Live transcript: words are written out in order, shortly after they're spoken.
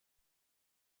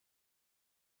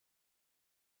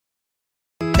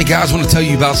guys, I want to tell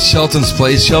you about Shelton's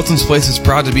Place. Shelton's Place is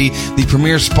proud to be the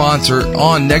premier sponsor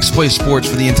on Next Play Sports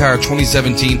for the entire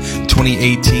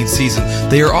 2017-2018 season.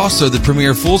 They are also the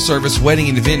premier full-service wedding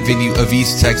and event venue of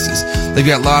East Texas. They've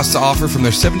got lots to offer from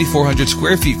their 7,400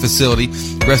 square feet facility,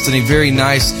 rests in a very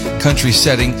nice country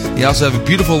setting. They also have a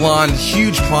beautiful lawn,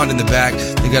 huge pond in the back.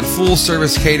 They've got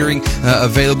full-service catering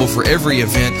available for every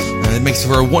event. It makes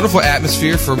for a wonderful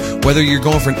atmosphere for whether you're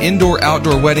going for an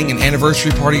indoor-outdoor wedding, an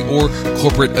anniversary party, or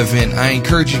corporate event. I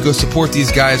encourage you to go support these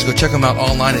guys. Go check them out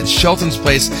online at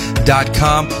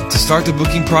sheltonsplace.com to start the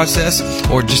booking process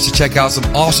or just to check out some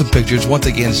awesome pictures. Once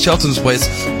again, Shelton's Place,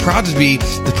 proud to be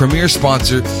the premier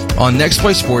sponsor on Next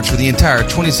Play Sports for the entire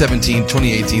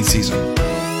 2017-2018 season.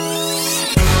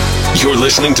 You're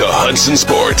listening to Hudson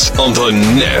Sports on the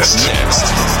Nest.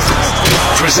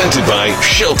 Presented by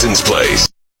Shelton's Place.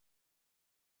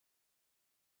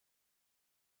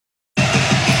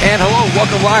 And hello,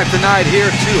 welcome live tonight here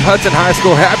to Hudson High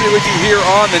School. Happy with you here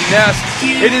on the Nest.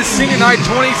 It is senior night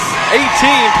 2018,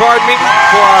 for our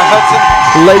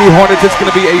Hudson Lady Hornets. It's going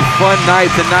to be a fun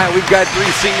night tonight. We've got three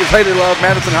seniors, Haley Love,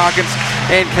 Madison Hawkins,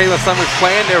 and Kayla Summers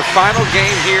playing their final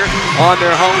game here on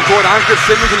their home court. I'm Chris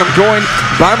Simmons, and I'm joined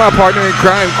by my partner in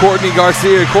crime, Courtney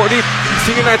Garcia. Courtney,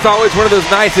 senior night's always one of those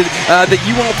nights that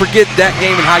you won't forget that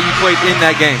game and how you played in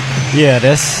that game. Yeah,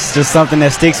 that's just something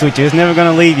that sticks with you. It's never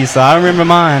going to leave you. So I remember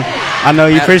mine. I know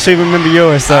you pretty sure you remember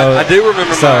yours. So I do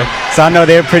remember mine. So I know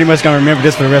they're pretty much going to remember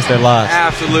this for the rest of their lives.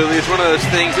 Absolutely. It's one of those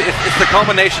things. It's the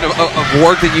culmination of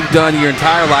work that you've done your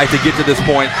entire life to get to this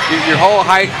point. Your whole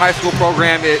high school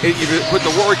program, you put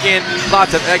the work in,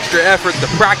 lots of extra effort, the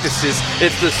practices.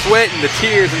 It's the sweat and the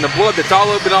tears and the blood that's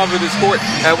all been over this court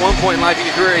at one point in life in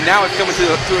your career. And now it's coming to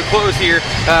a close here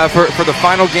for the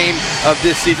final game of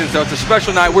this season. So it's a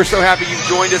special night. We're so happy you've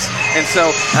joined us. And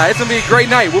so it's going to be a great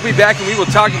night. We'll be back and we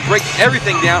will talk and break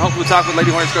everything down. Hopefully we'll talk with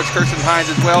Lady Hornets coach Kirsten Hines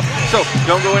as well. So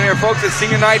don't go anywhere, folks. It's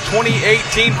senior night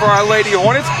 2018 for our Lady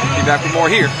Hornets. We'll be back with more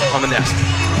here on the Nest.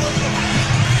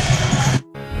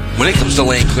 When it comes to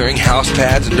land clearing, house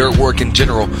pads, and dirt work in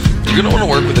general, you're going to want to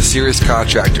work with a serious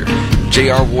contractor.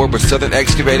 J.R. Ward with Southern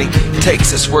Excavating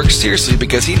takes this work seriously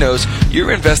because he knows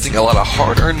you're investing a lot of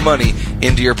hard-earned money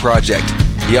into your project.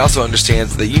 He also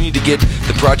understands that you need to get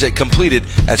the project completed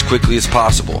as quickly as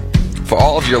possible. For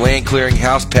all of your land clearing,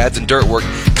 house pads, and dirt work,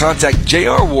 contact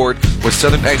J.R. Ward with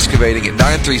Southern Excavating at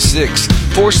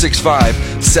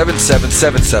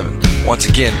 936-465-7777. Once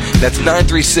again, that's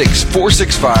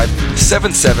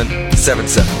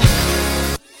 936-465-7777.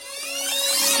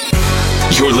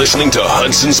 You're listening to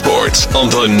Hudson Sports on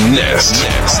the Nest.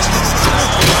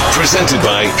 Presented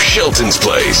by Shelton's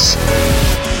Place.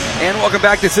 And welcome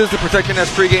back. This is the Protect Your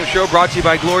Nest pregame show brought to you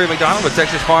by Gloria McDonald with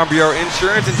Texas Farm Bureau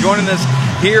Insurance. And joining us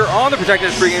here on the Protect Your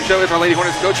Nest pregame show is our Lady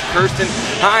Hornets coach, Kirsten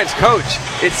Hines. Coach,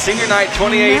 it's senior night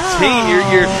 2018.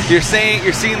 You're seeing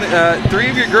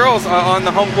three of your girls on the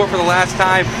home court for the last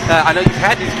time. I know you've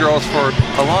had these girls for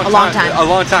a long time.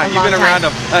 You've been around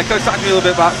them. Coach, talk to me a little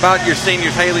bit about your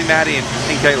seniors, Haley, Maddie, and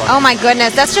Kayla. Oh my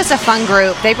goodness, that's just a fun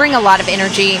group. They bring a lot of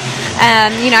energy.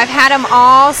 I've had them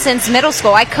all since middle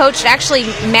school. I coached actually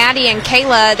Maddie and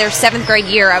Kayla their 7th grade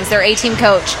year. I was their A-team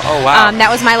coach. Oh, wow.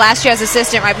 That was my last year as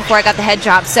assistant right before I got the head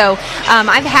job. So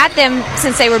I've had them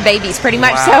since they were babies pretty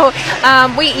much. Wow.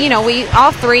 So we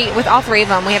all three of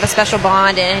them, we have a special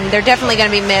bond, and they're definitely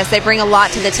going to be missed. They bring a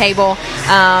lot to the table,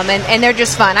 and they're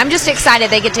just fun. I'm just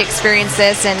excited they get to experience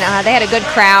this, and they had a good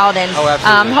crowd, and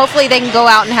hopefully they can go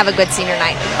out and have a good senior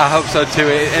night. I hope so too.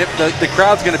 The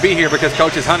crowd's going to be here because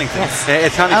Coach is Huntington. Yes.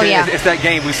 It's Huntington. Oh, yeah. It's that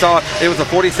game. We saw it was a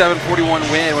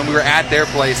 47-41 win when we were at their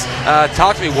place.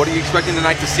 Talk to me. What are you expecting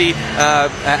tonight to see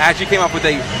as you came up with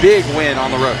a big win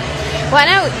on the road? Well,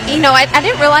 I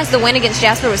didn't realize the win against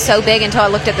Jasper was so big until I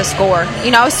looked at the score.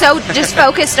 I was so just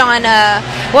focused on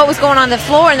what was going on the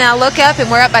floor, and then I look up and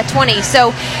we're up by 20.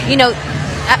 So,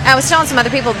 I was telling some other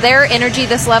people, their energy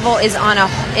this level is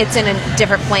it's in a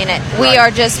different planet. We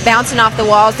are just bouncing off the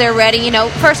walls. They're ready.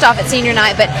 First off, it's senior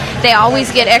night, but they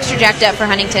always get extra jacked up for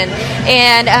Huntington.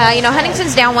 And,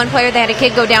 Huntington's down one player. They had a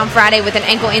kid go down Friday with an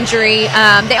ankle injury.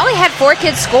 They only had 4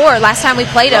 kids score last time we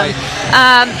played them.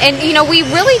 We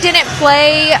really didn't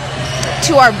play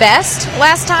to our best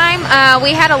last time.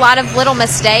 We had a lot of little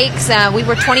mistakes. We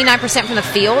were 29% from the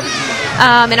field,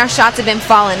 and our shots have been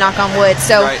falling, knock on wood.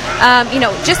 So,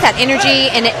 just that energy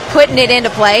and putting it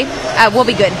into play, we'll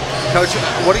be good. Coach,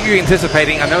 what are you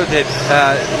anticipating? I know that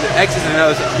X's and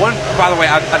O's. One, by the way,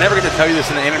 I never get to tell you this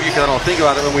in the interview because I don't think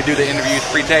about it when we do the interviews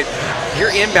pre-tape.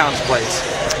 Your inbounds plays.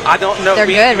 I don't know. They're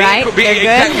good, right? They're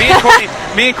good.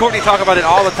 Me and Courtney talk about it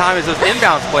all the time. Is those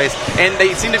inbounds plays, and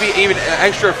they seem to be even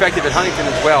extra effective at Huntington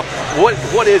as well.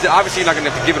 What is it? Obviously, you're not going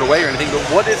to have to give it away or anything, but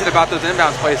what is it about those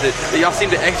inbounds plays that y'all seem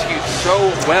to execute so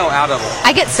well out of them?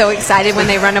 I get so excited when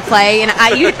they run a play,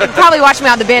 and you probably watch me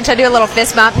on the bench. I do a little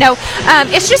fist bump. No,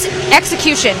 it's just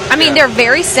execution. I mean, they're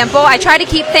very simple. I try to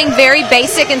keep things very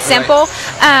basic and simple.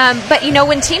 Right. But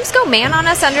when teams go man on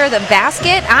us under the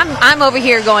basket, I'm over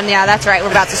here going, yeah, that's right,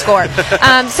 we're about to score.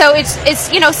 So it's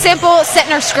simple,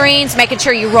 setting our screens, making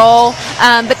sure you roll.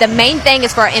 But the main thing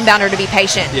is for our inbounder to be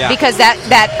patient, because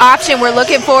that option we're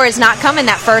looking for is not coming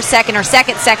that first second or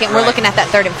second. We're looking at that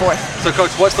third and fourth. So,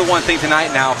 Coach, what's the one thing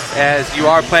tonight now, as you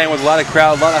are playing with a lot of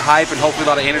crowd, a lot of hype, and hopefully a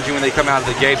lot of energy when they come out of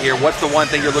the gate here? What's the one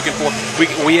thing you're looking for?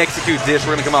 We execute this,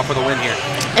 we're going to come out for the win here.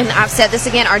 And I've said this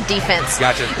again, our defense.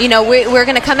 Gotcha. We're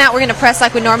going to come out, we're going to press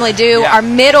like we normally do. Our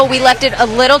middle, we left it a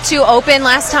little too open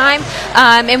last time,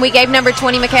 and we gave number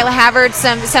 20, Michaela Havard,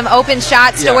 some open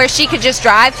shots to where she could just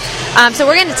drive. So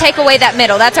we're going to take away that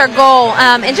middle. That's our goal,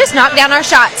 and just knock down our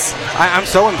shots. I'm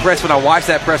so impressed when I watch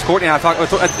that press. Courtney and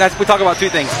we talk about two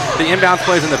things, the inbounds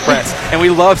plays and the press. And we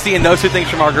love seeing those two things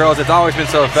from our girls. It's always been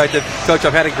so effective. Coach,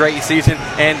 I've had a great season,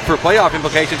 and for playoff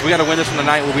implications, we got to win this one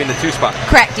tonight. We'll be in the 2 spot.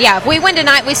 Correct, yeah. If we win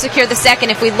tonight, we secure the second.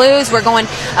 If we lose, we'll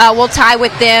tie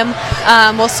with them.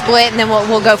 We'll split, and then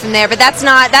we'll go from there. But that's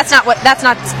not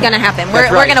going to happen. We're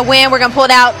going to win. We're going to pull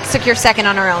it out, secure second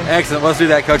on our own. Excellent. Let's do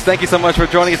that, Coach. Thank you so much for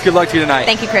joining us. Good luck to you tonight.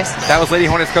 Thank you, Chris. That was Lady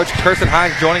Hornets coach Kirsten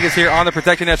Hines joining us here on the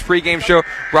Protecting Nets pregame show,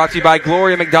 brought to you by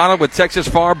Gloria McDonald with Texas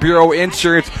Farm Bureau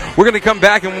Insurance. We're going to come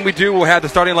back, and when we do, we'll have the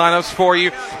starting lineups for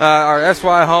you, our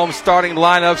SY Home starting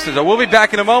lineups. So we'll be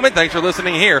back in a moment. Thanks for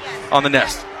listening here on The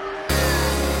Nest.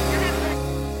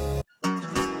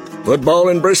 Football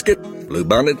and brisket,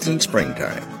 bluebonnets in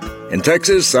springtime. In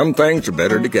Texas, some things are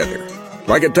better together.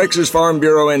 Like at Texas Farm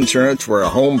Bureau Insurance, where a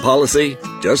home policy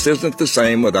just isn't the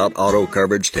same without auto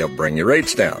coverage to help bring your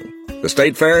rates down. The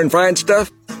state fair and fine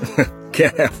stuff?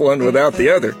 Can't have one without the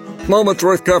other. Moments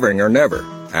worth covering are never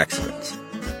accidents.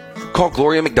 Call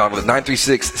Gloria McDonald at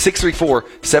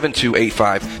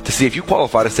 936-634-7285 to see if you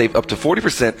qualify to save up to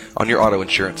 40% on your auto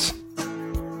insurance.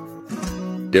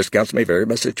 Discounts may vary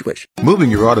by situation. Moving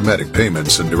your automatic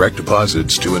payments and direct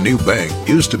deposits to a new bank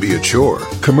used to be a chore.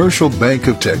 Commercial Bank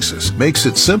of Texas makes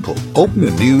it simple. Open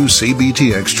a new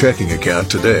CBTX checking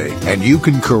account today, and you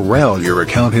can corral your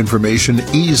account information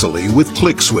easily with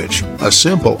ClickSwitch, a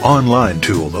simple online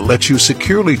tool that lets you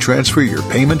securely transfer your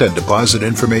payment and deposit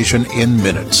information in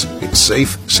minutes. It's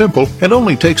safe, simple, and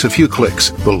only takes a few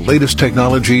clicks. The latest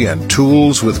technology and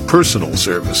tools with personal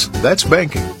service. That's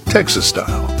banking, Texas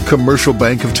style. Commercial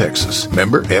Bank of Texas,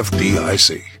 member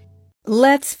FDIC.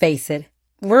 Let's face it,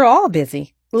 we're all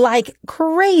busy, like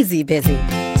crazy busy.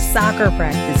 Soccer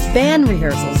practice, band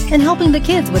rehearsals, and helping the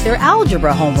kids with their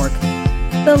algebra homework.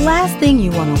 The last thing you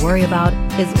want to worry about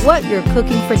is what you're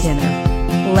cooking for dinner.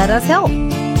 Let us help.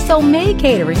 So May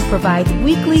Catering provides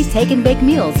weekly take and bake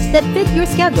meals that fit your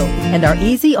schedule and are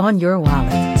easy on your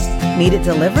wallet. Need it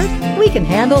delivered? We can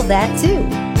handle that too.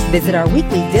 Visit our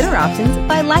weekly dinner options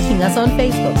by liking us on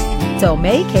Facebook. So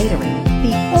May Catering,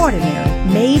 the ordinary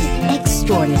made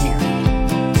extraordinary.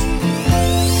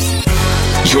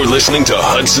 You're listening to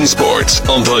Hudson Sports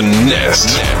on The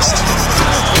Nest.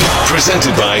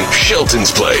 Presented by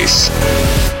Shelton's Place.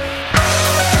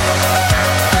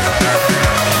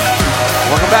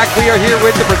 Welcome back. We are here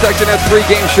with the Protecting Nets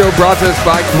pregame show, brought to us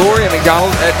by Gloria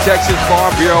McDonald at Texas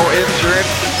Farm Bureau Insurance.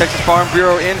 Texas Farm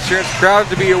Bureau Insurance, proud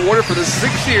to be awarded for the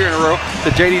 6th year in a row the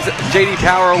J.D.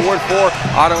 Power Award for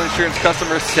Auto Insurance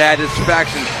Customer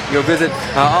Satisfaction. You'll visit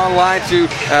online to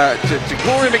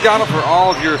Gloria McDonald for all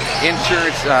of your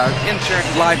insurance,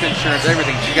 life insurance,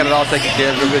 everything. She's got it all taken care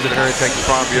of. Go visit her at Texas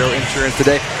Farm Bureau Insurance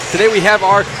today. Today we have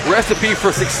our recipe for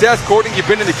success. Courtney, you've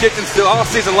been in the kitchen still all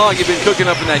season long. You've been cooking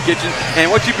up in that kitchen, and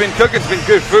what you've been cooking has been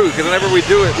good food, because whenever we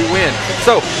do it, we win.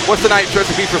 So, what's tonight's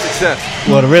recipe for success?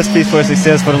 Well, the recipe for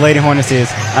success for the Lady Hornets is,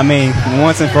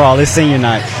 once and for all, it's senior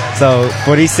night. So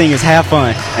for these seniors, have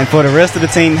fun. And for the rest of the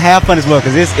team, have fun as well,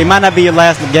 because it might not be your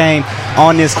last game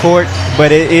on this court,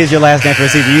 but it is your last game for the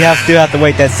season. You still have to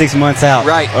wait that 6 months out,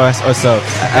 right, or so.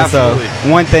 And absolutely.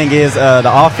 So one thing is the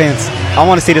offense. I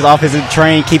want to see this offensive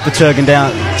train keep chugging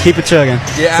down keep it chugging.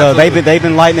 Yeah, so absolutely. they've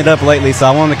been lighting it up lately. So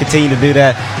I want them to continue to do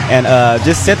that and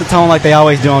just set the tone like they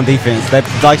always do on defense. That,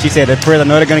 like she said, that press. I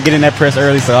know they're going to get in that press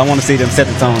early, so I want to see them set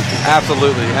the tone.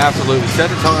 Absolutely. Set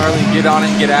the tone early and get on it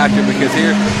and get after it, because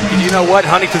here, you know what,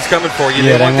 Huntington's coming for you.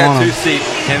 Yeah, they want that them. 2 seed,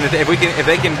 and if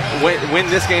they can win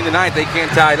this game tonight, they can't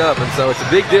tie it up, and so it's a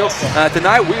big deal.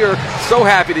 Tonight, we are so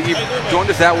happy that you joined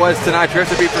us. That was tonight's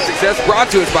Recipe for Success, brought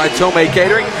to us by Tomei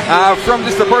Catering. From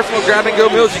just the personal grab-and-go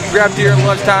meals you can grab during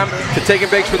lunchtime to take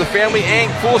and bakes for the family,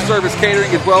 and full-service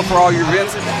catering as well for all your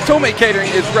events. Tomei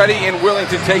Catering is ready and willing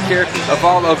to take care of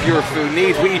all of your food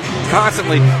needs. We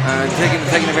constantly taking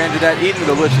advantage of that, eating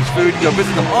delicious food. Go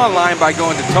visit them online by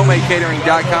going to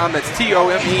tomeicatering.com. That's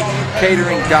T-O-M-E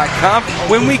catering.com.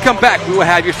 When we come back, we will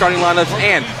have your starting lineups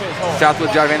and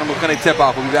Southwood Drive Animal Clinic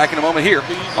tip-off. We'll be back in a moment here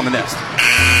on The Nest.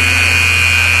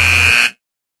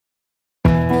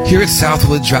 Here at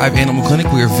Southwood Drive Animal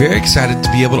Clinic, we are very excited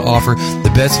to be able to offer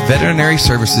the best veterinary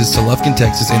services to Lufkin,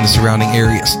 Texas and the surrounding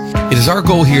areas. It is our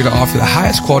goal here to offer the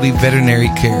highest quality veterinary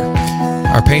care.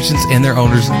 Our patients and their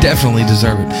owners definitely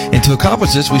deserve it. And to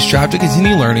accomplish this, we strive to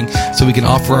continue learning so we can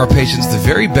offer our patients the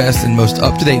very best and most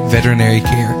up-to-date veterinary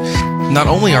care. Not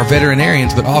only our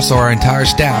veterinarians, but also our entire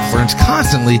staff learns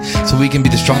constantly so we can be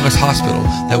the strongest hospital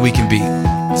that we can be.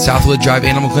 Southwood Drive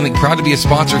Animal Clinic, proud to be a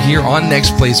sponsor here on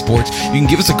Next Play Sports. You can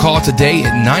give us a call today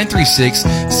at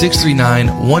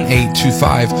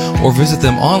 936-639-1825 or visit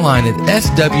them online at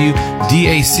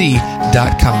swdac.com.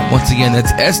 Once again,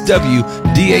 that's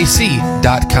swdac.com.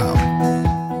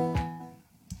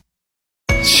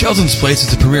 Shelton's Place is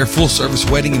the premier full-service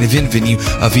wedding and event venue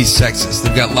of East Texas.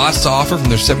 They've got lots to offer from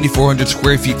their 7,400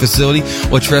 square feet facility,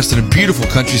 which rests in a beautiful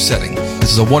country setting. This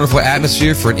is a wonderful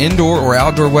atmosphere for an indoor or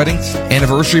outdoor wedding,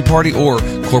 anniversary party, or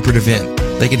corporate event.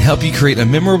 They can help you create a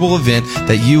memorable event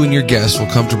that you and your guests will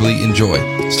comfortably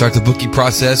enjoy. Start the booking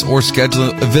process or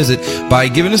schedule a visit by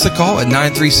giving us a call at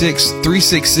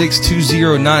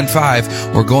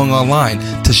 936-366-2095 or going online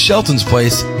to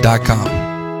sheltonsplace.com.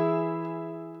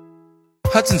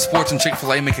 Hudson Sports and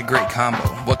Chick-fil-A make a great combo.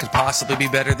 What could possibly be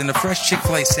better than a fresh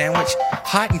Chick-fil-A sandwich,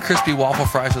 hot and crispy waffle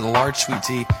fries with a large sweet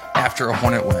tea after a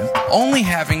Hornet win? Only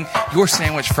having your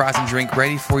sandwich, fries, and drink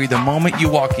ready for you the moment you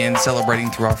walk in, celebrating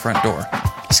through our front door.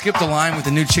 Skip the line with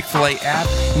the new Chick-fil-A app,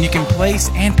 and you can place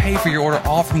and pay for your order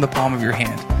all from the palm of your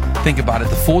hand. Think about it,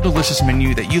 the full delicious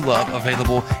menu that you love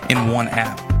available in one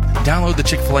app. Download the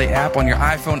Chick-fil-A app on your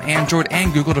iPhone, Android,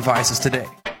 and Google devices today.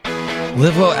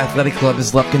 Live Well Athletic Club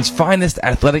is Lufkin's finest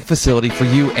athletic facility for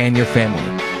you and your family.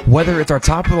 Whether it's our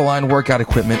top-of-the-line workout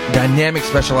equipment, dynamic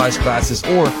specialized classes,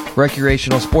 or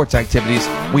recreational sports activities,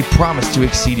 we promise to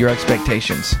exceed your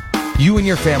expectations. You and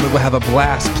your family will have a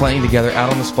blast playing together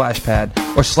out on the splash pad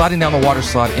or sliding down the water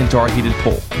slide into our heated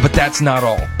pool. But that's not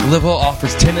all. Live Well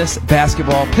offers tennis,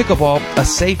 basketball, pickleball, a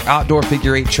safe outdoor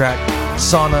figure eight track,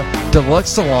 sauna, deluxe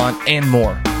salon, and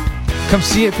more. Come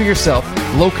see it for yourself,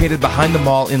 located behind the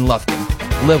mall in Lufkin.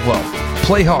 Live well,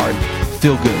 play hard,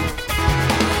 feel good.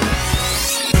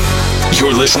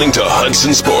 You're listening to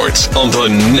Hudson Sports on The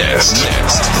Nest.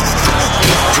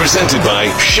 Presented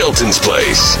by Shelton's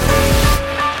Place.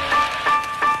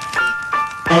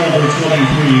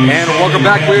 And welcome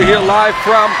back. We're here live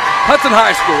from Hudson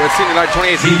High School at Senior Night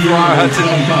 2018 for our Hudson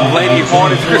Lady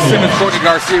Hornets. Chris Simmons, Courtney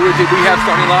Garcia with you. We have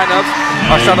starting lineups.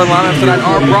 Our starting lineups tonight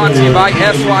are brought to you by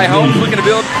SY Homes. Looking to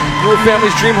build your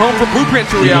family's dream home from blueprint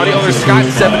to reality. Owners Scott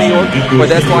and 70 York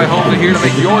with SY Homes are here to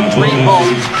make your dream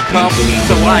home come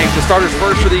to life. The starters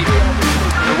first for the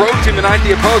road team tonight,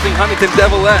 the opposing Huntington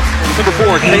Devilettes. Number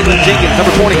 4, Caitlin Jenkins.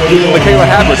 Number 20, Michaela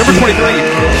Hadler. Number 23,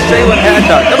 Shaylin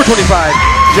Hadnot. Number 25,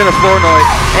 Jenna Flournoy.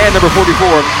 And number 44,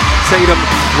 Tatum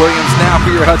Williams. Now for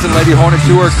your Hudson Lady Hornets,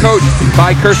 who are coached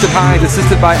by Kirsten Hines,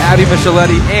 assisted by Abby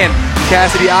Micheletti and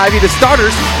Cassidy Ivy. The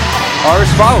starters are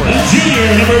as follows.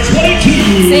 Senior number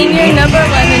 22. Senior number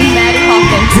 11, Maddie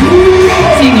Hawkins.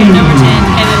 Senior number 10,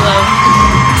 Haley Lowe.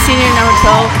 Senior number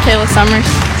 12, Kayla Summers.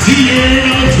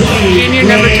 Junior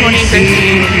number 20,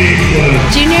 Gracie.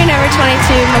 Junior number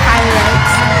 22, Mikayla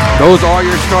Rhodes. Those are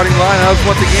your starting lineups.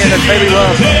 Once again, that's Haley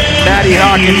Love, Maddie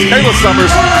Hawkins, Kayla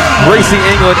Summers, Gracie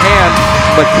England, and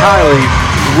Mikayla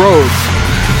Rhodes.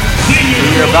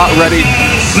 We're about ready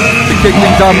to kick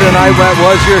things off here tonight. That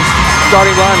was your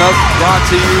starting lineup, brought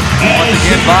to you once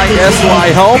again by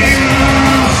SY Homes.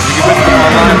 You can visit them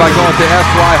online by going to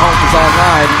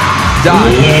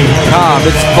syhomesonline.com.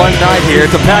 It's a fun night here.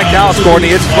 It's a packed house, Courtney.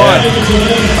 It's fun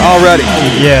already.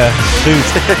 Yeah, shoot.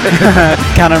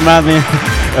 Kind of reminds me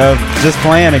of just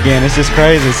playing again. It's just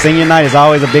crazy. Senior night is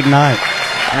always a big night.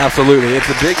 Absolutely. It's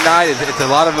a big night. It's a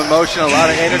lot of emotion, a lot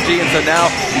of energy. And so now,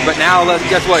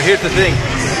 guess what? Here's the thing.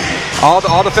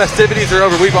 All the festivities are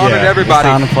over. We've honored everybody.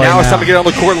 Now it's time to get on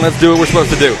the court and let's do what we're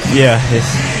supposed to do. Yeah,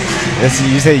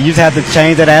 you just have to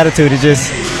change that attitude. It's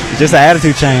just an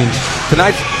attitude change.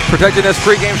 Tonight's Protecting Us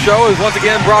pregame show is once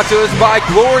again brought to us by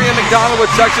Gloria McDonald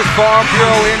with Texas Farm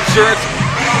Bureau Insurance.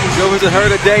 Go visit her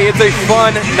today. It's a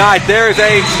fun night. There is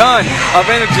a ton of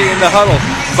energy in the huddle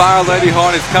by our Lady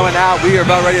Hornets coming out. We are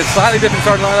about ready. A slightly different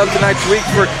starting lineup tonight. Tweaked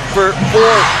for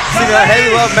senior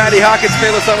Haley Love, Maddie Hawkins,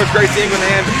 Kayla Summers, Gracie England,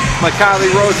 and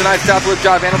McKiley Rose. Tonight's Southwood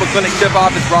Jive Animal Clinic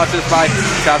tip-off is brought to us by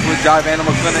Southwood Jive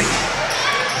Animal Clinic,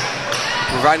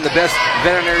 providing the best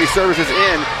veterinary services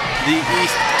in the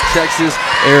East Texas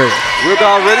area. We're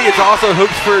about ready. It's also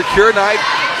Hoops for a Cure night.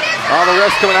 All the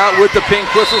refs coming out with the pink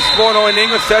whistles. Flournoy and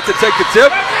England set to take the tip.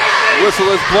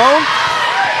 Whistle is blown.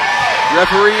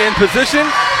 Referee in position.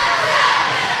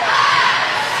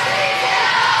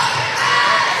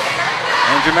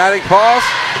 And dramatic pause.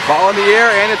 Ball in the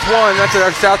air, and it's one. That's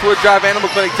our Southwood Jive Animal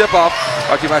Clinic tip-off.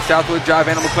 Brought to you by Southwood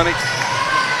Jive Animal Clinic.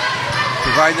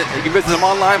 Providing that you can visit them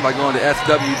online by going to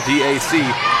swdac.com.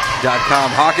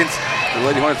 Hawkins, the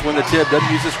Lady Hornets win the tip.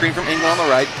 Doesn't use the screen from England on the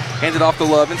right. Hands it off to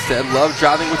Love instead. Love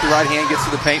driving with the right hand, gets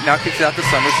to the paint. Now kicks it out to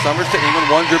Summers. Summers to England.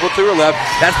 One dribble to her left.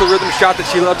 That's the rhythm shot that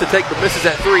she loved to take, but misses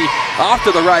at three. Off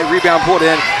to the right. Rebound pulled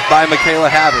in by Michaela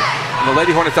Havard. And the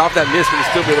Lady Hornets off that miss can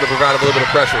still be able to provide a little bit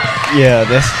of pressure. Yeah,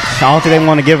 I don't think they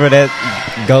want to give her that.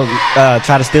 Go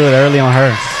try to steal it early on her.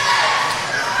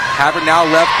 Havard now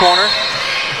left corner.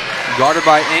 Guarded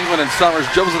by England, and Summers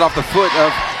dribbles it off the foot of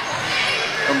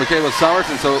Michaela Summers,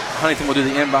 and so Huntington will do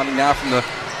the inbounding now from the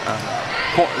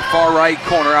far right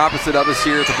corner opposite of us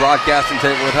here at the broadcasting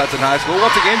table at Hudson High School.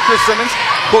 Once again, Chris Simmons,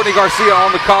 Courtney Garcia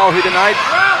on the call here tonight.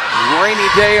 Rainy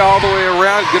day all the way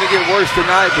around. Going to get worse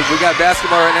tonight, but we got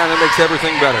basketball right now that makes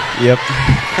everything better. Yep.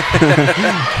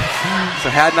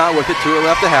 So Hadnot with it to her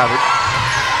left to Havard.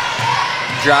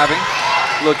 Driving,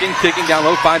 looking, kicking down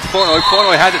low, finds Flournoy.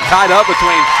 Flournoy has it tied up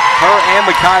between her and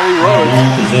McKiley Rose.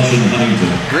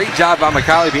 Great job by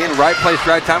McKiley being right place,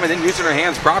 right time, and then using her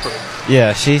hands properly.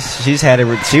 Yeah, she's had it.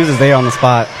 She was there on the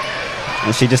spot,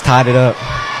 and she just tied it up.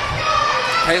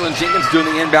 Kaylin Jenkins doing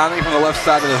the inbounding from the left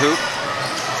side of the hoop.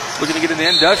 Looking to get it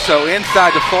in, does so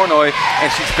inside to Flournoy, and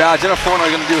she's fouled. Jenna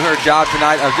Flournoy going to do her job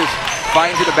tonight of just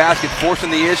fighting to the basket, forcing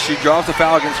the issue. Draws the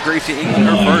foul against Gracie England,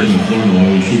 her first.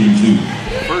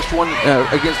 First one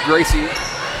against Gracie.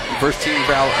 First team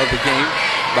foul of the game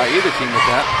by either team with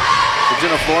that. So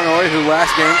Jenna Flournoy, who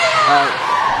last game,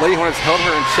 Lady Hornets held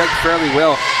her in check fairly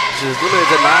well. She's limited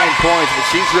to 9 points, but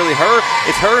she's really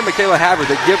it's her and Michaela Havard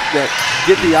that get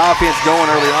the offense going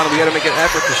early on, and we got to make an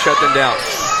effort to shut them down.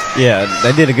 Yeah,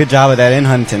 they did a good job of that in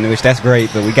Huntington, which that's great,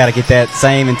 but we got to get that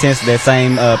same intensity, that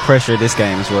same pressure this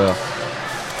game as well.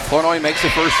 Flournoy makes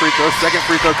the first free throw, second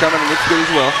free throw coming, and it's good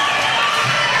as well.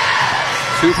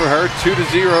 2 for her, 2-0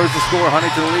 is the score.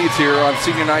 Huntington leads here on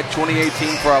senior night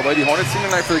 2018 for our Lady Hornets. Senior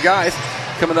night for the guys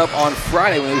coming up on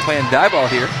Friday when we'll be playing die-ball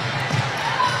here.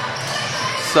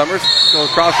 Summers,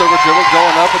 crossover dribble,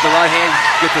 going up with the right hand,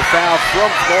 gets a foul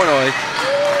from Flournoy.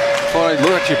 Flournoy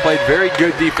looked like she played very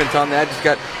good defense on that. Just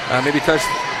got maybe touched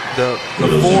the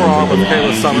forearm of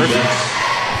Kayla Summers.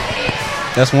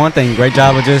 That's one thing. Great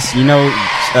job of just,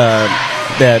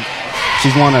 that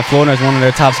Flournoy's one of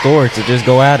their top scorers, to just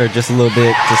go at her just a little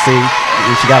bit to see.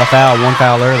 And she got one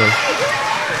foul early.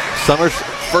 Summers'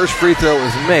 first free throw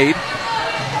is made.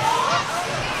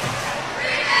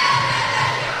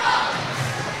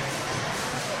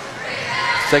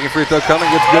 Second free throw coming,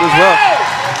 gets good as well.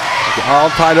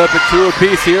 All tied up at 2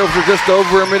 apiece here. We're just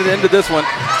over a minute into this one.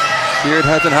 Here at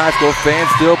Hudson High School, fans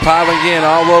still piling in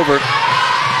all over.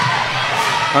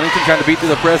 Huntington trying to beat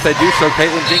through the press. They do so.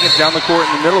 Caitlin Jenkins down the court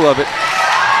in the middle of it.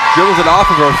 Dribbles it off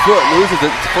of her foot. Loses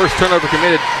it. First turnover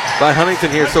committed by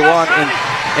Huntington here. So on.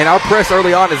 And our press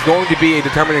early on is going to be a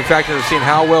determining factor of seeing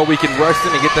how well we can rush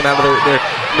them and get them out of their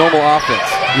normal offense.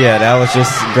 Yeah, that was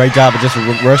just a great job of just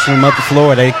rushing them up the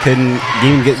floor. They couldn't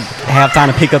even have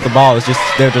time to pick up the ball.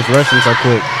 They're just rushing so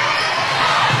quick.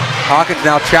 Hawkins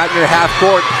now chatting at half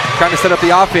court, trying to set up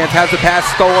the offense. Has the pass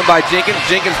stolen by Jenkins.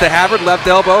 Jenkins to Havard, left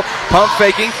elbow, pump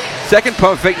faking. Second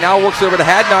pump fake, now works over to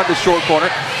Hadnot in the short corner.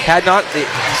 Hadnot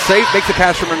safe, makes a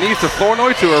pass from her knees to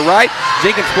Flournoy to her right.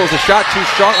 Jenkins pulls a shot too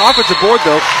strong. Offensive board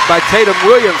though by Tatum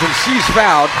Williams, and she's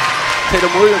fouled.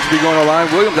 Tatum Williams will be going to the line.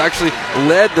 Williams actually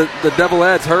led the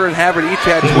Devil-Eds. Her and Havard each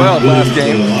had 12 last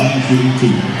game.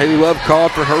 Haley Love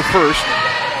called for her first.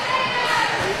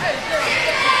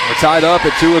 We're tied up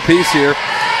at 2 apiece here.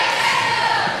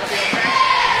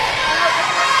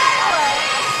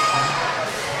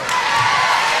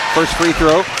 First free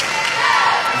throw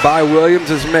by Williams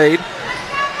is made.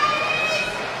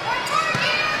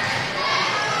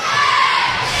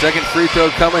 Second free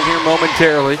throw coming here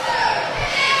momentarily.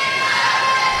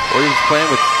 Williams playing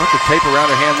with a bunch of tape around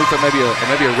her hand. Looks like maybe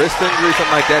a wrist injury,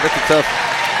 something like that.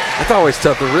 That's always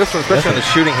tough. The wrist one, especially on the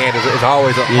shooting hand, is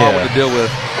always a hard one to deal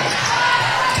with.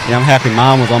 Yeah, I'm happy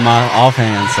mine was on my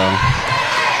offhand, so.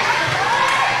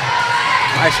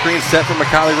 High screen set for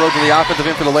Macaulay Rhodes in the offensive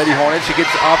end for the Lady Hornets. She gets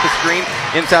off the screen,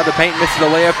 inside the paint, misses the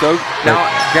layup, though. Now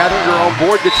gathering her own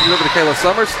board, gets it over to Kayla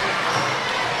Summers.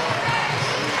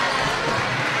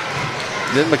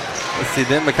 Then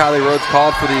Macaulay Rhodes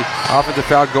called for the offensive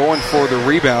foul, going for the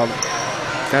rebound.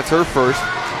 That's her first.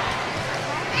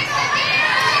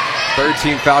 Third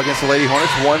team foul against the Lady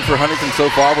Hornets. One for Huntington so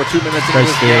far. We're 2 minutes into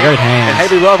this game. Great hands. And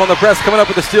Haley Love on the press, coming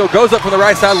up with the steal. Goes up from the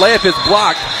right side. Layup is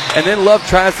blocked. And then Love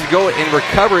tries to go and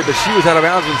recover it, but she was out of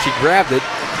bounds when she grabbed it.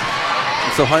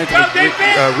 And so Huntington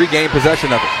regained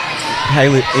possession of it.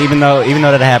 Haley, even though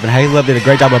that happened, Haley Love did a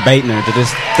great job of baiting her to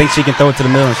just think she can throw it to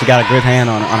the middle, and she got a good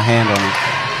hand on her.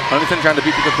 Huntington trying to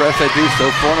beat the press. They do so.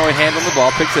 Flournoy hand on the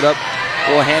ball, picks it up.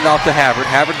 Little handoff to Havard.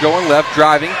 Havard going left,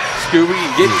 driving, scooping,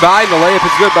 and getting by, and the layup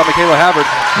is good by Michaela Havard.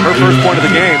 Her first point of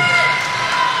the game.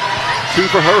 2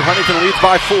 for her. Huntington leads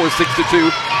by 4,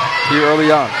 6-2 here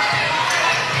early on.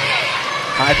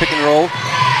 High pick and roll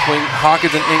between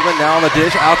Hawkins and England. Now on the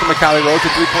dish, out to Macaulay Rhodes.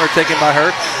 A three-pointer taken by her.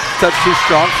 Touch too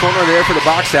strong. Flournoy there for the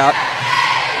box out.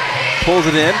 Pulls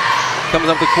it in. Comes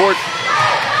up the court.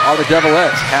 Are the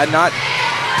Devilettes. Had not.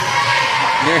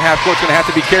 Near half court's going to have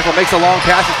to be careful. Makes a long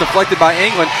pass. It's deflected by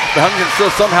England. But Huntington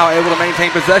still somehow able to maintain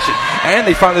possession. And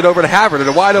they find it over to Havard. At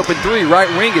a wide open three. Right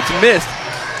wing. It's missed.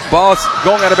 Ball's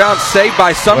going out of bounds. Saved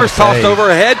by Summers. Tossed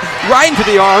over her head. Right into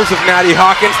the arms of Maddie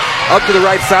Hawkins. Up to the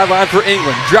right sideline for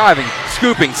England. Driving.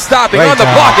 Scooping. Stopping. On the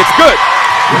block. It's good.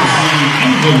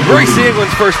 Gracie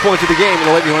England's first points of the game. And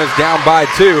the Lady Hornets down by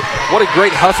 2. What a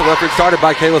great hustle effort started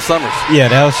by Kayla Summers.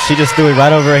 Yeah, she just threw it right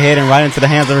over her head and right into the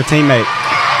hands of her teammate.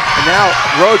 And now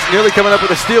Rhodes nearly coming up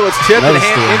with a steal. It's tipped and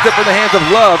ends up in the hands of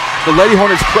Love. The Lady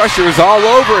Hornets pressure is all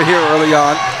over here early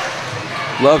on.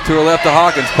 Love to her left to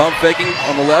Hawkins. Pump faking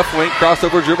on the left wing.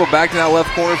 Crossover dribble back to that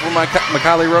left corner for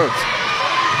Macaulay Rhodes.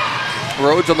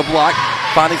 Rhodes on the block.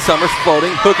 Finding Summers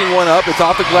floating. Hooking one up. It's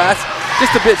off the glass.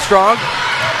 Just a bit strong.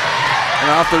 And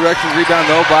off the direction rebound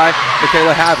though by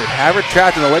Michaela Havard. Havard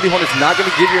trapped, and the Lady Hornets not going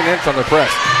to give you an inch on the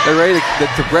press. They're ready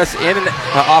to press in and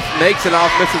off makes and off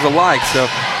misses alike. So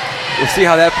we'll see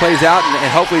how that plays out,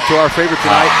 and hopefully to our favorite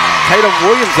tonight. Tatum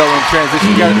Williams, though, in transition.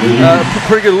 Got a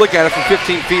pretty good look at it from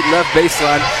 15 feet left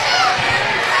baseline.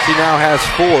 She now has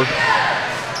 4.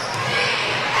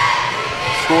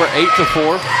 Score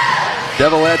 8-4.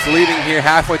 Devilettes leading here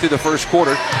halfway through the first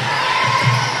quarter.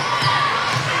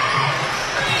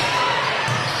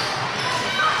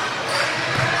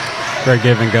 Great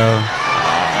give and go.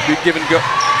 Good give and go.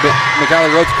 But Macaulay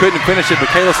Rhodes couldn't finish it, but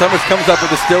Kayla Summers comes up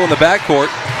with a steal in the backcourt.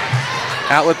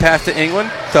 Outlet pass to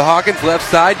England, to Hawkins, left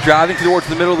side, driving towards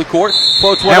the middle of the court.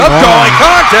 Floats one up, drawing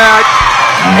contact,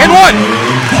 and one.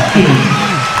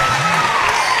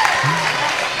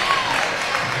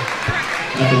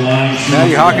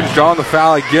 Maddie Hawkins drawing the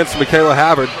foul against Michaela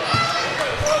Havard.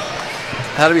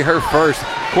 Had to be her first.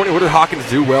 Courtney, what did Hawkins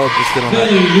do well just on that?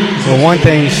 Well, one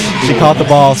thing, she caught the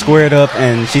ball, squared up,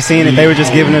 and she seen that they were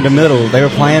just giving her the middle. They were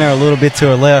playing her a little bit to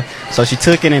her left, so she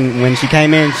took it, and when she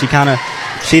came in, she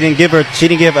didn't give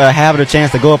Havard a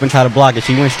chance to go up and try to block it.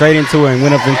 She went straight into her and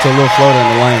went up into a little floater in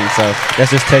the lane. So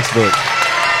that's just textbook.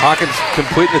 Hawkins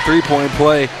completing the three-point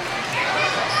play.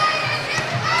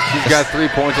 She's got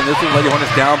 3 points, and this one, Lady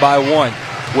Hornets down by 1.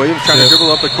 Williams trying to dribble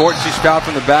up the court. She's fouled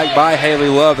from the back by Haley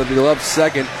Love. That'll be Love's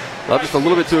second. Love just a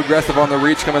little bit too aggressive on the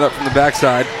reach coming up from the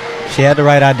backside. She had the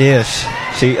right idea.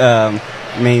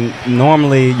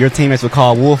 Normally your teammates would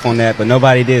call Wolf on that, but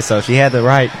nobody did. So she had the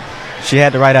right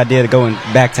idea to go and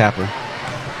back tap her.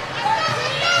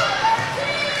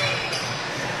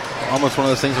 Almost one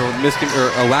of those things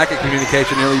where a lack of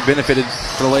communication nearly benefited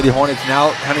for the Lady Hornets. Now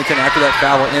Huntington, after that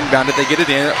foul, will inbound it. They get it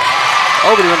in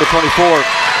over to number 24,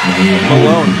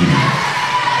 Malone.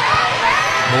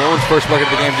 Malone's first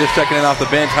bucket of the game, just checking in off the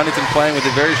bench. Huntington playing with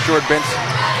a very short bench.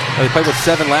 They played with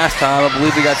 7 last time. I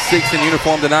believe they got 6 in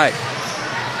uniform tonight.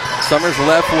 Summers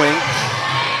left wing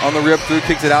on the rip through,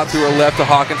 kicks it out to her left to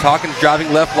Hawkins. Hawkins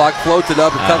driving left block, floats it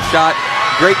up, a tough shot.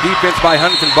 Great defense by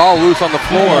Huntington. Ball loose on the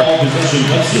floor.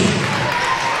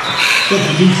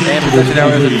 And possession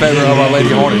now is in favor of our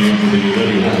Lady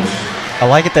Hornets. I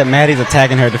like it that Maddie's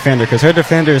attacking her defender, because her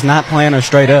defender is not playing her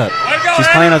straight up. She's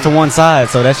playing her to one side,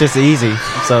 so that's just easy.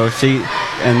 So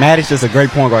and Maddie's just a great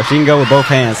point guard. She can go with both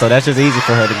hands, so that's just easy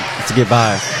for her to get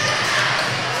by.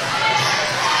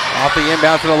 Off the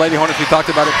inbound for the Lady Hornets. We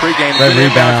talked about it pregame. Great Good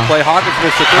rebound. inbounds play. Hawkins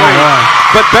missed the three.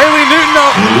 But Bailey Newton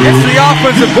gets to the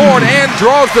offensive board and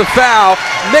draws the foul.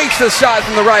 Makes the shot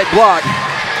from the right block.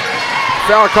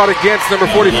 Foul caught against number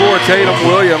 44, Tatum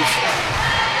Williams.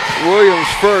 Williams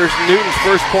first. Newton's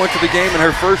first points of the game in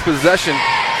her first possession.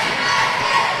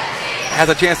 Has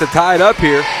a chance to tie it up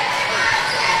here.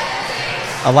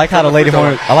 I like how the Lady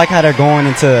Hornets, I like how they're going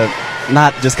into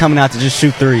not just coming out to just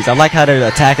shoot threes. I like how they're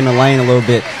attacking the lane a little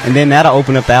bit, and then that'll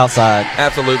open up the outside.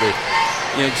 Absolutely.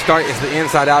 You know, it's the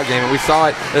inside-out game, and we saw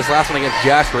it this last one against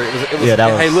Jasper. It was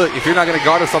hey, look, if you're not going to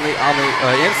guard us on the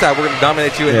inside, we're going to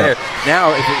dominate you in there.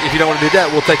 Now, if you don't want to do that,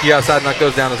 we'll take you outside and knock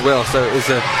those down as well. So it was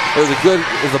a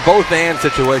both-and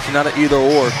situation, not an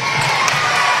either-or.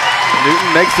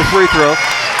 Newton makes the free throw.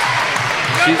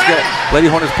 She's got Lady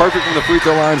Hornets perfect from the free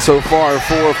throw line so far,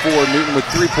 4-4. Newton with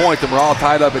 3 points, and we're all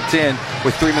tied up at 10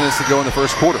 with 3 minutes to go in the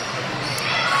first quarter.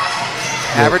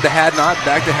 Havard to Hadnot,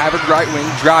 back to Havard, right wing,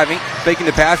 driving, faking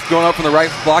the pass, going up from the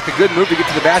right block. A good move to get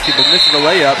to the basket, but misses the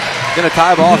layup. Then a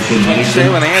tie ball between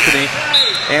Shaylin Anthony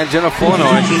and Jenna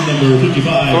Flournoy.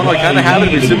 Flournoy kind of having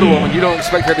to be Superwoman. You don't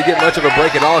expect her to get much of a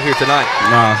break at all here tonight.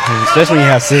 No, especially when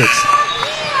you have 6.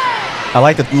 I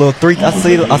like the little 3. I've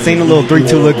seen the little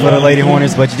 3-2 look for the Lady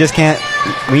Hornets, but you just can't.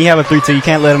 When you have a 3-2, you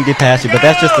can't let them get past you. But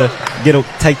that's just to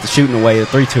take the shooting away. The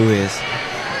 3-2 is.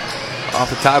 Off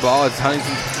the tie ball, it's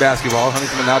Huntington's basketball.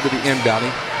 Huntington now to the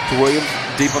inbounding to Williams,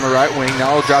 deep on the right wing.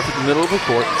 Now he'll drop to the middle of the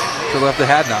court to the left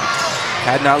of Hadnot.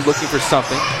 Hadnot looking for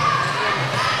something.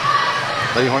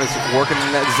 Lady Hornets working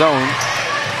in that zone.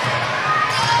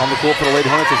 On the court for the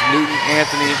Lady Hornets is Newton,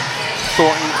 Anthony,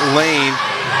 Thornton, Lane,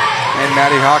 and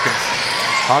Maddie Hawkins.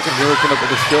 Hawkins really came up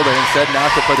with a steal there instead. Now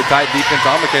to play the tight defense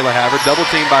on Michaela Havard. Double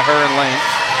team by her and Lane.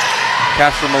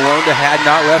 Pass from Malone to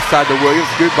Hadnot, left side to Williams.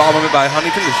 Good ball movement by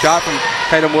Huntington. The shot from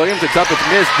Tatum Williams. It's up, it's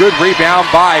missed. Good rebound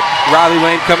by Riley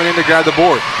Lane coming in to grab the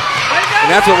board.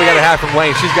 And that's what we got to have from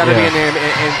Lane. She's got to be in there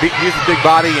and use the big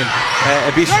body and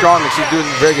be strong, and she's doing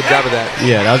a very good job of that.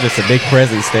 Yeah, that was just a big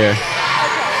presence there.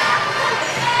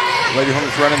 Lady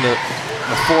Hornets running the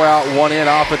 4-out,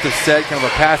 1-in offensive set, kind of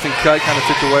a passing cut kind of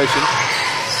situation.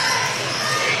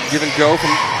 Give and go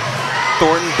from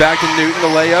Thornton back to Newton.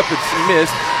 The layup, it's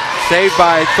missed. Saved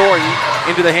by Thornton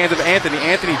into the hands of Anthony.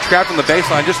 Anthony trapped on the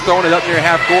baseline, just throwing it up near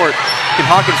half court. Can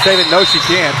Hawkins save it? No, she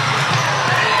can't.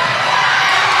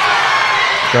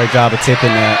 Great job of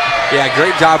tipping that. Yeah,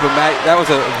 great job of Matt. That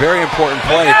was a very important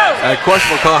play.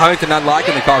 Questionable call. Huntington not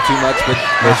liking the call too much, but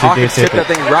Hawkins tipped that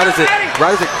thing right as it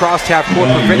crossed half court,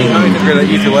 preventing Huntington to get an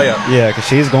easy layup. Yeah, because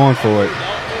she's going for it.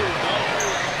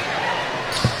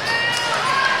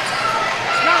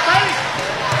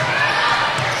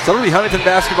 So it'll be Huntington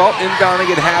basketball inbounding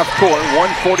at half court.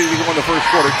 1:40 to go in the first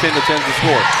quarter. 10-10 to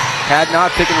score. Hadnot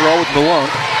pick and roll with Malone.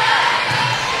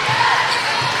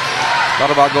 Thought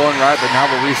about going right, but now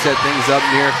we'll reset things up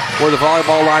near where the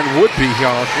volleyball line would be here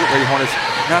on Lady Hornets.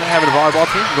 Not having a volleyball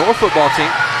team nor a football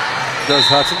team. Does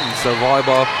Hudson, and so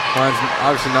volleyball line's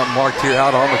obviously not marked here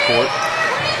out on the court.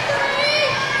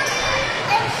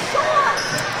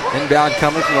 Inbound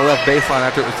coming from the left baseline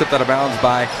after it was tipped out of bounds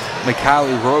by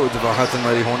McKiley Rhodes of our Hudson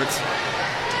Lady Hornets.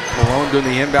 Malone doing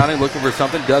the inbounding, looking for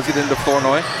something. Does get into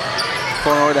Flournoy.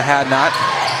 Flournoy to Hadnot.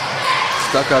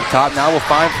 Stuck up top. Now we'll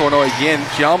find Flournoy again.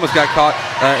 She almost got caught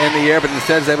in the air, but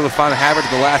instead is able to find Havard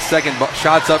at the last second.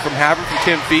 Shots up from Havard from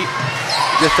 10 feet.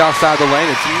 Just outside the lane.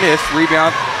 It's missed.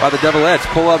 Rebound by the Devilettes.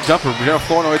 Pull-up jumper. Jenna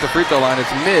Flournoy at the free throw line.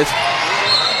 It's missed.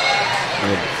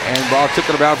 And ball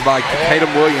tipped out of bounds by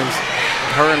Tatum Williams.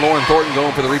 Her and Lauren Thornton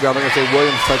going for the rebound. They're going to say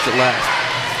Williams touched it last.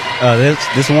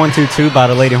 This 1-2-2 by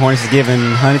the Lady Hornets is giving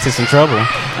Huntington some trouble.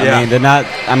 I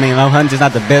mean, Huntington's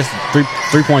not the best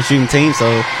three-point shooting team, so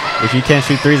if you can't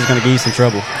shoot threes, it's going to give you some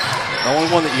trouble. The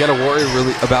only one that you got to worry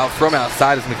really about from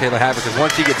outside is Michaela Havard, because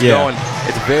once she gets going,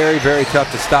 it's very, very tough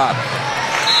to stop.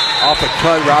 Off the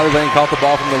cut, Riley Lane caught the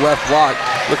ball from the left block.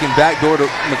 Looking back door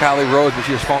to McKiley Rhodes, but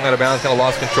she was falling out of bounds, kind of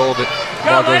lost control of it.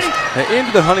 Ball goes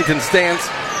into the Huntington stands.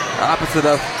 Opposite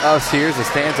of us here, the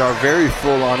stands are very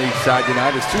full on each side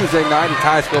tonight. It's Tuesday night, it's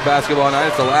high school basketball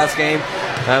night. It's the last game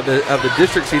of the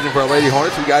district season for our Lady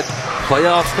Hornets. We got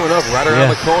playoffs coming up right around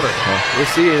the corner. We'll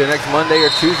see you the next Monday or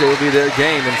Tuesday will be their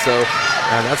game, and so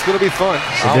that's going to be fun.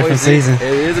 It's a different season.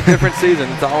 It is a different season.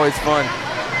 It's always fun.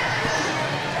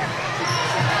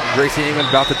 Gracie England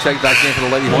about to check back in for the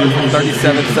Lady Hornets with 37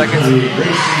 seconds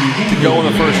to go in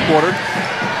the first quarter.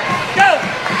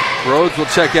 Rhodes will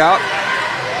check out.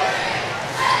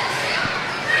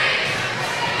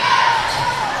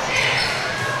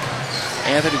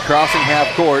 Anthony crossing half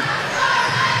court.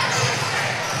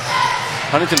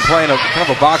 Huntington playing a kind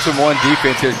of a box-and-one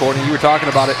defense here, Courtney. You were talking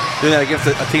about it, doing that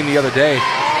against a team the other day.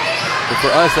 But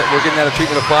for us, that we're getting that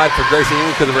treatment applied for Gracie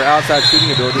England because of her outside shooting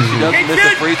ability. She doesn't miss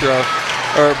a free throw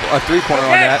or a three-pointer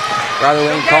on that. Riley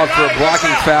Lane called for a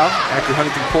blocking foul after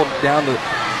Huntington pulled down the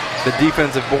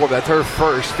defensive board. That's her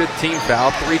first 15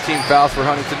 foul. 3 team fouls for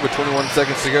Huntington with 21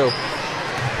 seconds to go.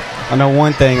 I know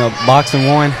one thing, a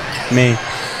box-and-one,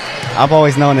 I've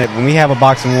always known that when we have a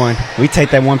box-and-one, we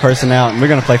take that one person out, and we're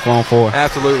going to play 4-on-4.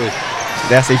 Absolutely.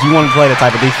 That's if you want to play that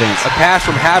type of defense. A pass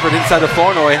from Havard inside of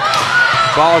Flournoy.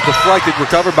 Ball is deflected,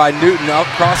 recovered by Newton. Up,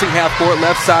 crossing half court,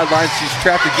 left sideline. She's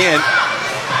trapped again.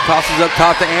 Tosses up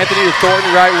top to Anthony to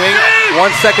Thornton, right wing.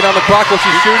 1 second on the clock. Will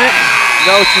she shoot it?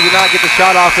 No, she did not get the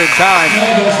shot off in time.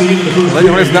 Lady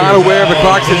Hornets not aware of the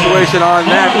clock situation on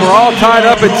that. We're all tied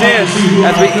up at 10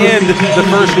 as we end the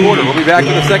first quarter. We'll be back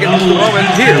in a second, just a moment,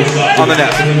 here on the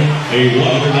Nest.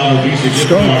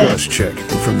 Star Plus checking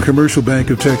from Commercial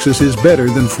Bank of Texas is better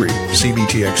than free.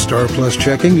 CBTX Star Plus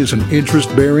checking is an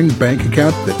interest-bearing bank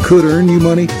account that could earn you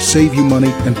money, save you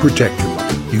money, and protect your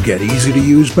money. You get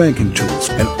easy-to-use banking tools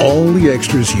and all the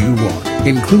extras you want,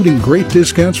 including great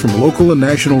discounts from local and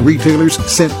national retailers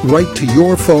sent right to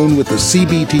your phone with the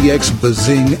CBTX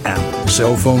Bazing app.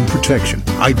 Cell phone protection,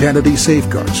 identity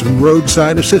safeguards, and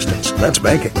roadside assistance. That's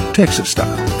banking, Texas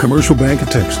style. Commercial Bank of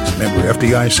Texas. Member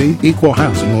FDIC, Equal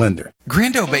Housing Lender.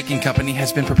 Grando Baking Company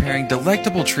has been preparing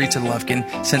delectable treats in Lufkin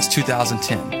since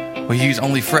 2010. We use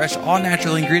only fresh,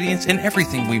 all-natural ingredients in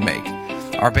everything we make.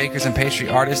 Our bakers and pastry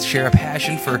artists share a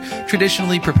passion for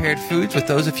traditionally prepared foods with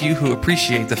those of you who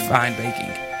appreciate the fine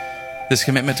baking. This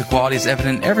commitment to quality is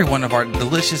evident in every one of our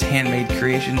delicious handmade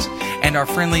creations, and our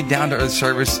friendly, down-to-earth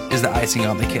service is the icing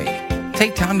on the cake.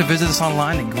 Take time to visit us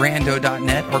online at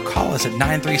grando.net or call us at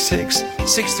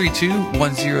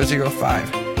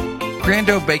 936-632-1005.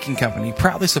 Grando Baking Company,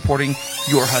 proudly supporting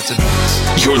your Hudson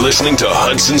Hornets. You're listening to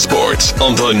Hudson Sports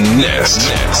on the Nest.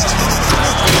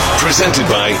 Presented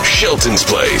by Shelton's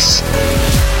Place.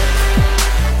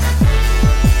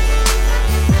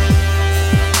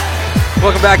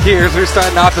 Welcome back here as we're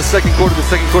starting off the second quarter. The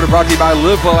second quarter brought to you by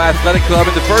Livewell Athletic Club.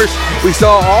 In the first, we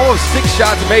saw all of 6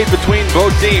 shots made between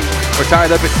both teams. We're tied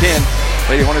up at 10.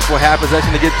 Lady Hornets will have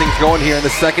possession to get things going here. In the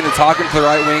second, it's Hawkins to the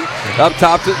right wing. Up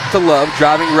top to Love.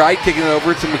 Driving right, kicking it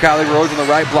over to McKiley Rhodes on the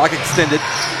right block extended.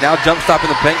 Now jump stop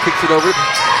in the paint, kicks it over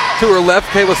to her left.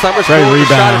 Kayla Summers. Great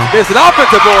rebound. Shot is missed. An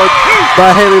offensive board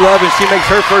by Haley Love, and she makes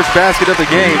her first basket of the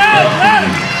game.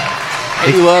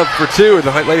 Haley Love for 2, and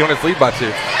the Lady Hornets lead by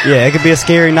 2. Yeah, it could be a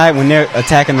scary night when they're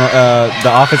attacking the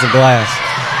offensive glass.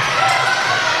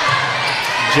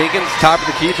 Jenkins, top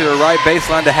of the key to the right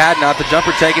baseline to Hadnot. The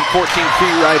jumper taken 14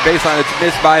 feet right baseline. It's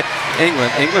missed by England.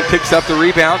 England picks up the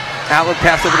rebound. Outlet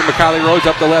pass over to McKiley Rhodes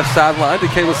up the left sideline to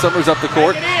Kayla Summers up the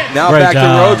court. Now Great back job.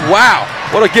 to Rhodes. Wow,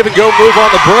 what a give-and-go move on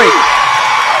the break.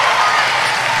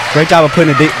 Great job of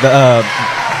putting the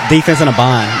defense in a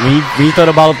bind. When you throw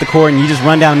the ball up the court and you just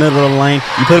run down the middle of the lane,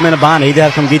 you put them in a bind. They either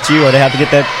have to come get you or they have to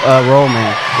get that roll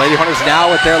man. Lady Hunters now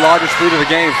with their largest lead of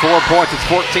the game, 4 points. It's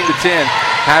 14-10.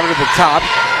 Having at the top.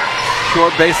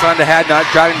 Short baseline to Hadnot,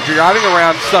 driving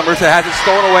around Summers. It has it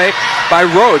stolen away by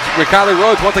Rhodes. McKiley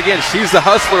Rhodes, once again, she's the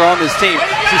hustler on this team.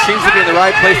 She seems to be in the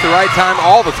right place, the right time,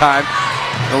 all the time.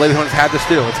 The Lady Hornets had the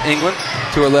steal. It's England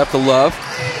to her left to Love.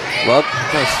 Love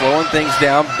kind of slowing things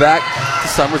down. Back to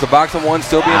Summers. A box of 1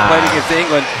 still being played against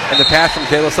England. And the pass from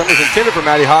Kayla Summers intended for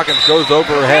Maddie Hawkins goes over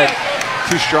her head.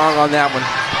 Too strong on that one.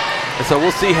 And so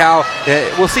we'll see how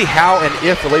and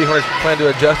if the Lady Hornets plan to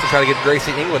adjust to try to get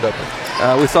Gracie England open.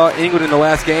 We saw England in the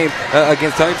last game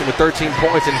against Huntington with 13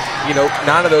 points, and 9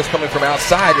 of those coming from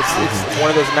outside. It's one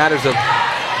of those matters of,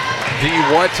 do you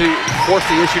want to force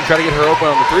the issue and try to get her open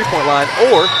on the three-point line,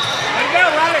 or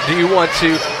do you want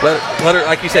to let her,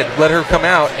 like you said, let her come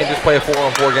out and just play a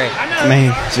 4-on-4 game?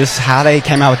 Man, just how they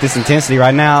came out with this intensity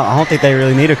right now, I don't think they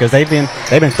really need her because they've been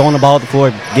throwing the ball at the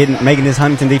floor, making this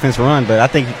Huntington defense run. But I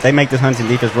think they make this Huntington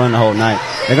defense run the whole night.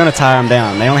 They're going to tire them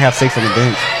down. They only have 6 on the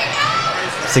bench.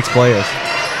 6 players.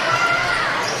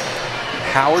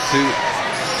 Howard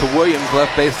to Williams,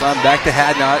 left baseline, back to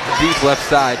Hadnot, deep left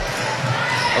side.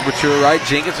 Over to her right,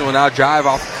 Jenkins will now drive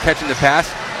off, catching the pass.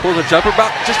 Pulls a jumper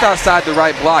about just outside the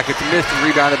right block. It's missed and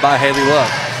rebounded by Haley Love.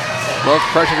 Love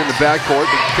pressured in the backcourt,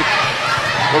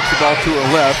 works the ball to her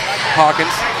left.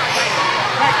 Hawkins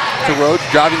to Rhodes,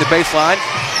 driving the baseline,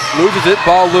 loses it,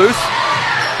 ball loose,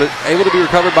 but able to be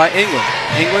recovered by England.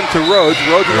 England to Rhodes.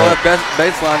 Rhodes on the left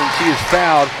baseline, and she is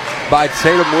fouled by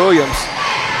Tatum Williams.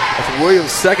 That's Williams'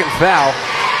 second foul.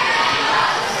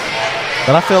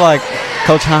 But I feel like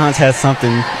Coach Hines has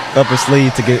something up her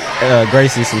sleeve to get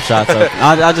Gracie some shots up.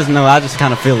 I just know. I just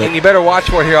kind of feel it. And you better watch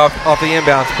for it here off the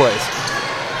inbounds plays.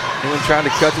 England trying to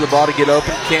cut to the ball to get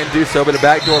open. Can't do so, but a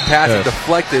backdoor pass is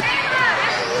deflected.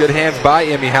 Good hands by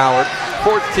Emmy Howard.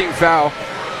 14th foul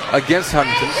against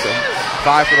Huntington. So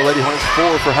 5 for the Lady Hornets,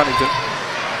 4 for Huntington.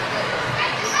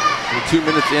 We're 2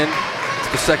 minutes in to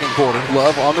the second quarter.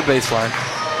 Love on the baseline.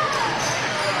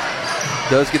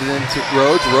 Does get it into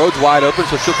Rhodes. Rhodes wide open,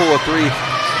 so she'll pull a three.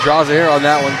 Draws air on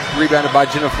that one. Rebounded by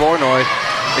Jenna Flournoy.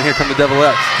 And here come the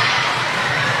Devilettes.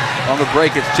 On the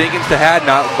break, it's Jenkins to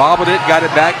Hadnot. Bobbled it, got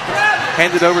it back.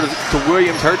 Handed over to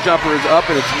Williams. Her jumper is up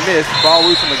and it's missed. Ball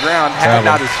loose on the ground.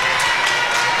 Hadnot's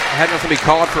going to be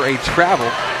called for a travel.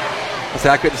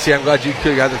 I couldn't see. I'm glad you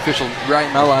could got the official right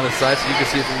in my line of sight so you can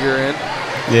see it from your end.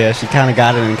 Yeah, she kind of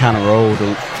got it and kind of rolled.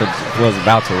 Was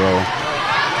about to roll.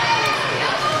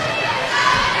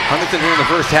 Huntington here in the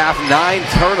first half, 9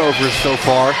 turnovers so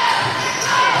far.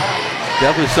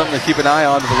 Definitely something to keep an eye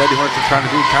on. The Lady Hornets are trying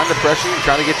to do, trying to pressure you,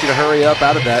 trying to get you to hurry up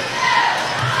out of that.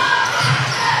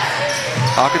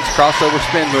 Hawkins crossover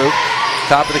spin move.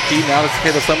 Top of the key, now it's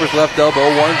Kayla Summers left elbow.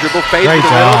 One dribble, fade in the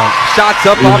middle. Shots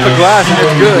up off the glass and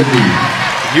it's good.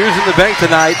 Using the bank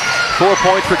tonight. 4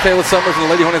 points for Kayla Summers and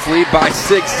the Lady Hornets lead by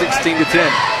 6, 16-10.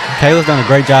 Kayla's done a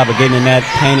great job of getting in that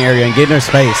paint area and getting her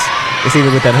space. It's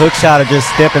either with that hook shot or just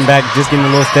stepping back, just getting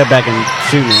a little step back and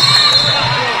shooting it.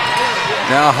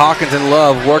 Now Hawkins and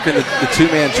Love working the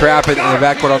two-man trap in the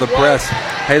backcourt on the press.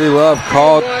 Haley Love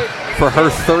called for her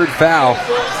third foul.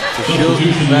 So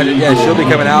she'll be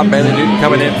coming out. Bailey Newton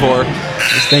coming in for her.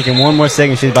 Just thinking one more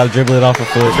second, she's about to dribble it off her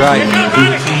foot. That's right.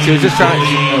 She was just trying.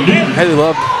 Haley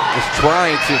Love was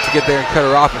trying to get there and cut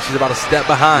her off, and she's about a step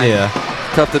behind. Yeah.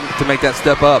 Tough to make that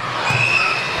step up.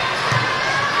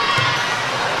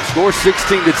 Score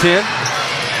 16-10.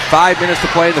 5 minutes to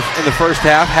play in the first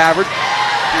half. Havard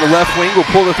from the left wing will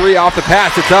pull the three off the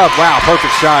pass. It's up. Wow,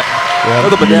 perfect shot.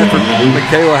 Another banana from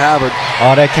Michaela Havard.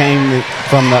 All that came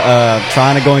from the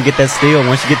trying to go and get that steal.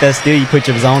 Once you get that steal, you put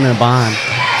your zone in a bind.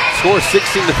 Score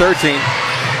 16-13.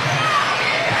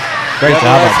 Great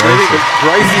job by Gracie.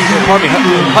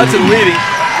 Hudson leading.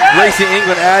 Gracie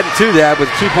England added to that with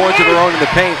 2 points of her own in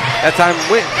the paint. That time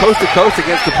went coast to coast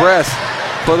against the press.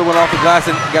 Further one off the glass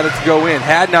and got it to go in.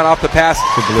 Hadnot off the pass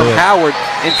from Howard.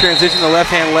 In transition, the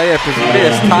left-hand layup is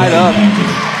missed. Tied up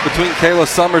between Kayla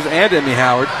Summers and Emmy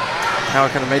Howard.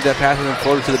 Howard kind of made that pass and then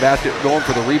floated to the basket, going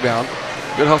for the rebound.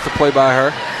 Good hustle play by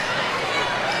her.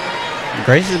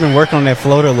 Gracie's been working on that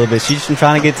floater a little bit. She's been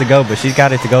trying to get it to go, but she's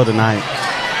got it to go tonight.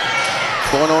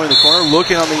 Flournoy in the corner,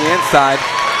 looking on the inside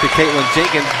to Caitlin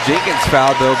Jenkins. Jenkins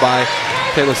fouled, though, by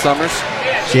Kayla Summers.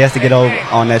 She has to get over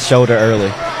on that shoulder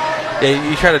early. Yeah,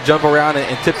 you try to jump around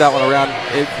and tip that one around.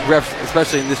 Refs,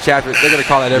 especially in this chapter, they're going to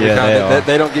call that every time.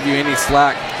 They don't give you any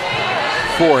slack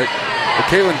for it. But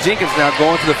Caitlin Jenkins now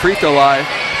going to the free throw line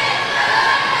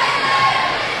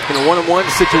in a one-on-one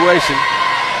situation.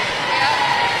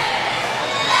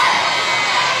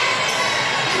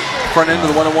 Front end of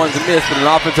the one-on-one's a miss, but an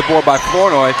offensive board by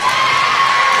Flournoy.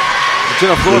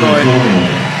 Jenna Flournoy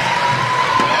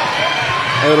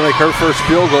able to make her first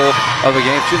field goal of the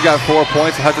game. She's got 4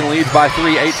 points. Hudson leads by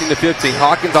 3, 18-15.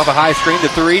 Hawkins off a high screen to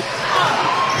 3.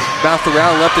 Bounced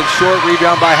around, left it short.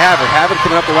 Rebound by Havard. Havard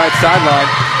coming up the right sideline.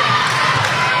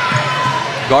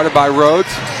 Guarded by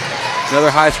Rhodes. Another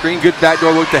high screen. Good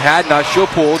backdoor look to Hadnot. She'll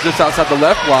pull just outside the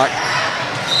left block.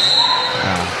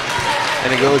 And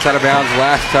it goes out of bounds.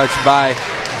 Last touch by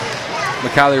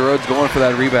Mikaylee Rhodes going for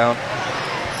that rebound.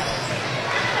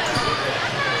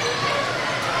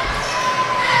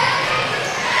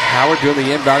 Howard doing the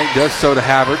inbounding, does so to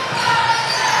Havard.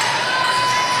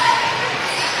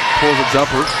 Pulls a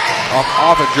jumper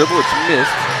off a dribble, it's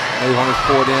missed. Lady Hornets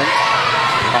poured in.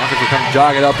 Hawkins will come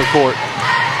jogging up the court.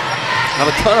 Not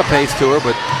a ton of pace to her,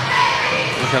 but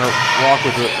we're going to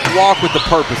walk with the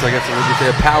purpose, I guess. We'll just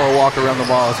say a power walk around the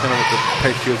ball. That's kind of what the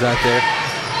pace she was out there.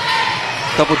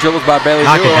 A couple dribbles by Bailey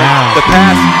Newell. The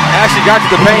pass actually got to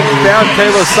the paint. Down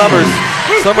Kayla Summers.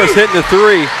 Summers hitting the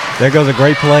three. There goes a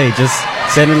great play. Just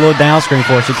setting a little down screen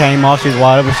for her. She came off. She was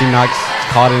wide open. She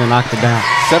caught it and knocked it down.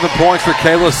 7 points for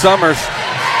Kayla Summers.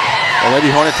 The Lady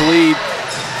Hornets lead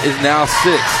is now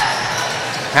 6.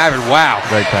 Havard, wow.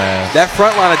 Great pass. That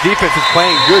front line of defense is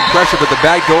playing good pressure, but the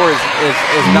back door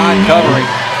is not covering.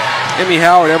 Emmy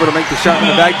Howard able to make the shot in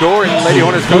the back door, and Lady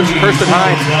Hornets coach Kirsten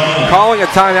Hines calling a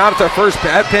timeout. It's our first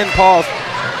Pat Penn pause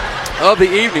of the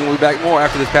evening. We'll be back more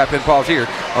after this Pat Penn pause here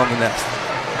on The Nest.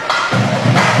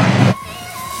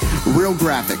 Real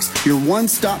Graphics, your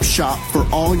one-stop shop for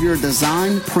all your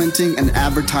design, printing, and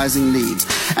advertising needs.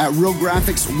 At Real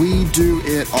Graphics, we do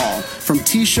it all. From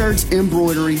t-shirts,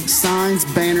 embroidery, signs,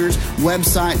 banners,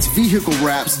 websites, vehicle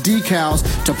wraps, decals,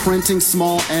 to printing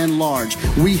small and large.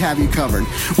 We have you covered.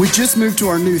 We just moved to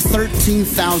our new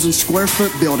 13,000 square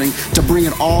foot building to bring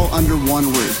it all under one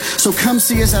roof. So come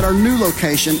see us at our new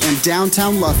location in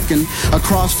downtown Lufkin,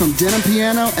 across from Denim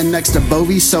Piano and next to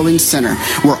Bovie Sewing Center,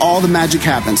 where all the magic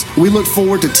happens. We look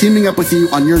forward to teaming up with you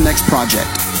on your next project.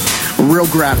 Real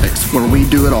Graphics, where we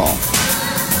do it all.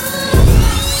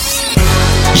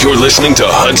 You're listening to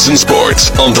Hudson Sports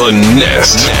on the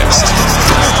Nest.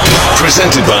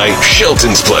 Presented by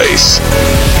Shelton's Place.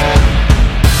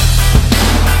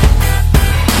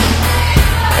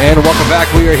 And welcome back.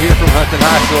 We are here from Hudson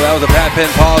High School. That was a Pat Penn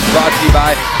pause brought to you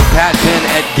by Pat Penn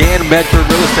at Gann Medford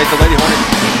Real Estate. The Lady Hornets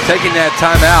taking that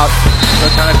timeout.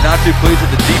 Sometimes not too pleased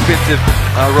with the defensive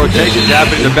rotations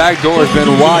happening. The back door has been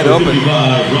wide open.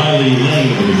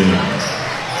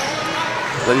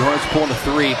 Lady Hornets pulling the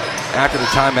three after the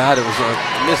timeout. It was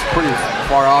missed pretty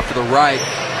far off to the right,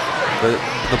 but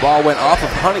the ball went off of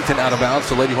Huntington out of bounds,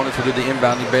 so Lady Hornets will do the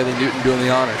inbounding. Bailey Newton doing the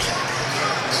honors.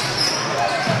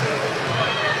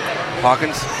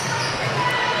 Hawkins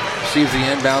receives the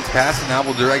inbounds pass and now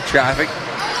will direct traffic.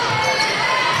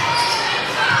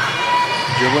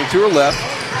 Dribbling to her left.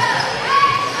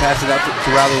 Pass it out to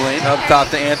Riley Lane. Up top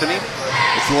to Anthony.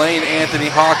 It's Lane, Anthony,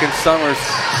 Hawkins, Summers,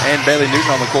 and Bailey Newton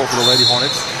on the court for the Lady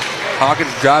Hornets.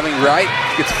 Hawkins driving right.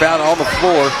 Gets fouled on the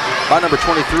floor by number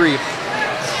 23,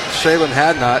 Shaylin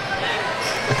Hadnot.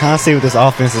 I kind of see what this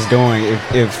offense is doing.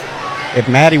 If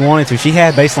Maddie wanted to, she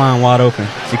had baseline wide open.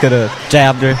 She could have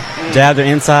jabbed her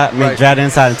inside, jabbed her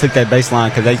inside and took that baseline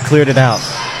because they cleared it out.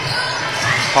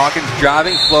 Hawkins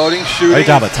driving, floating, shooting. Great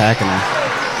job attacking her.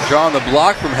 Drawing the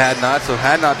block from Hadnot, so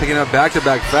Hadnot picking up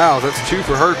back-to-back fouls. That's two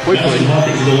for her quickly.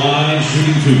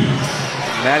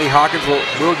 Maddie Hawkins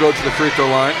will go to the free throw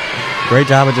line. Great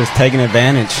job of just taking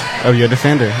advantage of your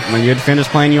defender. When your defender's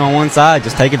playing you on one side,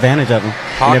 just take advantage of them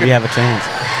whenever you have a chance.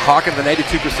 Hawkins, an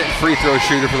 82% free throw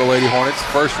shooter for the Lady Hornets.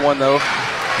 First one, though,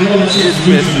 is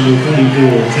missed.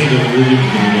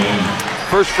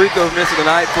 First free throw miss of the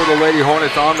night for the Lady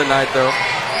Hornets on the night, though.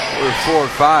 We're 4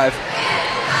 of 5.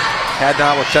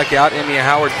 Hadnot will check out. Emia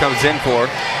Howard comes in for her.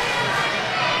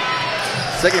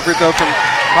 Second free throw from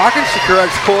Hawkins. She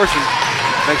corrects course and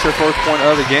makes her first point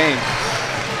of the game.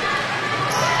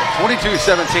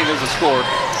 22-17 is the score.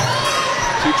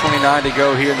 2:29 to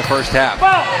go here in the first half.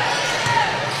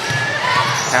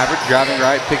 Havard driving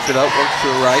right, picks it up, works to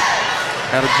her right.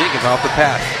 Now to Jenkins off the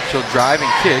pass. She'll drive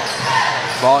and kick.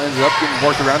 Ball ends up getting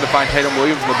worked around to find Tatum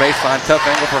Williams on the baseline. Tough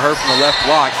angle for her from the left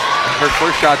block. Her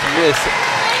first shot's missed.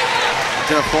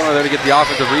 Jenna Forno there to get the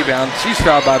offensive rebound. She's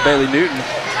fouled by Bailey Newton.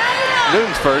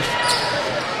 Newton's first.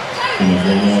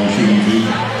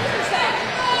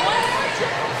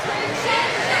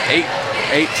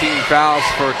 18 fouls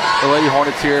for the Lady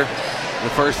Hornets here in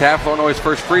the first half. Illinois'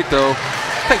 first free throw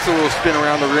takes a little spin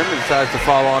around the rim and decides to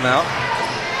fall on out.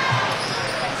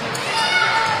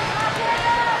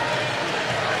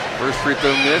 First free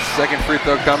throw missed. Second free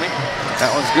throw coming.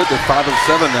 That one's good. They're 5 of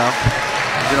 7 now.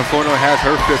 Jenna Forno has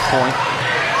her 5th point.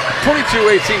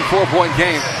 22-18, 4-point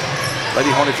game. Lady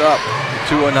Hornets up.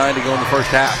 2:09 to go in the first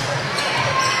half.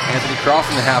 Anthony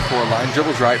crossing the half-court line.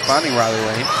 Dribbles right, finding Riley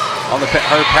Lane. On the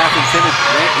her pass intended,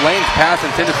 Lane's pass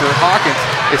intended for Hawkins.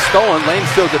 It's stolen. Lane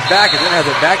steals it back and then has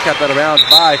it back kept out of bounds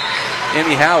by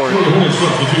Emmy Howard.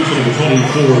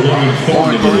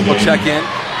 Lauren Burton will check in.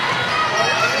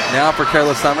 Now for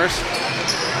Kayla Summers.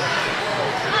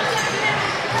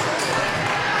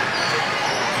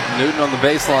 Newton on the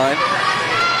baseline.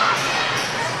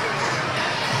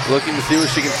 Looking to see what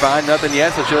she can find. Nothing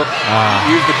yet, so she'll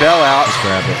use the bell out. Just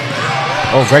grab it.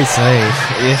 Oh, great save.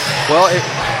 Yeah. Well,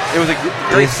 it was a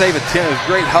great save attempt. It was a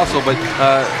great hustle, but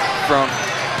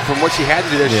from what she had to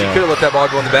do there, she could have let that ball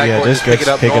go in the backcourt and just pick it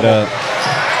up. Kind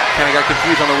of got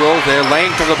confused on the rolls there.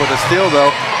 Lane comes up with a steal,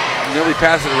 though. Nearly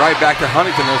passes it right back to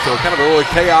Huntington, though, so kind of a really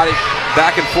chaotic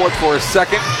back and forth for a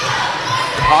second.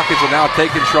 Hawkins will now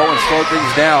take control and slow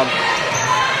things down.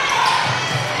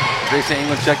 Jason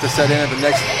England checked to set in at the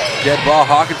next dead ball.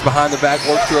 Hawkins behind the back,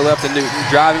 works to her left, and Newton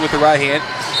driving with the right hand.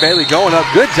 Bailey going up.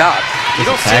 Good job. You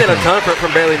don't see it a ton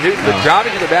from Bailey Newton, but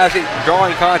driving to the basket,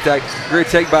 drawing contact. Great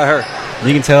take by her.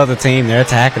 You can tell the team, they're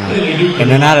attacking them,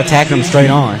 and they're not attacking them straight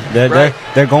on.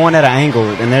 They're going at an angle,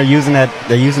 and they're using that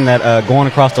going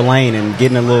across the lane and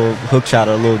getting a little hook shot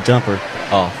or a little jumper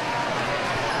off.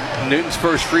 Newton's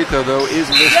first free throw, though, is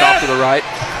missed off to the right.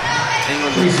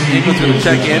 England's going to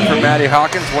check in for Maddie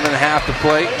Hawkins. 1.5 to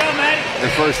play in the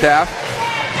first half.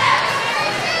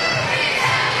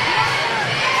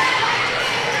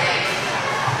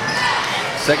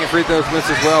 Second free throw is missed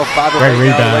as well. 5 of 8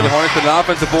 Great now. rebound. Lady Hornets with an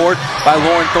offensive board by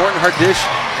Lauren Thornton. Her dish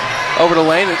over to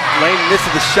Lane. Lane misses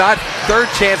the shot. Third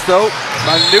chance, though,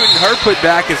 by Newton. Her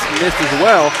putback is missed as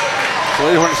well. So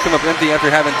Lady Hornets come up empty after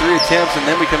having 3 attempts, and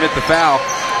then we commit the foul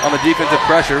on the defensive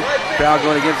pressure. Foul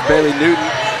going against Bailey Newton.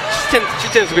 She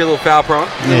tends to be a little foul prone.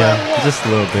 Yeah, just a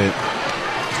little bit.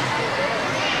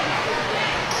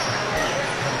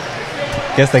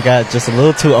 Guess they got just a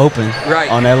little too open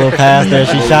on that little pass there.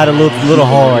 She shot a little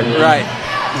hard. Right.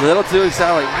 A little too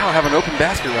excited. Like, wow, I have an open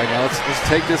basket right now. Let's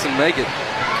take this and make it.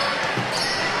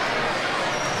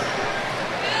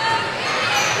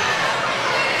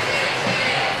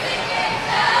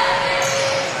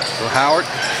 So Howard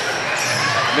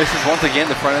misses once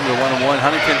again the front end of the one-on-one.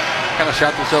 Huntington kind of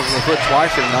shot themselves in the foot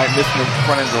twice tonight, missing the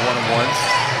front end of the one-on-ones.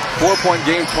 4-point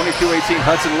game, 22-18.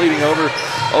 Hudson leading over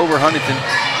Huntington.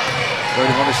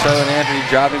 Lady Hornets Southern Anthony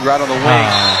driving right on the wing.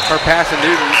 Her pass to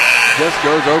Newton just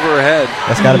goes over her head.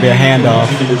 That's got to be a handoff.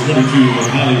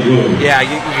 Yeah,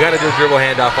 you got to do a dribble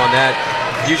handoff on that.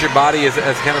 Use your body as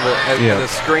kind of a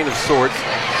screen of sorts.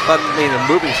 Not mean a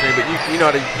moving screen, but you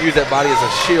know how to use that body as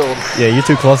a shield. Yeah, you're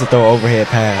too close to throw an overhead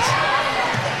pass.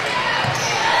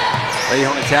 Lady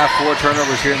Hornets have 4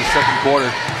 turnovers here in the second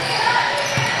quarter.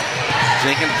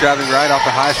 Jenkins driving right off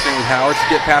the high screen with Howard.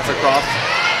 Skip pass across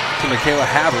to Michaela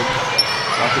Havard.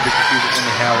 Not to be confused with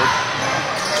Emmy Howard.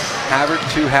 Havard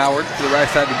to Howard to the right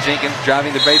side to Jenkins,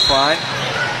 driving the baseline.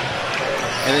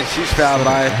 And then she's fouled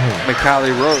by McKiley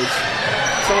Rhodes.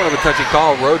 Somewhat of a touchy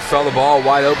call. Rhodes saw the ball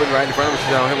wide open right in front of her. She's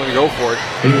not going to go for it.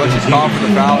 But she's called for the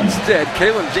foul instead.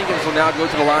 Kaylin Jenkins will now go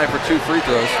to the line for 2 free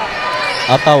throws.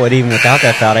 I thought even without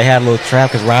that foul, they had a little trap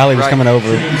because Riley was coming over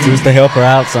just to help her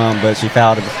out some, but she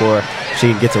fouled it before she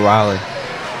could get to Riley.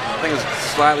 I think it was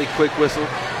slightly quick whistle.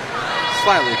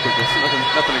 Slightly quick whistle.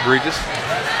 Nothing egregious.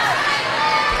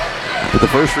 But the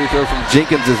first free throw from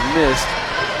Jenkins is missed.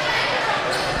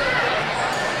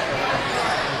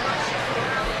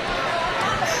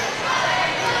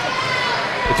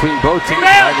 Between both teams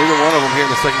tonight, neither one of them here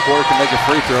in the second quarter can make a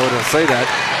free throw. And I'll say that.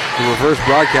 The reverse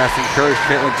broadcast encouraged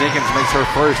Caitlin Jenkins makes her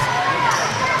first.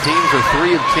 Teams are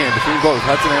 3 of 10 between both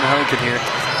Hudson and Huntington here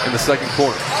in the second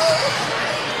quarter.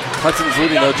 Hudson's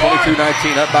leading though 22-19,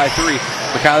 up by 3.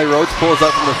 McKiley Rhodes pulls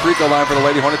up from the free throw line for the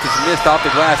Lady Hornets. It's missed off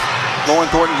the glass. Lauren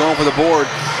Thornton going for the board.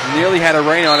 Nearly had a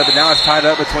rain on it, but now it's tied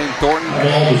up between Thornton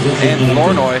and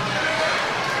Flournoy.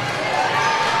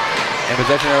 And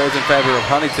possession arrows in favor of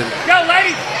Huntington. Go,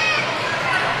 ladies!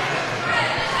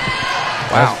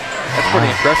 Wow. That's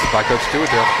pretty impressive by Coach Stewart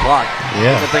there on the clock.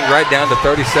 Yeah. The thing right down to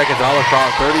 30 seconds, all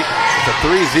across 30. It's a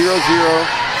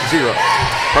 3-0-0-0.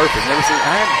 Perfect. Never seen.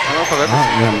 I don't know if I've ever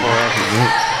seen that before.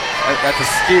 That's a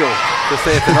skill. Just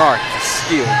say it's an art. It's a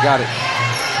skill. Got it.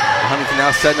 Huntington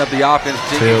now setting up the offense.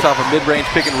 Jenkins off a mid-range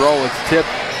pick and roll. It's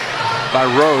tipped by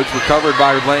Rhodes, recovered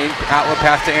by Lane. Outlet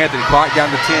pass to Anthony. Clock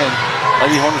down to 10.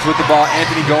 Lady Hornets with the ball.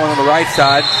 Anthony going on the right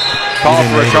side. Call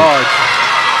for a charge.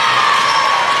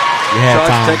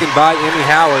 Charge taken by Emmy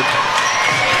Howard.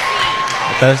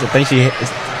 I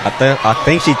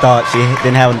think she thought she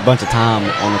didn't have a bunch of time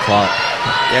on the clock.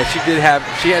 Yeah,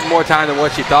 she had more time than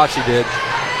what she thought she did.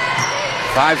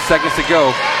 5 seconds to go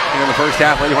in the first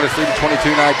half. Lady Hornets leading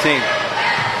 22-19.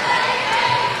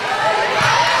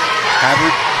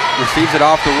 Havard receives it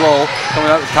off the roll. Coming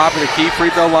up the top of the key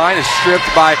free throw line is stripped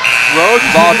by Rhodes.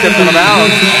 Ball tipped on the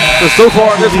bounds. So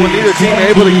far in this one, neither team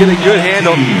able to get a good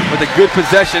handle with a good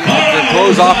possession to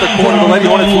close off the corner. The Lady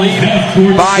Hornets lead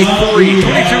by 3.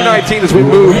 22-19 as we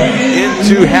move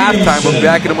into halftime. We'll be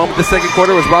back in a moment. The second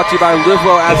quarter was brought to you by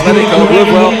Livewell Athletico.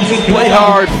 Livewell, play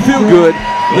hard, feel good.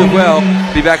 Live well.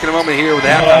 Be back in a moment here with the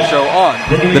halftime show on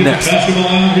The Nest.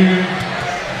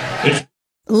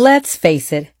 Let's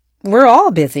face it, we're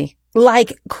all busy,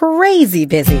 like crazy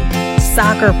busy.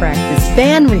 Soccer practice,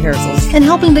 band rehearsals, and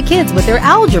helping the kids with their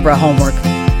algebra homework.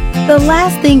 The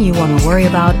last thing you want to worry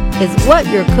about is what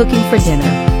you're cooking for dinner.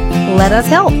 Let us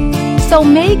help. So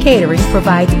May Catering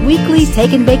provides weekly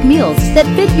take and bake meals that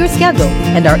fit your schedule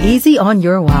and are easy on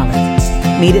your wallet.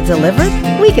 Need it delivered?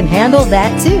 We can handle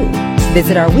that too.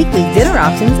 Visit our weekly dinner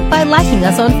options by liking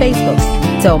us on Facebook.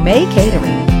 So May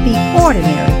Catering, the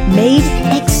ordinary made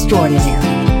extraordinary.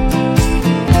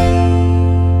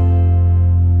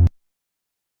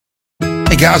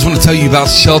 Hey guys, I want to tell you about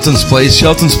Shelton's Place.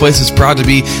 Shelton's Place is proud to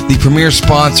be the premier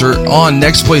sponsor on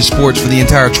Next Play Sports for the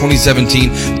entire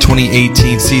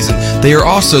 2017-2018 season. They are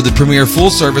also the premier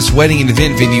full-service wedding and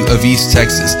event venue of East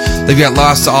Texas. They've got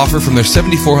lots to offer from their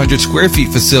 7,400 square feet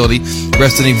facility,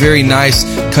 resting in a very nice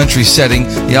country setting.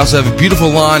 They also have a beautiful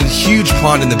lawn, huge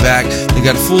pond in the back. They've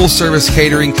got full service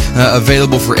catering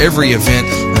available for every event.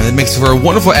 It makes for a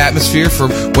wonderful atmosphere for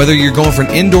whether you're going for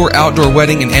an indoor, outdoor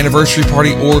wedding, an anniversary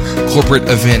party, or corporate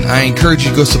event. I encourage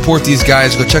you to go support these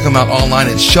guys. Go check them out online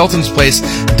at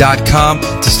sheltonsplace.com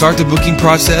to start the booking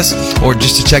process or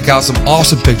just to check out some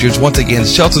awesome pictures. Once again,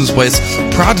 Shelton's Place,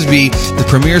 proud to be the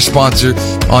premier sponsor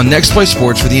on Next Play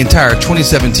Sports for the entire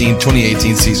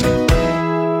 2017-2018 season.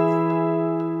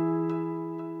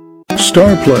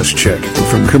 Star Plus checking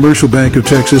from Commercial Bank of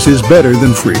Texas is better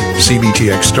than free.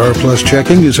 CBTX Star Plus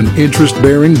checking is an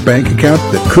interest-bearing bank account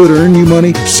that could earn you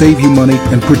money, save you money,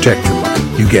 and protect your money.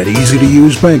 You get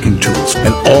easy-to-use banking tools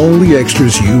and all the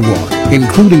extras you want,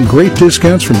 including great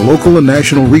discounts from local and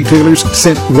national retailers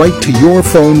sent right to your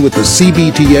phone with the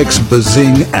CBTX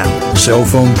Bazing app. Cell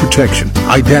phone protection,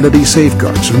 identity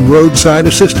safeguards, and roadside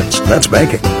assistance. That's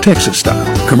banking, Texas style.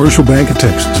 Commercial Bank of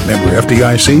Texas. Member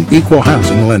FDIC, Equal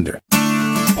Housing Lender.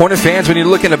 Hornet fans, when you're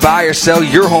looking to buy or sell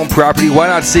your home property, why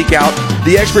not seek out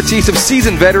the expertise of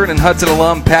seasoned veteran and Hudson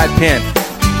alum Pat Penn.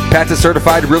 Pat's a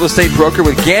certified real estate broker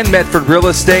with Gann Medford Real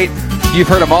Estate. You've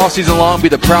heard him all season long be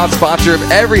the proud sponsor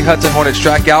of every Hudson Hornet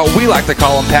strikeout. We like to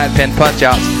call them Pat Penn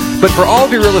punch-outs. But for all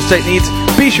of your real estate needs,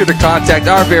 be sure to contact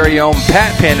our very own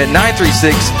Pat Penn at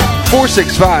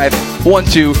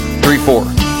 936-465-1234.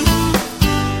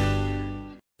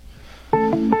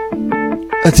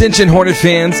 Attention Hornet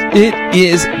fans, it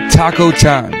is taco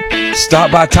time.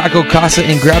 Stop by Taco Casa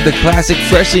and grab the classic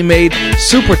freshly made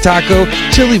Super Taco,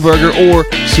 Chili Burger, or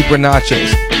Super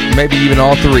Nachos. Maybe even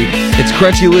all three. It's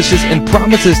crunchy, delicious, and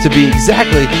promises to be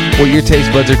exactly what your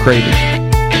taste buds are craving.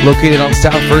 Located on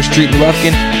South 1st Street in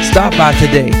Lufkin, stop by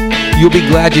today. You'll be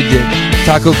glad you did.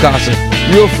 Taco Casa.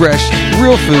 Real fresh,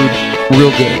 real food,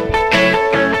 real good.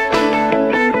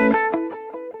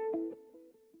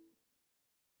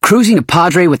 Cruising to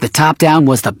Padre with the top down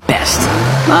was the best.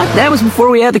 But that was before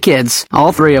we had the kids,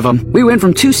 all three of them. We went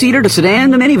from two-seater to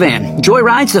sedan to minivan, joy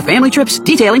rides to family trips,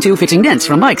 detailing to fixing dents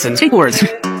from bikes and skateboards.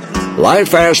 Life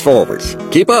fast forwards.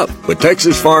 Keep up with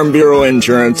Texas Farm Bureau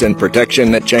insurance and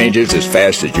protection that changes as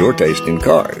fast as your taste in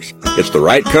cars. It's the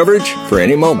right coverage for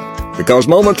any moment, because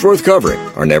moments worth covering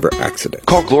are never accidents.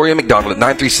 Call Gloria McDonald at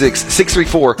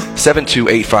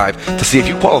 936-634-7285 to see if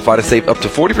you qualify to save up to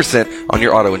 40% on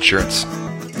your auto insurance.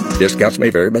 Discounts may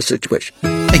vary by situation.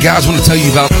 Hey guys, I want to tell you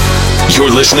about...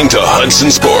 You're listening to Hudson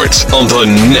Sports on the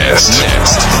Nest.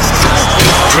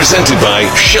 Presented by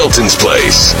Shelton's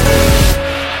Place.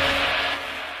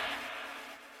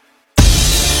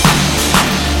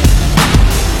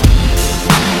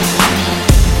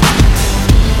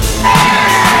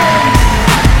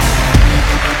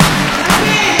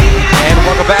 And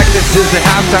welcome back. This is the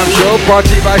halftime show brought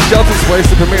to you by Shelton's Place,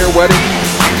 the premier wedding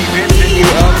venue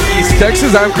of East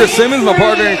Texas. I'm Chris Simmons, my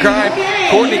partner in crime,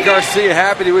 Courtney Garcia.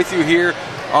 Happy to be with you here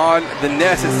on the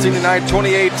Nest. It's senior night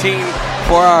 2018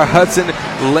 for our Hudson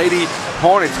Lady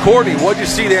Hornets. Courtney, what did you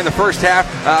see there in the first half?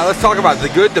 Let's talk about the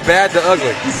good, the bad, the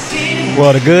ugly.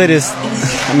 Well, the good is,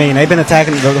 I mean, they've been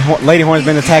attacking, the Lady Hornets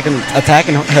been attacking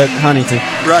Huntington.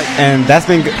 Right. And that's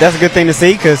a good thing to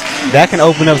see, because that can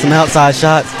open up some outside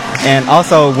shots. And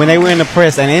also, when they were in the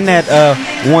press and in that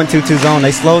 1-2-2 zone,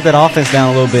 they slowed that offense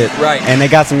down a little bit. Right. And they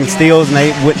got some steals, and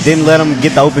they didn't let them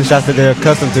get the open shots that they're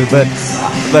accustomed to. But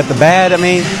the bad, I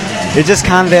mean, it's just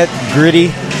kind of that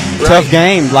gritty, tough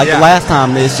game like the last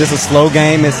time. It's just a slow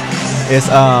game. It's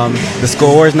the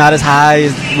score is not as high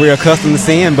as we're accustomed to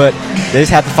seeing, but they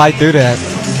just have to fight through that.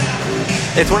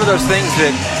 It's one of those things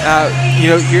that,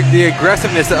 the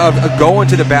aggressiveness of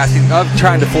going to the basket, of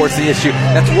trying to force the issue,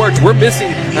 that's worked. We're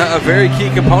missing a very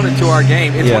key component to our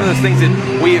game. It's one of those things that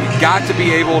we have got to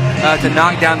be able to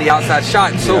knock down the outside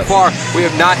shot. So far, we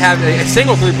have not had a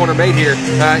single three-pointer made here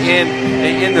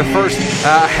in the first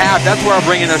half. That's where I'm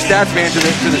bringing our stats man to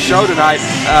the show tonight.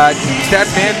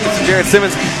 Stats man, Mr. Jared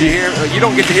Simmons, you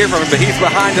don't get to hear from him, but he's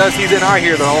behind us. He's in our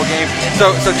ear the whole game.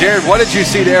 So Jared, what did you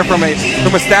see there from a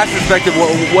stats perspective?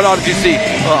 What all did you see?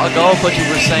 Well, I'll go off what you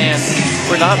were saying.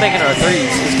 We're not making our threes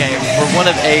this game. We're 1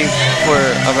 of 8 for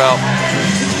about,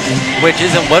 which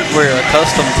isn't what we're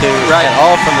accustomed to at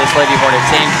all from this Lady Hornet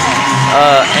team.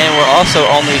 And we're also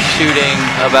only shooting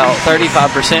about 35%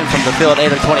 from the field, 8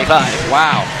 of 25.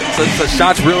 Wow. So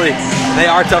shots really, they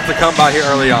are tough to come by here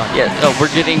early on. Yeah,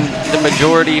 we're getting the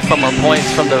majority from our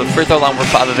points from the free throw line. We're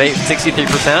 5 of 8,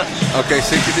 63%. Okay,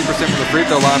 63% from the free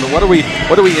throw line. But what are we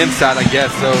inside? I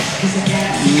guess so.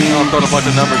 I'll throw a bunch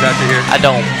of numbers at you here. I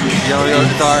don't. You know,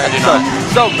 it's all right. I do not.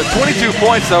 So, but 22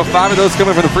 points. So 5 of those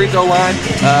coming from the free throw line.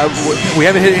 We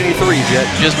haven't hit any threes yet.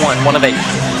 Just one of 8.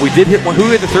 We did hit one.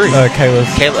 Who hit the 3? Kayla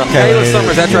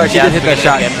Summers. That's right. She did hit that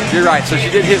shot. You're right. So she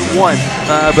did hit one.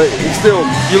 But still,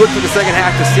 you look to the second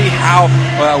half to see how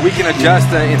we can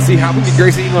adjust and see how we can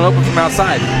Gracie even open from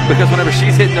outside. Because whenever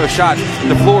she's hitting those shots,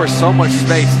 the floor is so much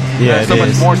space. Yeah, so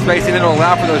much more space, and it'll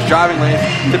allow for those driving lanes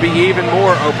to be even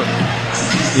more open.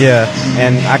 Yeah,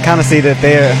 and I kind of see that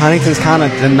Huntington's kind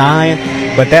of denying,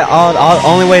 but that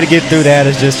only way to get through that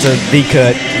is just to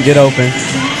V-cut, get open,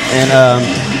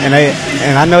 and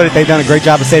I know that they've done a great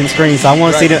job of setting screens. So I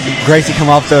want to see Gracie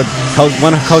come off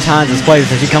one of Coach Hines' plays,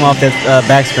 and she come off that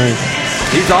back screen.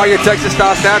 These are your Texas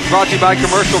Style Stats brought to you by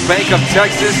Commercial Bank of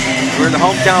Texas. We're the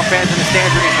hometown fans in the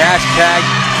stands reading hashtag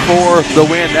for the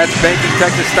win. That's Banking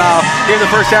Texas Style. Here in the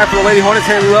first half for the Lady Hornets,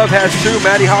 Haley Love has 2,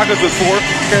 Maddie Hawkins with 4,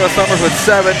 Kayla Summers with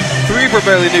 7, 3 for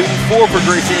Bailey Newton, 4 for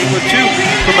Gracie England, 2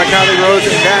 for McKinley Rose,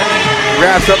 and that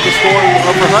wraps up the score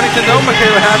for Huntington. Though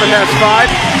Michaela Hammond has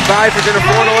 5 for Jennifer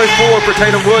Flournoy, 4 for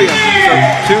Tatum Williams, so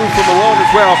 2 for Malone as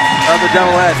well on the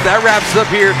Devillettes. That wraps up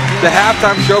here the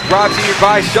halftime show brought to you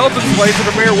by Shelton's Place, the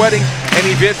premier wedding and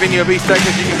event venue of East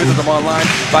Texas. You can visit them online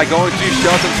by going to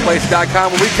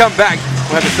sheltonsplace.com. When we come back,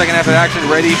 we'll have the second half of the action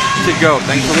ready to go.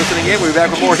 Thanks for listening in. We'll be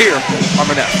back with more here on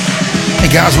the Nest. Hey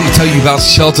guys, I want to tell you about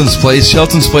Shelton's Place.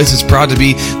 Shelton's Place is proud to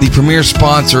be the premier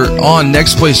sponsor on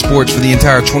Next Play Sports for the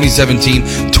entire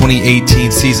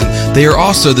 2017-2018 season. They are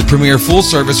also the premier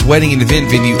full-service wedding and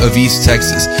event venue of East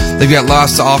Texas. They've got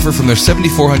lots to offer from their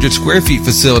 7,400 square feet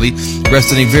facility,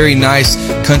 resting in a very nice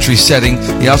country setting.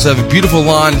 They also have a beautiful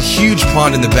lawn, huge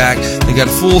pond in the back. They've got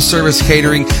full-service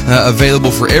catering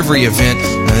available for every event.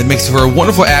 It makes for a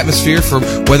wonderful atmosphere for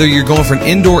whether you're going for an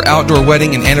indoor-outdoor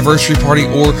wedding, an anniversary party,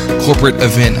 or corporate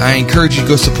event. I encourage you to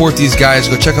go support these guys.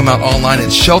 Go check them out online at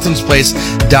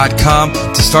sheltonsplace.com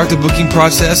to start the booking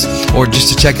process or just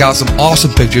to check out some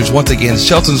awesome pictures. Once again,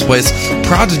 Shelton's Place,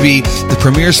 proud to be the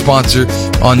premier sponsor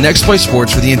on Next Play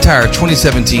Sports for the entire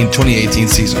 2017-2018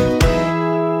 season.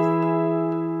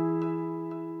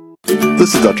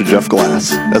 This is Dr. Jeff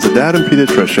Glass. As a dad and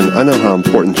pediatrician, I know how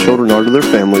important children are to their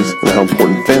families and how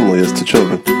important family is to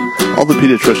children. All the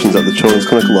pediatricians at the Children's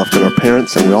Clinic of Lufkin are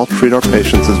parents, and we all treat our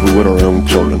patients as we would our own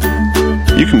children.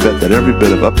 You can bet that every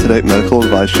bit of up-to-date medical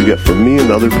advice you get from me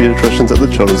and the other pediatricians at the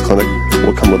Children's Clinic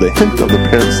will come with a hint of the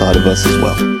parent side of us as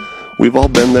well. We've all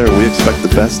been there, and we expect the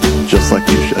best, just like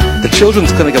you should. The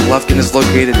Children's Clinic of Lufkin is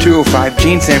located at 205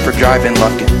 Gene Sanford Drive in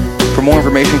Lufkin. For more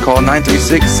information, call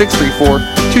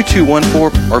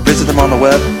 936-634-2214 or visit them on the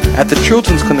web at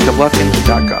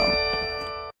thechildren'sclinicoflufkin.com.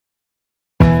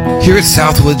 Here at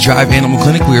Southwood Drive Animal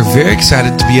Clinic, we are very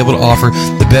excited to be able to offer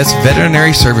the best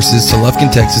veterinary services to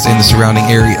Lufkin, Texas and the surrounding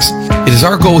areas. It is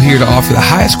our goal here to offer the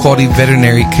highest quality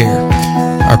veterinary care.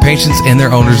 Our patients and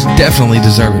their owners definitely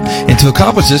deserve it. And to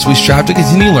accomplish this, we strive to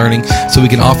continue learning so we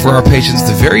can offer our patients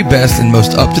the very best and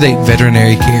most up-to-date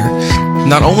veterinary care.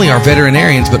 Not only our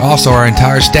veterinarians, but also our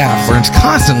entire staff learns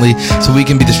constantly so we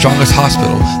can be the strongest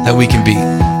hospital that we can be.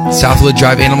 Southwood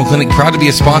Drive Animal Clinic, proud to be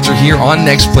a sponsor here on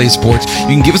Next Play Sports.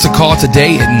 You can give us a call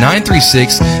today at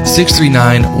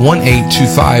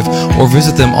 936-639-1825 or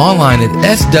visit them online at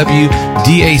swdac.com.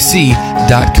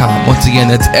 Once again,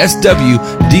 that's swdac.com.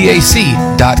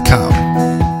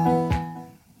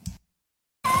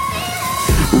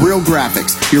 Real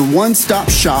Graphics, your one-stop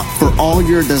shop for all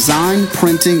your design,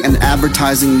 printing, and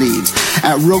advertising needs.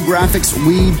 At Real Graphics,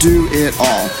 we do it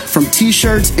all. From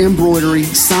t-shirts, embroidery,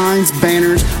 signs,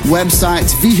 banners,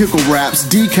 websites, vehicle wraps,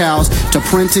 decals, to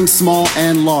printing small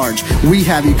and large. We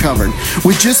have you covered.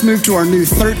 We just moved to our new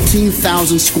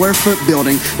 13,000 square foot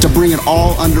building to bring it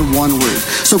all under one roof.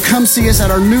 So come see us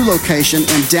at our new location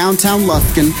in downtown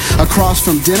Lufkin, across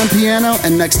from Denim Piano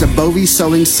and next to Bovie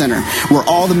Sewing Center, where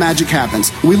all the magic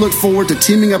happens. We look forward to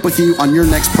teaming up with you on your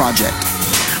next project.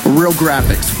 Real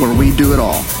Graphics, where we do it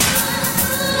all.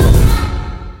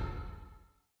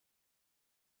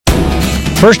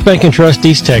 First Bank and Trust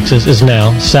East Texas is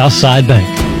now Southside Bank.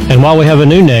 And while we have a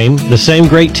new name, the same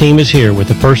great team is here with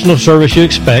the personal service you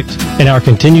expect and our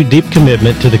continued deep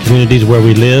commitment to the communities where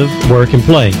we live, work, and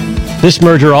play. This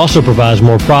merger also provides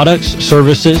more products,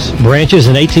 services, branches,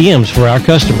 and ATMs for our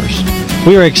customers.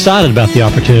 We are excited about the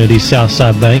opportunities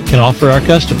Southside Bank can offer our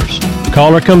customers.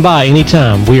 Call or come by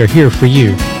anytime. We are here for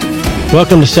you.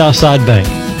 Welcome to Southside Bank,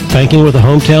 banking with a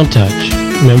hometown touch.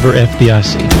 Member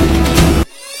FDIC.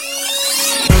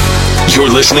 You're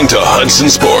listening to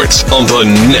Hudson Sports on the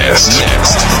Nest.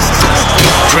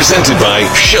 Presented by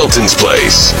Shelton's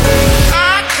Place.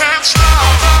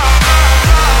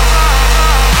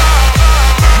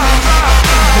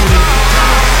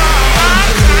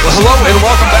 Well, hello and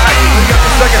welcome back. We got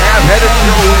the second half headed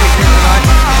your way here tonight.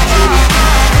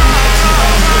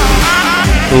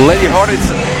 Lady Hornets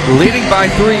leading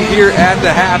by 3 here at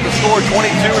the half. The score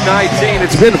 22-19.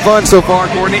 It's been fun so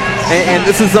far, Courtney, and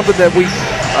this is something that we're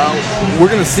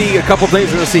going to see a couple things.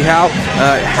 We're going to see how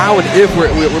and if we're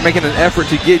making an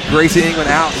effort to get Gracie England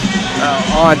out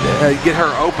get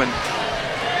her open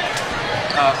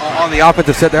on the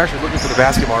offensive set. They're actually looking for the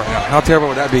basketball right now. How terrible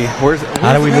would that be?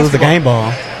 How do we lose the game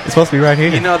ball? It's supposed to be right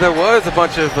here. You know, there was a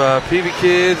bunch of PV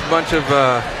kids, a bunch of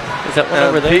is that one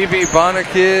over there? PV Bonner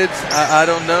kids. I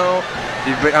don't know.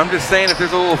 I'm just saying, if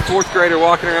there's a little fourth grader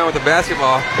walking around with a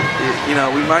basketball, we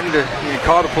might need to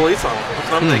call the police on them. That's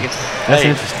what I'm thinking. That's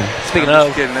interesting. Speaking of,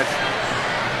 I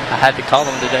had to call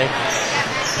them today.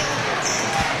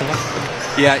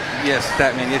 Yes,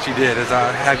 Statman, yes you did. As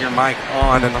I have your mic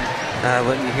on and I'm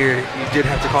letting you hear, you did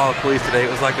have to call the police today.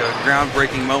 It was like a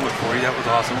groundbreaking moment for you. That was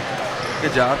awesome.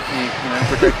 Good job,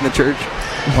 protecting the church.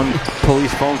 One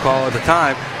police phone call at a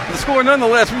time. The score,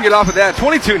 nonetheless, we can get off of that.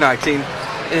 22-19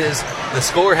 is the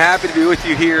score. Happy to be with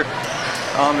you here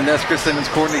on the Nest. Chris Simmons,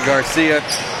 Courtney Garcia.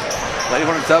 Lady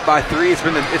Hornets up by 3. It's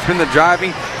been the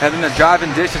driving, and then the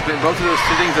driving dish has been. Both of those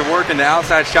two things are working. The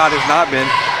outside shot has not been.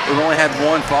 We've only had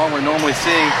one fall. We're normally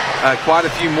seeing quite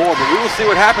a few more, but we will see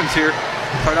what happens here.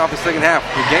 Starting off the second half.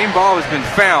 The game ball has been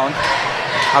found,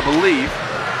 I believe.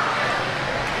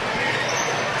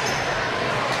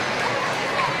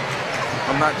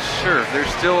 I'm not sure.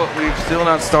 We've still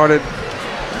not started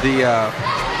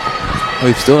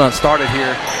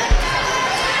here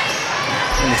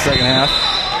in the second half.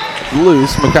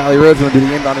 Loose. McKiley Rhodes going to do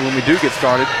the inbounding when we do get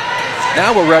started.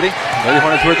 Now we're ready. Lady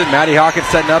Hornets with it. Maddie Hawkins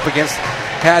setting up against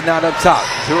Hadnot up top.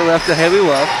 To her left to Haley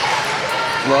Love.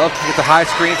 Love gets a high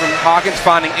screen from Hawkins,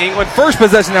 finding England. First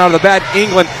possession out of the bat.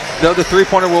 England, though, the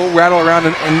three-pointer will rattle around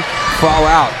and fall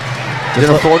out.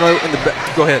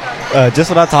 Go ahead. Just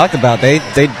what I talked about. They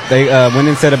went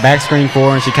and set a back screen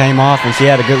for her, and she came off, and she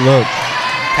had a good look.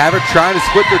 Havard trying to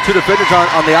split their two defenders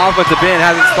on the offensive end.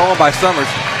 Has it stolen by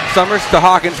Summers. Summers to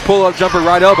Hawkins. Pull-up jumper,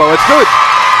 right elbow. It's good.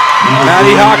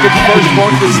 Maddie Hawkins, first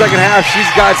point for the second half.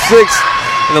 She's got 6.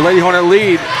 And the Lady Hornet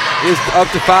lead is up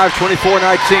to 5, 24-19.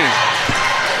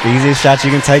 The easiest shot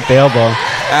you can take, the elbow.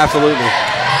 Absolutely.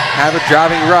 Havard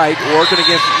driving right, working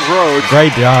against Rhodes.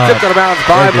 Great job. Tipped out of bounds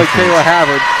by Michaela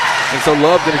Havard. And so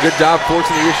Love did a good job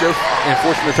forcing the issue and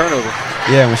forcing the turnover.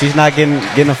 Yeah, when she's not getting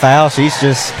a foul, she's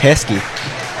just pesky.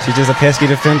 She's just a pesky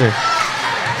defender.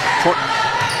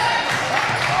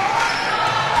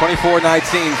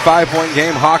 24-19, 5-point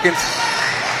game. Hawkins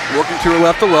working to her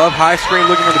left to Love. High screen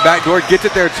looking for the back door. Gets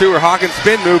it there to her. Hawkins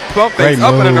spin move. Pump fakes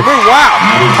up and under move. Wow.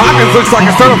 Hawkins looks like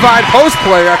a certified post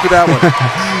player after that one.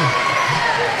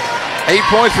 8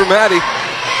 points for Maddie.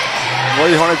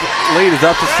 Lady Hornets lead is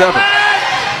up to 7.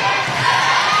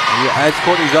 As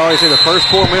Courtney's always said, the first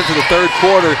 4 minutes of the third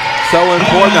quarter, so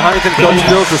important. The Huntington coach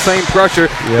feels the same pressure.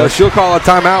 Yep. She'll call a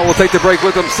timeout. We'll take the break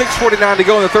with them. 6:49 to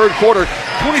go in the third quarter.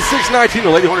 26-19. The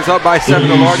Lady Hornets up by 7,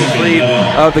 the largest lead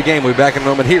of the game. We'll be back in a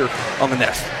moment here on the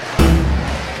Nest.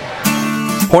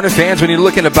 Hornet fans, when you're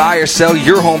looking to buy or sell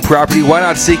your home property, why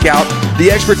not seek out the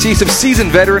expertise of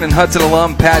seasoned veteran and Hudson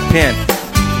alum Pat Penn.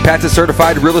 Pat's a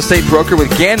certified real estate broker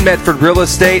with Gann Medford Real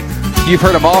Estate. You've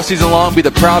heard him all season long be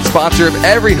the proud sponsor of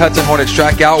every Hudson Hornet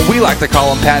strikeout. We like to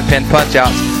call them Pat Penn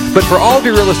punch-outs. But for all of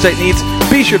your real estate needs,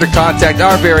 be sure to contact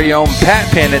our very own Pat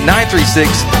Penn at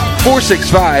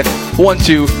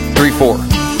 936-465-1234.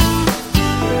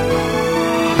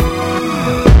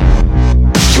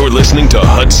 You're listening to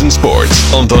Hudson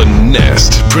Sports on the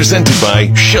Nest, presented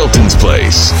by Shelton's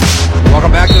Place.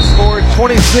 Welcome back to the score,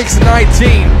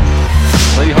 26-19.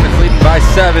 Lady Hornets leading by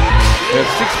 7. We have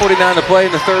 6:49 to play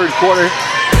in the third quarter.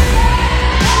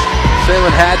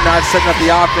 Shaylin Hadnot setting up the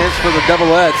offense for the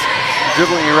doublettes.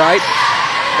 Dribbling right,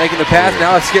 making the pass.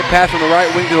 Now a skip pass from the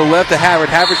right wing to the left to Havard.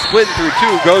 Havard splitting through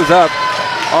 2, goes up.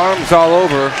 Arms all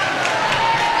over.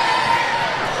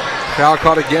 Foul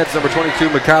caught against number 22,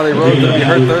 McKiley Rhodes. That'll be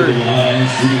her third.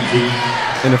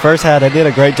 In the first half, they did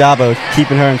a great job of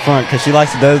keeping her in front because she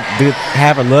likes to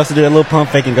Havard loves to do a little pump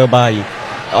fake and go by you.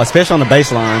 Especially on the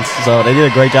baselines. So they did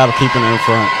a great job of keeping her in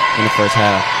front in the first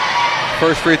half.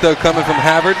 First free throw coming from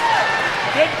Havard.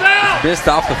 Missed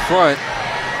off the front.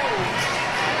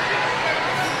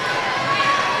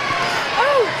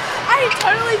 Oh, I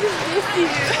totally just missed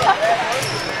you.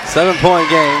 7-point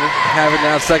game. Havard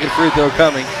now second free throw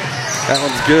coming. That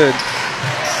one's good.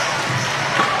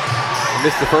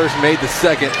 Missed the first, made the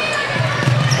second.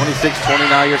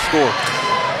 26-29 your score.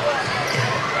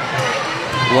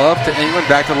 Love to England,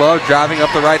 back to Love, driving up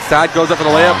the right side, goes up for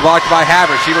the layup, blocked by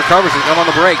Havert. She recovers it, come on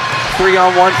the break.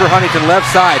 3-on-1 for Huntington, left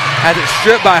side. Has it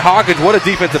stripped by Hawkins. What a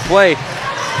defensive play.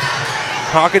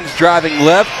 Hawkins driving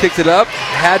left, kicks it up.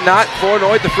 Had not,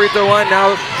 Flournoy at the free throw line.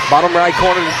 Now bottom right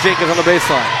corner to Jenkins on the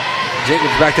baseline.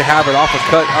 Jenkins back to Havert, off a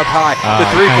cut, up high. The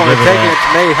three-pointer taking it to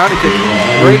May. Huntington,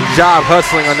 great job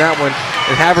hustling on that one.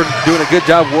 And Havert doing a good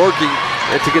job working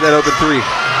to get that open three.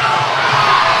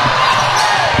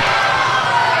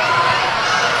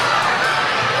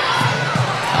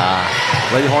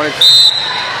 Lady Hornets.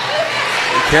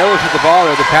 Careless with the ball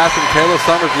there. The pass from Kayla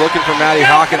Summers looking for Maddie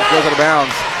Hawkins. Goes out of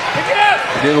bounds.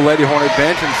 Near the Lady Hornet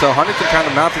bench. And so Huntington trying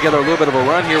to mount together a little bit of a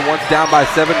run here. Once down by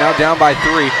 7, now down by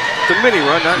 3. It's a mini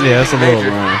run, not it's a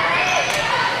major. little run.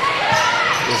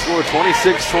 The score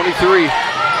 26-23.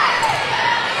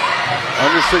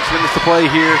 Under 6 minutes to play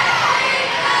here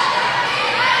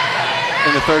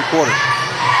in the third quarter.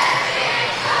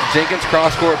 Jenkins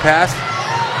cross-court pass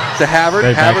to Havert.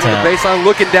 Havert on the baseline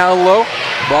looking down low.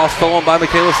 Ball stolen by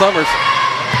Michaela Summers.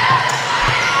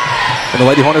 And the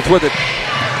Lady Hornets with it.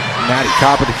 Maddie,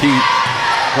 top of the key.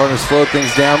 Hornets slow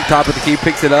things down. Top of the key,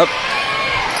 picks it up.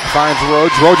 Finds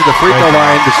Rhodes. Rhodes at the free throw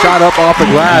line. The shot up off the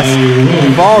glass.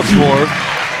 Falls for.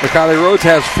 Mikali Rhodes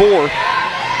has 4.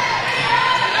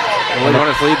 The Lady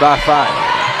Hornets lead by 5.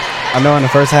 I know in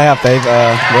the first half they've,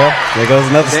 there goes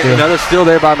another steal. Another steal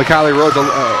there by Mikali Rhodes.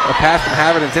 A pass from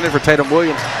Havert intended for Tatum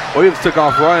Williams. Williams took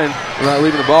off running, not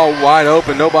leaving the ball wide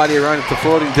open. Nobody around. It's a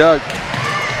floating Doug.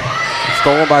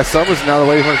 Stolen by Summers, and now the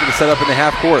Lady Hornets going to set up in the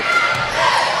half court.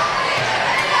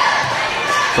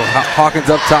 So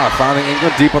Hawkins up top, finding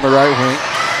England deep on the right wing.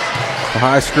 The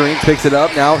high screen, picks it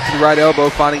up, now to the right elbow,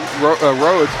 finding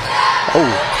Rhodes. Oh,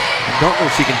 I don't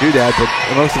know if she can do that, but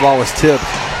most of all was tipped.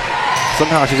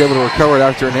 Somehow she's able to recover it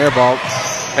after an air ball.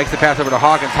 Makes the pass over to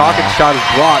Hawkins. Hawkins' shot is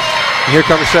blocked. And here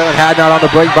comes Shaylin Hadnot on the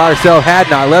break by herself.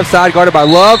 Hadnot, left side, guarded by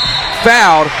Love.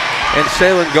 Fouled. And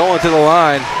Shaylin going to the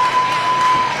line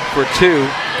for 2.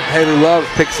 Haley Love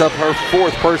picks up her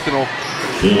 4th personal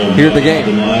here in the game.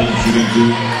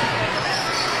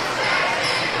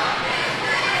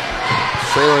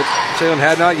 Shaylin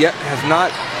Hadnot has not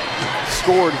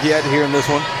scored yet here in this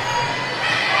one.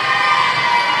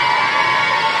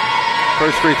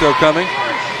 First free throw coming.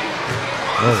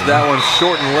 That one's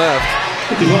short and left.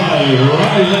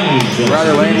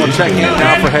 Ryder Lane will check in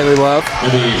now for Haley Love.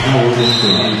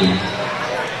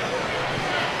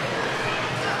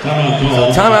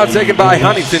 So timeout taken by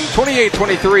Huntington.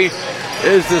 28-23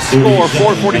 is the score.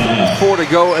 4:44 to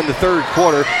go in the third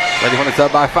quarter. Lady Hornets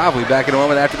up by 5. We'll be back in a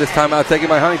moment after this timeout taken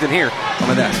by Huntington here on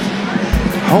the Nest.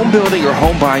 Home building or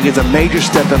home buying is a major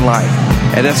step in life.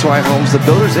 At SY Homes, the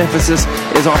builder's emphasis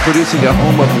is on producing a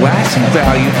home of lasting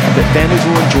value that families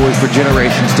will enjoy for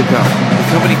generations to come. The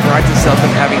company prides itself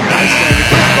in having high standards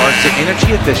in regards to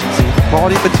energy efficiency,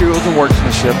 quality materials and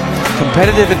workmanship,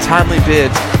 competitive and timely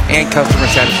bids, and customer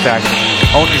satisfaction.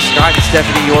 Owners Scott and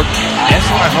Stephanie York,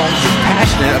 SY Homes is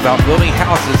passionate about building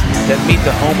houses that meet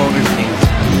the homeowner's needs.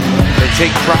 They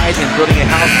take pride in building a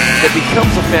house that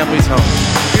becomes a family's home.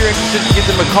 If you're interested, give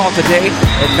them a call today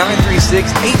at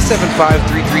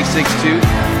 936-875-3362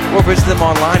 or visit them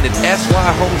online at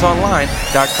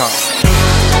syhomesonline.com.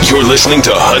 You're listening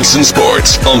to Hudson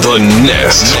Sports on the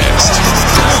Nest.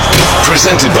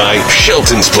 Presented by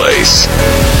Shelton's Place.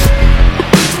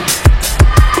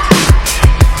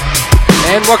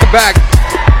 And welcome back.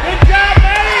 Good job,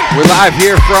 Maddie. We're live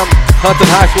here from Hudson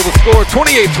High School. The score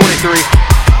 28-23.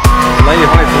 Lady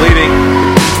Hornets leading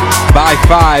by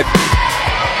 5.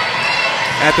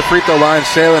 At the free throw line,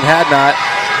 Shaylin Hadnot.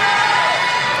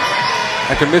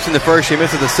 After missing the first, she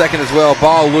misses the second as well.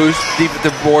 Ball loose, deep at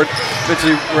the board.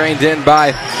 Eventually reined in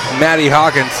by Maddie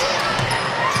Hawkins.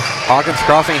 Hawkins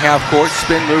crossing half court,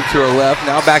 spin move to her left.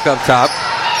 Now back up top.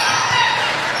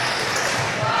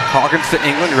 Hawkins to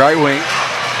England, right wing.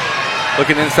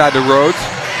 Looking inside to Rhodes.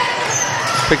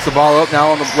 Picks the ball up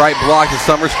now on the right block to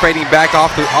Summers, fading back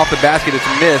off the basket. It's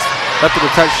missed. Left of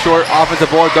the touch short. Offensive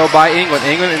board though by England.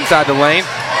 England inside the lane.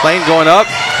 Lane going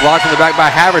up. Blocked in the back by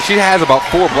Havert. She has about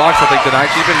 4 blocks, I think, tonight.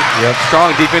 She's been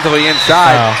strong defensively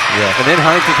inside. And then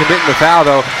Huntington committing the foul,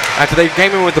 though. After they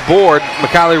came in with the board,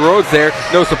 Mikali Rhodes there.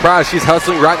 No surprise. She's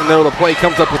hustling right in the middle of the play.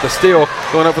 Comes up with the steal.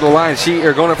 Going up for the line.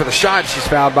 Going up for the shot. She's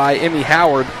fouled by Emmy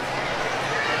Howard.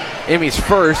 Emmy's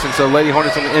first, and so Lady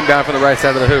Hornets on the inbound from the right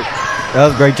side of the hoop. That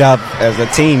was a great job as a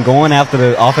team going after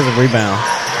the offensive rebound.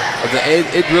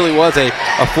 It really was a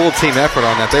full team effort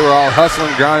on that. They were all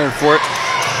hustling, grinding for it.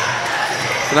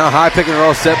 So now high pick and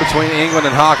roll set between England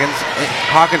and Hawkins.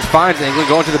 Hawkins finds England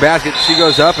going to the basket. She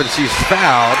goes up and she's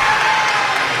fouled.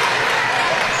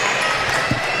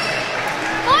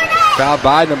 Fouled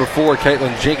by number 4,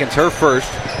 Caitlin Jenkins, her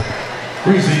first.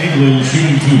 Gracie England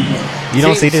shooting 2. You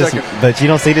don't see this, but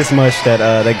you don't see this much that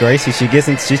Gracie,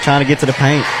 she's trying to get to the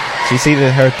paint. She see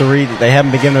that her three, they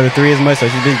haven't been giving her the three as much,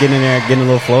 so she's been getting in there and getting a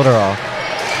little floater off.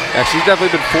 Yeah, she's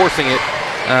definitely been forcing it,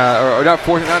 or not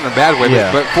forcing, not in a bad way,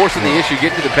 but forcing the issue,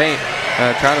 getting to the paint,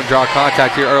 trying to draw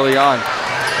contact here early on.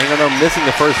 England missing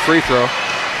the first free throw.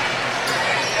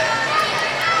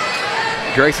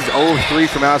 Gracie's 0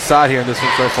 3 from outside here in this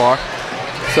one so far.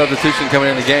 Substitution coming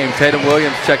in the game. Tatum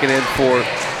Williams checking in for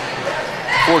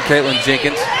Caitlin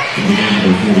Jenkins.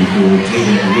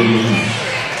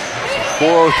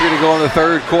 4:03 to go in the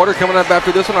third quarter. Coming up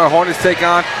after this one, our Hornets take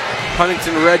on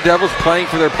Huntington Red Devils, playing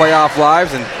for their playoff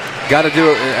lives, and got to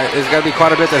do it. There's got to be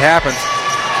quite a bit that happens.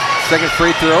 Second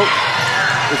free throw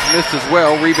is missed as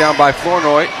well. Rebound by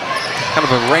Flournoy. Kind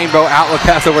of a rainbow outlet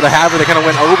pass over to Havard. They kind of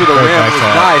went over the rim. It was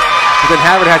nice. But then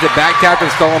Havard has it back tapped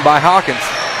and stolen by Hawkins.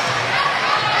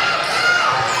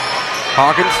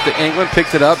 Hawkins to England,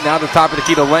 picks it up. Now to the top of the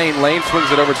key to Lane. Lane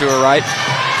swings it over to her right.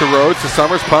 To Rhodes, to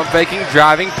Summers, pump faking,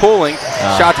 driving, pulling.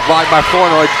 Shots blocked by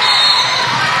Flournoy.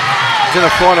 Jenna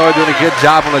Flournoy doing a good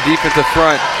job on the defensive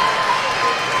front.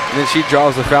 And then she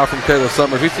draws the foul from Kayla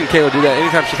Summers. We've seen Kayla do that.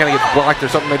 Anytime she kind of gets blocked or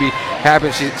something maybe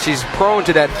happens, she's prone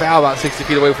to that foul about 60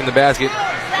 feet away from the basket.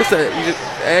 Just an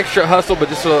extra hustle, but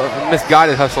just a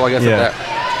misguided hustle, I guess, at that.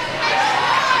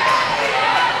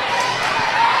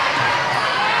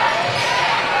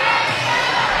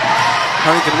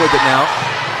 Huntington with it now.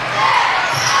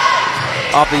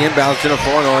 Off the inbounds, Jenna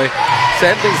Flournoy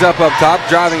setting things up top.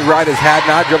 Driving right is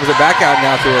Hadnot. Dribbles it back out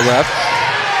now to her left.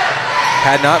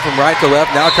 Hadnot from right to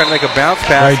left. Now trying to make a bounce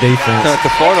pass. Great defense.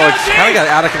 To Flournoy. She kind of got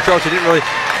out of control. She didn't really,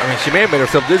 she may have made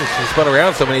herself dizzy. She spun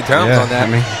around so many times on that.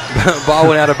 Ball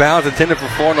went out of bounds, intended for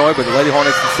Flournoy, but the Lady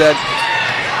Hornets instead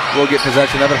will get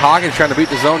possession of it. Hawkins trying to beat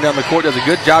the zone down the court. Does a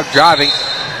good job driving.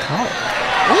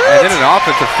 And then an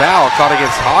offensive foul caught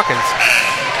against Hawkins.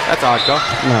 That's odd call.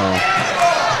 No.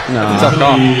 That's a tough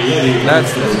call.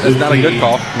 That's not a good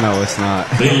call. No, it's not.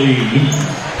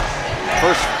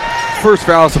 First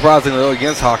foul, surprisingly, though,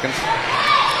 against Hawkins.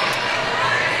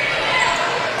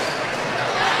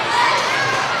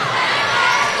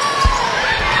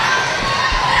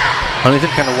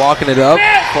 Huntington kind of walking it up.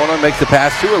 Flournoy makes the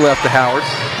pass to her left to Howard.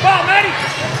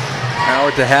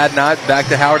 Howard to Hadnot, back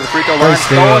to Howard to the free throw line.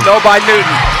 Stolen, no, by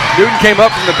Newton. Newton came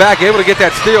up from the back, able to get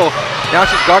that steal. Now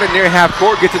she's guarded near half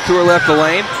court, gets it to her left to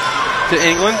Lane, to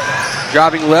England.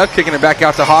 Driving left, kicking it back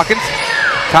out to Hawkins.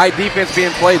 Tight defense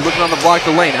being played, looking on the block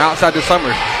to Lane, outside to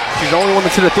Summers. She's the only one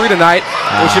that's hit a 3 tonight.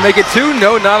 Will she make it 2?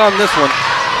 No, not on this one.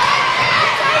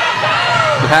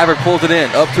 Havard pulls it in,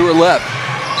 up to her left.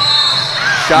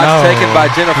 Shots taken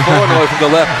by Jenna Flournoy from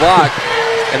the left block.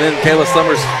 And then Kayla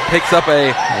Summers picks up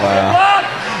a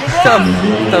tough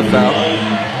foul.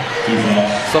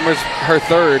 Summers, her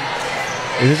third.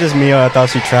 Is it just me, or I thought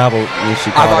she traveled when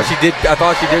she caught I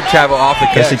thought she did travel off the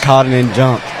catch. She caught it and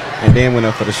jumped, and then went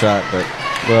up for the shot. But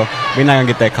well, we're not gonna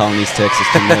get that call in East Texas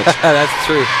too much. That's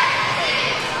true.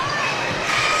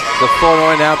 The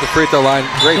Flournoy now at the free throw line.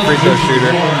 Great free throw shooter.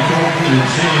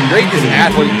 Great just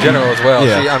athlete in general as well.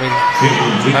 Yeah. I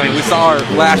mean, we saw her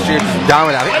last year just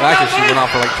dominate. I think last year she went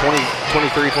off for like 20,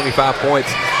 23, 25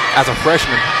 points as a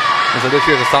freshman. And so this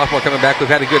year as a sophomore coming back, we've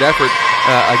had a good effort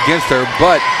against her,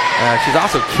 but she's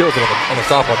also killed it on the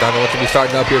softball diamond, which will be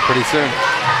starting up here pretty soon.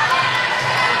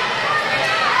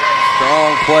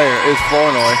 Strong player is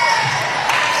Flournoy.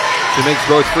 She makes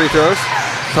both free throws.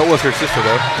 So was her sister,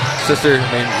 though. Sister,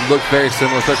 looked very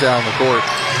similar, especially out on the court.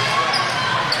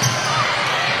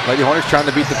 Lady Hornets trying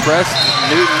to beat the press.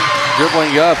 Newton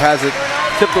dribbling up, has it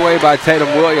tipped away by Tatum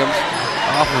Williams.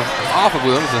 Off of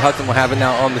Williams, and Hudson will have it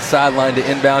now on the sideline to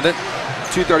inbound it.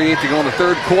 2:38 to go in the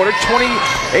third quarter.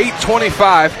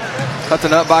 28-25.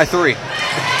 Hudson up by 3.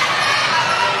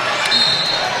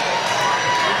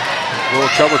 A little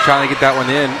trouble trying to get that one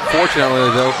in.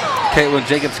 Fortunately, though, Caitlin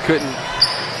Jenkins couldn't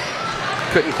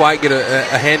quite get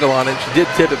a handle on it. She did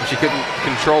tip it, but she couldn't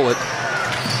control it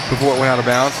before it went out of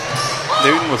bounds.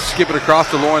 Newton will skip it across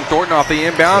to Lauren Thornton off the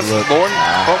inbounds. Lauren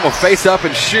will face up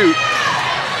and shoot.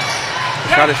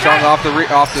 Shot is strong off the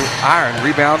iron.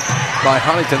 Rebound by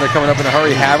Huntington. They're coming up in a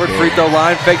hurry. Havard, free throw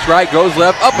line, fakes right, goes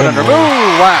left, up and under. Boom!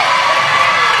 Wow.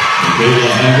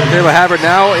 Kayla Havard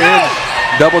now in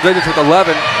double digits with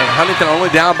 11, and Huntington only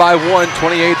down by 1,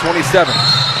 28-27.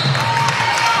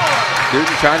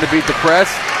 Newton trying to beat the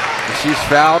press, and she's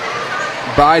fouled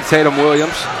by Tatum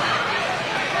Williams.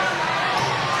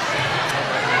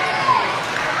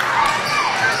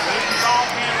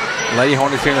 Lady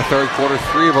Hornets here in the third quarter,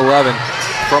 3 of 11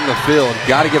 from the field.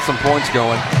 Got to get some points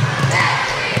going.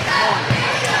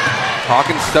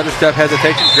 Hawkins stutter step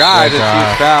hesitation drive, and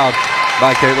she's fouled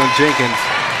by Caitlin Jenkins.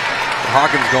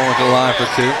 Hawkins going to the line for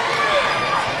 2.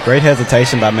 Great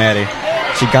hesitation by Maddie.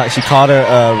 She caught her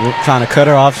trying to cut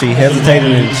her off. She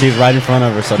hesitated and she was right in front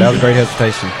of her, so that was great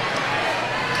hesitation.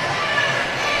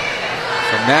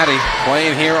 So Maddie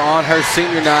playing here on her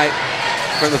senior night.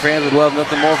 For the fans would love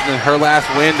nothing more than her last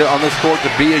win on this court to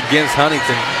be against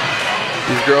Huntington.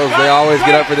 These girls, they always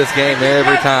get up for this game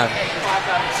every time.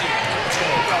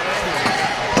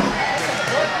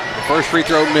 The first free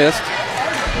throw missed.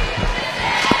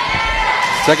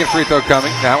 Second free throw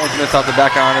coming. That one's missed off the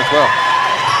back iron as well.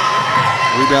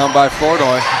 Rebound by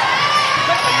Flournoy.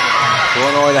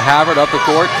 Flournoy to Havard up the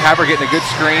court. Havard getting a good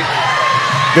screen.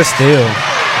 Good steal.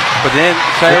 But then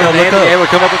Taylor and Anthony able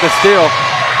to come up with the steal.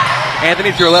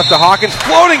 Anthony to her left to Hawkins,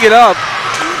 floating it up.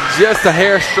 Just a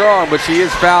hair strong, but she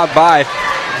is fouled by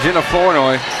Jenna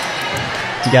Flournoy.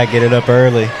 You got to get it up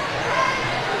early.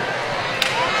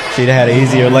 She'd have had an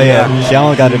easier layup. She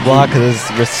only got it blocked because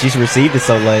she's received it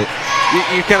so late.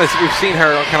 We've seen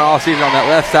her kind of all season on that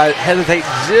left side hesitate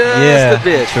just a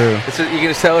bit. True. You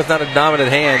can just tell it's not a dominant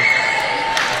hand.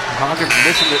 Hawkins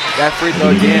missing that free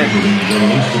throw again.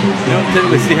 You don't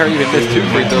typically see her even miss 2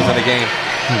 free throws in a game.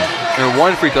 Or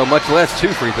 1 free throw, much less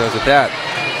 2 free throws at that.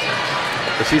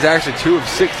 But she's actually 2 of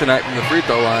 6 tonight from the free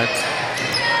throw line.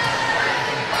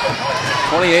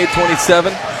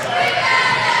 28-27.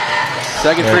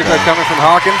 Second free throw coming from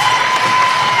Hawkins.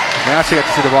 Now she got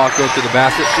to see the ball go to the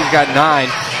basket. She's got 9.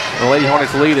 The Lady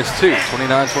Hornets lead is 2,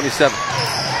 29-27.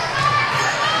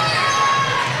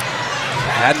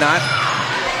 Had not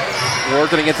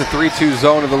working against the 3-2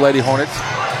 zone of the Lady Hornets.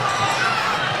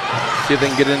 See if they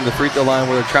can get into the free throw line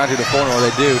where they're trying to do the Flournoy.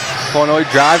 They do. Flournoy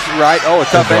drives right. Oh, a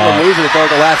tough angle, losing it though at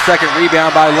the last second.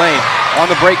 Rebound by Lane. On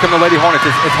the break come the Lady Hornets.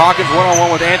 It's Hawkins one-on-one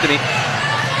with Anthony.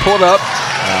 Pulled up.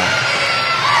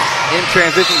 In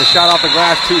transition, the shot off the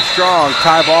glass too strong.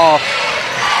 Tie ball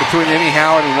between Emmy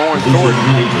Howard and Lauren Thornton.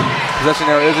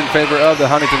 Possession there is in favor of the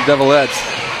Huntington Devilettes.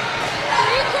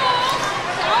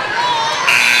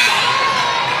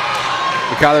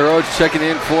 Kylie Rhodes checking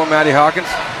in for Maddie Hawkins.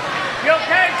 You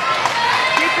okay?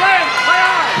 Keep playing. Play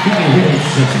on.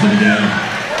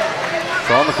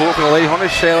 So on the court for the Lady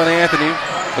Hornets, Shaylin Anthony,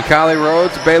 Kylie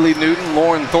Rhodes, Bailey Newton,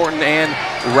 Lauren Thornton, and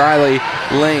Riley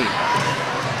Lane.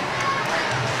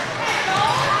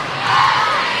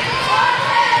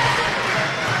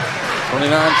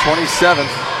 (29-27).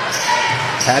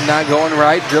 Had not going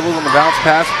right. Dribbles on the bounce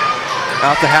pass.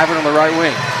 Out to Havard on the right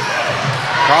wing.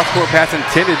 Cross-court pass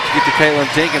intended to get to Caitlin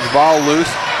Jenkins. Ball loose.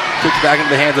 Kicks back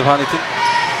into the hands of Huntington.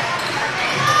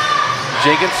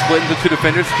 Jenkins split into 2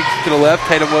 defenders. Kicks it to the left.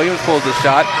 Tatum Williams pulls the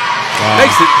shot.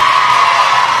 Makes it.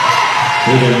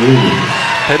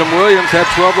 Tatum Williams had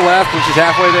 12 to last one. She's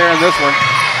halfway there in this one.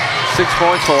 6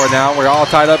 points for her now. We're all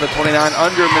tied up at 29.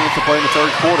 Under a minute to play in the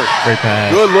third quarter. Great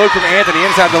pass. Good look from Anthony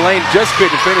inside the lane. Just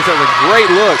couldn't finish. That was a great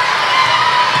look.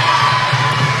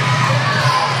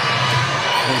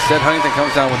 Instead, Huntington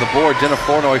comes down with the board. Jenna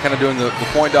Flournoy kind of doing the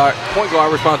point guard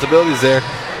responsibilities there.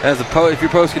 As if your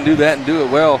post can do that and do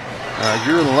it well,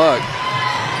 you're in luck.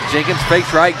 Jenkins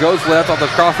fakes right, goes left off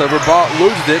the crossover. Ball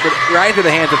loses it, but right into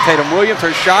the hands of Tatum Williams.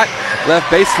 Her shot,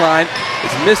 left baseline,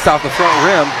 is missed off the front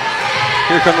rim.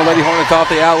 Here come the Lady Hornets off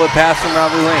the outlet pass from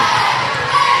Riley Lane.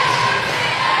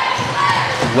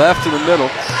 Left to the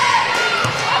middle.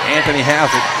 Anthony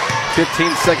has it.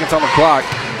 15 seconds on the clock.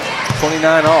 29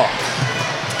 all.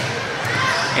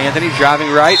 Anthony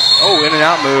driving right. Oh, in and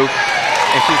out move.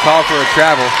 And she called for a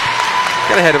travel.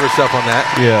 Got ahead of herself on that.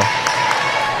 Yeah.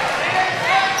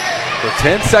 So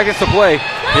 10 seconds to play.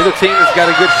 Neither team has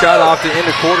got a good shot off to end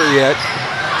the quarter yet.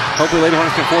 Hopefully Lady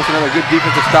Hornets can force another good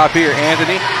defensive stop here.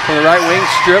 Anthony from the right wing,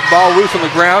 strip, ball loose on the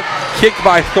ground. Kicked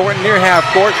by Thornton near half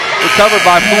court. Recovered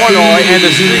by Flournoy, and the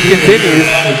streak continues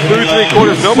through 3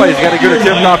 quarters. Nobody's got a good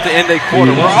attempt off to end a quarter.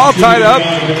 We're all tied up,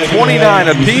 29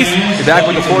 apiece. Be back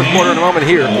with the fourth quarter in a moment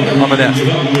here on the Nest.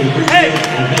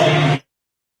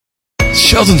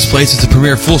 Shelton's Place is the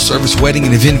premier full-service wedding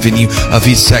and event venue of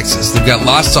East Texas. They've got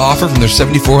lots to offer from their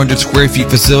 7,400 square feet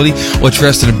facility, which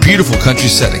rests in a beautiful country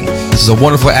setting. This is a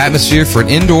wonderful atmosphere for an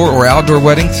indoor or outdoor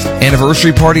wedding,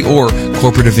 anniversary party, or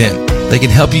corporate event. They can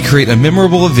help you create a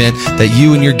memorable event that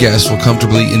you and your guests will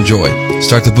comfortably enjoy.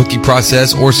 Start the booking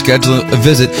process or schedule a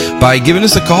visit by giving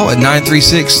us a call at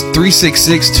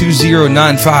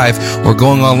 936-366-2095 or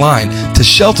going online to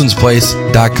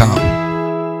sheltonsplace.com.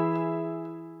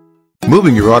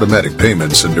 Moving your automatic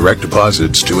payments and direct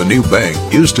deposits to a new bank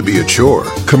used to be a chore.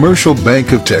 Commercial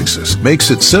Bank of Texas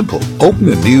makes it simple. Open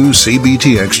a new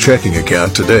CBTX checking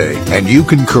account today, and you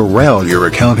can corral your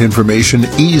account information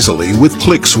easily with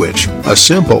ClickSwitch, a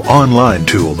simple online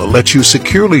tool that lets you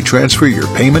securely transfer your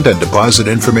payment and deposit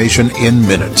information in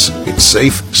minutes. It's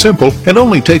safe, simple, and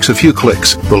only takes a few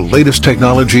clicks. The latest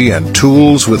technology and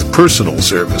tools with personal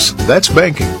service. That's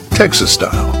banking, Texas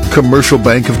style. Commercial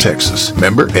Bank of Texas.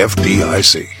 Member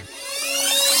FDIC.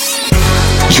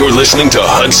 You're listening to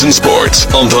Hudson Sports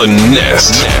on the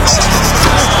Nest.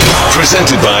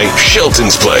 Presented by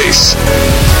Shelton's Place.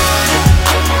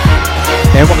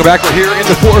 And welcome back. We're here in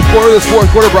the fourth quarter. This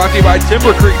fourth quarter brought to you by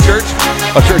Timber Creek Church,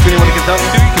 a church anyone can come to.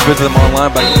 You can visit them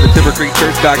online by going to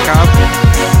timbercreekchurch.com.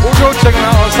 Or go check them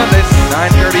out on Sundays,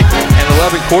 9:30 and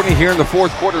 11. Courtney, here in the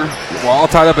fourth quarter, we're all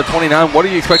tied up at 29. What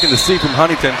are you expecting to see from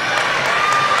Huntington?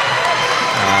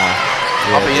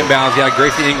 Off the inbounds,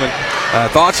 Gracie England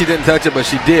thought she didn't touch it, but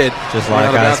she did. Just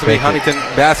like I expected. To be Huntington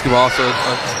basketball, so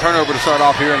a turnover to start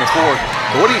off here in the fourth.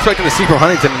 But what are you expecting to see from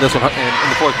Huntington in this one in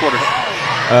the fourth quarter?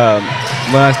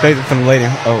 What I expected from the lady.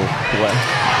 What?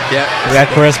 Yeah, we got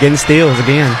Press getting steals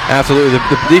again. Absolutely, the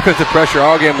defensive pressure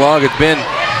all game long. It's been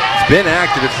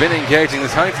active. It's been engaging.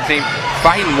 This Huntington team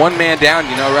fighting one man down.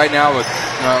 Right now with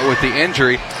the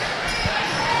injury.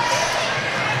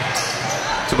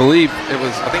 To believe it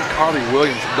was, I think, Carly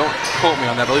Williams. Don't quote me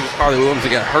on that. I believe it was Carly Williams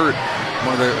that got hurt in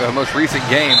one of the most recent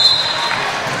games.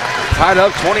 Tied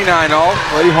up 29 all.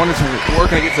 Lady Hornets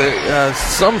working against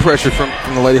some pressure from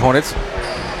the Lady Hornets.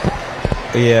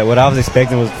 Yeah, what I was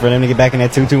expecting was for them to get back in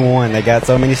that 2-2-1. They got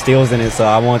so many steals in it, so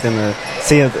I want them to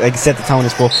see if they can set the tone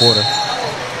this fourth quarter.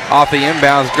 Off the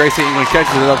inbounds, Gracie England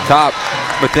catches it up top,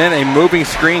 but then a moving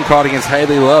screen caught against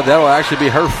Haley Love. That'll actually be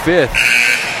her fifth.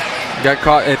 Got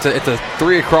caught. It's a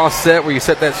 3 across set where you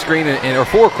set that screen or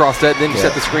 4 across set. Then you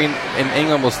set the screen, and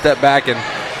England will step back and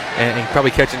probably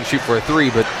catch it and shoot for a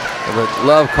 3. But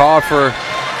Love called for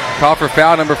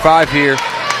foul number 5 here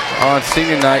on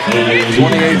senior night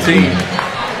 2018.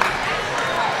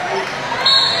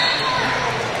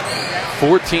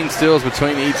 14 steals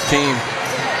between each team.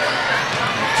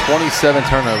 27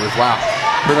 turnovers. Wow,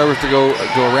 turnovers to go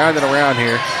around and around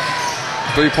here.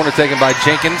 3-pointer taken by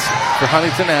Jenkins for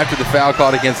Huntington after the foul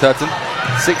called against Hudson.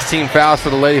 16 fouls for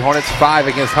the Lady Hornets,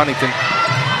 5 against Huntington.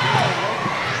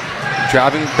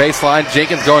 Driving baseline,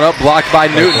 Jenkins going up, blocked by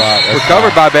Newton.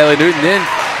 Recovered by Bailey Newton. Then,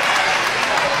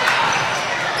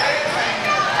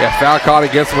 foul called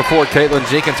against her before. Caitlin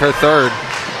Jenkins, her third.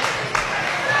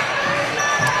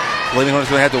 Lady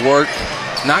Hornets going to have to work.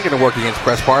 Not going to work against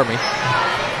Press Parmy.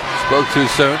 Spoke too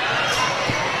soon.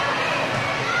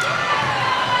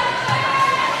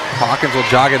 Hawkins will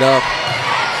jog it up.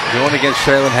 Going against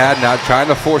Shaylin Hadnot, trying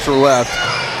to force her left.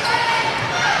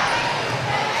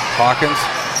 Hawkins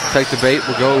take the bait,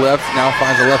 will go left, now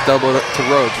finds a left elbow to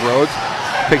Rhodes. Rhodes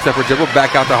picks up her dribble,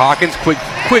 back out to Hawkins. Quick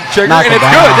trigger, and it's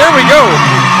good. There we go.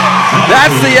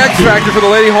 That's the X factor for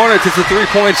the Lady Hornets. It's a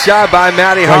 3-point shot by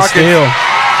Maddie Hawkins.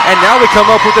 And now we come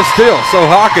up with a steal. So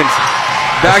Hawkins,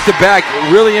 back-to-back,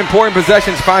 really important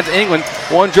possessions, finds England.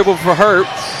 One dribble for her.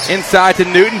 Inside to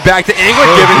Newton, back to England,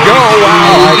 give and go.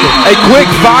 Wow. A quick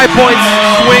 5-point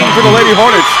swing for the Lady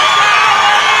Hornets.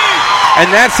 And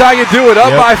that's how you do it.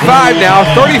 Up by 5 now,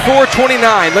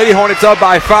 34-29. Lady Hornets up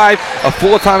by 5. A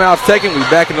full timeout's taken. We'll be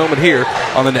back in a moment here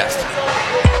on the Nest.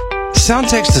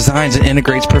 Soundtex designs and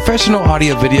integrates professional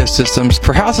audio-video systems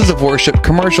for houses of worship,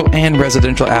 commercial, and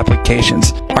residential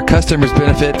applications. Our customers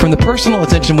benefit from the personal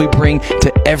attention we bring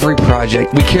to every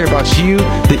project. We care about you,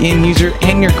 the end user,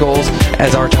 and your goals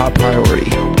as our top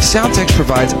priority. Soundtex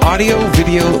provides audio,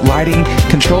 video, lighting,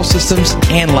 control systems,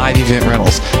 and live event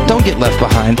rentals. Don't get left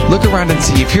behind. Look around and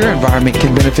see if your environment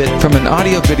can benefit from an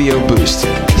audio-video boost.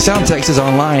 Soundtex is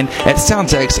online at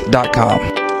soundtex.com.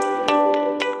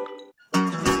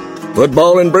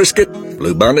 Football in Brisket,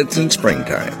 bluebonnets in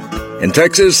springtime. In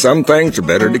Texas, some things are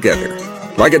better together.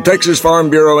 Like at Texas Farm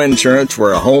Bureau Insurance,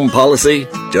 where a home policy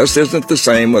just isn't the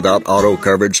same without auto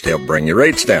coverage to help bring your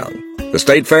rates down. The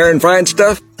state fair and fine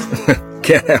stuff?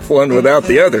 Can't have one without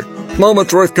the other.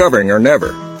 Moments worth covering are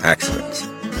never accidents.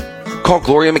 Call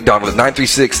Gloria McDonald at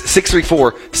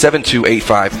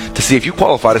 936-634-7285 to see if you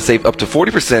qualify to save up to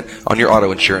 40% on your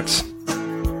auto insurance.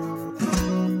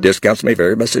 Discounts may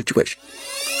vary by situation.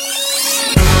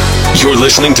 You're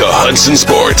listening to Hudson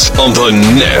Sports on the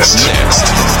Nest.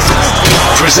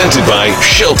 Presented by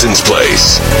Shelton's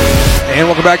Place. And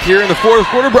welcome back here in the fourth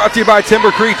quarter, brought to you by Timber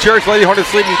Creek Church. Lady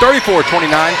Hornets leading 34-29.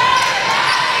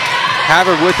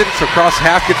 Havard with it, so cross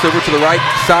half gets over to the right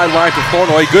sideline to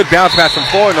Flournoy. Good bounce pass from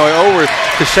Flournoy over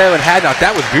to Shaylin Hadnot.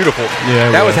 That was beautiful.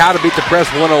 Yeah, that was how to beat the press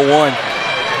 101.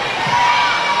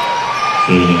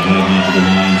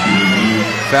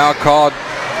 Foul called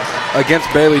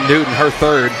against Bailey Newton, her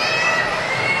third.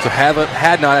 So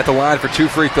Hadnot at the line for 2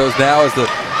 free throws now as the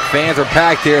fans are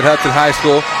packed here at Hudson High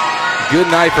School. Good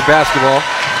night for basketball.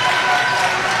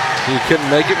 If you couldn't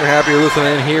make it, we're happy you're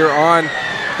listening in here on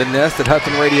The Nest at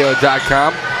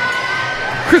HudsonRadio.com.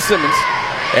 Chris Simmons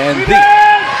and the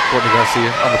Courtney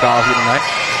Garcia on the dial here tonight.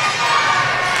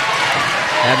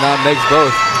 Hadnot makes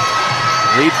both.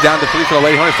 Leads down to 3 for the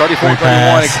Lady Hornets,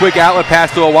 34-31. A quick outlet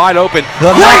pass to a wide open.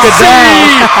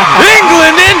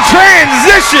 England in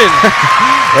transition.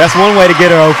 That's one way to get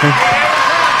her open.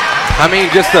 I mean,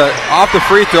 just off the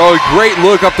free throw, great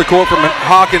look up the court from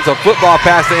Hawkins. A football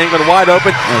pass to England, wide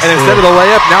open. That's and instead of the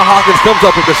layup, now Hawkins comes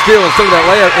up with the steal. Instead of that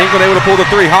layup, England able to pull the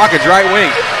 3. Hawkins, right wing,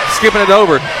 skipping it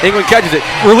over. England catches it,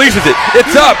 releases it.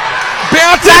 It's up.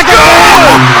 Bounce it,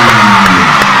 good!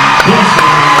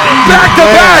 Back to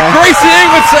back. Gracie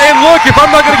England saying, look, if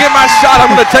I'm not going to get my shot, I'm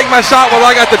going to take my shot while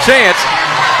I got the chance.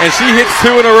 And she hits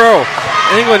 2 in a row.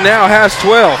 England now has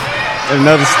 12.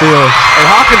 Another steal. And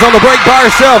Hawkins on the break by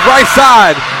herself, right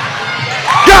side.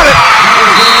 Got it!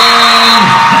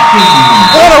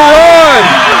 What a run!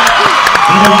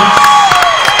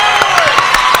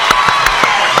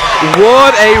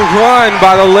 What a run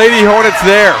by the Lady Hornets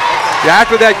there.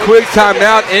 After that quick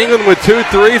timeout, England with 2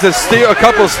 threes, a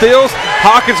couple steals.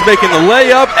 Hawkins making the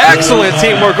layup. Excellent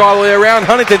teamwork all the way around.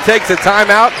 Huntington takes a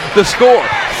timeout. The score,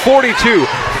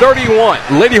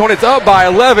 42-31. Lady Hornets up by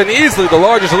 11, easily the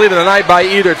largest lead of the night by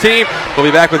either team. We'll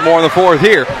be back with more in the fourth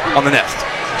here on The Nest.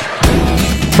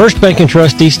 First Bank and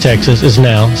Trust East Texas is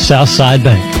now Southside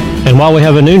Bank. And while we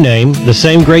have a new name, the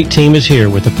same great team is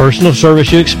here with the personal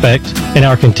service you expect and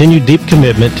our continued deep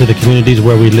commitment to the communities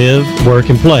where we live, work,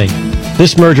 and play.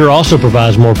 This merger also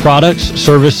provides more products,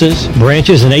 services,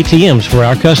 branches, and ATMs for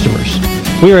our customers.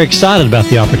 We are excited about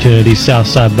the opportunities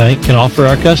Southside Bank can offer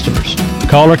our customers.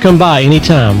 Call or come by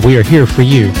anytime. We are here for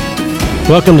you.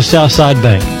 Welcome to Southside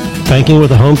Bank. Banking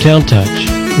with a hometown touch.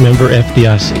 Member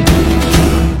FDIC.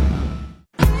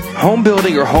 Home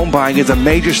building or home buying is a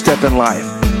major step in life.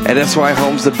 At SY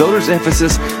Homes, the builder's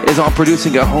emphasis is on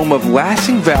producing a home of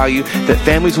lasting value that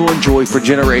families will enjoy for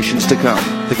generations to come.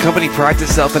 The company prides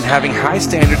itself in having high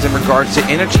standards in regards to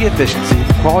energy efficiency,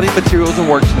 quality materials and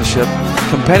workmanship,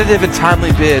 competitive and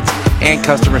timely bids, and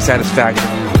customer satisfaction.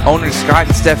 Owners Scott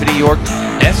and Stephanie York,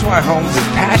 SY Homes is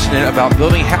passionate about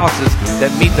building houses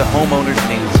that meet the homeowner's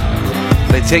needs.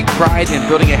 They take pride in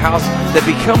building a house that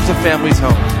becomes a family's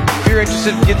home. If you're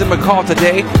interested, give them a call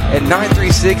today at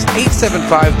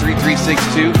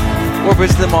 936-875-3362 or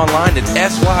visit them online at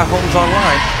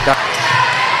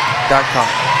syhomesonline.com.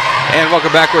 And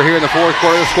welcome back. We're here in the fourth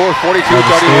quarter. The score 42-31.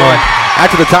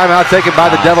 After the timeout taken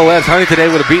by the Devilettes, Huntington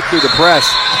able to beat through the press.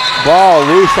 Ball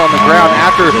loose on the ground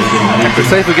after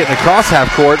safely getting across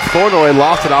half court. Flournoy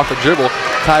lost it off the dribble.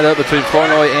 Tied up between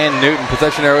Flournoy and Newton.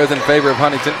 Possession arrow is in favor of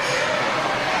Huntington.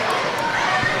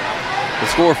 The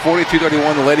score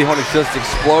 42-31. The Lady Hornets just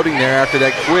exploding there after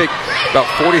that quick, about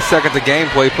 40 seconds of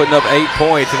gameplay, putting up 8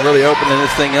 points and really opening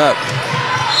this thing up.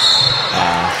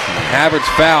 Havard's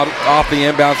fouled off the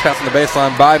inbounds pass on the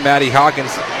baseline by Maddie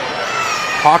Hawkins.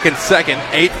 Hawkins' second,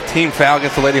 8th team foul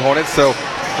against the Lady Hornets. So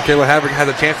Michaela Havard has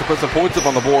a chance to put some points up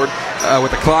on the board with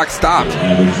the clock stopped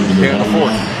here in the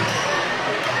fourth.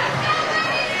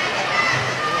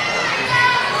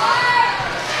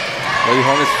 Lady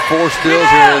Hornets 4 steals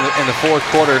here in the fourth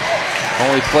quarter.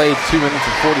 Only played 2 minutes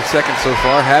and 40 seconds so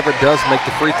far. Havard does make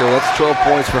the free throw. That's 12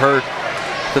 points for her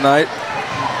tonight.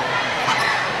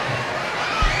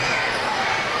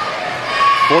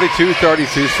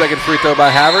 42-32. Second free throw by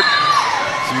Havard.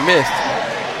 It's missed.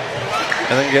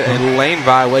 And then get a lane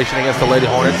violation against the Lady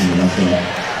Hornets.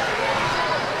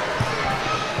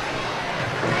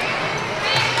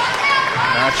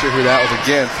 Not sure who that was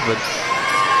against, but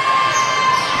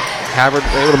Havard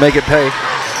able to make it pay.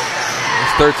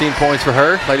 It's 13 points for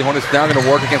her. Lady Hornets now going to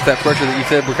work against that pressure that you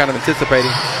said we're kind of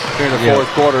anticipating here in the fourth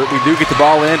quarter. We do get the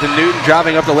ball in to Newton,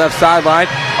 driving up the left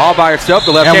sideline, all by herself.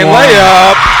 The left-hand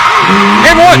layup.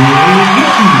 And one.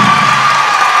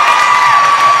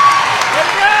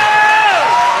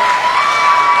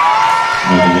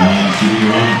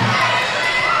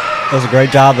 That was a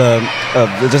great job of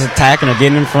just attacking her,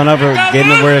 getting in front of her,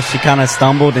 getting her where she kind of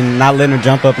stumbled and not letting her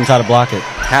jump up and try to block it.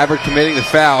 Havard committing the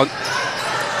foul.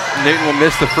 Newton will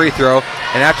miss the free throw.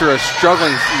 And after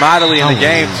struggling mightily in the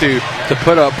game to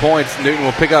put up points, Newton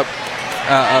will pick up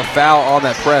a foul on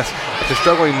that press. after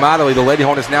struggling mightily, the Lady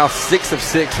Hornets now 6 of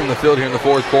 6 from the field here in the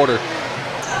fourth quarter.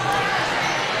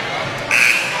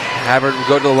 Havard will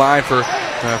go to the line for a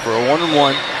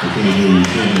 1-and-1.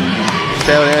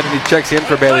 Shaylin Anthony checks in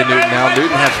for Bailey Newton now.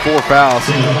 Newton has 4 fouls.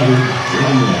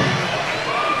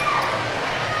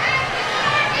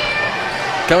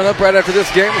 Coming up right after this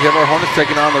game, we have our Hornets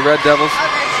taking on the Red Devils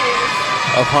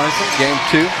of Huntington. Game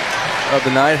 2 of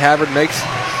the night. Havard makes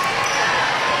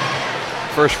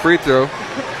first free throw.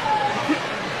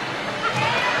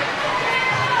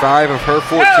 5 of her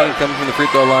 14 coming from the free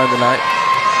throw line tonight.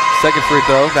 Second free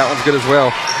throw, that one's good as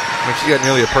well. I mean, she got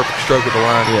nearly a perfect stroke at the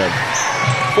line. Yeah.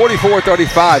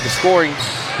 44-35, the scoring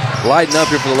lighting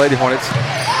up here for the Lady Hornets.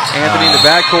 Anthony in the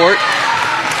backcourt,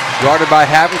 guarded by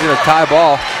Havington, a tie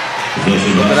ball.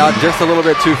 But out just a little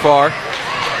bit too far.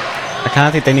 I kind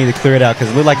of think they need to clear it out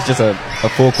because it looked like it's just a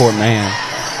full court man.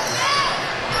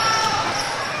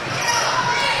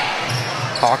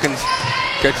 Hawkins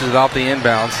catches it off the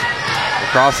inbounds.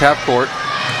 Across half court.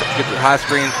 Gets the high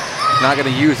screen. Not going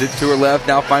to use it. To her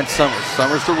left. Now finds Summers.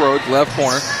 Summers to Rhodes. Left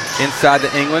corner. Inside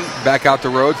to England. Back out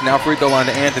to Rhodes. Now free throw line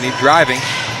to Anthony. Driving.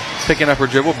 Picking up her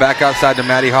dribble. Back outside to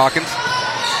Maddie Hawkins.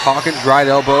 Hawkins right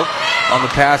elbow on the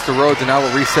pass to Rhodes. And now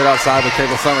we'll reset outside with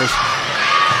Kayla Summers.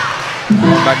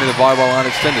 Back to the volleyball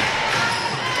line extended.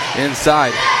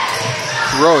 Inside.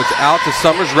 Rhodes out to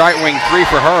Summers. Right wing 3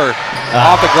 for her.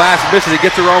 Off the glass. Misses. He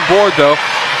gets her own board though.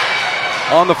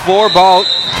 On the floor, ball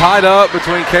tied up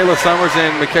between Kayla Summers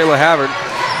and Michaela Havard.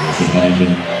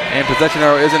 And possession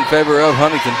arrow is in favor of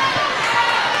Huntington.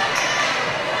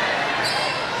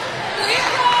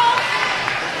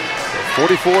 So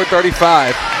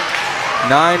 44-35.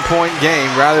 9-point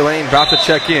game. Riley Lane about to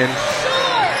check in.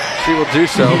 She will do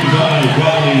so.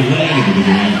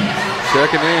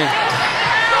 Checking in.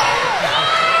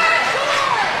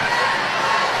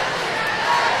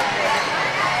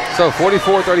 So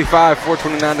 44-35,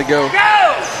 4:29 to go.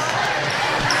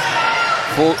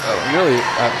 Full, nearly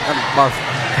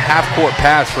half-court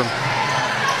pass from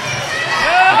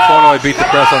Flournoy beat the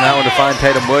press on that one to find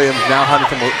Tatum Williams. Now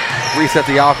Huntington will reset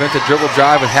the offense. A dribble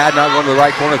drive with Hadnot going to the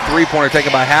right corner. 3-pointer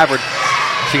taken by Havard.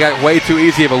 She got way too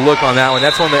easy of a look on that one.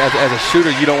 That's one that, as a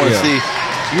shooter, you don't want to see.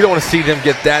 You don't want to see them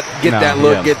get that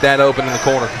look, get that open in the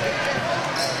corner.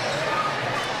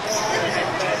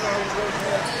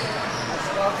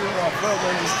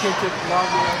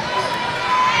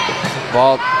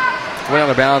 Ball went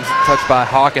out of bounds, touched by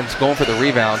Hawkins, going for the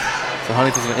rebound. So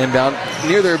Huntington's going to inbound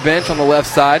near their bench on the left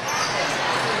side.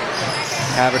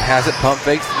 Havard has it, pump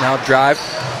fakes, now drive.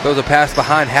 Throws a pass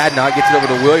behind Hadnot, gets it over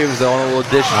to Williams though on a little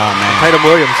dish. Tatum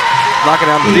Williams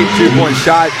knocking down the deep 2-point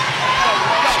shot.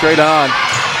 Straight on.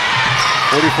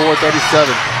 44-37.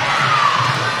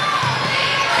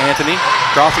 Anthony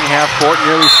crossing half court,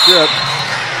 nearly stripped.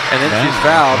 And then she's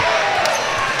fouled.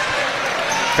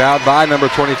 Fouled by number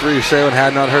 23, Shaylin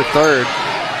Hadnot, her third.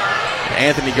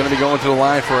 Anthony going to be going to the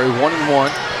line for a 1-and-1.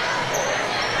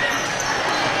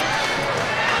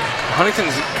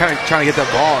 Huntington's kind of trying to get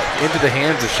that ball into the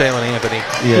hands of Shaylin Anthony.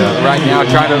 Yeah. Right now,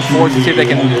 trying to force to see if they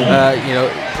can,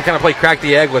 kind of play crack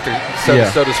the egg with her,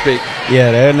 so to speak.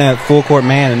 Yeah, they're in that full court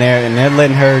man, and they're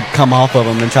letting her come off of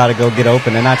them and try to go get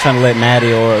open. They're not trying to let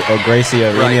Maddie or Gracie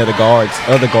or any of the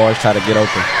other guards try to get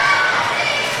open.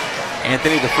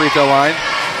 Anthony, the free throw line.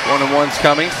 1-and-1's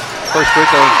coming. First free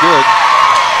throw is good.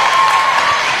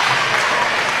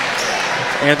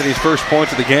 Anthony's first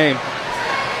points of the game.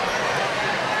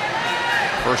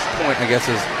 First point, I guess,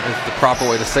 is the proper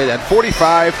way to say that.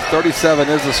 45-37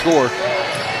 is the score.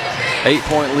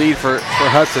 8-point lead for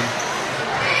Hudson.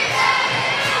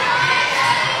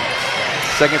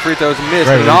 Second free throw is missed.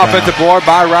 An offensive board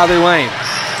by Riley Lane.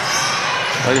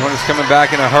 Lady Hornets coming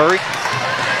back in a hurry.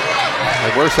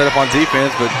 They were set up on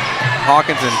defense, but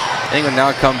Hawkins and England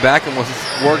now come back and will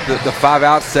work the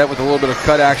 5-out set with a little bit of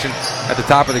cut action at the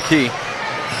top of the key.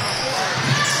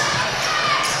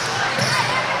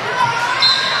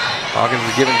 Hawkins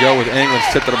is give and go with England,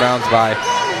 tipped out of bounds by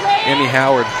Emmy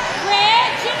Howard.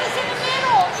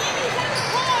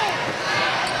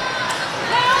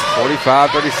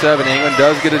 (45-37). England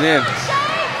does get it in.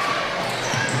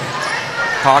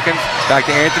 Hawkins back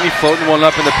to Anthony, floating one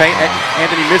up in the paint.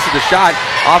 Anthony misses the shot.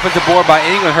 Offensive board by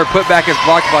England. Her putback is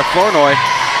blocked by Flournoy.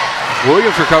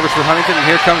 Williams recovers for Huntington, and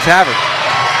here comes Havard.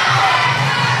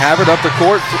 Havard up the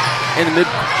court in the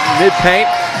mid paint.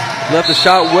 Left the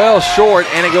shot well short,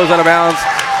 and it goes out of bounds.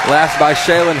 Last by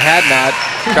Shaylin Hadnot,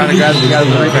 trying to grab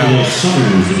the rebound.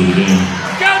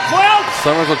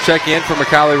 Summers will check in for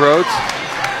Macaulay Rhodes.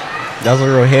 That was a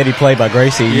real heady play by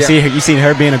Gracie. You seen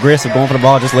her being aggressive, going for the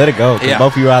ball. Just let it go.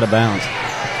 Both of you are out of bounds.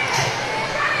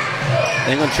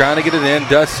 England trying to get it in,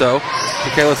 does so. To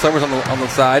Kayla Summers on the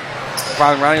side.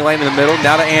 Finding Ronnie Lane in the middle.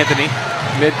 Now to Anthony.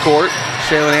 Midcourt.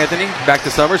 Shaylin Anthony. Back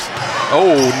to Summers.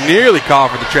 Oh, nearly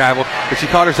caught for the travel, but she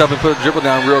caught herself and put a dribble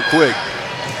down real quick.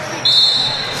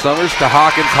 Summers to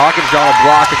Hawkins. Hawkins drawn a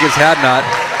block against Hadnot.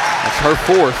 That's her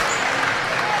fourth.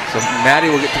 So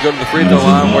Maddie will get to go to the free throw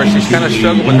line where she's kind of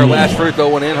struggled with her last free throw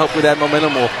went in. Hopefully that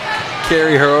momentum will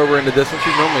carry her over into this one.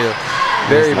 She's normally a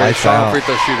very, very strong free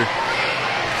throw shooter.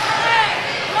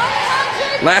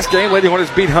 Last game, Lady Hornets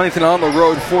beat Huntington on the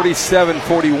road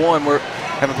 47-41. We're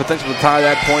having potential to tie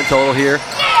that point total here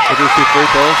with these two free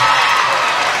throws.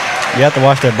 You have to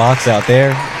watch their box out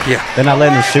there. Yeah. They're not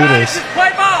letting the shooters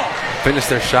finish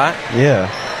their shot. Yeah.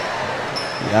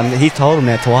 I mean, he told them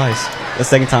that twice. The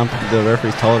second time the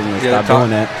referees told him to stop doing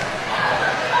that.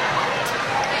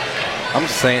 I'm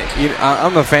just saying,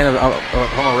 I'm a fan of I'm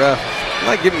a ref.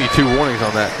 I'm not giving you 2 warnings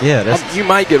on that. Yeah, you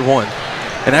might get 1.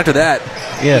 And after that,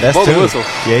 yeah, that's 2. Whistle.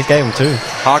 Yeah, he gave him 2.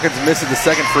 Hawkins misses the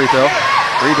second free throw.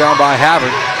 Rebound by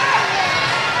Havard.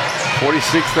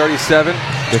 46-37.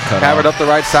 Havard up the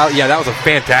right side. Yeah, that was a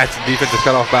fantastic defensive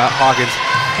cutoff by Hawkins.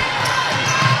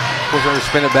 We're going to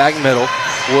spin it back middle.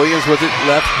 Williams with it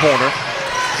left corner.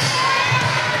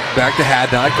 Back to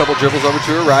Hadnot. A couple dribbles over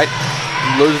to her right.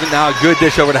 Loses it now. A good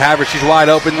dish over to Havard. She's wide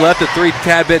open. Left at 3,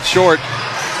 tad bit short.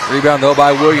 Rebound though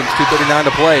by Williams. 2:39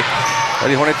 to play.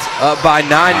 Lady Hornets up by 9.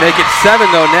 Make it 7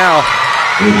 though now.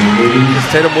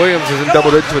 Tatum Williams is in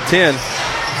double digits with 10.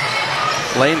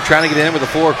 Lane trying to get in with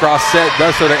a 4 across set.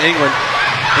 Does so to England.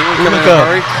 England coming in a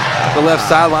hurry. The left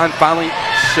sideline. Finally,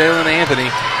 Shaylin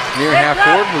Anthony near half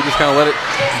court. We just kind of let it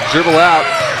dribble out.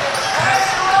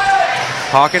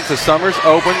 Hawkins to Summers.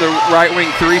 Open. The right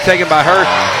wing 3 taken by her.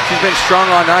 She's been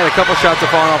strong all night. A couple shots have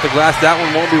fallen off the glass. That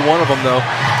one won't be one of them, though.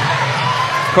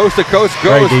 Coast to coast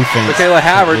goes Michaela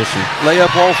Havard.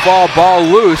 Layup won't fall. Ball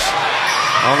loose.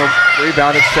 On the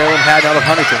rebound, it's Shaylin Hadnot of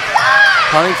Huntington.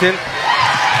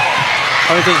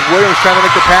 Huntington's Williams trying to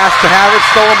make the pass to Havard.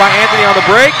 Stolen by Anthony on the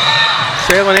break.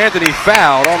 Shaylin Anthony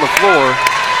fouled on the floor.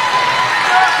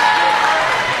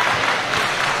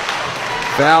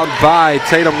 Fouled by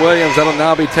Tatum Williams. That'll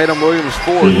now be Tatum Williams'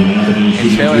 4th. And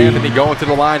Shaylin Anthony going to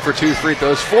the line for 2 free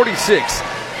throws.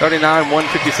 46-39,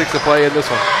 1:56 to play in this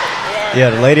one. Yeah,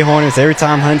 the Lady Hornets, every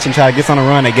time Huntington try to get on a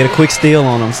run, they get a quick steal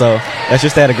on them. So that's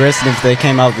just that aggressiveness they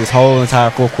came out this whole entire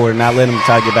fourth quarter, not letting them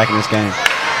try to get back in this game.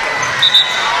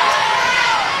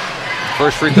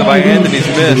 First free throw by Anthony's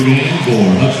missed.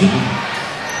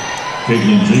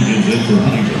 Caitlin Jenkins in for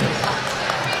Huntington.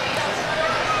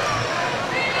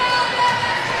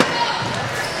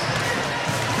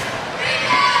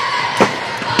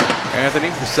 Anthony,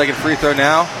 the second free throw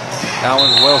now. That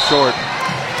one's well short.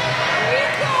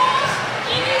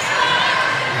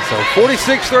 So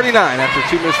 46-39 after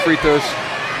 2 missed free throws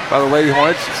by the Lady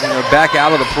Hornets. Back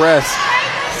out of the press.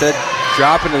 Instead,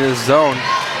 dropping into this zone.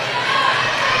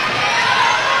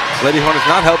 Lady Hornets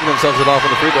not helping themselves at all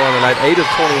from the free throw line tonight. 8 of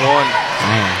 21.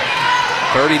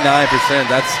 39%.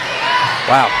 That's,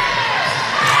 wow.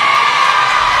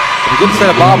 A good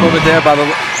set of ball movement there by the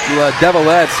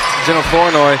Devilettes. Jenna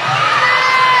Flournoy.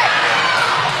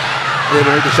 Able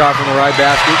to hit the shot from the right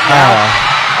basket.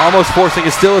 Now, almost forcing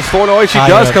it still is Flournoy. She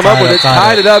does come up with it.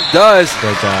 Tied it up, does.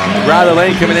 Good job. Riley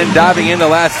Lane coming in, diving in the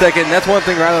last second. And that's one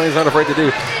thing Riley Lane's not afraid to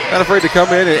do. Not afraid to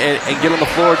come in and get on the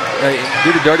floor,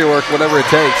 do the dirty work, whatever it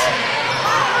takes.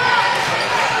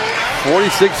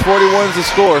 46-41 is the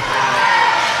score.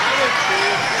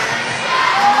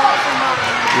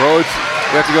 Rhodes,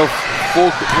 we have to go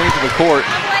full length of the court.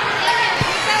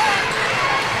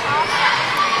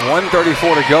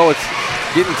 1:34 to go. It's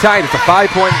getting tight. It's a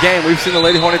 5-point game. We've seen the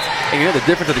Lady Hornets, and the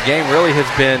difference of the game really has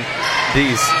been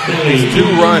these 2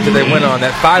 runs that they went on.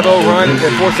 That 5-0 run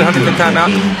that forced the Huntington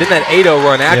timeout. Then that 8-0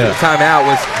 run after the timeout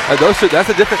was those 2. That's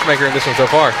a difference maker in this one so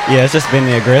far. Yeah, it's just been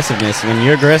the aggressiveness. When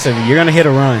you're aggressive, you're going to hit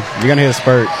a run. You're going to hit a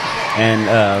spurt. And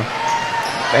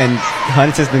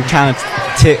Huntington's been kind of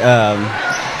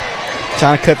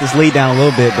trying to cut this lead down a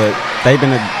little bit, but they've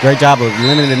been a great job of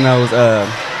limiting those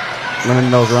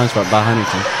runs by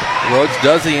Huntington. Rhodes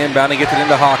does the inbound and gets it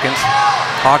into Hawkins.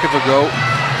 Hawkins will go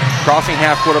crossing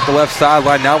half court up the left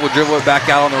sideline. Now we'll dribble it back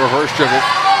out on the reverse dribble.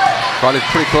 Brought it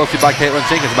pretty closely by Caitlin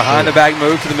Jenkins. Behind the back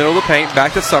move to the middle of the paint.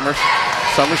 Back to Summers.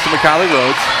 Summers to McKiley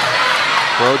Rhodes.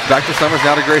 Rhodes back to Summers.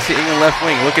 Now to Gracie England left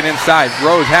wing. Looking inside.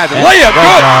 Rhodes has it. Layup.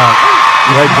 Good.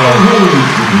 Great play.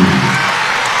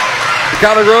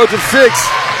 McKiley Rhodes with 6.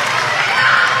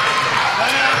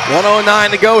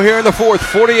 1:09 to go here in the fourth.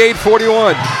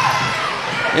 48-41.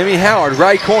 Emmy Howard,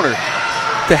 right corner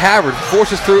to Havard.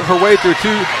 Forces through her way through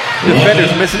 2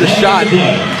 defenders. Misses the shot.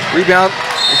 Rebound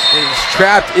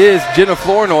trapped is Jenna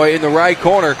Flournoy in the right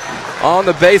corner on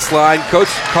the baseline. Coach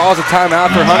calls a timeout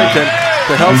for Huntington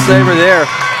to help save her there.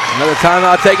 Another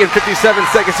timeout taken, 57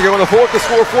 seconds to go in the fourth. The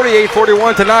score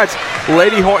 48-41 tonight's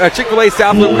Chick-fil-A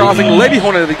South Loop Crossing Lady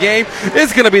Hornet of the game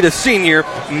is going to be the senior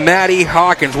Maddie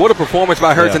Hawkins. What a performance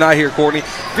by her tonight here, Courtney.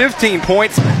 15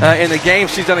 points in the game.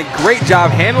 She's done a great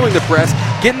job handling the press,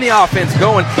 getting the offense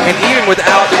going, and even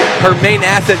without her main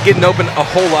asset getting open a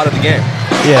whole lot of the game.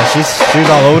 Yeah, she's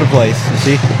all over the place.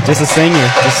 She just a senior,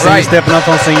 stepping up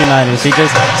on senior night, and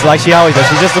it's like she always does.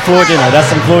 She's just a floor general.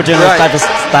 That's some floor general type of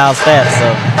style stats. So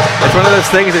it's one of those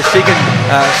things that she can.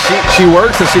 She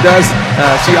works and she does.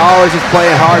 She always is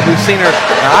playing hard. We've seen her.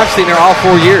 I've seen her all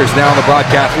 4 years now on the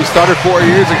broadcast. We started 4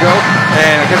 years ago,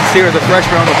 and I got to see her as a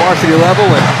freshman on the varsity level,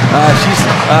 and she's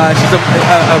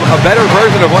a better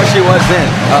version of what she was then.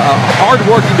 A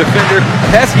hard-working defender,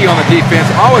 pesky on the defense,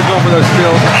 always going for those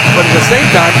steals, but at the same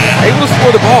time, able to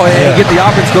score the ball and get the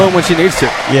offense going when she needs to.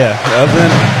 Yeah, other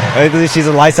than she's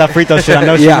a lights out free throw shooter. I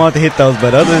know she wants to hit those,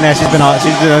 but other than that, she's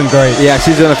doing great. Yeah,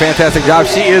 she's doing a fantastic job.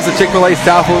 She is the Chick-fil-A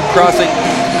South Loop Crossing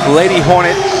Lady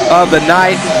Hornet of the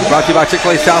night. Brought to you by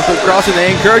Chick-fil-A South Loop Crossing. They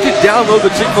encourage you to download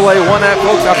the Chick-fil-A One app,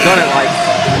 folks. I've done it like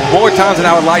more times than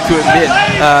I would like to admit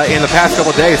in the past couple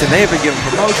of days, and they have been giving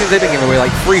promotions. They've been giving away like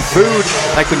free food,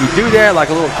 like when you do that, like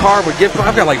a little card with gift card.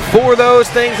 I've got like 4 of those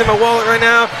things in my wallet right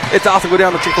now. It's awesome. Go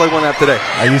down the Chick-fil-A One app today.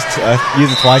 I use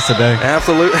it twice a day.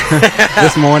 Absolutely.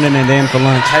 This morning and then for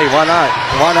lunch. Hey, why not?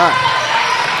 Why not?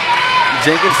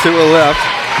 Jenkins to the left,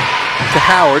 to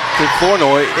Howard, to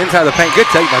Flournoy, inside the paint. Good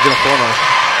take by Jenna Flournoy.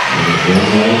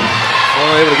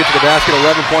 Flournoy able to get to the basket,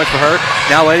 11 points for her.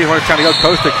 Now Lady Hornets trying to go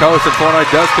coast to coast, and Flournoy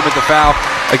does commit the foul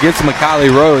against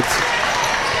McKiley Rhodes.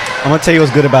 I'm going to tell you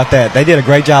what's good about that. They did a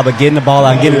great job of getting the ball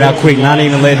out, getting it out quick, not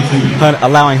even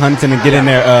allowing Huntington to get in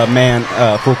there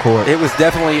full court. It was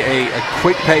definitely a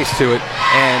quick pace to it,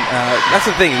 and that's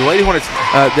the thing. The Lady Hornets,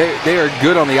 they are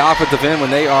good on the offensive end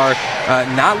when they are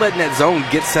not letting that zone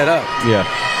get set up. Yeah.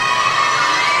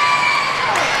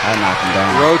 I knocked him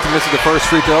down. Rhodes misses the first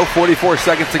free throw, 44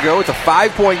 seconds to go. It's a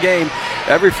 5-point game.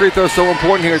 Every free throw is so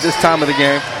important here at this time of the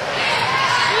game.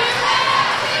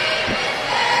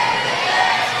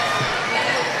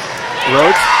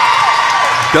 Rhodes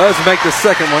does make the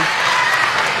second one.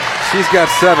 She's got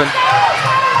 7.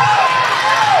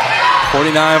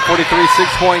 49-43,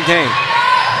 6-point game.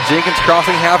 Jenkins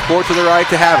crossing half court to the right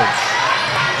to Havard.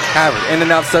 Havard in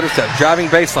and out center step, driving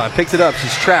baseline, picks it up.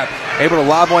 She's trapped, able to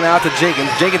lob one out to Jenkins.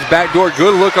 Jenkins backdoor,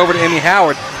 good look over to Emmy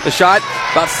Howard. The shot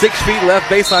about 6 feet left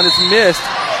baseline is missed.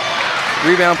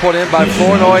 Rebound pulled in by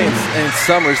Flournoy and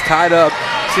Summers, tied up.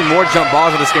 Seen more jump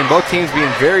balls in this game. Both teams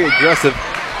being very aggressive,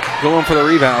 going for the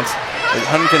rebounds.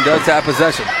 Huntington does have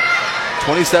possession.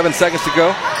 27 seconds to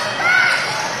go.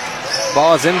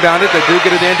 Ball is inbounded. They do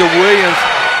get it into Williams.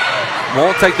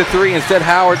 Won't take the 3. Instead,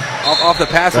 Howard off the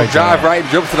pass will drive right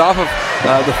and dribbles it off of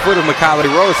the foot of McKiley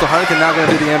Rhodes. So Huntington now going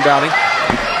to do the inbounding.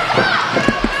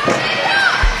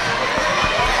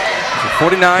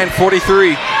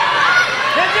 49-43.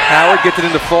 Howard gets it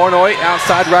into Flournoy.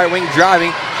 Outside right wing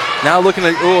driving. Now looking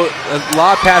at a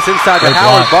lob pass inside to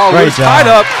Howard. Ball loose, tied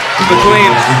up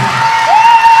between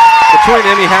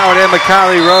Emmy Howard and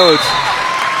McKiley Rhodes.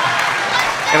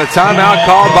 And a timeout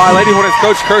called by Lady Hornets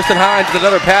coach Kirsten Hines with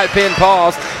another Pat Penn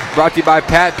pause. Brought to you by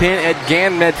Pat Penn at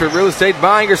Gann Medford Real Estate.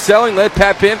 Buying or selling, let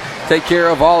Pat Penn take care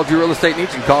of all of your real estate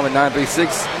needs. You can call him at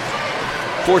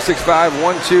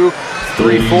 936-465-1234.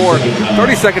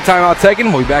 30-second timeout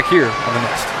taken. We'll be back here on the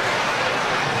Nest.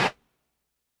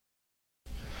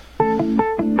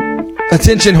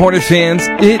 Attention Hornet fans,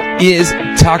 it is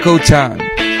taco time.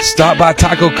 Stop by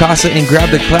Taco Casa and grab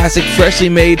the classic freshly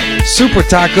made Super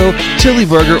Taco, Chili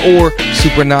Burger, or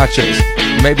Super Nachos.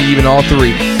 Maybe even all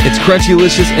 3. It's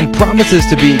crunchy-licious and promises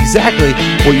to be exactly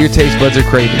what your taste buds are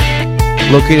craving.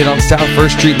 Located on South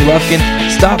 1st Street in Lufkin,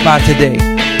 stop by today.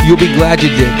 You'll be glad you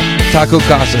did. Taco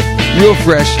Casa. Real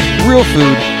fresh, real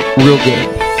food, real good.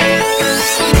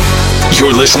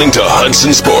 You're listening to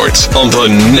Hudson Sports on the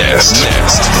Nest.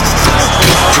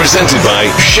 Presented by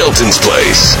Shelton's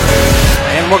Place.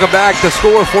 And welcome back. The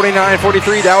score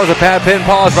 49-43. That was a Pat Penn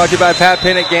pause brought to you by Pat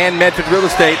Penn at Gann Medford Real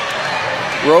Estate.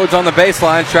 Rhodes on the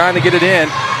baseline trying to get it in.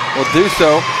 Will do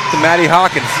so to Maddie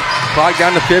Hawkins. Clock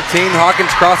down to 15.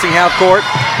 Hawkins crossing half court.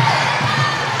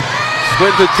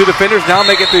 Split to 2 defenders. Now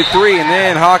make it through 3, and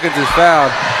then Hawkins is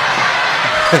fouled.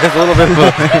 It's a little bit of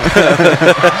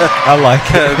I like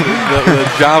it. the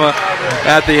drama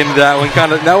at the end of that one.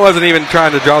 That wasn't even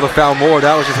trying to draw the foul more.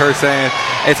 That was just her saying,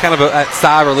 it's kind of a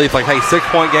sigh of relief, like, hey,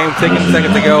 6-point game, taking a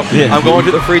second to go. Yeah. I'm going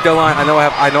to the free throw line. I know I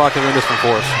can win this one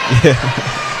for us. Yeah.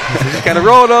 Just kind of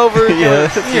roll it over,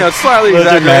 slightly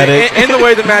exaggerated in the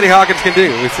way that Maddie Hawkins can do.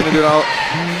 We've seen him do it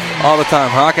all the time.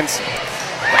 Hawkins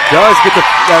does get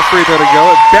that free throw to go.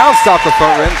 It bounced off the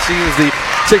front rim. She is the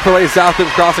Chick-fil-A South Bend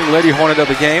Crossing Lady Hornet of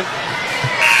the game.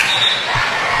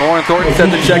 Lauren Thornton set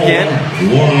the check in.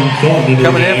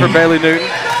 Coming in for Bailey Newton.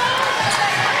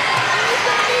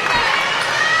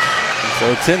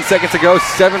 So 10 seconds to go,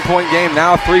 7-point game,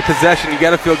 now 3 possession. You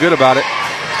got to feel good about it.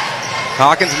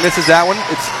 Hawkins misses that one.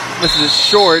 Misses it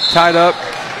short, tied up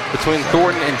between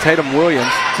Thornton and Tatum Williams.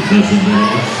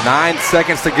 9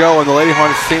 seconds to go, and the Lady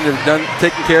Hornets team has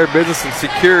taken care of business and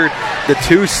secured the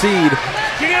 2 seed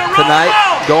tonight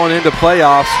going into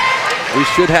playoffs. We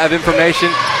should have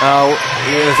information.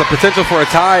 There's a potential for a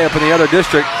tie up in the other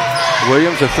district.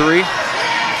 Williams, a 3.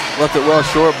 Left it well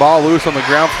short. Ball loose on the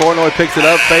ground. Flournoy picks it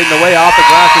up, fading away off the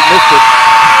glass and missed it.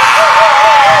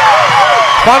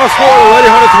 Final score, the Lady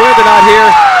Hornets win tonight here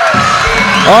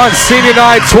on senior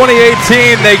night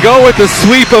 2018. They go with the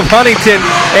sweep of Huntington,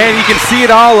 and you can see it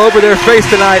all over their face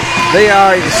tonight. They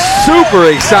are super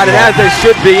excited, as they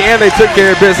should be, and they took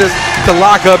care of business to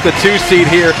lock up the 2 seed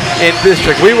here in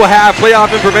district. We will have playoff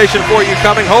information for you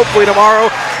coming hopefully tomorrow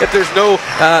if there's no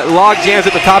log jams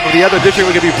at the top of the other district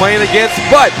we could be playing against,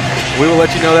 but we will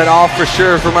let you know that all for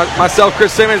sure. For myself,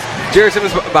 Chris Simmons, Jared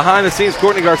Simmons behind the scenes,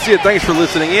 Courtney Garcia, thanks for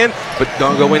listening in, but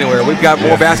don't go anywhere. We've got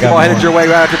more basketball headed your way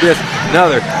right after this.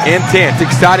 Another intense,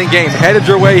 exciting game headed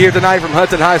your way here tonight from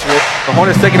Hudson High School. The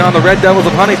Hornets taking on the Red Devils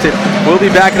of Huntington. We'll be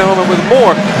back in a moment with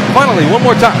more. Finally, one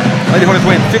more time, Lady Hornets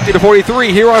win 50-43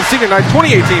 here on senior night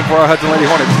 2018 for our Hudson Lady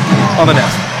Hornets on the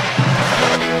Nest.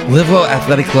 Live Well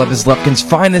Athletic Club is Lufkin's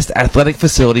finest athletic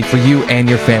facility for you and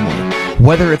your family.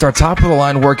 Whether it's our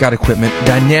top-of-the-line workout equipment,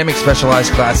 dynamic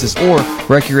specialized classes, or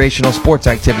recreational sports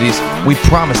activities, we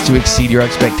promise to exceed your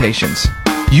expectations.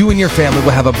 You and your family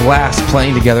will have a blast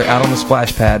playing together out on the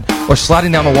splash pad or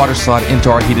sliding down the water slide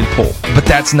into our heated pool. But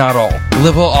that's not all.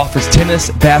 Live Well offers tennis,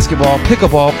 basketball,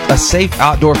 pickleball, a safe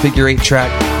outdoor figure 8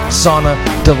 track, sauna,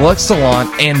 deluxe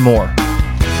salon, and more.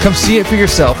 Come see it for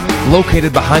yourself,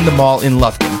 located behind the mall in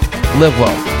Lufkin. Live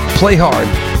well, play hard,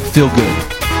 feel good.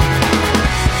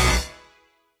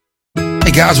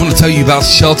 Hey guys, I want to tell you about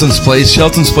Shelton's Place.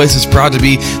 Shelton's Place is proud to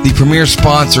be the premier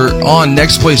sponsor on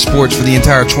Next Play Sports for the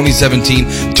entire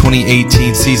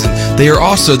 2017-2018 season. They are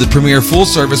also the premier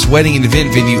full-service wedding and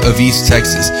event venue of East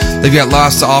Texas. They've got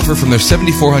lots to offer from their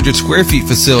 7,400 square feet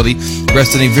facility,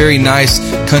 rests in a very nice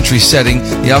country setting.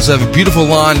 They also have a beautiful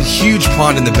lawn, huge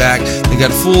pond in the back. They've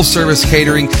got full-service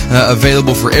catering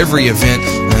available for every event.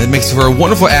 It makes for a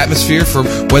wonderful atmosphere for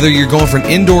whether you're going for an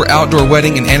indoor-outdoor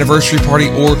wedding, an anniversary party,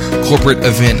 or corporate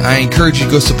event. I encourage you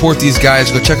to go support these guys.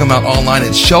 Go check them out online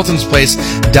at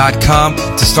sheltonsplace.com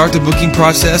to start the booking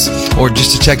process or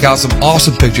just to check out some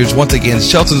awesome pictures. Once again,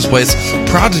 Shelton's Place,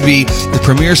 proud to be the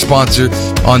premier sponsor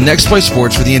on Next Play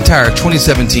Sports for the entire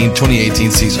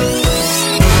 2017-2018 season.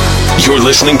 You're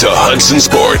listening to Hudson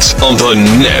Sports on the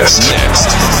Nest.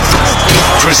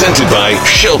 Presented by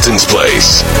Shelton's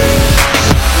Place.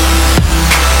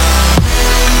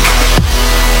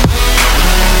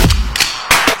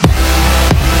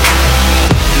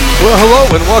 Well, hello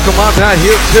and welcome on tonight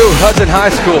here to Hudson High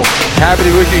School. Happy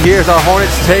to be with you here as our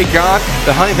Hornets take on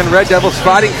the Huntington Red Devils,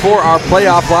 fighting for our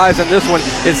playoff lives. And this one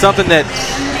is something that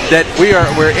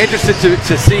we're interested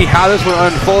to see how this one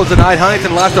unfolds tonight.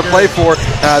 Huntington lots to play for.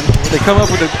 They come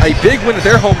up with a big win at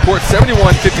their home court,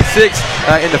 71-56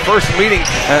 in the first meeting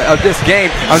of this game.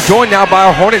 I'm joined now by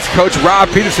our Hornets coach, Rob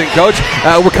Peterson. Coach,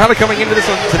 we're kind of coming into this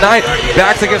one tonight,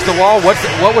 backs against the wall. What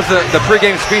was the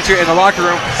pregame speech here in the locker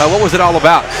room? What was it all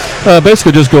about?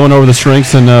 Basically just going over the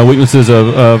strengths and weaknesses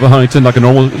of Huntington like a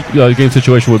normal game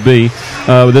situation would be.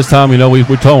 But this time, we told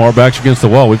them our backs against the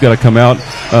wall. We've got to come out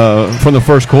from the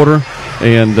first quarter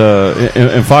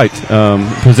and fight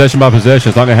possession by possession.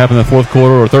 It's not going to happen in the fourth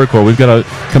quarter or third quarter. We've got to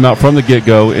come out from the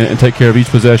get-go and take care of each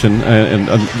possession,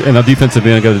 and a defensive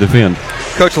end got to defend.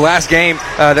 Coach, the last game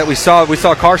that we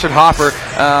saw Carson Hopper.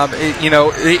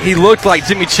 He looked like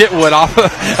Jimmy Chitwood off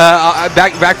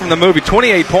back from the movie.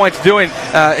 28 points.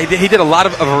 He did a lot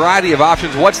of a variety of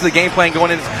options. What's the game plan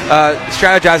going in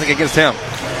strategizing against him?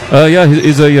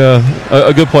 He's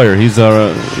a good player. He's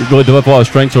really developed a lot of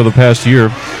strengths over the past year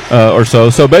or so.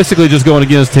 So basically, just going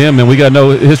against him, and we got to know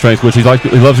his strengths, which he loves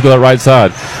to go that right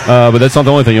side. But that's not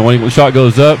the only thing. When the shot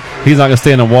goes up, he's not going to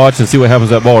stand and watch and see what happens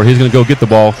to that ball. Or he's going to go get the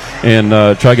ball and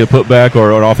try to get a putback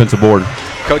or an offensive board.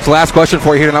 Coach, last question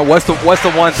for you here tonight. What's the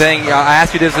one thing, I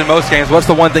ask you this in most games, what's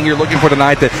the one thing you're looking for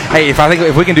tonight that, hey,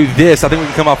 if we can do this, I think we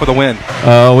can come off with a win?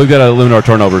 We've got to limit our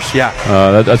turnovers. Yeah.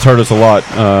 That's hurt us a lot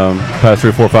past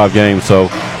 3 or 4 or 5 games. So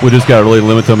we just got to really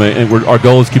limit them. And our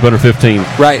goal is to keep under 15.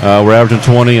 Right. We're averaging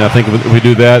 20, and I think if we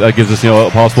do that gives us a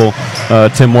possible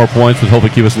 10 more points, which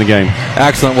hopefully keep us in the game.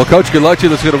 Excellent. Well, Coach, good luck to you.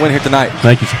 Let's go to win here tonight.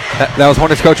 Thank you. That was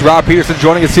Hornets coach Rob Peterson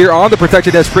joining us here on the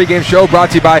Protected Desk pregame show,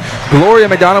 brought to you by Gloria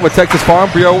McDonald with Texas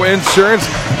Farm Bureau Insurance.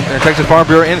 Texas Farm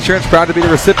Bureau Insurance, proud to be the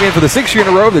recipient for the 6th year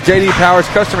in a row of the J.D. Powers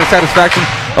Customer Satisfaction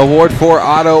Award for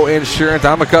Auto Insurance.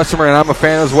 I'm a customer and I'm a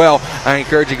fan as well. I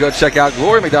encourage you to go check out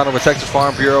Gloria McDonald with Texas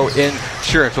Farm Bureau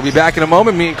Insurance. We'll be back in a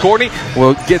moment. Me and Courtney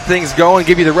will get things going,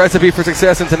 give you the recipe for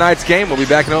success in tonight's game. We'll be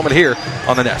back in a moment here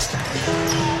on The Nest.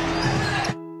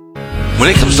 When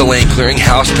it comes to lane clearing,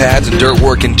 house pads, and dirt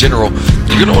work in general,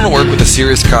 you're going to want to work with a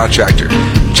serious contractor.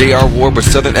 J.R. Ward with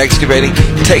Southern Excavating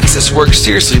takes this work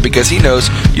seriously because he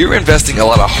knows you're investing a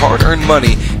lot of hard-earned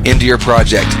money into your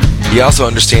project. He also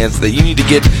understands that you need to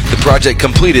get the project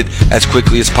completed as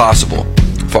quickly as possible.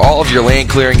 For all of your land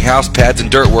clearing, house pads, and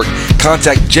dirt work,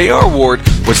 contact J.R. Ward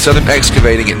with Southern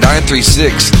Excavating at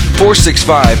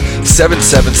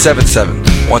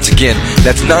 936-465-7777. Once again,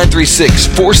 that's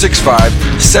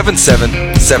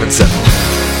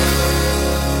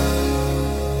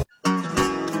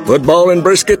 936-465-7777. Football in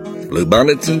Brisket,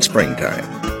 bluebonnets in springtime.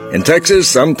 In Texas,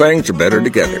 some things are better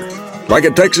together. Like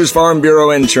at Texas Farm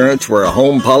Bureau Insurance, where a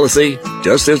home policy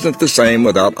just isn't the same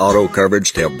without auto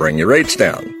coverage to help bring your rates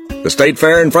down. The state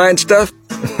fair and fine stuff?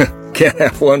 Can't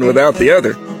have one without the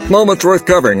other. Moments worth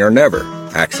covering are never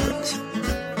accidents.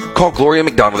 Call Gloria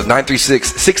McDonald at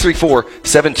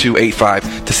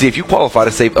 936-634-7285 to see if you qualify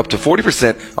to save up to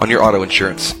 40% on your auto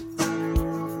insurance.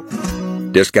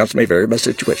 Discounts may vary by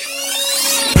situation.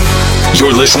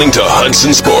 You're listening to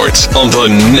Hudson Sports on The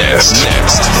Nest.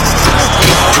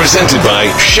 Presented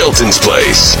by Shelton's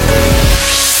Place.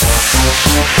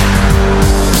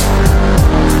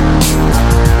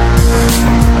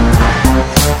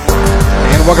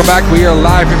 And welcome back. We are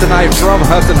live here tonight from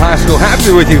Hudson High School.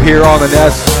 Happy with you here on The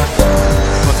Nest.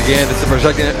 Once again, it's the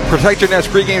Protect Your Nest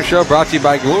pregame show brought to you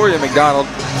by Gloria McDonald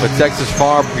with Texas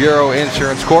Farm Bureau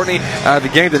Insurance. Courtney, the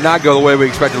game did not go the way we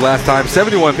expected last time.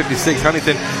 71-56,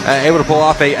 Huntington able to pull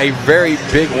off a very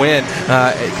big win,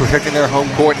 protecting their home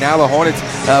court. Now the Hornets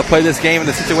play this game in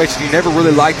the situation you never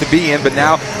really like to be in, but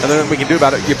now nothing we can do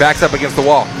about it. Your back's up against the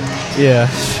wall. Yeah,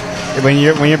 when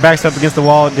your back's up against the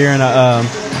wall during a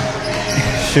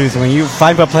when you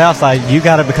fight for a playoff side, you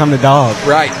got to become the dog.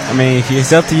 Right. I mean,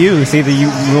 it's up to you. It's either you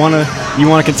want to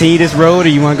continue this road or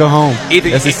you want to go home.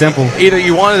 That's as simple. Either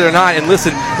you want it or not. And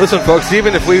listen, folks.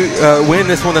 Even if we win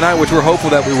this one tonight, which we're hopeful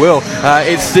that we will,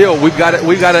 it's still we've got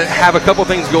to have a couple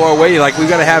things go our way. Like we've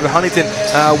got to have Huntington.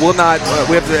 We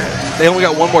have to. They only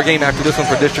got one more game after this one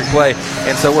for district play,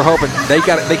 and so we're hoping they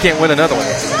can't win another one.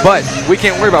 But we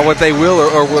can't worry about what they will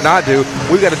or will not do.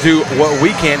 We've got to do what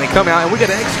we can and come out and we got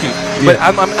to execute. Yeah. But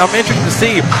I'm interested to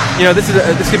see.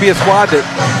 This could be a squad that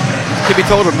can be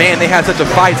told, man, they had such a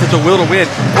fight, such a will to win.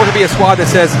 Or it could be a squad that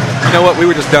says, you know what, we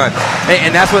were just done.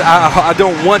 And that's what I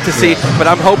don't want to see. But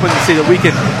I'm hoping to see that we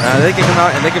can. They can come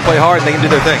out and they can play hard and they can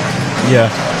do their thing. Yeah.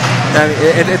 I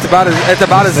mean, it's about as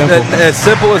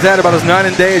simple as that, about as night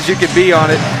and day as you could be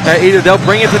on it. Either they'll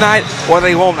bring it tonight or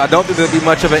they won't. I don't think there'll be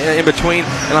much of an in-between,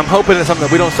 and I'm hoping it's something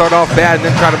that we don't start off bad and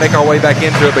then try to make our way back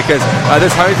into it because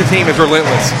this Huntington team is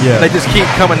relentless. Yeah. They just keep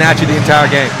coming at you the entire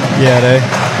game. Yeah, they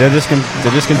just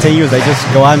continue. They just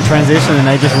go out and transition, and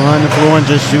they just run the floor and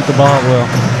just shoot the ball well.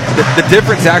 The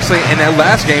difference actually in that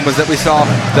last game was that we saw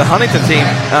the Huntington team,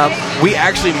 we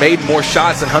actually made more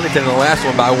shots than Huntington in the last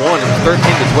one by one. It was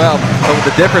 13-12. But what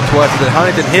the difference was that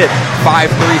Huntington hit 5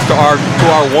 threes to our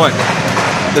 1.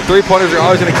 The three-pointers are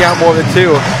always going to count more than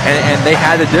 2, and they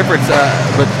had the difference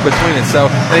between it.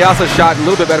 So they also shot a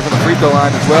little bit better from the free throw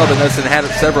line as well than us and had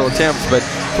several attempts. But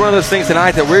it's one of those things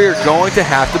tonight that we're going to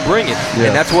have to bring it,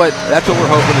 and that's what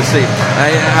we're hoping to see.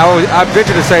 I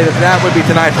venture to say that would be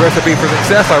tonight's recipe for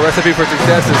success. Our recipe for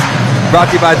success is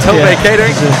brought to you by Tomei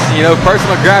Catering.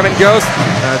 Personal grab and goes.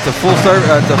 It's a full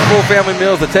family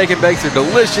meals. The take and bakes are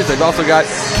delicious. They've also got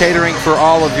catering for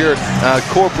all of your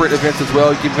corporate events as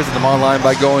well. You can visit them online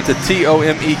by going to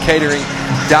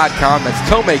tomecatering.com. That's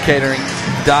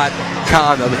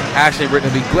tomecatering.com. Ashley and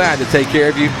Brittany will be glad to take care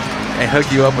of you and hook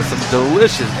you up with some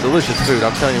delicious food.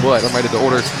 I'm telling you what, I'm ready to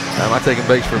order my take and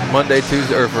bakes for Monday,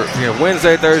 Tuesday, or for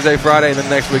Wednesday, Thursday, Friday, and then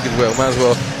next week as well. Might as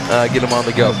well get them on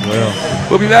the go.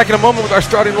 We'll be back in a moment with our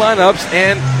starting lineups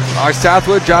and our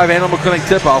Southwood Drive Animal Clinic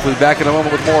tip-off. We'll be back in a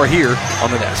moment with more here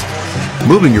on The Nest.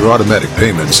 Moving your automatic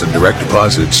payments and direct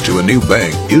deposits to a new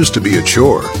bank used to be a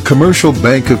chore. Commercial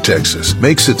Bank of Texas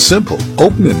makes it simple.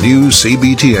 Open a new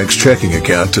CBTX checking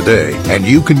account today, and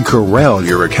you can corral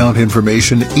your account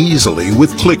information easily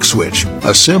with ClickSwitch,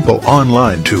 a simple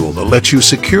online tool that lets you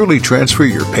securely transfer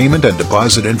your payment and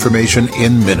deposit information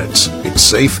in minutes. It's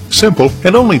safe, simple,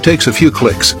 and only takes a few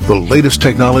clicks. The latest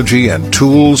technology and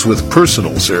tools with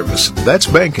personal service. That's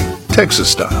banking,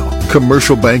 Texas style.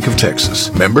 Commercial Bank of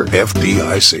Texas. Member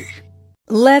FDIC.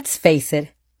 Let's face it,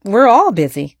 we're all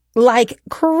busy. Like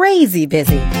crazy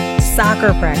busy.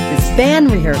 Soccer practice,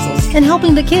 band rehearsals, and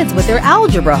helping the kids with their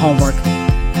algebra homework.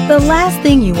 The last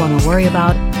thing you want to worry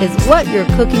about is what you're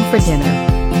cooking for dinner.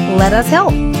 Let us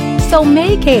help. So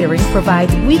May Catering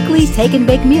provides weekly take and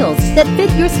bake meals that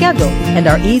fit your schedule and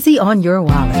are easy on your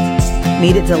wallet.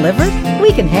 Need it delivered?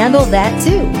 We can handle that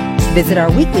too. Visit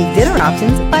our weekly dinner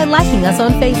options by liking us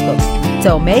on Facebook.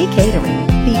 So May Catering,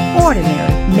 the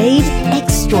ordinary made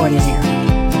extraordinary.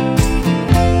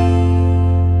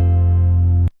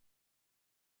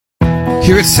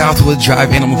 Here at Southwood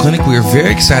Drive Animal Clinic, we are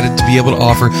very excited to be able to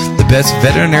offer the best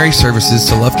veterinary services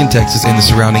to Lufkin, Texas and the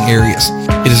surrounding areas.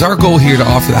 It is our goal here to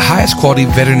offer the highest quality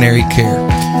veterinary care.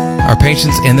 Our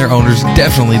patients and their owners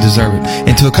definitely deserve it.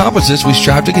 And to accomplish this, we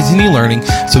strive to continue learning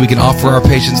so we can offer our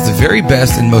patients the very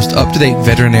best and most up-to-date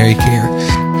veterinary care.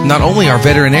 Not only our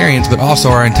veterinarians, but also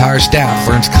our entire staff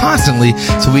learns constantly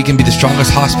so we can be the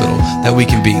strongest hospital that we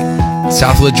can be.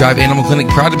 Southwood Drive Animal Clinic,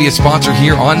 proud to be a sponsor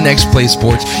here on Next Play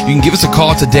Sports. You can give us a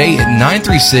call today at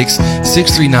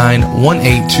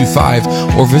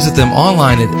 936-639-1825 or visit them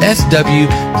online at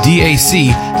swdac.com.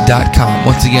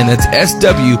 Once again, that's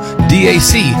swdac.com.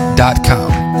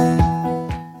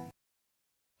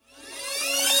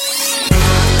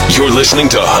 You're listening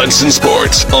to Hudson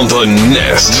Sports on the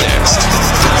Nest.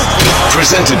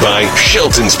 Presented by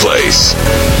Shelton's Place.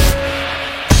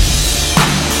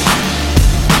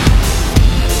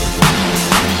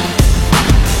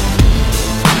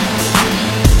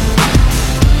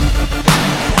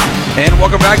 And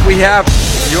welcome back. We have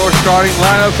your starting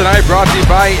lineup tonight brought to you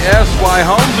by SY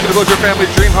Homes. Looking to build your family's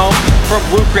dream home from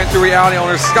blueprint to reality.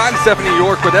 Owners Scott and Stephanie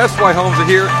York with SY Homes are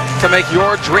here to make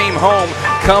your dream home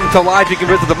come to life. You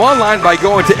can visit them online by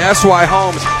going to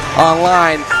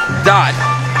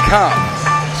syhomesonline.com.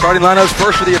 Starting lineups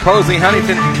first for the opposing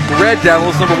Huntington Red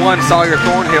Devils. Number 1, Sawyer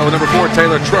Thornhill. Number 4,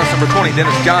 Taylor Truss. Number 20,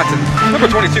 Dennis Johnson. Number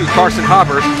 22, Carson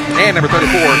Hopper. And number 34,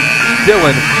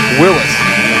 Dylan Willis.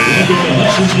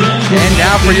 And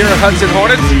now for your Hudson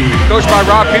Hornets, coached by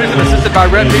Rob Peterson, assisted by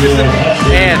Rhett Peterson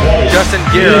and Justin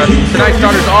Guerra. Tonight's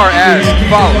starters are as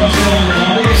follows.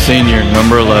 Senior,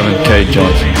 number 11, Cade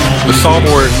Johnson. The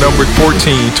sophomore, number 14,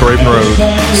 Torrey Rhodes.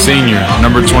 Senior,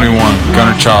 number 21,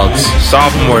 Gunnar Childs.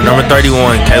 Sophomore, number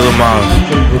 31, Caleb Miles.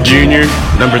 Junior,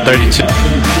 number 32.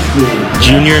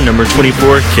 Junior, number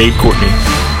 24, Cade Courtney.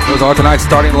 Those are tonight's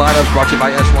starting lineups brought to you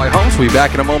by SY Homes. We'll be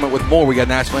back in a moment with more. We got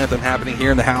National Anthem happening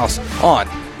here in the house on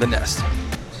The Nest.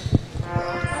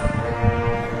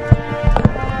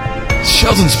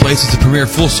 Shelton's Place is the premier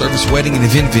full-service wedding and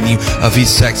event venue of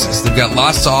East Texas. They've got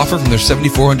lots to offer from their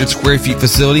 7,400 square feet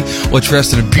facility, which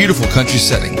rests in a beautiful country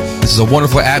setting. This is a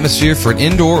wonderful atmosphere for an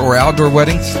indoor or outdoor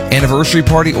wedding, anniversary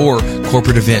party, or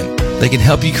corporate event. They can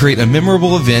help you create a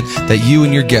memorable event that you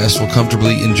and your guests will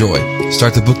comfortably enjoy.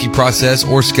 Start the booking process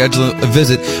or schedule a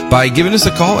visit by giving us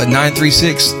a call at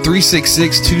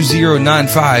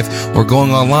 936-366-2095 or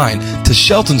going online to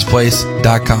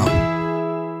sheltonsplace.com.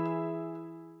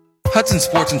 Hudson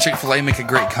Sports and Chick-fil-A make a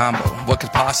great combo. What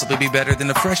could possibly be better than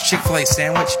a fresh Chick-fil-A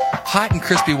sandwich, hot and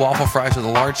crispy waffle fries with a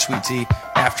large sweet tea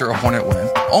after a Hornet win?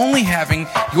 Only having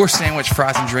your sandwich,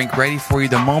 fries, and drink ready for you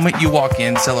the moment you walk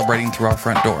in, celebrating through our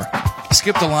front door.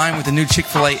 Skip the line with the new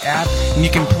Chick-fil-A app, and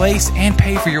you can place and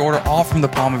pay for your order all from the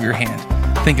palm of your hand.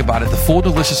 Think about it, the full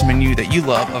delicious menu that you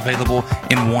love available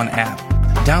in one app.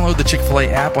 Download the Chick-fil-A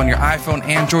app on your iPhone,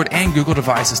 Android, and Google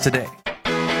devices today.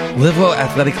 Live Well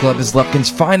Athletic Club is Lufkin's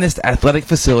finest athletic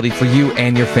facility for you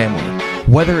and your family.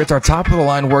 Whether it's our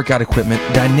top-of-the-line workout equipment,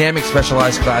 dynamic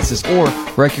specialized classes, or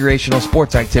recreational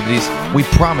sports activities, we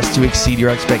promise to exceed your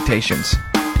expectations.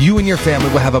 You and your family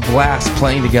will have a blast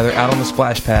playing together out on the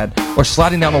splash pad or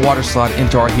sliding down the water slide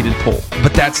into our heated pool.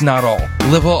 But that's not all.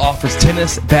 Live Well offers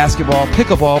tennis, basketball,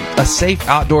 pickleball, a safe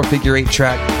outdoor figure eight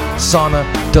track, sauna,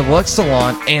 deluxe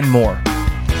salon, and more.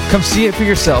 Come see it for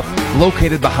yourself,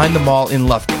 located behind the mall in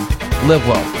Lufkin. Live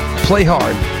well, play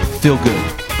hard, feel good.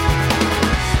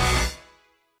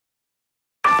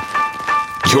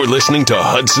 You're listening to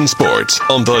Hudson Sports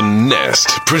on the Nest,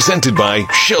 presented by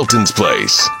Shelton's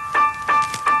Place.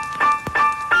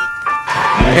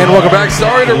 And welcome back.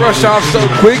 Sorry to rush off so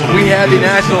quick. We had the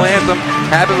national anthem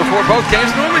happen before both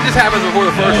games. Normally just happens before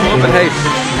the first one, but hey,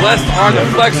 blessed are the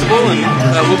flexible,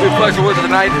 and we'll be flexible with it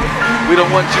tonight. We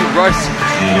don't want to rush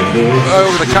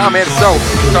over the comments. So,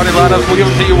 starting lineups, we'll give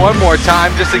them to you one more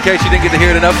time, just in case you didn't get to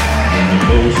hear it enough.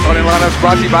 Starting lineups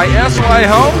brought to you by SY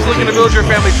Homes. Looking to build your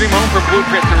family dream home from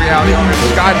blueprint to reality. Owners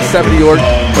Scott and 70 York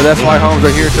with SY Homes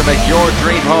are here to make your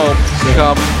dream home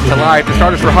come to life. The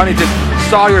starters for Huntington: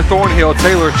 Sawyer Thornhill,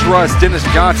 Taylor Truss, Dennis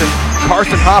Johnson,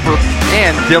 Carson Hopper,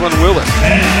 and Dylan Willis.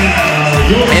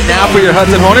 And now for your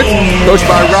Hudson Hornets, coached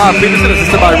by Rob Peterson,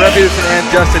 assisted by Rep Peterson and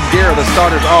Justin Guerra. The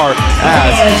starters are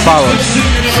as follows.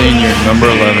 Senior, number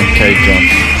 11, Cade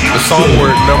Johnson. The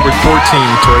sophomore, number 14,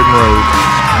 Troy Road.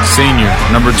 Senior,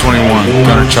 number 21,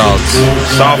 Gunnar Childs.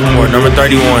 Sophomore, number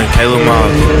 31, Caleb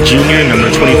Miles. Junior, number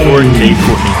 24, Cade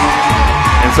Courtney.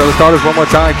 And so the starters one more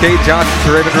time: Cade Johnson,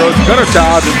 Raven Rhodes, Gunnar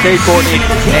Childs, and Cade Courtney,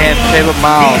 and Caleb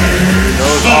Miles.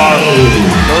 Those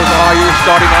are your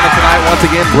starting lineup tonight. Once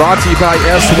again, brought to you by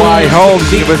SY Homes.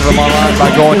 You can visit them online by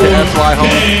going to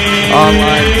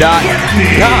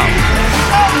syhomesonline.com.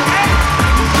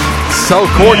 So,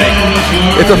 Courtney,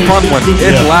 it's a fun one.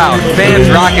 It's loud.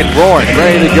 Fans rocking, roaring,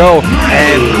 ready to go.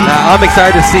 And I'm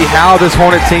excited to see how this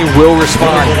Hornet team will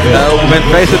respond. When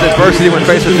faced with adversity, when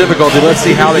faced with difficulty, let's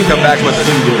see how they come back with it.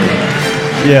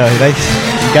 Yeah,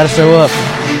 you got to show up.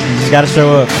 You just got to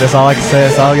show up. That's all I can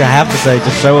say. That's all I have to say.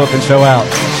 Just show up and show out.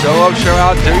 Show up, show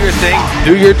out, do your thing,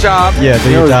 do your job. Yeah,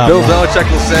 do your job. Bill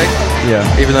Belichick will say. Yeah.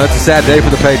 Even though it's a sad day for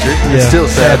the Patriots. Yeah. It's still a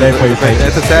sad day for the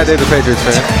Patriots. It's a sad day for the Patriots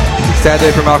fan. Sad day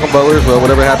for Malcolm Butler as well,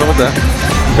 whatever happened with that.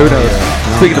 Who knows?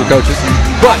 Speaking of coaches.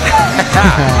 But,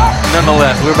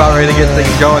 nonetheless, we're about ready to get things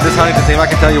going. This Huntington team, I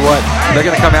can tell you what, they're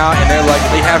going to come out and they're like,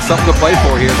 they have something to play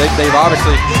for here. They've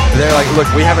obviously, they're like, look,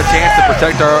 we have a chance to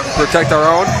protect our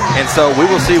own, and so we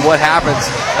will see what happens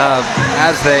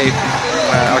as they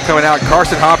are coming out.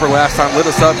 Carson Hopper last time lit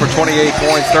us up for 28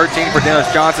 points, 13 for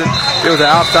Dennis Johnson. It was an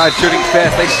outside shooting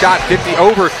fest. They shot 58%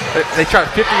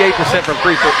 from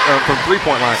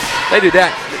three-point line. They did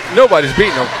that. Nobody's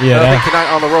beating them. Yeah, I think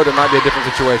tonight on the road it might be a different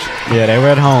situation. Yeah, they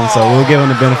were at home, so we'll give them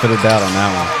the benefit of the doubt on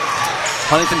that one.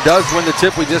 Huntington does win the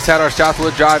tip. We just had our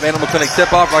Southwood Drive Animal Clinic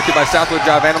tip-off, brought to you by Southwood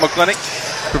Drive Animal Clinic,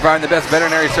 providing the best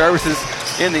veterinary services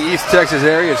in the East Texas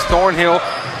area. It's Thornhill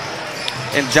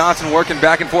and Johnson working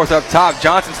back and forth up top.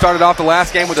 Johnson started off the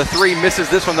last game with a 3, misses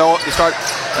this one though to start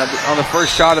on the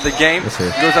first shot of the game.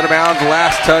 Goes out of bounds,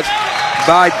 last touch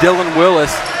by Dylan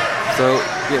Willis. So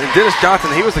Dennis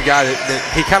Johnson, he was the guy that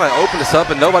he kind of opened us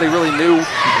up and nobody really knew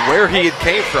where he had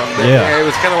came from. It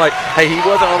was kind of like, hey, he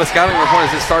wasn't on the scouting report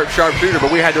as his sharpshooter,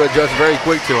 but we had to adjust very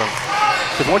quick to him.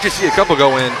 Because once you see a couple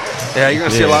go in, you're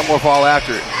going to see a lot more fall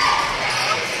after it.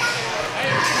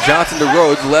 Johnson to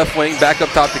Rhodes, left wing, back up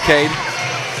top to Cade.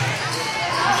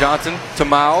 Johnson to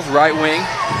Miles, right wing,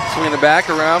 swinging the back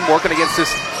around, working against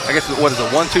this, I guess, what is it,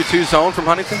 1-2-2 zone from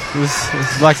Huntington?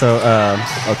 It's like a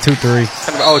 2-3.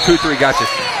 2-3, gotcha.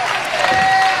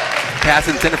 Pass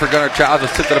intended for Gunnar Childs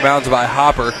was tipped out of bounds by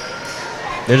Hopper.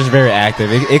 They're just very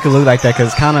active. It could look like that because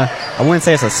it's kind of, I wouldn't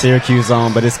say it's a Syracuse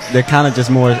zone, but they're kind of just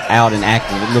more out and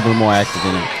active, a little bit more active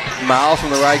in it. Miles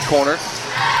from the right corner.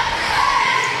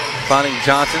 Finding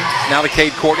Johnson. Now to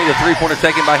Cade Courtney. The three-pointer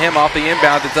taken by him off the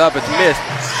inbound. It's up. It's missed.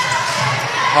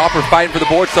 Hopper fighting for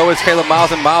the board. So is Caleb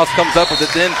Miles. And Miles comes up with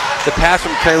it. Then the pass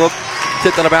from Caleb.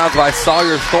 Tipped out of bounds by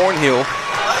Sawyer Thornhill.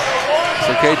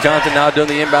 So Cade Johnson now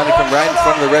doing the inbounding from right in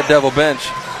front of the Red Devil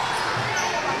bench.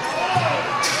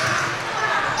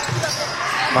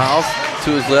 Miles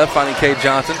to his left. Finding Cade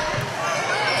Johnson.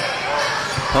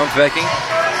 Pump faking.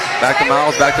 Back to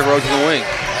Miles. Back to Rhodes in the wing.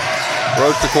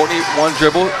 Rhodes to Courtney, one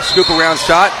dribble, scoop around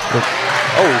shot.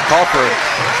 Oh, call for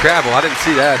travel. I didn't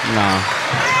see that. No.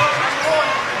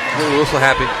 Little Wilson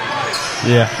happy.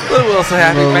 Yeah. Little Wilson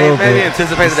happy. Maybe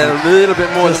anticipated that a little bit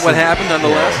more than what happened,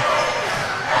 nonetheless.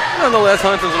 Yeah. Nonetheless,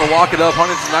 Huntington's going to walk it up.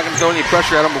 Huntington's not going to throw any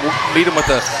pressure at him, but we'll meet him with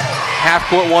a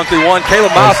half-court 1-3-1.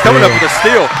 Caleb Miles coming up with a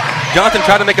steal. Johnson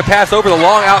tried to make a pass over the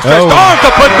long outstretched arm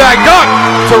to put back dunk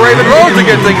to Raven Rhodes to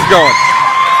get things going.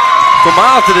 So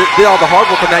Miles did all the hard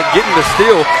work on that, getting the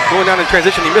steal, going down in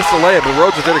transition. He missed the layup, but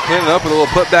Rhodes was there to clean it up with a little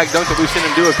putback dunk that we've seen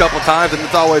him do a couple times, and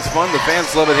it's always fun. The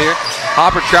fans love it here.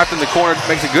 Hopper trapped in the corner,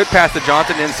 makes a good pass to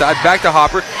Johnson inside, back to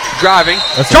Hopper, driving.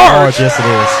 That's charge! Yes, it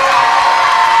is.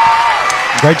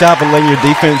 Great job of letting your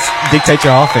defense dictate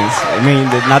your offense. I mean,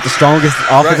 they're not the strongest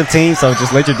offensive team, so just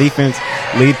let your defense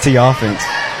lead to your offense.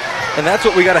 And that's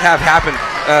what we got to have happen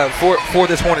for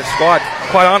this Hornets squad.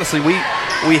 Quite honestly, we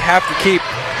have to keep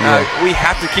We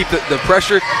have to keep the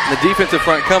pressure and the defensive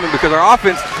front coming because our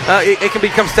offense, it can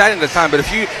become stagnant at times. But if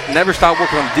you never stop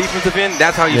working on the defensive end,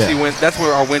 that's how you see wins. That's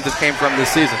where our wins came from this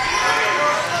season.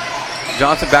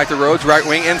 Johnson back to Rhodes, right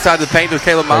wing, inside the paint with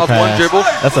Caleb Miles. One dribble,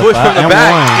 push from the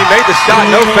back. He made the shot,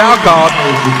 no foul called.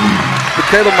 But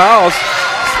Caleb Miles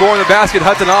scoring the basket,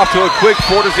 Hudson off to a quick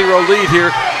 4-0 lead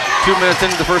here, 2 minutes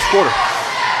into the first quarter.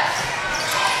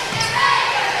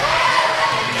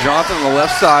 Johnson on the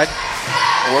left side,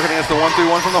 working against the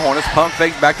 1-3-1 from the Hornets. Pump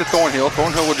fake back to Thornhill.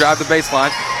 Thornhill will drive the baseline,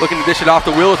 looking to dish it off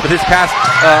to Willis, but his pass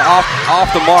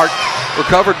off the mark.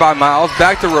 Recovered by Miles.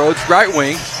 Back to Rhodes, right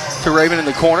wing to Raven in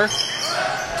the corner.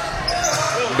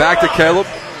 Back to Caleb.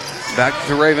 Back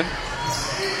to Raven.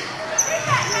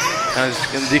 And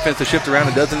the defense to shift around.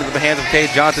 It does into the hands of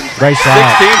Cade Johnson. Great shot.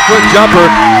 16-foot jumper.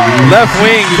 Left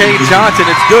wing, Cade Johnson.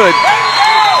 It's good.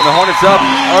 And the Hornets up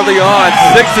early on,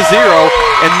 6-0.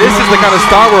 And this is the kind of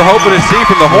start we're hoping to see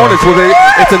from the Hornets, where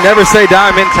it's a never say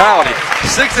die mentality.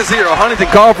 6-0. Huntington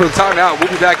called for the timeout. We'll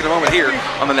be back in a moment here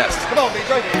on the Nest.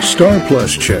 Star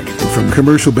Plus checking from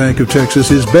Commercial Bank of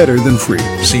Texas is better than free.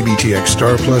 CBTX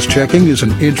Star Plus checking is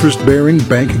an interest-bearing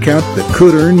bank account that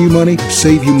could earn you money,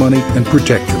 save you money, and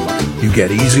protect your money. You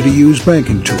get easy-to-use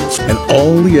banking tools and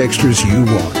all the extras you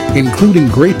want, including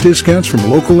great discounts from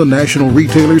local and national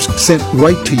retailers sent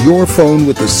right to your phone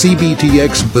with the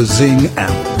CBTX Bazing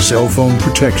app. Cell phone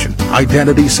protection,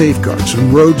 identity safeguards,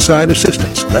 and roadside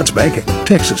assistance. That's banking,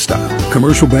 Texas style.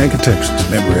 Commercial Bank of Texas.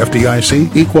 Member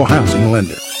FDIC, Equal Housing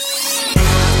Lender.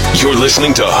 You're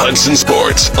listening to Hudson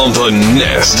Sports on the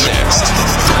Nest.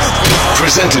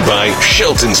 Presented by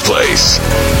Shelton's Place.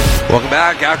 Welcome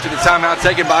back after the timeout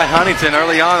taken by Huntington.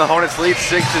 Early on, the Hornets lead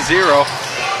 6-0.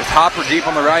 It's Hopper deep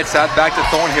on the right side, back to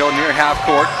Thornhill near half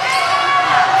court.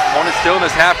 Hornets still in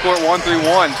this half court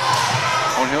 1-3-1.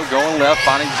 Thornhill going left,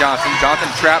 finding Johnson. Johnson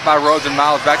trapped by Rhodes and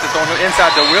Miles. Back to Thornhill,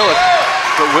 inside to Willis.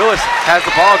 But Willis has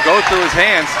the ball go through his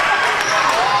hands.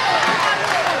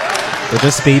 They're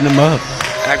just speeding him up.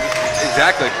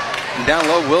 Exactly. And down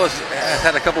low, Willis has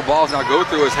had a couple balls now go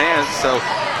through his hands, so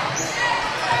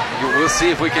we'll see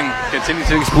if we can continue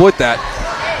to exploit that.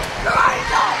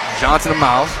 Johnson and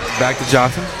Miles. Back to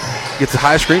Johnson. Gets a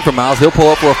high screen from Miles. He'll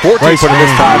pull up for a 14-footer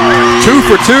this time. 2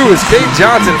 for 2 is Cade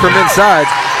Johnson from inside.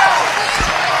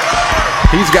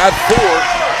 He's got 4.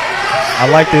 I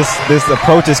like this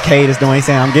approach as Cade is doing. He's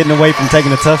saying, I'm getting away from taking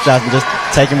the tough shots and just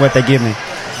taking what they give me.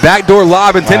 Backdoor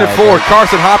lob intended for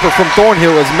Carson Hopper from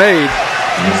Thornhill is made.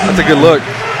 That's a good look.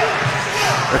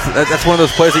 That's one of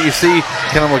those plays that you see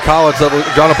kind of McCollins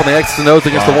drawn up on the X's and O's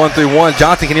against the 1-3-1.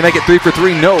 Johnson, can he make it 3 for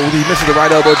 3? No. He misses the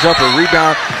right elbow jumper.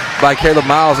 Rebound by Caleb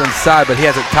Miles inside, but he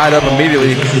has it tied up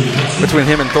immediately between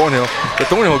him and Thornhill.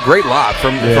 But Thornhill, great lob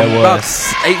from about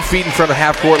 8 feet in front of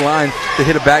half-court line to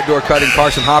hit a backdoor cut in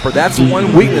Carson Hopper. That's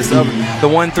one weakness of the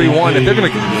 1-3-1.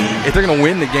 If they're gonna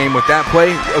win the game with that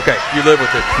play, okay, you live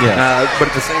with it. Yeah. But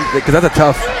at the same, because that's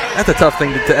a tough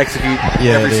thing to execute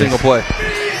every single play.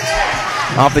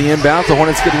 Off the inbound, the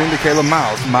Hornets get it into Caleb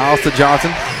Miles. Miles to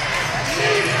Johnson.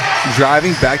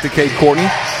 Driving back to Cade Courtney.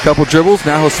 Couple dribbles.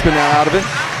 Now he'll spin out of it.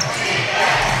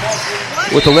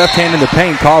 With the left hand in the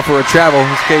paint, call for a travel.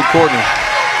 It's Cade Courtney.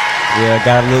 Yeah,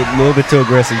 got a little bit too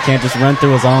aggressive. You can't just run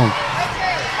through his own.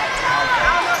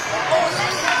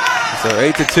 So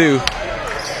 8-2.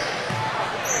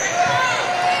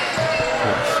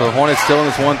 So Hornets still in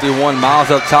this 1-3-1.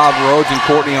 Miles up top, Rhodes and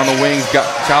Courtney on the wings. Got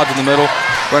Childs in the middle.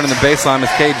 Running the baseline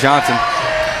is Cade Johnson.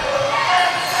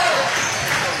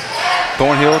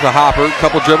 Thornhill to Hopper.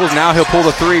 Couple dribbles. Now he'll pull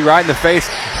the 3 right in the face.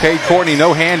 Cade Courtney,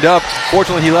 no hand up.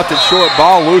 Fortunately, he left it short.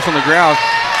 Ball loose on the ground.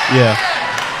 Yeah.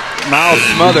 Miles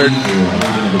smothered.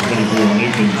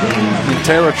 And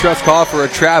Taylor Truss called for a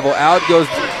travel. Out goes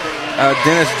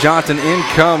Dennis Johnson. In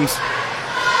comes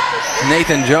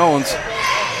Nathan Jones.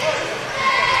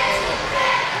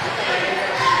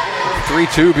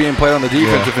 3-2 being played on the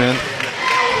defensive end.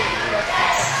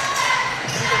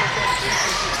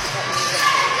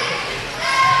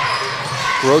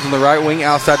 Rhodes on the right wing,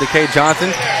 outside to Cade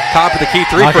Johnson. Top of the key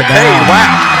 3 for Cade. Wow.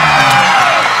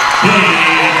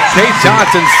 Cade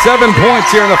Johnson, 7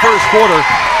 points here in the first quarter.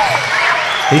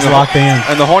 He's locked in.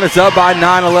 And the Hornets up by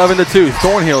 9, 11-2.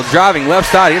 Thornhill driving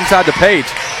left side, inside to Page.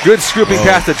 Good scooping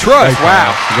pass to Truss.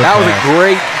 Wow. That was a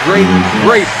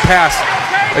great pass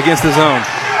against the zone.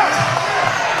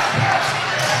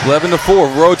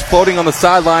 11-4. Rhodes floating on the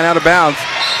sideline, out of bounds.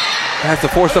 Has to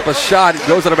force up a shot. It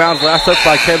goes out of bounds. Last touch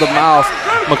by Caleb Miles.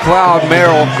 McLeod,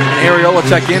 Merrill, and Areola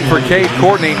check in for Cade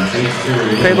Courtney,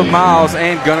 Caleb Miles,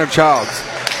 and Gunnar Childs.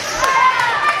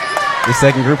 The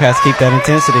second group has to keep that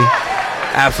intensity.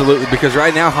 Absolutely, because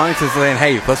right now Huntington's saying,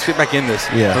 "Hey, let's get back in this.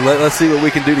 Yeah. Let's see what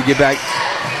we can do to get back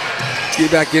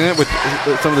in it with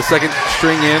some of the second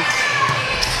string in."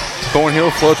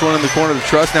 Thornhill floats one in the corner to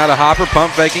Truss. Now to Hopper,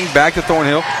 pump faking, back to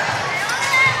Thornhill.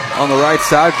 On the right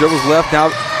side, dribbles left,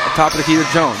 now top of the key to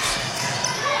Jones.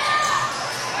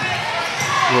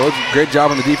 Rhodes, great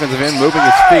job on the defensive end, moving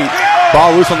his feet.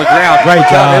 Ball loose on the ground. Great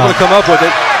job. Able to come up with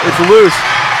it. It's loose.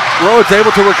 Rhodes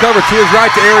able to recover to his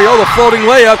right to Areola, floating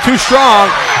layup, too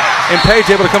strong. And Page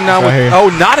able to come down with,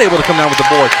 not able to come down with the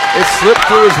board. It slipped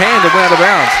through his hand and went out of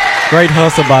bounds. Great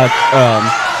hustle by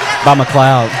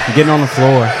McLeod, getting on the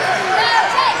floor.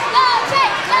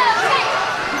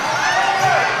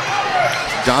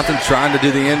 Johnson trying to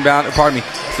do the inbound. Pardon me.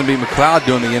 It's going to be McLeod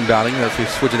doing the inbounding as we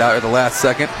switch it out at the last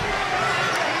second.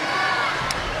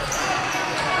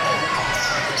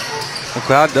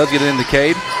 McLeod does get it into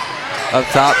Cade. Up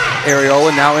top,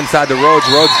 Areola. Now inside the Rhodes.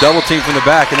 Rhodes double team from the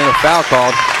back and then a foul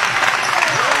called.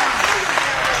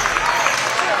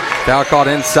 Foul called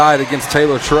inside against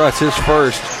Taylor Truss, his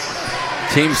first.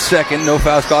 Team second. No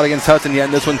fouls called against Hudson yet.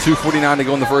 And this one, 2:49 to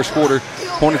go in the first quarter.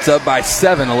 Hornets up by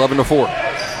 7, 11-4.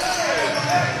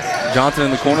 Johnson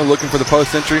in the corner looking for the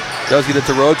post entry. Does get it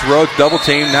to Rhodes. Rhodes double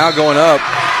team. Now going up.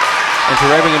 And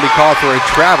Terraven going to be called for a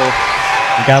travel.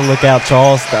 You got to look out,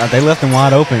 Charles. They left him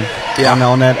wide open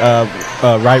on that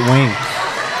right wing.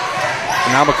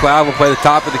 And now McLeod will play the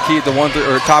top of the key at the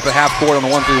top of half court on the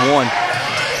 1-3-1.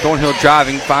 Thornhill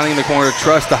driving, finding in the corner to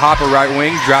Truss to Hopper right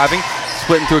wing, driving,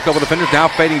 splitting through a couple defenders. Now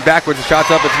fading backwards. The shot's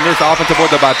up. It's missed. Offensive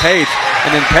board though by Page.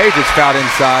 And then Page is fouled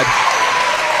inside.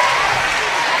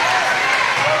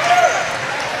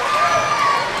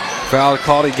 Foul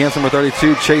called against number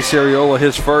 32, Chase Areola,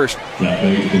 his first.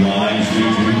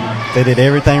 They did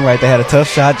everything right. They had a tough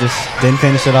shot, just didn't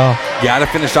finish it off. Got to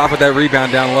finish off with that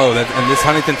rebound down low. And this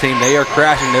Huntington team, they are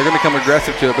crashing. They're going to come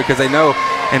aggressive to it because they know,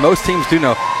 and most teams do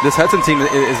know, this Hudson team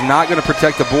is not going to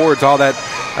protect the boards all that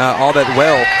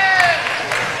well.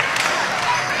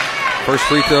 First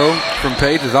free throw from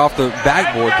Page is off the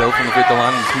backboard, though, from the free throw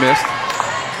line, and it's missed.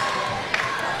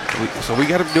 So we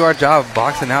got to do our job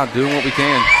boxing out, doing what we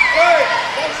can.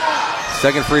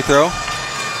 Second free throw.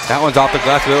 That one's off the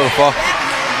glass. It'll fall.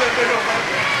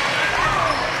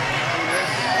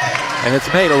 And it's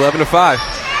made 11-5.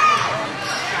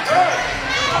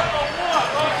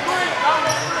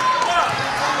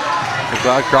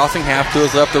 McLeod crossing half to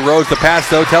his left. The Rhodes. The pass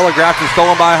though telegraphed and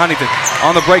stolen by Huntington.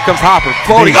 On the break comes Hopper.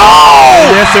 Floating.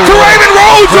 Oh! Yes, Terraven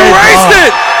Rhodes erased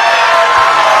it!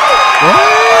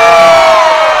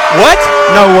 What?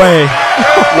 No way.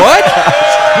 What?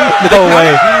 No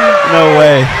way. No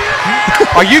way.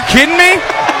 Are you kidding me?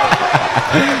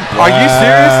 Are you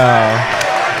serious?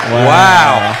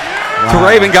 Wow.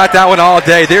 Terraven got that one all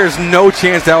day. There's no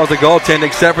chance that was a goaltend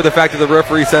except for the fact that the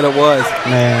referee said it was.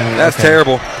 Man, that's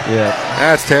terrible. Yeah.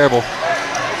 That's terrible.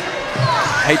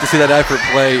 Hate to see that effort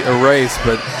play erased,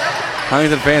 but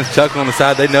Huntington fans chuckling on the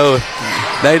side. They know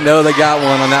they got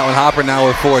one on that one. Hopper now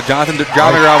with 4. Johnson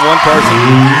driving around one person.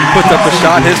 Puts up the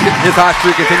shot. His hot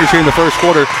streak continues here in the first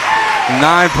quarter.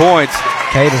 9 points.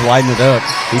 Cade is lighting it up.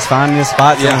 He's finding his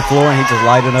spots on the floor and he just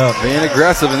lighting it up. Being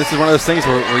aggressive, and this is one of those things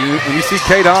where when you see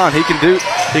Cade on, he can do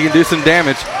some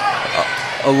damage.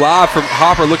 A lob from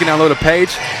Hopper looking down low to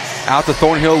Page. Out to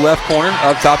Thornhill left corner.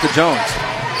 Up top to Jones.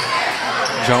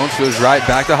 Jones to his right,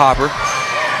 back to Hopper.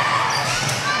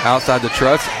 Outside the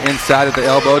Truss. Inside at the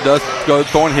elbow. Does go to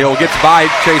Thornhill. Gets by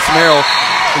Chase Merrill.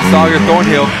 And Sawyer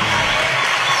Thornhill.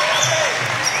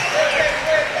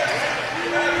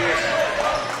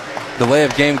 Delay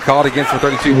of game called against the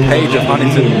 32 Page of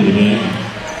Huntington.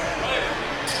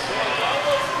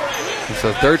 And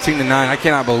so 13-9. I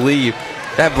cannot believe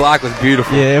that block was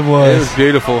beautiful. Yeah, it was. It was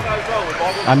beautiful.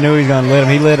 I knew he was going to let him.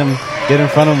 He let him get in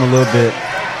front of him a little bit.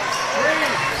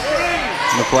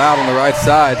 McLeod on the right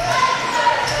side.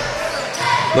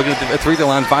 Looking at the free-throw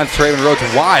line, finds Terraven Rhodes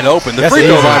wide open. The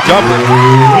free-throw line jumper.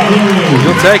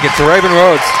 You'll take it. Terraven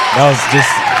Rhodes. That was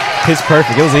just pitch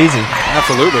perfect. It was easy.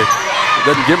 Absolutely. It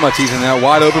doesn't get much easier than that.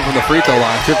 Wide open from the free-throw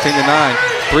line. 15-9.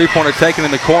 Three-pointer taken in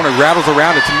the corner. Rattles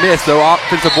around. It's missed, though.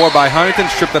 Offensive board by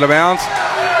Huntington. Stripped out of bounds.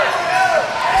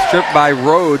 Stripped by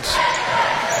Rhodes.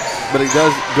 But it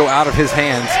does go out of his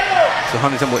hands. So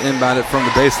Huntington will inbound it from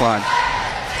the baseline.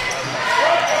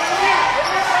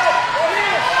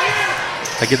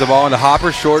 They get the ball into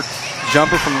Hopper. Short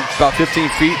jumper from about 15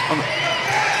 feet.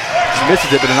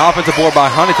 Misses it, but an offensive board by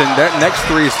Huntington. That next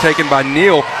three is taken by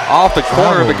Neal off the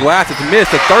corner of the glass. It's missed.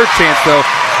 A third chance, though.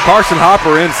 Carson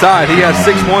Hopper inside. He has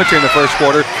 6 points here in the first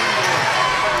quarter.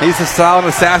 He's a silent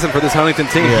assassin for this Huntington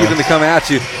team. Yeah. Keeping to come at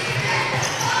you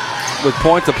with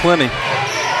points aplenty.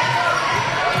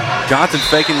 Johnson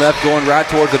faking left, going right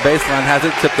towards the baseline, has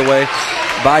it tipped away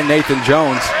by Nathan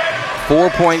Jones.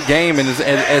 4-point game, and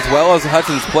as well as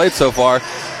Hudson's played so far,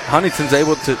 Huntington's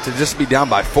able to just be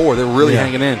down by 4. They're really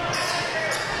hanging in.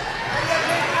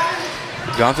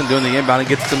 Johnson doing the inbound and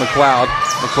gets to McLeod.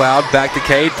 McLeod back to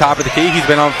Cade, top of the key. He's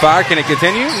been on fire. Can it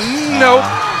continue? Nope.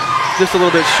 Just a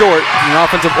little bit short. An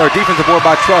offensive or defensive board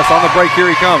by Truss. On the break,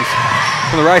 here he comes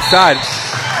from the right side.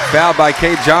 Fouled by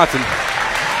Cade Johnson.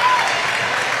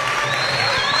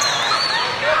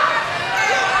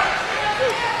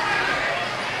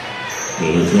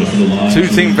 Two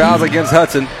team fouls against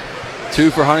Hudson.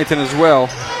 2 for Huntington as well.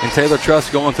 And Taylor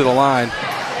Truss going to the line.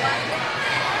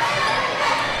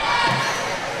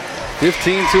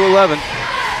 15-11.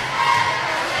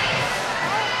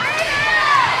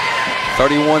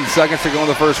 31 seconds to go in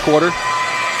the first quarter.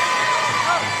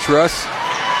 Truss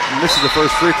misses the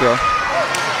first free throw.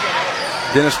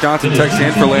 Dennis Johnson checks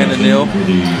in for Landon Neal.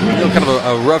 Neal kind of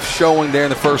a rough showing there in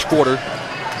the first quarter.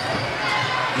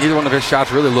 Neither one of his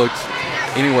shots really looked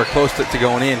anywhere close to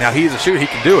going in. Now, he's a shooter. He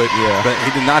can do it, but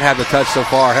he did not have the touch so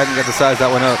far. Hasn't got the size that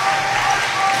went up.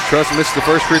 Truss missed the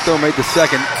first free throw, made the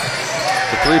second.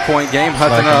 The 3-point game.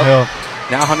 Hudson up.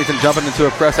 Now Huntington jumping into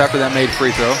a press after that made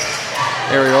free throw.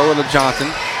 Areola to Johnson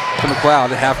to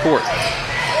McLeod at half court.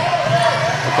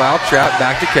 McLeod trapped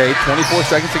back to Cade. 24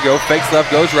 seconds to go. Fakes left,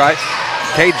 goes right.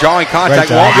 Cade drawing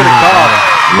contact. Won't get a call,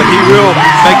 but he will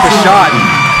make the shot.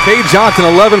 Cade Johnson,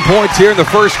 11 points here in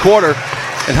the first quarter.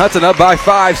 And Hudson up by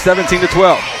 5, 17-12.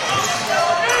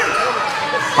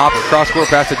 Hopper, cross-court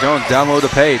pass to Jones. Down low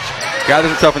to Page. Gathers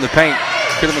himself in the paint.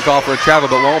 Could have been called for a travel,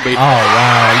 but won't be. Oh,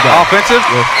 wow. Offensive?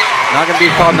 Yeah. Not going to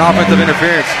be called an offensive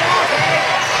interference.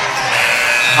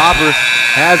 Hopper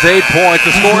has 8 points.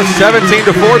 The score is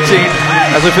 17-14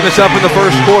 as we finish up in the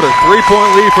first quarter. 3-point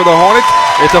lead for the Hornets.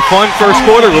 It's a fun first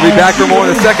quarter. We'll be back for more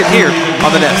in a second here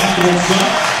on the Nest.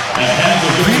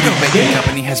 Grando Baking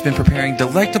Company has been preparing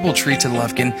delectable treats in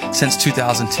Lufkin since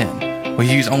 2010. We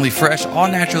use only fresh,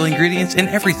 all-natural ingredients in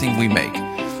everything we make.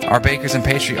 Our bakers and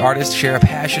pastry artists share a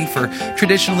passion for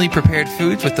traditionally prepared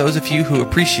foods with those of you who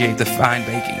appreciate the fine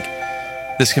baking.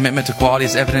 This commitment to quality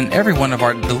is evident in every one of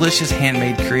our delicious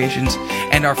handmade creations,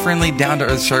 and our friendly,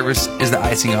 down-to-earth service is the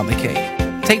icing on the cake.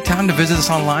 Take time to visit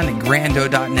us online at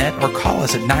grando.net or call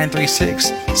us at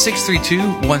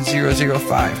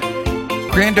 936-632-1005.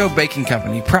 Grando Baking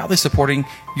Company, proudly supporting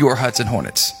your Hudson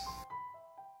Hornets.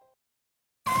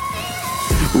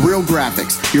 Real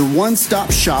Graphics, your one-stop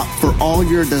shop for all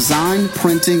your design,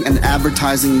 printing, and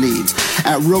advertising needs.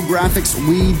 At Real Graphics,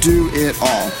 we do it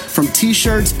all. From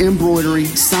t-shirts, embroidery,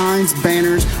 signs,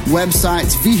 banners,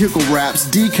 websites, vehicle wraps,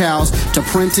 decals, to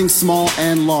printing small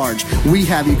and large. We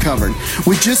have you covered.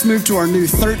 We just moved to our new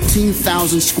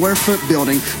 13,000 square foot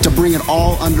building to bring it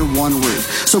all under one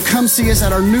roof. So come see us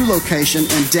at our new location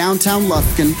in downtown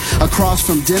Lufkin, across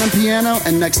from Denim Piano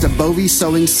and next to Bovie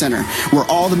Sewing Center, where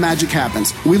all the magic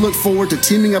happens. We look forward to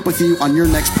teaming up with you on your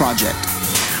next project.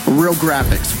 Real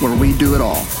Graphics, where we do it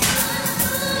all.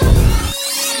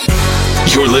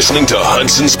 You're listening to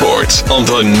Hudson Sports on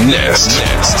the Nest.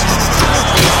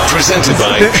 Presented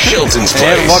by Shelton's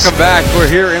Place. And welcome back. We're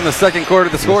here in the second quarter.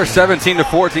 The score is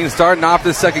 17-14. Starting off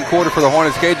this second quarter for the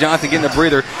Hornets. Cade Johnson getting a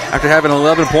breather after having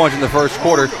 11 points in the first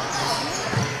quarter.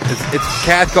 It's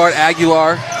Cathcart,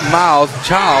 Aguilar, Miles,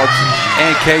 Childs,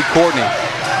 and Cade Courtney.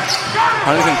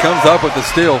 Huntington comes up with the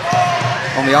steal.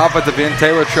 On the offensive end,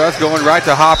 Taylor Truss going right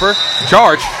to Hopper.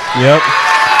 Charge. Yep.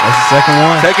 That's the second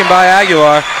one. Taken by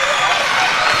Aguilar.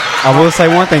 I will say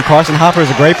one thing. Carson Hopper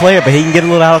is a great player, but he can get a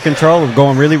little out of control of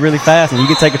going really, really fast, and you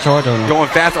can take a charge on him. Going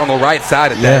fast on the right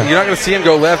side of that. You're not going to see him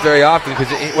go left very often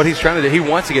because what he's trying to do, he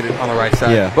wants to get it on the right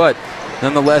side. Yeah. But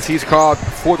nonetheless, he's called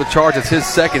for the charge. It's his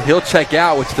second. He'll check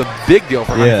out, which is a big deal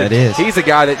for him. Yeah, it is. He's a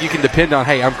guy that you can depend on.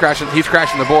 Hey, he's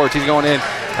crashing the boards. He's going in.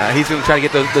 He's going to try to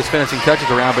get those finishing touches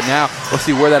around. But now we'll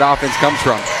see where that offense comes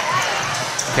from.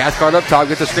 Cathcart up top,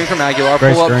 gets a screen from Aguilar.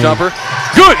 Pull-up jumper.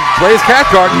 Good. Plays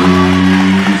Cathcart.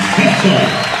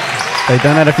 They've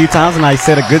done that a few times, and I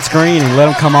set a good screen and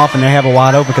let them come off, and they have a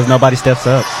wide open because nobody steps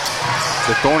up.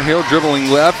 So Thornhill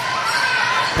dribbling left.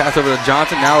 Pass over to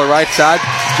Johnson. Now the right side.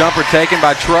 Jumper taken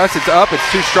by Truss. It's up. It's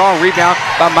too strong. Rebound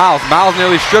by Miles. Miles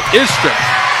nearly stripped. Is stripped.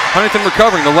 Huntington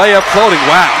recovering. The layup floating.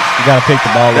 Wow. You got to pick the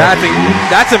ball up.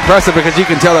 That's impressive because you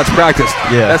can tell that's practiced.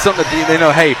 Yeah. That's something that they know,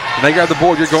 hey, when they grab the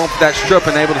board, you're going for that strip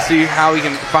and able to see how he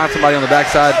can find somebody on the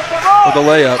backside with the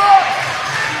layup.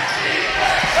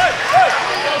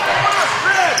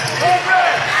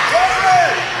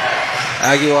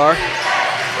 Aguilar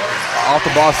off the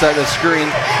ball, set the screen.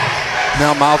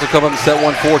 Now Miles will come up and set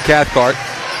one for Cathcart.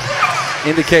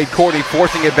 Indicate Courtney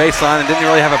forcing it baseline and didn't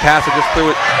really have a pass, so just threw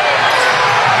it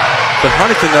But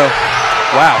Huntington, though,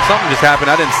 wow, something just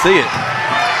happened. I didn't see it.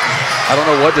 I don't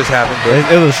know what just happened. But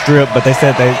It was stripped, but they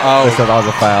said they said that was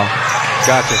a foul.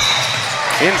 Gotcha.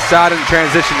 Inside in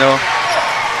transition, though.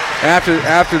 After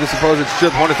the supposed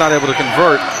strip, Hornets not able to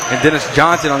convert, and Dennis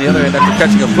Johnson on the other end, after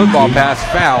catching a football pass,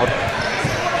 fouled,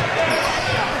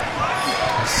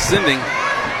 sending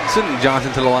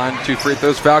Johnson to the line. 2 free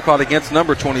throws. Foul called against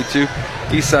number 22,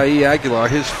 Isai Aguilar,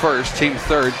 his first, team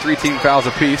third. 3 team fouls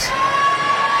apiece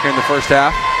here in the first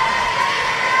half.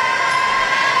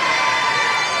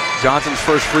 Johnson's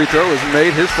first free throw is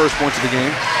made, his first points of the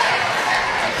game.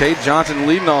 Cade Johnson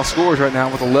leading all scores right now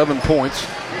with 11 points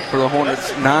for the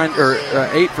Hornets.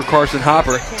 8 for Carson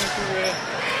Hopper.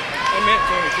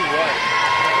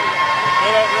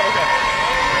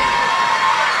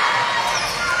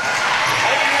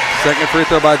 Second free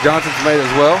throw by Johnson's made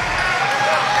as well.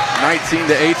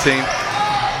 19-18.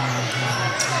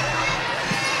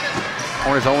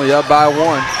 Hornets only up by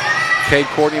 1. Cade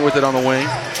Courtney with it on the wing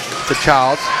to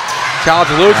Childs. Childs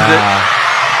loses it.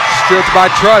 Stripped by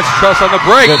Truss. Truss on the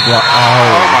break. Good block.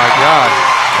 Oh my God.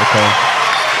 Okay.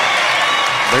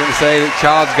 They're going to say that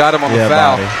Childs got him on the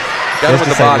foul. Body. Got him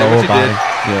with the body, which he did.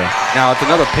 Yeah. Now it's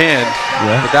another pin.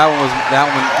 Yeah. But that one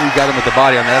he got him with the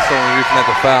body on that. That's the only reason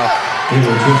that's a foul.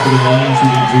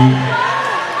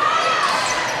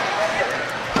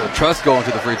 So Truss going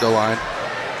to the free throw line.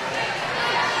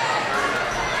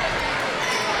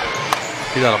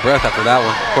 He's out of breath after that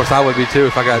one. Of course, I would be too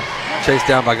if I got chased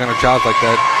down by Gunnar Childs like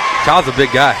that. Childs a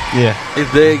big guy. Yeah. He's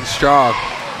big, strong.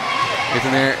 Gets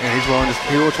in there and he just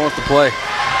wants to play.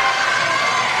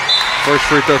 First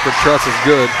free throw for Truss is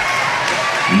good.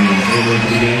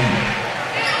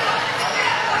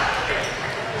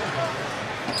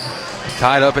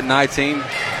 Tied up at 19.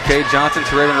 Cade Johnson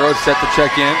to Raven Rhodes set to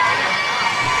check in.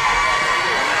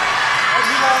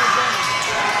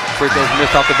 Free throws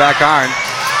missed off the back iron.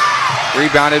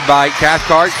 Rebounded by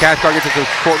Cathcart. Cathcart gets it to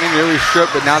Courtney, nearly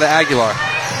stripped, but now to Aguilar.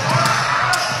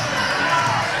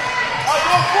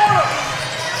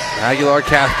 Aguilar,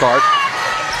 Cathcart.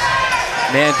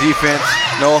 Man defense.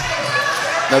 No,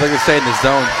 nothing to say in the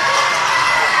zone.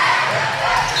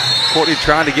 Courtney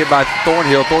trying to get by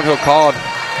Thornhill. Thornhill called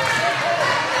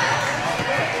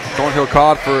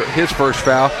for his first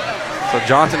foul. So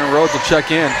Johnson and Rhodes will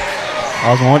check in. I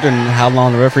was wondering how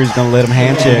long the referee's going to let them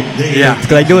hand check. Yeah. Because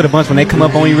they do it a bunch. When they come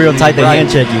up on you real tight, they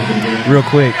hand check you real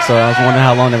quick. So I was wondering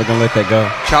how long they were going to let that go.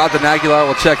 Childs and Aguilar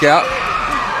will check out.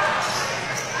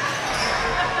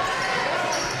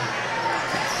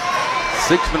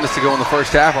 Six minutes to go in the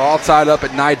first half. We're all tied up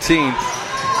at 19.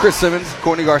 Chris Simmons,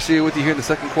 Courtney Garcia with you here in the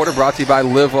second quarter. Brought to you by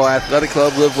Live Well Athletic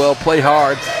Club. Live well, play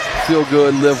hard, feel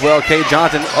good, live well. Cade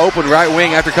Johnson, open right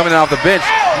wing after coming in off the bench.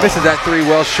 Misses that three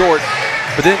well short.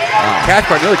 But then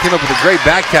Cathcart nearly came up with a great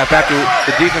back tap after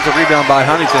the defensive rebound by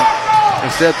Huntington.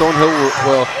 Instead, Thornhill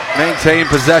will maintain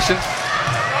possession.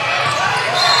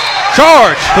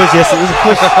 Charge! Push, yes, it was a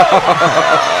push.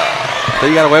 So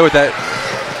you got away with that.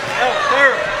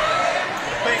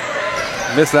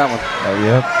 Missed that one. Oh,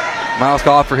 yep. Miles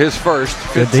called for his first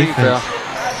 15 foul.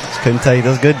 Just couldn't tell you.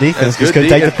 That was good defense. Just couldn't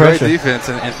take the pressure. Great defense,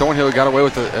 and Thornhill got away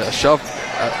with a shove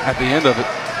at the end of it.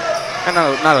 And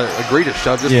not an egregious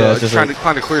shove, just trying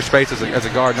to clear space as a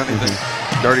guard, not anything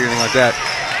dirty or anything like that.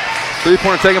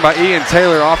 3-pointer taken by Ian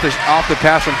Taylor off the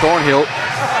pass from Thornhill.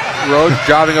 Rhodes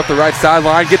driving up the right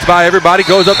sideline, gets by everybody,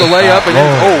 goes up the layup, and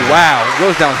wow,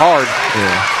 goes down hard.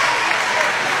 Yeah.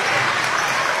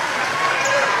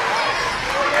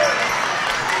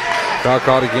 Foul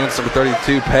called against number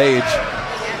 32, Page.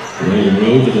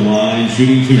 Rhodes at the line,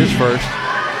 shooting two. His first.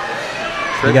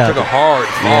 Trey took a hard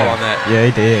fall on that. Yeah,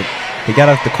 he did. He got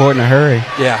off the court in a hurry.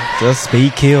 Yeah. Just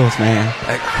speed kills, man.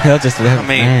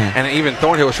 Man. And even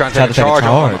Thornhill was trying to take a charge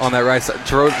on that right side.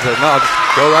 Rhodes said, no, just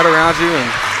go right around you. And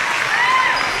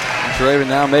Raven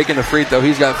now making the free throw.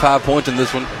 He's got 5 points in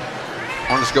this one.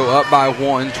 Hornets go up by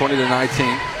 1,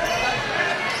 20-19.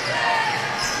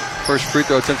 First free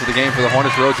throw attempt of the game for the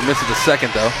Hornets. Rhodes misses the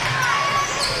second, though.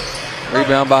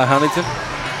 Rebound by Huntington.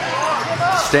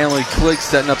 Stanley Click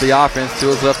setting up the offense to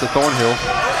his left to Thornhill.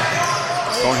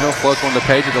 Thornhill floats one to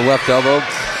Page at the left elbow.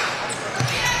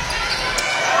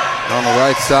 On the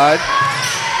right side.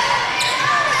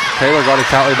 Taylor guarded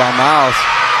tightly by Miles.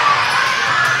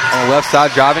 On the left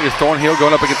side, driving is Thornhill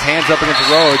going up against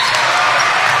Rhodes.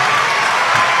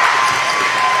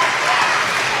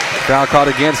 Foul caught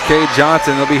against Cade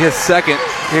Johnson. It'll be his second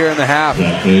here in the half.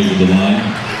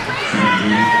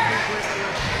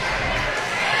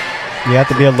 You have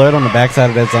to be alert on the backside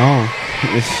of that zone.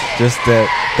 It's just that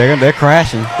they're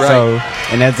crashing. Right. So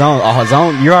in that zone,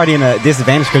 you're already in a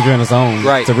disadvantage because you're in a zone.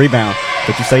 Right. To rebound.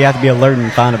 But you have to be alert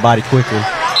and find a body quickly.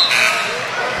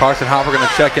 Carson Hopper going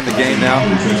to check in the game now.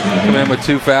 Coming in with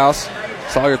 2 fouls.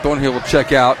 Sawyer Thornhill will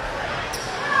check out.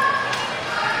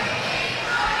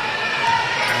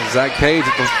 Zach Page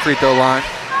at the free throw line.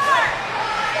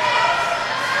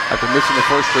 After missing the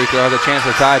first free throw, has a chance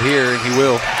to tie it here, and he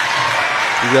will.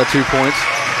 He's got 2 points.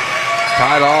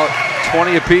 Tied all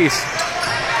 20 apiece.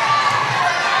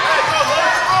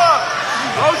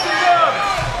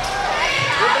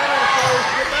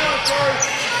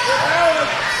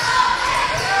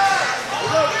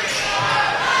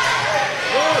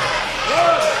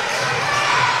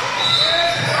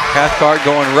 Cathcart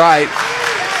going right.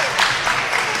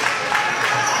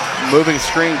 Moving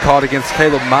screen caught against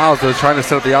Caleb Miles, though, trying to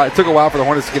set up the. It took a while for the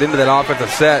Hornets to get into that offensive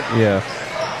set. Yeah.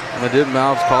 And they did.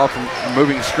 Miles called from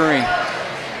moving screen.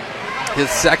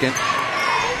 His second.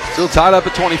 Still tied up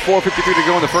at 24, 53 to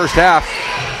go in the first half.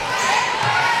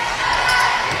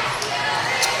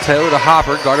 Taylor to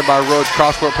Hopper, guarded by Rhodes.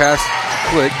 Cross-court pass.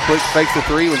 Click fakes the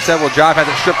 3 when several drive, has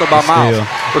it stripped up by Miles.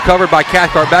 Recovered by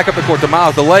Cathcart, back up the court to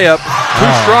Miles. The layup,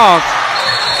 too strong.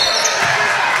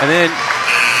 And then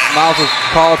Miles was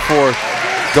called for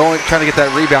trying to get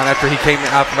that rebound after he came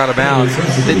out from out of bounds.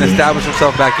 Didn't establish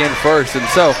himself back in first, and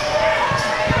so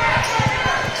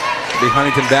the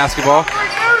Huntington basketball.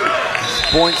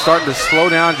 Point starting to slow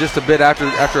down just a bit after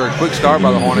a quick start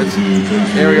by the Hornets.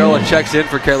 Ariola checks in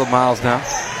for Caleb Miles now.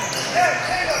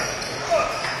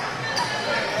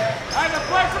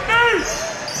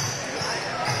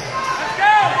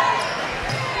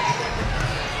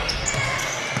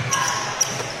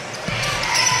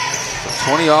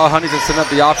 All Huntington setting up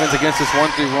the offense against this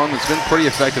 1-3-1 that's been pretty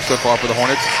effective so far for the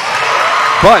Hornets.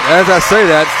 But as I say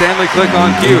that, Stanley Click on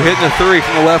cue, hitting a 3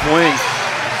 from the left wing.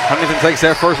 Huntington takes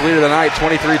their first lead of the night,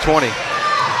 23-20.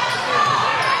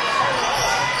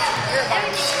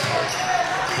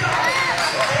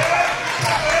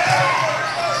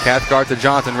 Cathcart to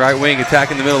Johnson, right wing,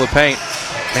 attacking the middle of the paint.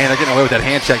 Man, they're getting away with that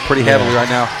hand check pretty heavily right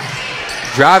now.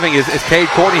 Driving is Cade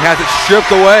Courtney, has it stripped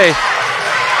away.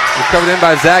 Covered in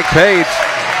by Zach Page.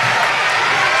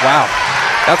 Wow.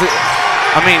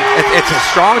 It's a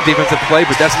strong defensive play,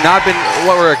 but that's not been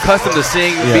what we're accustomed to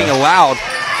seeing being allowed.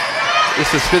 It's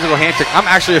this physical hand check. I'm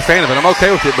actually a fan of it. I'm okay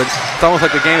with it, but it's almost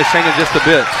like the game is changing just a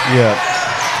bit. Yeah.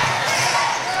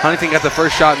 Huntington got the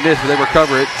first shot missed, but they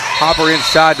recover it. Hopper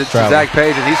inside to Zach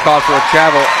Page, and he's called for a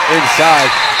travel inside.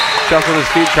 Shuffling his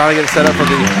feet, trying to get it set up for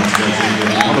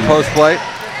on the post play.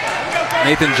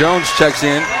 Nathan Jones checks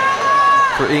in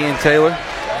for Ian Taylor.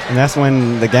 And that's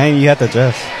when the game you have to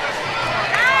adjust.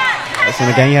 That's when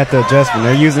the game you have to adjust. When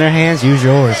they're using their hands, use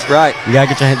yours. Right. You got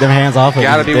to get their hands off of it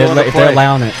if they're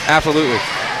allowing it. Absolutely.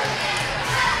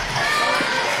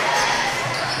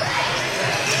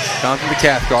 Johnson to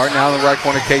Cathcart. Now in the right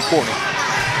corner, Cade Courtney.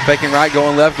 Faking right,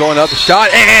 going left, going up. The shot,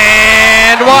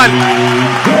 and one!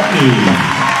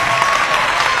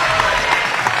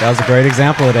 That was a great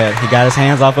example of that. He got his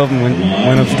hands off of him and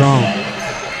went up strong.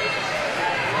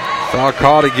 Foul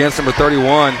called against number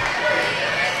 31.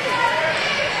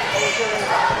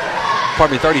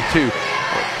 Pardon me, 32.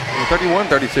 31,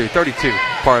 32. 32,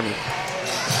 pardon me.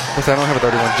 I don't have a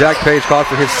 31. Jack Page called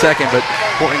for his second, but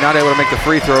Courtney not able to make the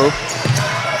free throw.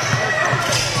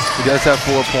 He does have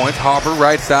 4 points. Hopper,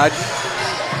 right side.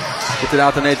 Gets it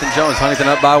out to Nathan Jones. Huntington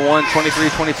up by 1,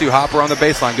 23-22. Hopper on the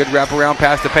baseline. Good wraparound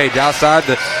pass to Page. Outside,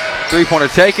 the three-pointer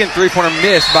taken. Three-pointer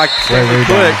missed by Stanley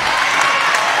Click.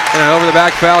 And an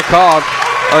over-the-back foul called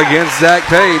against Jack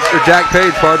Page,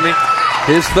 pardon me.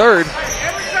 His third.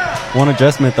 One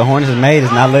adjustment the Hornets have made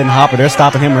is not letting Hopper. They're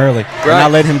stopping him early. Right. They're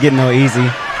not letting him get no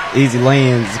easy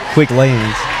lay-ins, quick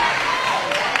lay-ins.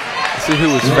 Let's see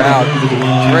who was fouled.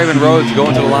 Raven Rhodes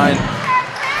going to the line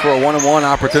for a 1-on-1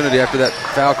 opportunity after that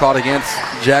foul called against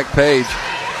Jack Page.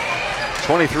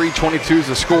 23-22 is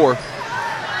the score.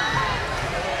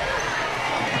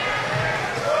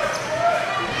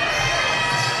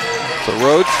 So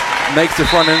Rhodes makes the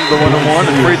front end of the 1-on-1.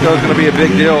 The free throw is going to be a big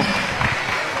deal.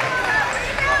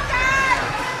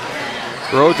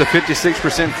 Rhodes, a 56%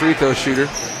 free throw shooter,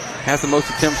 has the most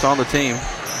attempts on the team.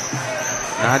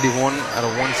 91 out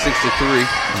of 163.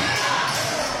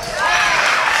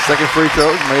 Second free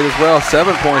throw is made as well.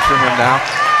 7 points for him now.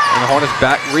 And the Hornets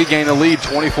regain the lead,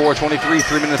 24-23,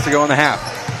 3 minutes to go in the half.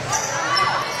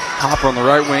 Hopper on the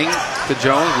right wing to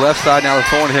Jones. Left side now to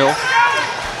Thornhill.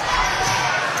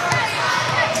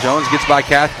 Jones gets by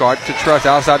Cathcart to Truss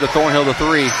outside to Thornhill, the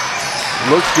 3.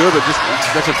 Looks good, but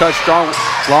just a touch strong.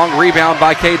 Long rebound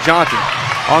by Cade Johnson.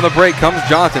 On the break comes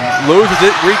Johnson. Loses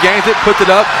it, regains it, puts it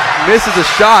up, misses a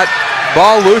shot.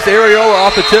 Ball loose. Ariola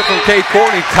off the tip from Cade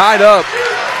Courtney. Tied up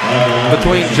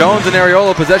between Jones and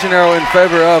Areola. Possession arrow in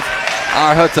favor of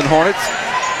our Hudson Hornets.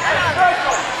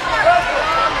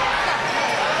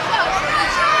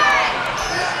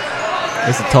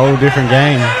 It's a total different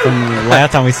game from the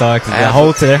last time we saw it,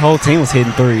 because their whole team was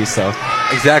hitting threes. So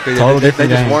exactly, they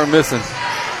just weren't missing.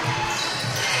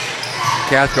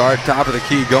 Cathcart, top of the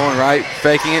key, going right,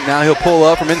 faking it. Now he'll pull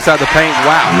up from inside the paint.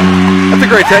 Wow, that's a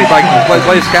great take by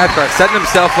Blaze Cathcart, setting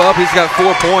himself up. He's got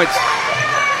 4 points,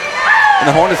 and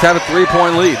the Hornets have a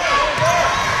 3-point lead.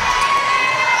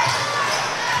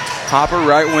 Hopper,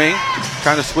 right wing,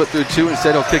 trying to split through two.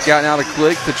 Instead, he'll kick out now to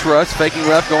Click, to Truss, faking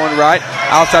left, going right.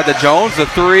 Outside to Jones, the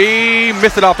three,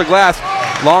 missed it off the glass.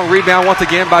 Long rebound once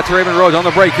again by Teraven Rhodes on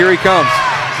the break. Here he comes.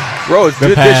 Rhodes,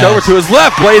 good dish over to his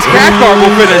left. Blaze Cathcart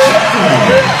will finish.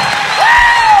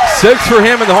 6 for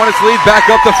him, and the Hornets lead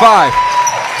back up to 5.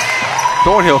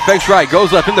 Thornhill fakes right,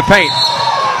 goes left in the paint.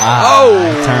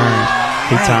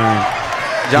 He turned.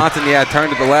 Johnson,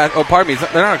 turned at the last. Oh, pardon me.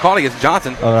 They're not calling against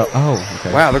Johnson.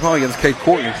 Okay. Wow, they're calling against Cade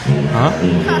Courtney. Huh?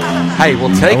 Hey,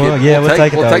 we'll take it. Yeah, we'll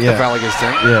take the foul against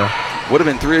him. Yeah. Would have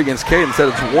been 3 against Cade. Instead,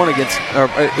 it's 1 against. Or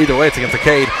either way, it's against the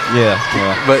Cade. Yeah.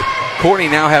 But Courtney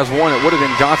now has 1. It would have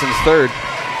been Johnson's 3rd.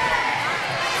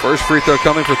 First free throw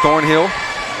coming for Thornhill.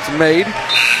 It's made.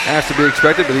 Has to be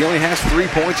expected, but he only has 3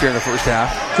 points here in the first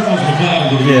half.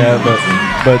 Yeah,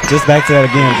 but just back to that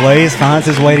again. Blaze finds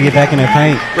his way to get back in that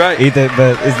paint. Right.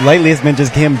 Lately it's been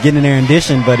just him getting in there and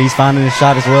dishing, but he's finding his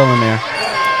shot as well in there.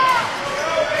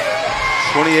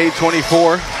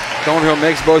 28-24. Thornhill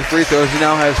makes both free throws. He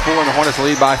now has 4, and the Hornets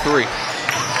lead by 3.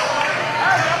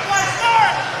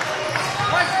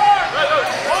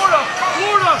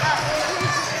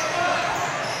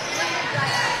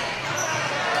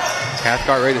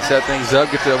 Cathcart ready to set things up.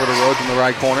 Gets it over to Rhodes in the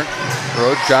right corner.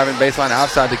 Rhodes driving baseline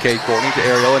outside to Cade Courtney, to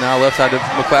Areola. Now left side to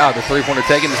McLeod. The three-pointer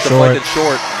taken. It's deflected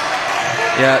short.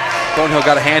 Yeah, Thornhill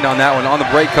got a hand on that one. On the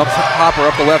break comes Hopper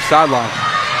up the left sideline.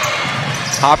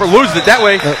 Hopper loses it that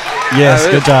way. Yes,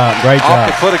 good job. Great job. Off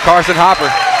the foot of Carson Hopper.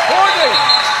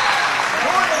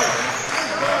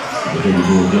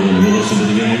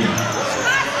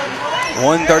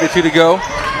 1:32 to go.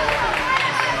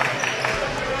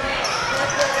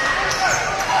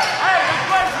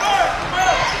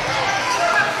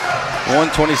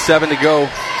 $1:27 to go.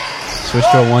 Switch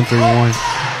to a 1-3-1.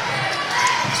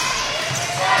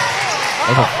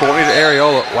 Courtney to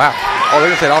Areola. Wow. Oh, they're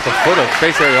going to say it off the foot of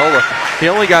Chase Areola. He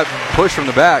only got pushed from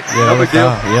the back. Yeah, no big deal.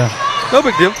 Yeah. No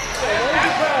big deal.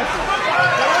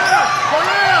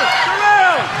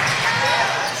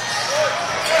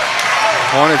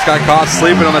 Hornets got caught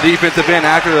sleeping on the defensive end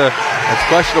after the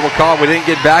questionable call. We didn't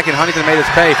get back, and Huntington made us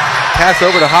pay. Pass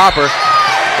over to Hopper.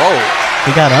 Oh.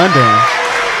 He got under him.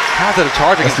 How's that a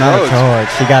charge against Rhodes? Rhodes? It's not a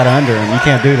charge. He got under him. You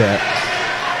can't do that.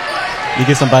 You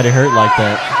get somebody hurt like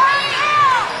that.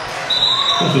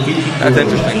 That's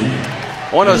interesting.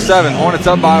 107. Hornets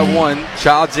up by 1.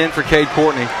 Child's in for Cade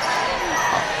Courtney.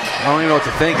 I don't even know what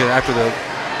to think after the,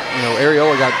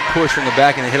 Areola got pushed from the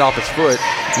back and it hit off his foot.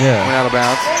 Yeah. Went out of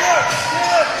bounds.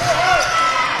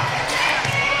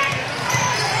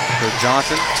 So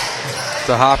Johnson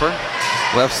to Hopper.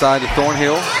 Left side to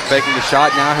Thornhill. Faking the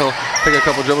shot. Now he'll take a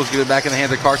couple dribbles, get it back in the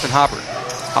hands of Carson Hopper.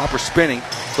 Hopper spinning.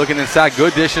 Looking inside.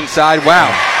 Good dish inside. Wow.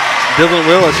 Dylan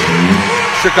Willis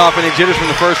shook off any jitters from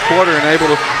the first quarter and able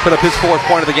to put up his 4th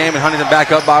point of the game, and Huntington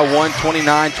back up by 1,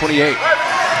 29-28.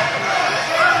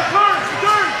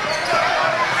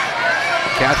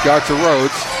 Cathcart to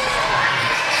Rhodes.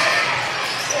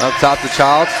 Up top to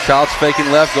Childs. Childs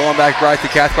faking left, going back right to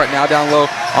Cathcart. Now down low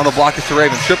on the block is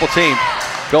Teraven. Triple team.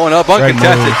 Going up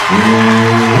uncontested.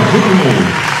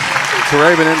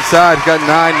 Teraven inside. Got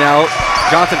 9 now.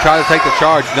 Johnson tried to take the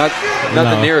charge.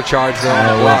 Nothing near a charge though on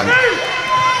the block.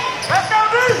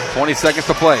 20 seconds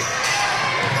to play.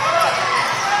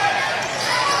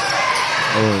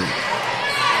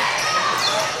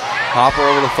 Hopper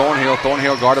over to Thornhill.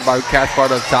 Thornhill guarded by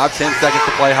Cathcart up top. 10 seconds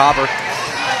to play. Hopper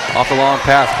off the long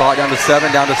pass. Clock down to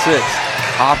 7, down to 6.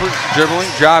 Hopper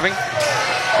dribbling, driving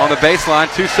on the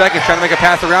baseline. 2 seconds trying to make a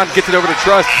pass around. Gets it over to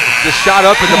Truss. The shot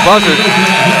up at the buzzer.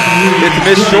 It's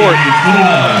missed short.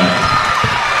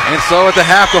 And so at the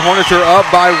half, the Hornets are up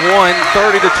by 1,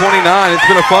 30-29. It's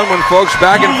been a fun one, folks.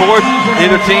 Back and forth.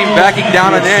 Neither team backing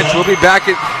down an inch. We'll be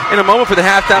back in a moment for the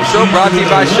halftime show, brought to you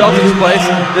by Shelton's Place.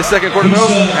 This second quarter,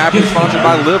 though, happily sponsored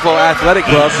by Livewell Athletic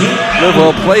Club.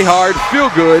 Livewell, play hard,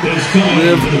 feel good,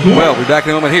 live well. We'll be back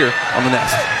in a moment here on The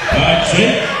Nest.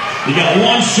 You got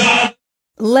 1 shot.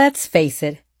 Let's face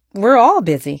it, we're all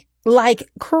busy. Like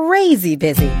crazy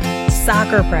busy.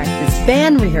 Soccer practice,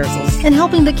 band rehearsals, and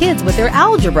helping the kids with their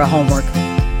algebra homework.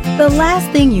 The last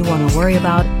thing you want to worry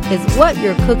about is what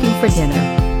you're cooking for dinner.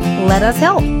 Let us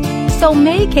help.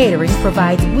 Tomei Catering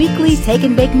provides weekly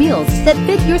take-and-bake meals that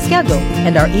fit your schedule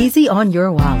and are easy on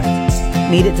your wallet.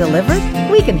 Need it delivered?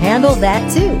 We can handle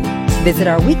that too. Visit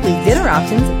our weekly dinner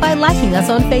options by liking us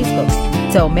on Facebook.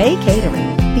 Tomei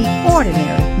Catering, the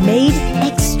ordinary made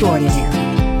extraordinary.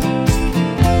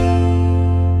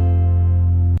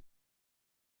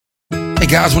 Hey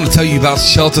guys, I want to tell you about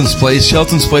Shelton's Place.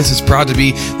 Shelton's Place is proud to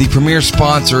be the premier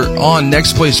sponsor on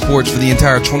Next Play Sports for the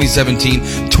entire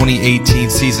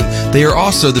 2017-2018 season. They are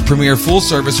also the premier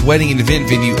full-service wedding and event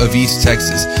venue of East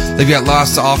Texas. They've got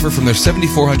lots to offer from their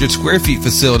 7,400 square feet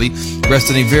facility, rests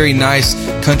in a very nice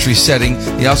country setting.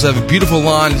 They also have a beautiful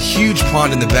lawn, huge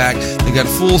pond in the back. They've got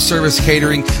full-service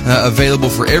catering available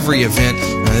for every event.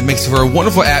 It makes for a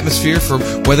wonderful atmosphere for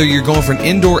whether you're going for an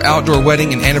indoor-outdoor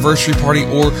wedding, an anniversary party,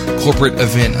 or corporate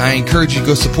event. I encourage you to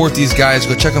go support these guys.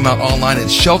 Go check them out online at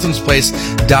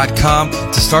sheltonsplace.com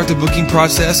to start the booking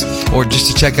process or just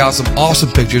to check out some awesome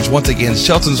pictures. Once again,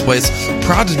 Shelton's Place,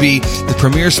 proud to be the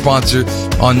premier sponsor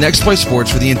on Next Play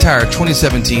Sports for the entire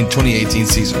 2017-2018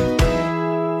 season.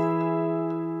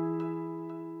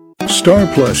 Star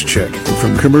Plus checking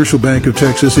from Commercial Bank of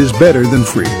Texas is better than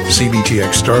free.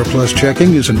 CBTX Star Plus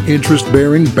checking is an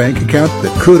interest-bearing bank account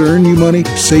that could earn you money,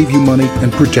 save you money,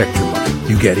 and protect your money.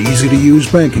 You get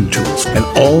easy-to-use banking tools and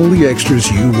all the extras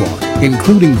you want,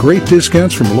 including great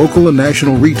discounts from local and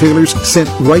national retailers sent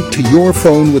right to your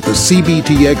phone with the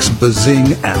CBTX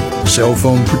Bazing app. Cell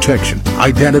phone protection,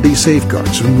 identity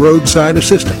safeguards, and roadside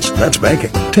assistance. That's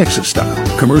banking, Texas style.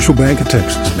 Commercial Bank of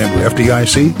Texas, member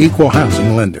FDIC, equal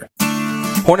housing lender.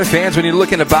 Hornet fans, when you're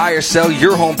looking to buy or sell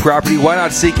your home property, why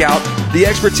not seek out the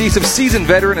expertise of seasoned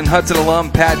veteran and Hudson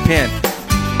alum Pat Penn.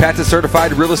 Pat's a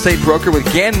certified real estate broker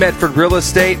with Gann Medford Real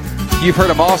Estate. You've heard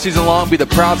him all season long be the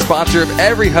proud sponsor of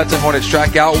every Hudson Hornet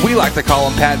strikeout. We like to call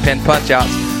them Pat Penn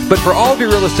punch-outs. But for all of your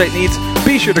real estate needs,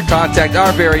 be sure to contact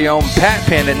our very own Pat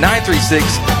Penn at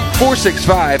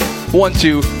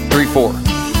 936-465-1234.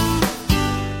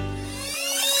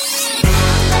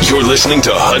 You're listening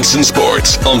to Hudson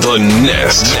Sports on the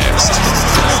Nest.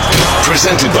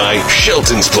 Presented by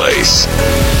Shelton's Place.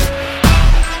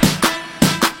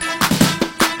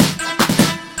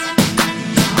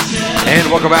 And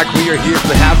welcome back. We are here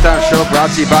for the halftime show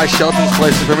brought to you by Shelton's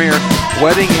Place, the premier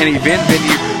wedding and event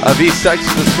venue of East Texas.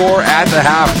 The score at the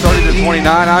half, starting at 29.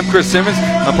 I'm Chris Simmons,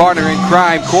 my partner in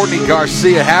crime, Courtney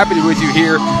Garcia. Happy to be with you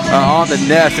here on the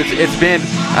Nest. It's been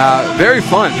very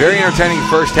fun, very entertaining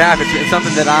first half. It's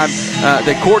something that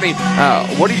that Courtney,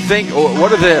 what do you think?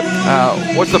 What's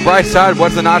the bright side?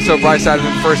 What's the not so bright side of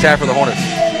the first half for the Hornets?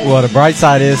 Well, the bright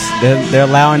side is they're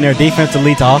allowing their defense to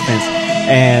lead to offense.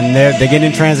 And they're getting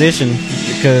in transition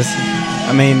because,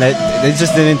 I mean, it's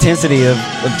just an intensity of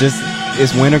just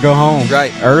it's win or go home.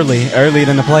 Right. Early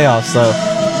in the playoffs. So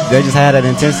they just had that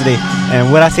intensity.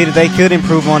 And what I see that they could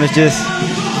improve on is just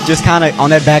kind of on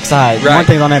that backside. Right. One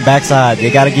thing on that backside,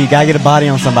 you got to get a body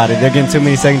on somebody. They're getting too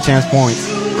many second chance points.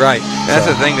 Right. That's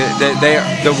the thing.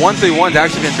 The 1-3-1's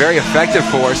actually been very effective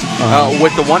for us,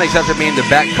 with the one exception being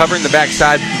covering the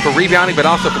backside for rebounding, but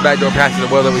also for backdoor passing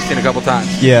as well that we've seen a couple times.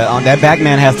 Yeah, that back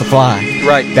man has to fly.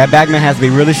 Right. That back man has to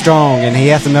be really strong, and he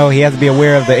has to be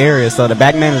aware of the area. So the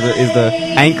back man is the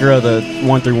anchor of the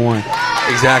 1-3-1.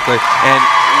 Exactly. And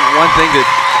one thing that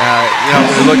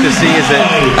we look to see is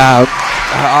that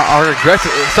our aggressive,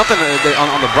 something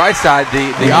on the bright side,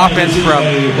 the offense from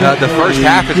the first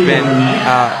half has been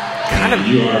kind of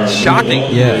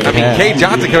shocking. Yeah, I mean, Cade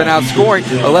Johnson coming out scoring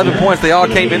 11 points. They all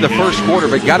came in the first quarter,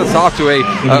 but got us off to a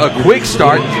quick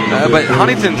start. But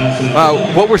Huntington,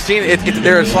 what we're seeing,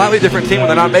 they're a slightly different team when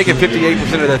they're not making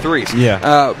 58% of their threes.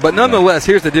 Yeah. But nonetheless,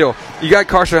 here's the deal. You got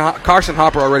Carson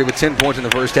Hopper already with 10 points in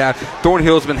the first half.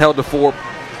 Thornhill's been held to 4.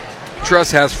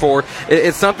 Truss has 4.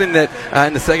 It's something that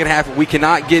in the second half we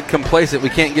cannot get complacent. We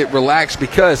can't get relaxed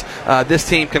because this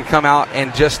team can come out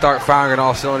and just start firing on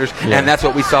all cylinders, and that's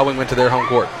what we saw when we went to their home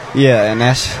court. Yeah, and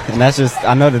that's just,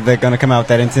 I know that they're going to come out with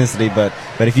that intensity, but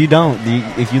if you don't,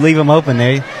 if you leave them open,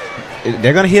 they're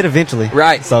going to hit eventually.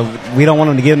 Right. So we don't want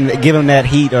them to give them that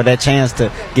heat or that chance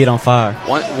to get on fire.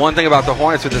 One thing about the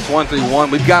Hornets with this 1-3-1,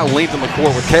 we've got length on the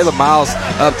court with Caleb Miles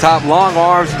up top, long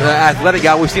arms, athletic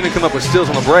guy. We've seen him come up with steals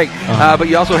on the break. But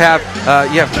you also have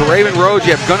Teraven Rhodes,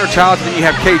 you have Gunnar Childs, and then you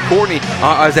have Cade Courtney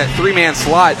as that 3-man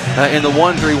slot in the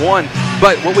 1-3-1.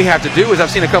 But what we have to do is,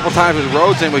 I've seen a couple times with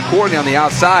Rhodes and with Courtney on the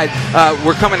outside,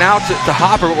 we're coming out to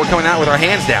Hopper, but we're coming out with our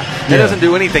hands down. That doesn't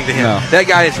do anything to him. No. That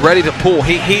guy is ready to pull.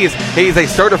 He's a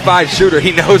certified shooter.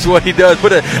 He knows what he does.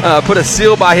 Put a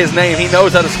seal by his name. He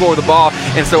knows how to score the ball.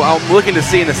 And so I'm looking to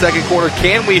see in the second quarter,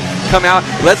 can we come out?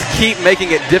 Let's keep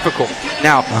making it difficult.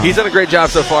 Now, he's done a great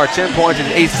job so far, 10 points,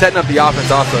 and he's setting up the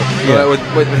offense also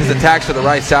with his attacks to the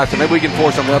right side, so maybe we can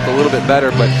force something up a little bit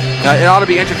better, but it ought to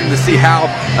be interesting to see how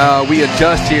we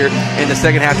adjust here in the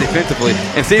second half defensively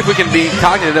and see if we can be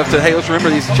cognizant enough to, hey, let's remember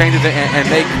these changes and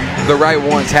make the right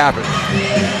ones happen.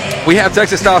 We have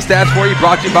Texas-style stats for you,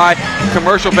 brought to you by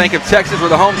Commercial Bank of Texas. We're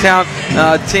the hometown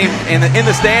team in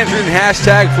the stands. Using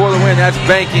hashtag for the win. That's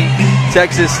banking.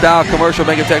 Texas-style Commercial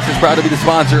Bank of Texas, proud to be the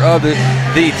sponsor of the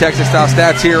Texas-style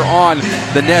stats here on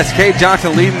the Nest. Cade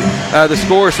Johnson leading the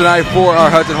scores tonight for our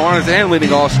Hudson Hornets and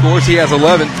leading all scores. He has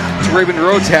 11. Raven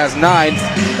Rhodes has 9.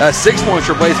 6 points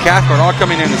for Blaze Cathcart, all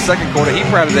coming in the second quarter. He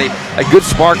provided a good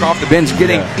spark off the bench,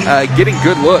 getting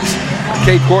good looks.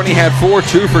 Cade Courtney had 4,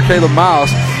 2 for Caleb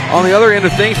Miles. On the other end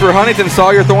of things, for Huntington,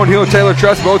 Sawyer, Thornhill, Taylor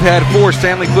Truss both had 4.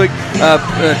 Stanley Click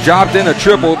jobbed in a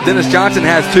triple. Dennis Johnson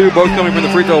has 2, both coming from the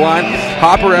free throw line.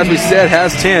 Hopper, as we said,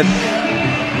 has 10.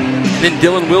 Then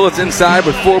Dylan Willis inside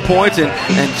with 4 points, and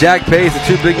Jack Pace, the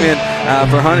 2 big men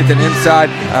for Huntington inside,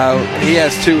 he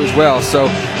has 2 as well. So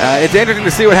it's interesting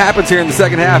to see what happens here in the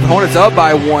second half. Hornets up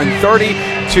by 1,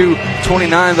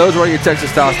 30-29. Those are your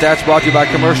Texas-style stats, brought to you by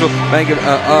Commercial Bank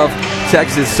of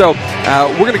Texas. So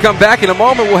we're going to come back in a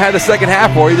moment. We'll have the second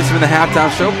half for you. This has been the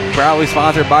Halftime Show, proudly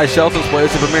sponsored by Shelton's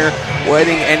Place, the premier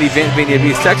wedding and event venue of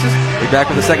East Texas. We'll be back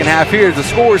with the second half here. The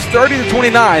score is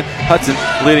 30-29. Hudson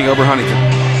leading over Huntington.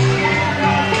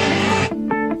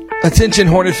 Attention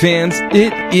Hornet fans,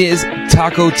 it is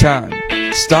taco time.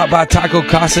 Stop by Taco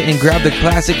Casa and grab the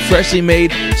classic freshly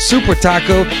made Super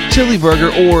Taco, Chili Burger,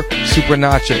 or Super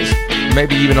Nachos.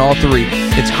 Maybe even all 3.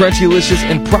 It's crunchy, delicious,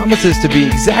 and promises to be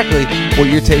exactly what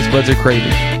your taste buds are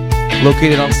craving.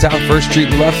 Located on South 1st Street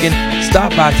in Lufkin,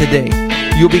 stop by today.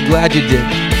 You'll be glad you did.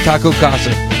 Taco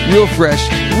Casa. Real fresh,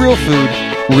 real food,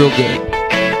 real good.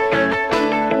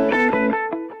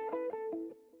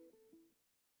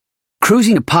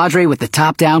 Cruising to Padre with the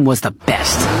top down was the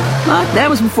best. But that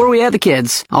was before we had the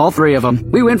kids, all 3 of them.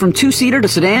 We went from 2-seater to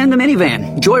sedan to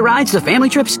minivan, joy rides to family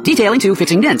trips, detailing to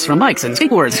fixing dents from bikes and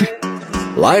skateboards.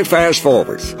 Life fast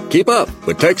forwards. Keep up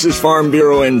with Texas Farm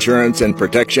Bureau insurance and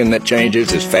protection that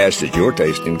changes as fast as your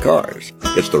taste in cars.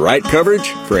 It's the right coverage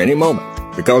for any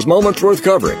moment, because moments worth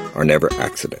covering are never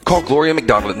accidents. Call Gloria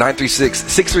McDonald at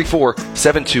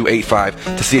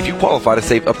 936-634-7285 to see if you qualify to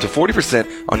save up to 40%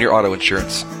 on your auto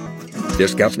insurance.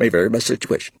 Discounts may vary by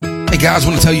situation. Hey guys, I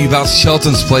want to tell you about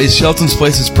Shelton's Place. Shelton's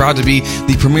Place is proud to be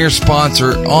the premier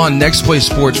sponsor on Next Play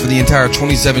Sports for the entire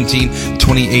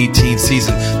 2017-2018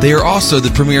 season. They are also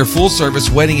the premier full-service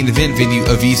wedding and event venue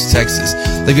of East Texas.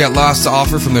 They've got lots to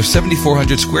offer from their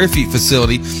 7,400 square feet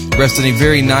facility, rest in a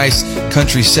very nice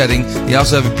country setting. They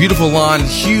also have a beautiful lawn,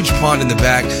 huge pond in the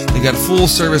back. They've got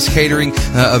full-service catering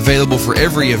available for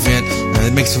every event.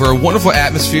 It makes for a wonderful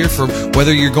atmosphere for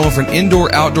whether you're going for an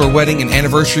indoor-outdoor wedding, an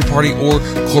anniversary party, or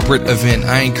corporate event.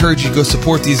 I encourage you to go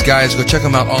support these guys. Go check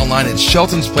them out online at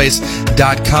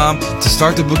sheltonsplace.com to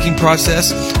start the booking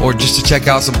process or just to check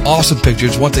out some awesome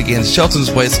pictures. Once again,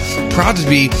 Shelton's Place, proud to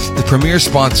be the premier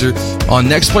sponsor on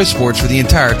Next Play Sports for the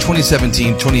entire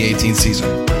 2017-2018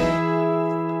 season.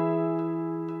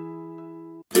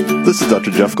 This is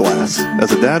Dr. Jeff Glass.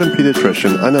 As a dad and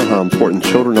pediatrician, I know how important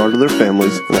children are to their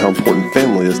families and how important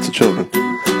family is to children.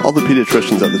 All the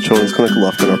pediatricians at the Children's Clinic of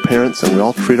Lufkin are parents, and we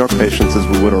all treat our patients as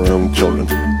we would our own children.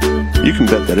 You can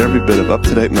bet that every bit of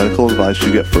up-to-date medical advice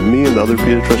you get from me and the other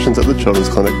pediatricians at the Children's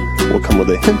Clinic will come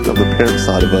with a hint of the parent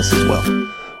side of us as well.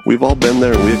 We've all been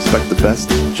there, and we expect the best,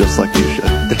 just like you should.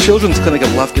 The Children's Clinic of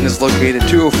Lufkin is located at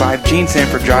 205 Gene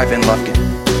Sanford Drive in Lufkin.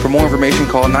 For more information,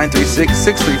 call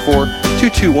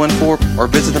 936-634-2214 or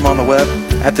visit them on the web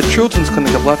at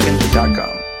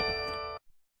thechildren'sclinicoflufkin.com.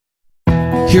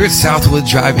 Here at Southwood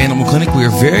Drive Animal Clinic, we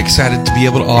are very excited to be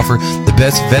able to offer the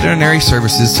best veterinary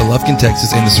services to Lufkin,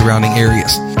 Texas and the surrounding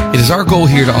areas. It is our goal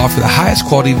here to offer the highest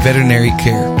quality veterinary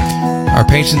care. Our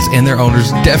patients and their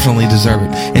owners definitely deserve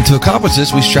it. And to accomplish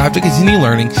this, we strive to continue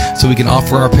learning so we can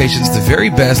offer our patients the very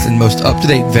best and most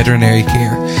up-to-date veterinary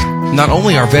care. Not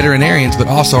only our veterinarians, but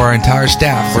also our entire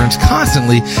staff learns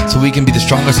constantly so we can be the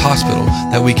strongest hospital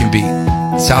that we can be.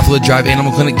 Southwood Drive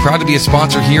Animal Clinic, proud to be a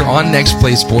sponsor here on Next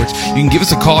Play Sports. You can give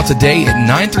us a call today at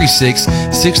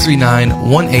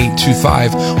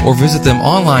 936-639-1825 or visit them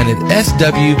online at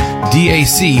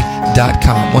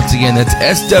swdac.com. Once again, that's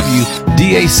swdac.com.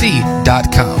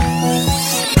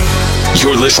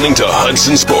 You're listening to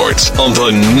Hudson Sports on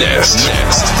the Nest.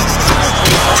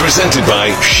 Presented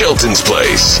by Shelton's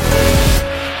Place.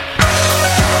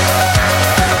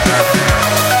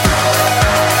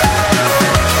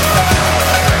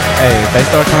 Hey, if they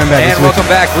start coming back. And welcome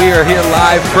back. We are here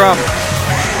live from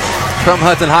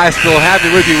Hudson High School.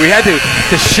 Happy with you. We had to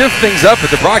shift things up at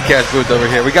the broadcast booth over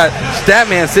here. We got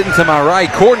Statman sitting to my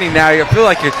right. Courtney, now you feel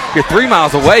like you're 3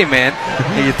 miles away, man.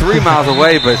 You're 3 miles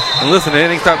away, but listen,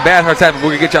 anything bad starts happening,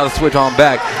 we're going to get y'all to switch on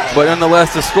back. But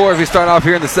nonetheless, the score as we start off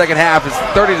here in the second half is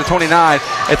 30-29.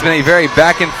 It's been a very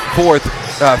back and forth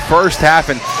first half,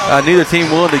 and neither team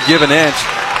willing to give an inch.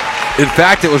 In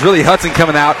fact, it was really Hudson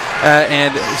coming out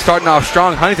and starting off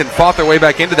strong. Huntington fought their way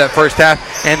back into that first half,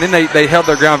 and then they held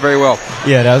their ground very well.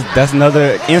 Yeah, that's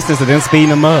another instance of them speeding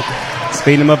them up.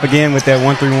 Speeding them up again with that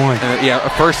 1-3-1.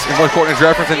 First, and what Courtney's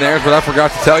referencing there is what I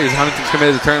forgot to tell you is Huntington's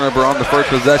committed a turnover on the first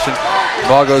possession. The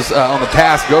ball goes on the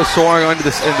pass, goes soaring into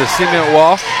the cement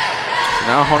wall. So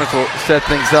now Hornets will set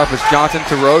things up. It's Johnson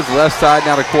to Rhodes, left side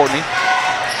now to Courtney.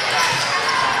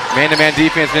 Man-to-man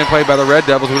defense being played by the Red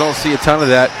Devils. We don't see a ton of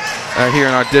that here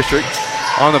in our district.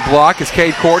 On the block is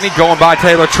Cade Courtney going by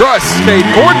Taylor Truss. Cade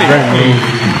Courtney.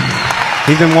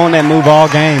 He's been wanting that move all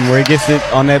game where he gets it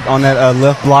on that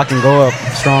left block and go up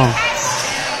strong.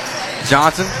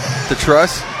 Johnson to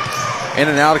Truss. In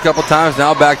and out a couple times.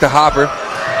 Now back to Hopper.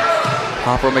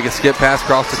 Hopper will make a skip pass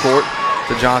across the court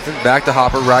to Johnson. Back to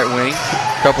Hopper, right wing.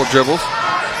 Couple dribbles.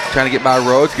 Trying to get by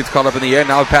Rhodes, gets caught up in the air.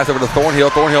 Now we pass over to Thornhill.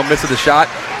 Thornhill misses the shot.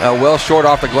 Well short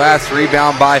off the glass.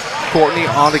 Rebound by Courtney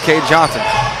on to Cade Johnson.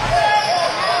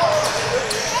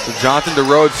 So Johnson to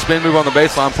Rhodes. Spin move on the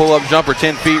baseline. Pull up jumper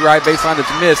 10 feet right. Baseline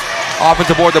that's missed.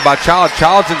 Offensive board by Child.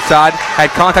 Child's inside.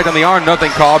 Had contact on the arm.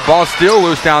 Nothing called. Ball still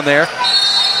loose down there.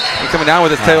 And coming down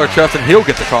with it, Taylor Truss, and he'll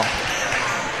get the call.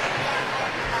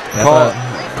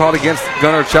 Called against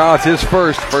Gunnar Childs. His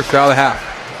first foul of the half.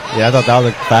 Yeah, I thought that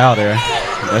was a foul there.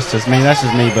 That's just me,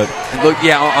 but look,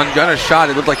 on Gunner's shot,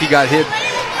 it looked like he got hit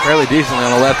fairly decently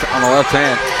on the left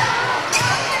hand.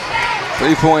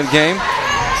 3-point game.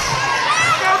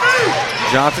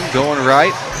 Johnson going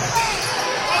right.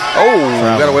 Oh,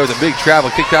 got away with a big travel.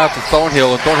 Kicked out to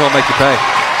Thornhill, and Thornhill makes the pay.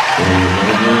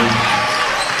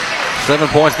 7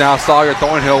 points now. Sawyer,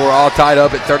 Thornhill, we're all tied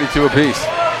up at 32 apiece.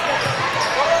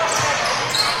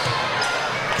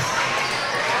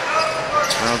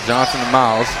 Now Johnson to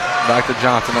Miles. Back to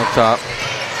Johnson up top.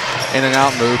 In and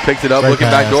out move. Picked it up.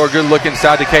 Looking back door. Good look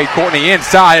inside to Cade Courtney.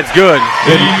 Inside. It's good.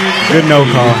 Good no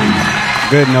call.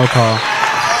 Good no call.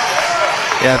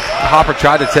 Yeah, Hopper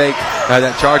tried to take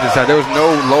that charge inside. There was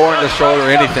no lowering the shoulder or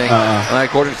anything. And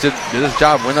Courtney did his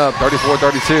job. Went up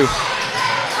 34-32.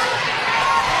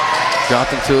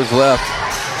 Johnson to his left.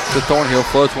 To Thornhill.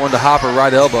 Floats one to Hopper.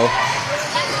 Right elbow.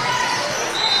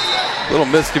 Little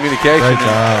miscommunication.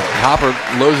 Hopper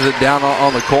loses it down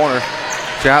on the corner.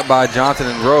 Shot by Johnson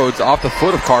and Rhodes off the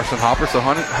foot of Carson Hopper. So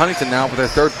Huntington now with their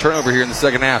third turnover here in the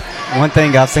second half. One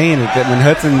thing I've seen is that when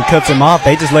Hudson cuts him off,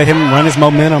 they just let him run his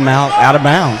momentum out of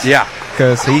bounds. Yeah.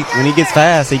 Because when he gets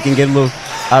fast, he can get a little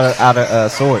out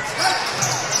of sorts.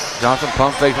 Johnson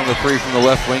pump fakes on the three from the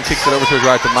left wing. Kicks it over to his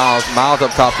right to Miles. Miles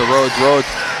up top to Rhodes. Rhodes,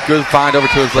 good find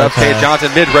over to his left. Cade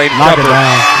Johnson, mid-range jumper.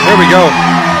 There we go.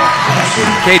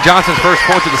 Cade Johnson's first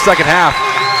points of the second half.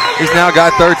 He's now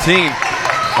got 13.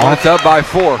 It's up by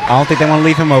 4. I don't think they want to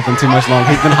leave him open too much longer.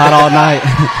 He's been hot all night.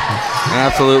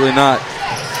 Absolutely not.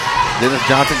 Dennis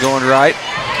Johnson going right.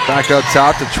 Back up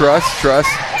top to Truss. Truss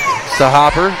to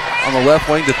Hopper on the left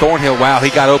wing to Thornhill. Wow, he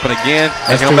got open again.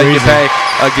 And he'll make you pay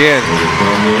again.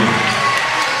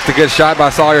 It's a good shot by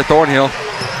Sawyer Thornhill.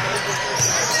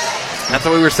 That's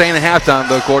what we were saying at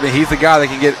halftime, though, Courtney. He's the guy that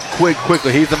can get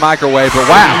quickly. He's the microwave. But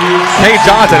wow, Cade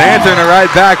Johnson answering it right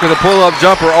back with a pull-up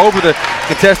jumper over the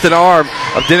contested arm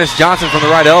of Dennis Johnson from the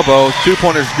right elbow.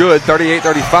 2-pointers good,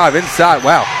 38-35 inside.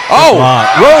 Wow. Oh,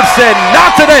 Rhodes said,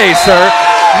 not today, sir.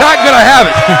 Not going to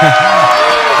have it.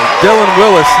 Dylan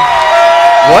Willis.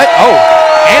 What? Oh,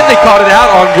 and they caught it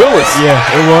out on Willis. Yeah,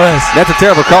 it was. That's a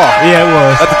terrible call. Yeah, it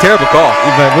was. That's a terrible call.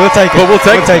 But we'll take it. But we'll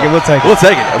take it. We'll take it. We'll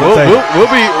take it.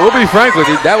 We'll be frank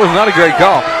with you. That was not a great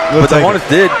call. But the Hornets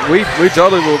did. We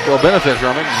totally will benefit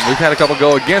from it. We've had a couple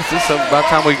go against us, so by the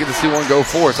time we get to see one go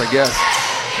for us, I guess.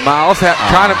 Miles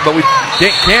trying to, but we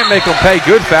can't make them pay.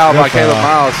 Good foul by Caleb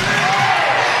Miles.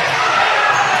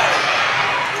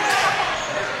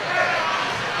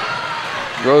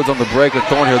 Rhodes on the break with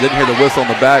Thornhill. Didn't hear the whistle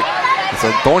on the back. So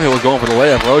Thornhill was going for the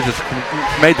layup. Rhodes just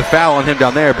made the foul on him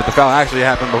down there, but the foul actually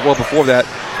happened well before that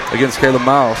against Caleb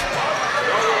Miles.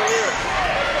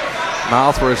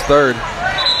 Miles for his third.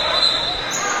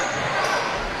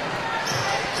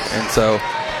 And so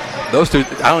Those two,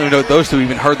 I don't even know if those two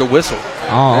even heard the whistle.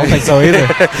 Oh, I don't think so either.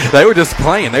 They were just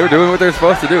playing. They were doing what they were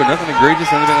supposed to do. Nothing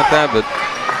egregious or anything like that, but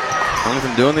only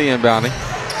from doing the inbounding.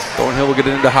 Thornhill will get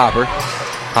it into Hopper.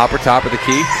 Hopper top of the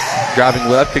key. Driving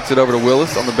left, kicks it over to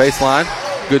Willis on the baseline.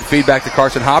 Good feedback to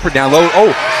Carson Hopper. Down low.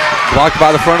 Oh, blocked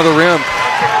by the front of the rim.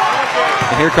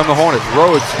 And here come the Hornets.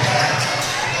 Rhodes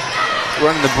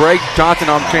running the break.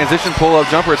 Johnson on transition. Pull-up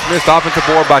jumper. It's missed. Offensive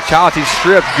board by Childs. He's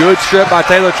stripped. Good strip by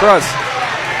Taylor Truss.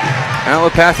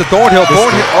 Outlet pass to Thornhill.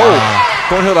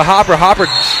 Thornhill to Hopper. Hopper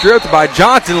stripped by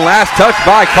Johnson. Last touch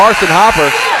by Carson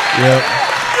Hopper. Yep.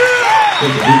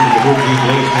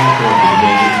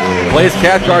 Blaze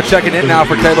Cathcart checking in now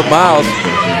for Caleb Miles.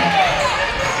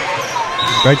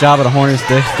 Great job of the Hornets.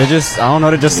 They're just, I don't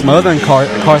know, they're just smothering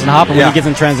Carson Hopper when he gets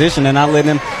in transition. They're not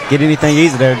letting him get anything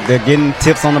easy. They're getting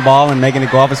tips on the ball and making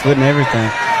it go off his foot and everything.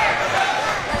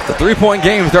 The 3-point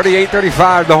game,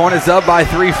 38-35. The Hornets up by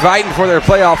 3, fighting for their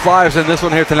playoff lives in this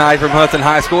one here tonight from Hudson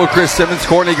High School. Chris Simmons,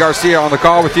 Courtney Garcia on the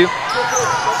call with you.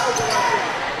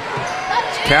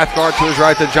 Cathcart to his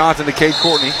right to Johnson to Cade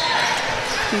Courtney.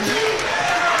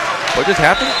 What just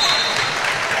happened?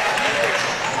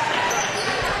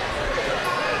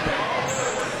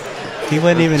 He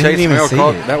wasn't even. He didn't even see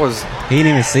it. That was. He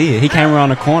didn't even see it. He came around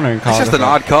the corner and called. It's just an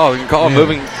odd call. You can call a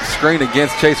moving screen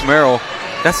against Chase Merrill.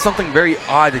 That's something very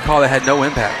odd to call that had no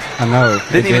impact. I know.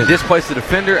 Didn't even displace the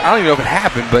defender. I don't even know if it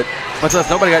happened, but much less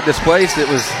nobody got displaced.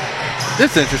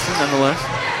 It's interesting nonetheless.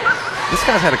 This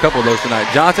guy's had a couple of those tonight.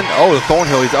 Johnson, the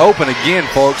Thornhill. He's open again,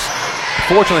 folks.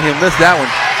 Fortunately, he missed that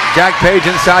one. Jack Page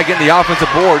inside getting the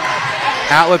offensive board.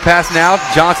 Outlet pass now.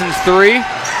 Johnson's 3.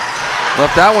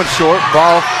 Left that one short.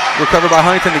 Ball recovered by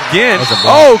Huntington again.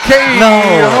 Okay. No.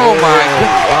 Oh, my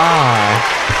God.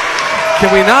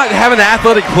 Can we not have an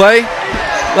athletic play?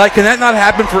 Like, can that not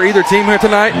happen for either team here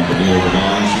tonight?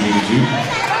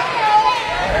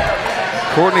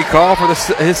 Courtney call for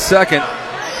his second.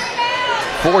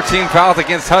 14 fouls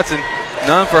against Hudson.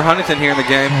 None for Huntington here in the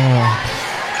game.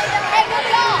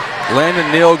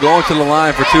 Landon Neal going to the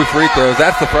line for 2 free throws.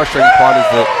 That's the frustrating part, is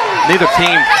that neither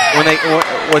team, when they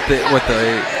with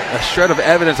a shred of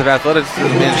evidence of athleticism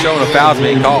being shown, a foul's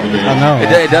being called. I know.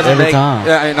 It doesn't every make. time.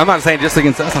 I'm not saying just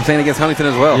against us. I'm saying against Huntington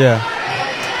as well. Yeah.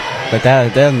 But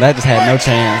that just had no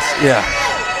chance. Yeah.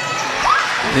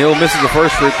 Neal misses the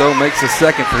first free throw, makes the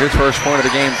second for his first point of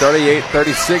the game.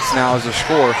 38-36 now is the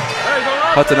score.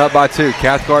 Hudson up by 2.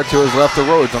 Cathcart to his left to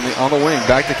Rhodes on the wing.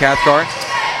 Back to Cathcart.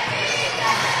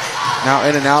 Now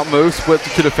in and out move, split to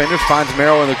 2 defenders, finds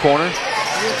Merrill in the corner.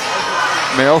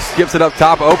 Merrill skips it up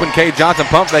top, open. Cade Johnson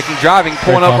pump faking, driving,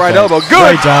 pulling up right elbow. Good!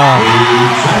 Great job.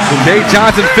 Cade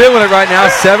Johnson feeling it right now.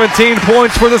 17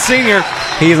 points for the senior.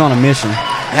 He's on a mission.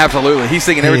 Absolutely. He's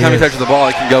thinking every time he touches the ball,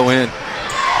 it can go in.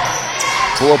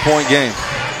 4-point game.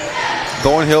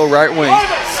 Thornhill right wing.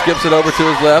 Skips it over to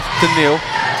his left to Neal.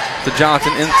 To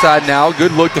Johnson. Inside now.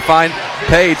 Good look to find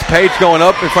Page. Page going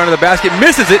up in front of the basket.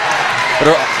 Misses it. But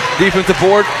our defensive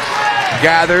board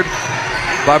gathered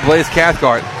by Blaze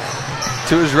Cathcart.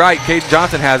 To his right, Cade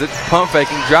Johnson has it. Pump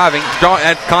faking, driving,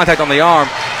 at contact on the arm.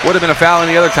 Would have been a foul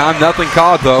any other time. Nothing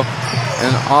called though.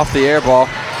 And off the air ball.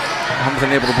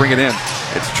 Huntington able to bring it in.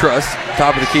 It's Truss.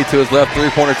 Top of the key to his left.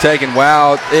 3-pointer taken.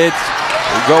 Wow. It's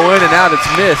go in and out. It's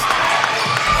missed.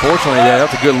 Fortunately,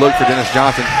 that's a good look for Dennis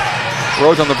Johnson.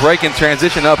 Rhodes on the break in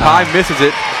transition up high. Misses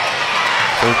it.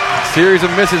 So series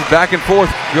of misses back and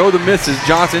forth. Go the misses.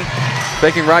 Johnson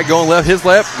faking right, going left. His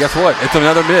left. Guess what? It's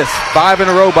another miss. 5 in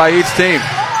a row by each team.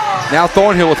 Now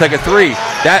Thornhill will take a 3.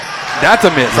 That's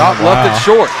a miss. Left it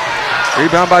short.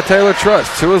 Rebound by Taylor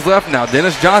Truss. To his left now.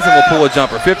 Dennis Johnson will pull a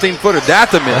jumper. 15-footer.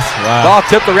 That's a miss. Wow. Ball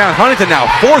tipped around. Huntington now.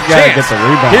 4th chance get the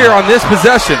rebound here on this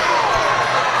possession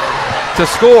to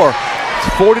score.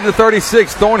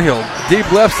 40-36. Thornhill. Deep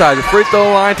left side. The free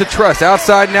throw line to Truss.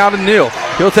 Outside now to Neal.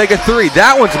 He'll take a 3.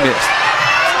 That one's missed.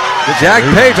 Jack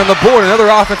Page on the board. Another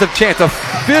offensive chance. A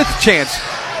 5th chance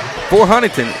for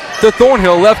Huntington. To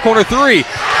Thornhill. Left corner 3.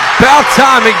 About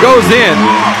time it goes in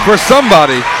for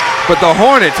somebody. But the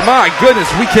Hornets, my goodness,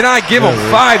 we cannot give them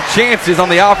 5 chances on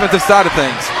the offensive side of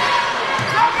things.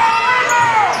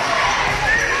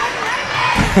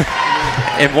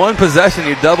 In one possession,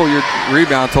 you double your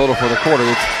rebound total for the quarter.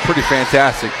 It's pretty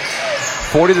fantastic.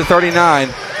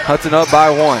 40-39, Hudson up by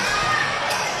 1.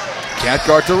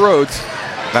 Cathcart to Rhodes.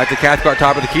 Back to Cathcart,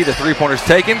 top of the key. The 3-pointer's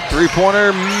taken.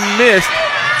 3-pointer missed.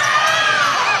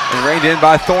 And reined in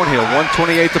by Thornhill.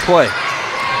 1:28 to play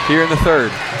here in the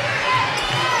third.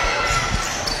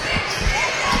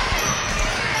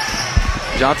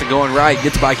 Johnson going right,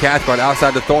 gets by Cathcart,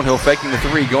 outside to Thornhill, faking the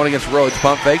 3, going against Rhodes,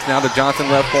 pump fakes, now to Johnson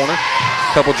left corner,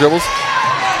 couple dribbles,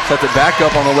 to Sets it back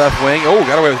up on the left wing. Oh,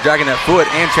 got away with dragging that foot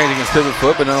and changing his pivot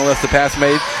foot, but nonetheless the pass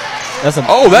made. That's a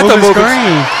moving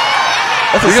screen.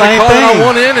 That's the same call thing. it on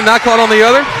one end and not call it on the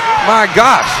other? My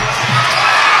gosh.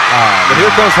 But here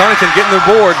comes Huntington getting the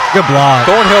board. Good block.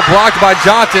 Thornhill blocked by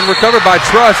Johnson, recovered by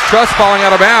Truss. Truss falling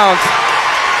out of bounds.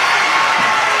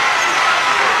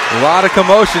 A lot of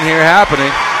commotion here happening.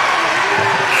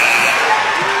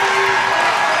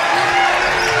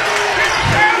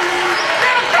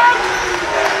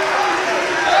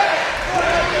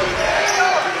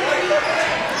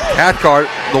 Cathcart,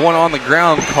 the one on the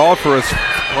ground, called for a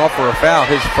foul,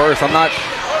 his first. I'm not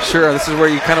sure. This is where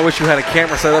you kind of wish you had a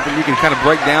camera set up and you can kind of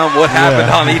break down what happened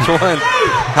on each one.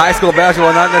 High school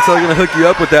basketball not necessarily going to hook you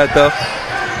up with that, though.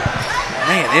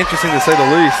 Man, interesting to say the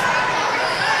least.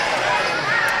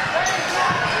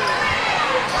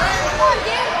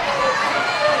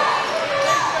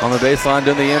 On the baseline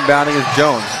doing the inbounding is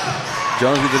Jones.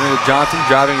 Jones gets it into Johnson,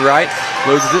 driving right,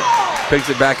 loses it,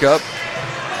 picks it back up.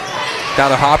 Down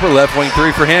to Hopper, left wing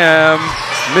three for him.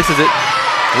 Misses it.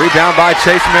 Rebound by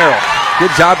Chase Merrill.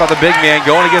 Good job by the big man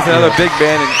going against another big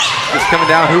man and just coming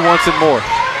down. Who wants it more?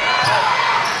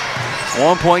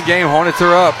 1 point game. Hornets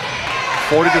are up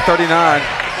 40-39.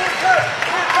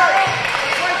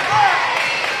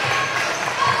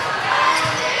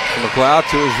 McLeod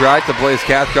to his right to Blaze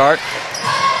Cathcart.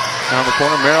 Down the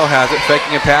corner, Merrill has it.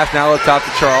 Faking a pass now up top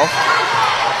to Charles.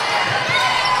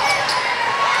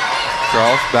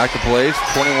 Charles back to Blaze.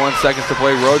 21 seconds to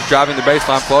play. Rhodes driving the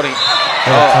baseline, floating. If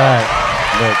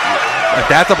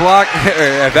that's a block,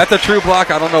 if that's a true block,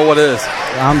 I don't know what is.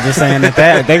 I'm just saying that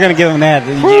they're going to give him that.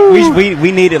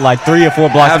 We needed like 3 or 4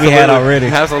 blocks that we had already.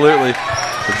 Absolutely.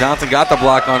 So Johnson got the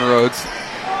block on Rhodes.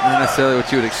 Not necessarily what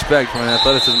you would expect from an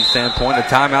athleticism standpoint. A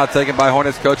timeout taken by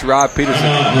Hornets coach Rob Peterson.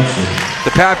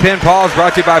 The Pat Penn pause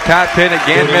brought to you by Pat Penn at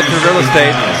Gann Mentor Real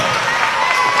Estate.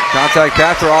 Contact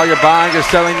Pat for all your buying or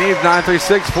selling needs.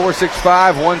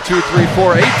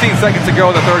 936-465-1234. 18 seconds to go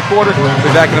in the third quarter. We'll be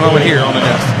back in a moment here on the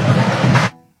Nest.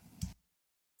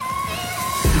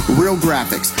 Real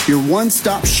Graphics, your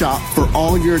one-stop shop for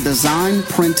all your design,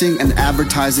 printing, and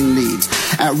advertising needs.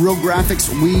 At Real Graphics,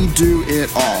 we do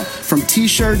it all. From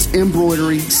t-shirts,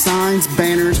 embroidery, signs,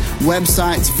 banners,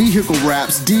 websites, vehicle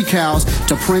wraps, decals,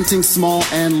 to printing small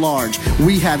and large.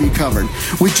 We have you covered.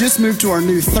 We just moved to our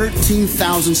new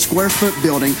 13,000 square foot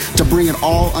building to bring it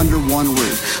all under one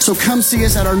roof. So come see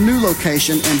us at our new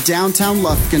location in downtown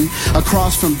Lufkin,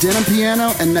 across from Denim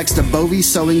Piano and next to Bovie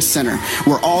Sewing Center,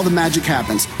 where all the magic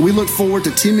happens. We look forward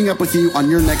to teaming up with you on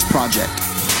your next project.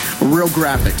 Real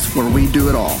Graphics, where we do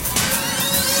it all.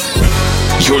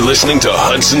 You're listening to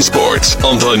Hudson Sports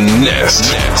on the Nest.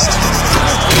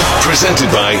 Presented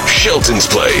by Shelton's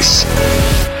Place.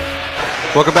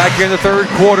 Welcome back here in the third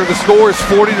quarter. The score is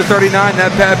 40-39.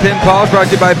 That Pat Penn pause brought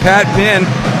to you by Pat Penn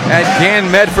at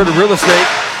Gann Medford Real Estate.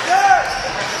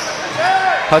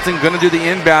 Hudson going to do the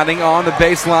inbounding on the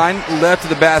baseline, left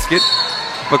of the basket.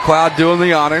 McLeod doing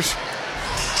the honors.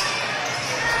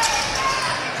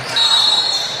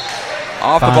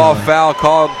 Off the ball foul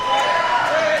called.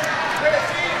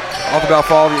 Off the ball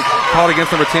foul called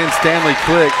against number 10, Stanley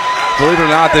Click. Believe it or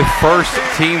not, the first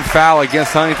team foul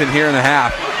against Huntington here in the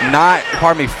half.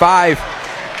 5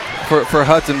 for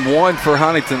Hudson, 1 for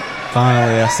Huntington.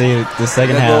 Finally, I see it, the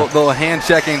second half. Little hand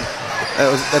checking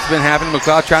that's been happening.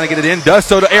 McLeod trying to get it in. Does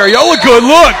so to Areola. Good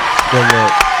look. Good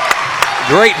look.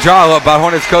 Great job up by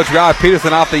Hornets coach Rob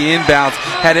Peterson off the inbounds.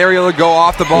 Had Areola go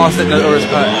off the ball, sitting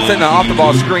off the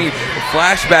ball screen.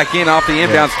 Flash back in off the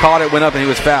inbounds, caught it, went up, and he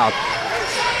was fouled.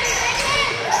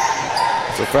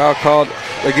 So foul called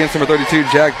against number 32,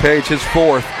 Jack Page, his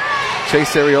 4th.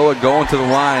 Chase Areola going to the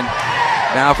line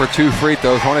now for 2 free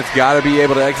throws. Hornets got to be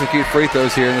able to execute free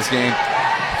throws here in this game.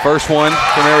 First one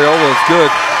from Areola is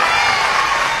good.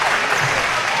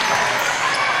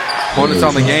 Hornets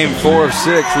on the game, 4 of 6.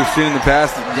 We've seen in the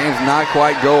past the games not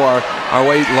quite go our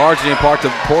way, largely in part to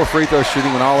poor free throw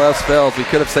shooting when all else fails. We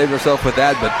could have saved ourselves with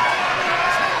that, but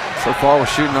so far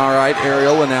we're shooting all right.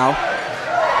 Areola now.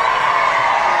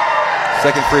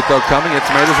 Second free throw coming. It's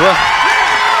made as well.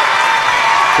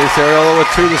 Chase Areola with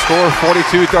 2 to score.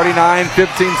 42-39. 15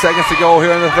 seconds to go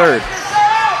here in the third.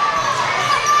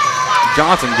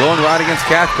 Johnson going right against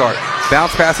Cathcart.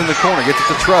 Bounce pass in the corner. Gets it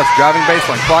to Truss. Driving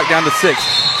baseline. Clock down to 6.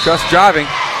 Truss driving.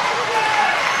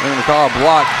 They're going to call a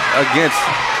block against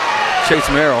Chase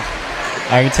Merrill.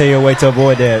 I can tell you a way to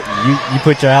avoid that. You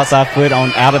put your outside foot on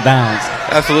out of bounds.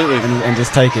 Absolutely. And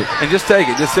just take it. And just take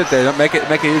it. Just sit there. Don't make it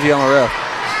easy on the ref.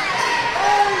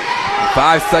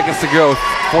 5 seconds to go.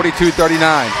 42-39.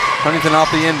 Huntington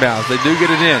off the inbounds. They do get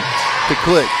it in to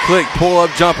Click. Click,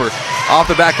 pull-up jumper. Off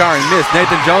the back iron. Miss.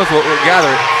 Nathan Jones will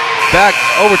gather it. Back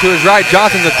over to his right.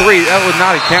 Johnson the three. That would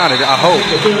not have counted, I hope.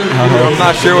 I'm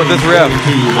not sure with this ref.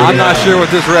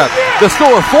 The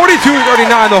score,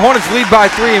 42-39. The Hornets lead by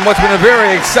 3 in what's been a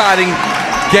very exciting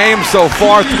game so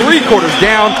far. 3 quarters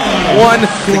down, 1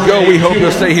 to go. We hope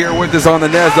you'll stay here with us on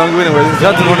the Nest. Don't go anywhere. This is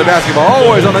Hudson Hornet basketball,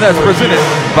 always on the Nest, presented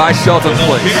by Shelton's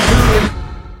Place.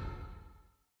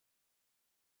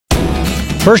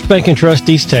 First Bank & Trust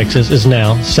East Texas is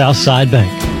now Southside Bank.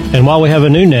 And while we have a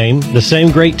new name, the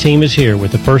same great team is here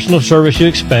with the personal service you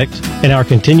expect and our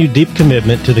continued deep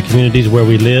commitment to the communities where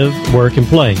we live, work, and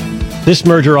play. This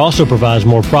merger also provides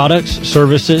more products,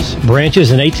 services,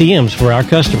 branches, and ATMs for our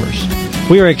customers.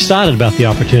 We are excited about the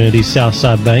opportunities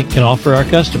Southside Bank can offer our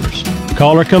customers.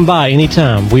 Call or come by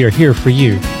anytime. We are here for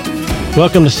you.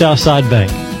 Welcome to Southside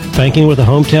Bank, banking with a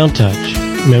hometown touch.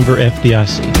 Member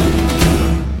FDIC.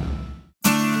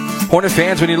 Hornet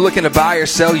fans, when you're looking to buy or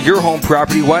sell your home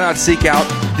property, why not seek out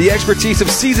the expertise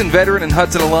of seasoned veteran and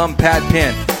Hudson alum Pat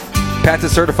Penn. Pat's a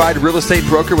certified real estate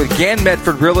broker with Gann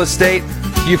Medford Real Estate.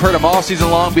 You've heard him all season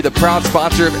long be the proud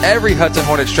sponsor of every Hudson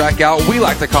Hornet strikeout. We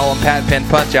like to call them Pat Penn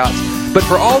punch-outs. But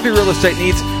for all of your real estate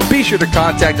needs, be sure to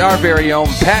contact our very own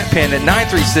Pat Penn at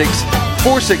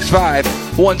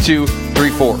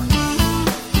 936-465-1234.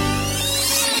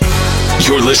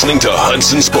 You're listening to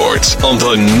Hudson Sports on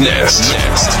the Nest.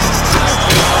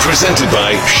 Presented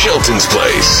by Shelton's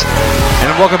Place.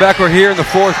 And welcome back. We're here in the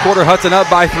fourth quarter. Hudson up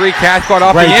by 3. Cathcart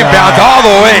off the inbounds all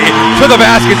the way to the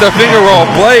basket. The finger roll.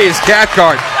 Blaze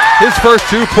Cathcart. His first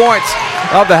 2 points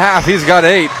of the half. He's got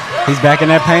 8. He's back in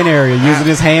that paint area, using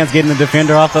his hands, getting the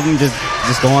defender off of him, just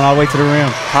going all the way to the rim.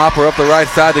 Hopper up the right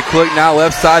side to Click. Now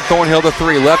left side, Thornhill the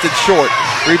 3. Left it short.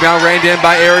 Rebound reined in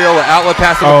by Ariola. Outlet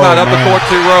pass to McLeod. Up the court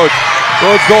to Rhodes.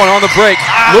 Rhodes going on the break.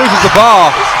 Loses the ball.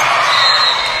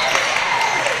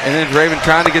 And then Draven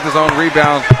trying to get his own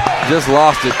rebound. Just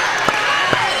lost it.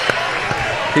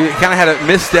 He kind of had a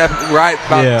misstep right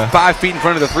about 5 feet in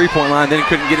front of the three-point line. Then he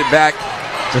couldn't get it back.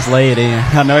 Just lay it in.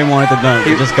 I know he wanted to dunk.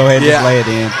 Just go ahead and just lay it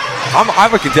in. I'm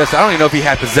a contestant. I don't even know if he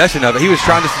had possession of it. He was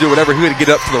trying just to do whatever he could to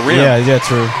get up to the rim. Yeah,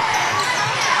 true.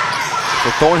 So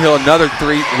Thornhill, another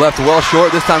 3, left well short.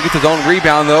 This time gets his own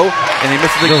rebound, though, and he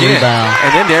misses again.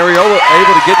 And then Ariola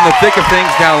able to get in the thick of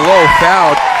things down low.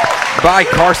 Fouled by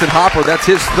Carson Hopper. That's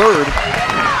his third.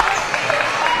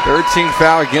 Third team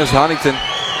foul against Huntington.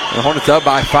 The Hornets up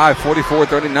by 5,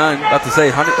 44-39. About to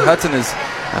say, Hudson is,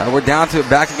 we're down to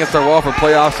back against our wall for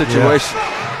playoff situation.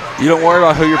 Yeah. You don't worry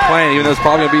about who you're playing, even though it's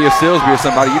probably going to be a Silsby or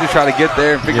somebody. You just try to get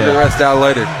there and figure the rest out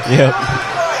later. Yep.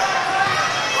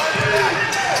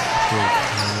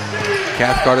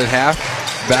 Cathcart at half.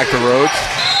 Back to Rhodes.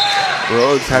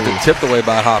 Rhodes had to tipped away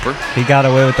by Hopper. He got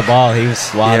away with the ball. He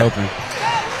was wide open.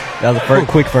 That was a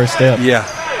quick first step. Yeah.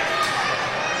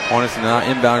 Hornets now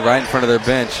inbound right in front of their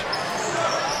bench.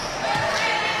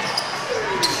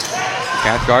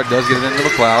 Cathcart does get it into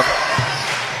McLeod.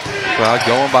 McLeod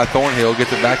going by Thornhill.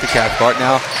 Gets it back to Cathcart.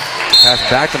 Now pass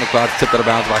back to McLeod. Tipped out of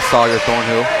bounds by Sawyer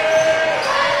Thornhill.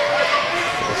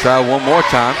 We'll try one more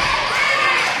time.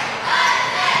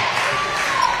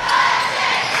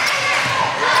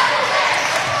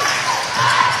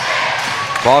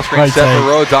 Ball screen set for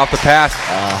Rhodes off the pass.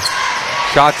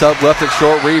 Shots up, left it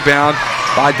short, rebound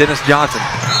by Dennis Johnson.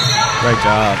 Great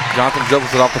job. Johnson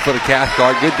dribbles it off the foot of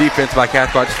Cathcart. Good defense by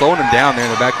Cathcart, slowing him down there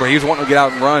in the back where he was wanting to get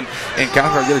out and run. And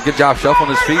Cathcart did a good job shuffling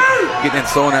his feet, getting in,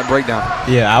 slowing that breakdown.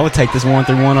 Yeah, I would take this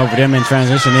 1-3-1 over them in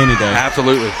transition any day.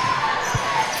 Absolutely.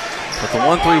 But the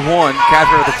 1-3-1,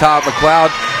 Cathcart at the top, McLeod,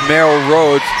 Merrill,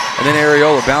 Rhodes, and then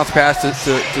Ariola. Bounce pass to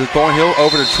Thornhill,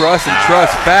 over to Truss, and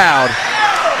Truss fouled.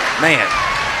 Man.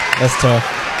 That's tough.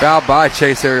 Fouled by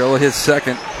Chase Ariola, his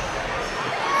second.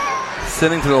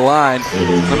 Sitting to the line,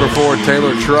 number 4,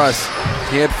 Taylor Truss.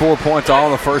 He had 4 points all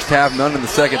in the first half, none in the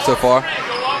second so far.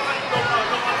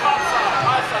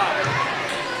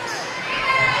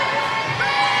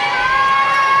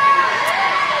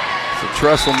 So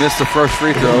Truss will miss the first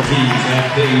free throw.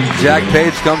 Jack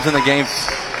Page comes in the game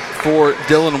for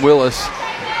Dylan Willis.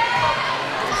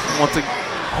 Once again,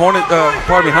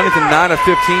 Huntington 9 of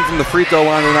 15 from the free throw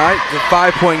line tonight. The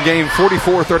 5-point game,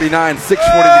 44-39, 6:40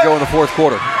 to go in the fourth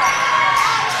quarter.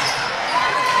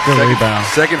 Good rebound.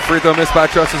 Second free throw missed by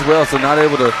Truss as well, so not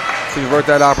able to convert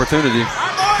that opportunity.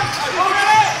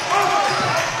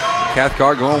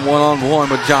 Cathcart going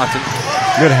one-on-one with Johnson.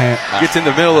 Good hand. Gets in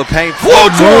the middle of the paint.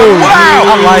 Floats one. Wow!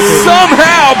 I like it.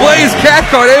 Somehow Blaze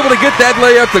Cathcart able to get that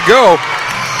layup to go.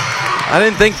 I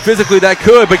didn't think physically that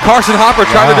could, but Carson Hopper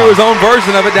tried to do his own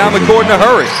version of it down the court in a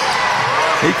hurry.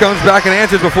 He comes back and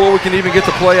answers before we can even get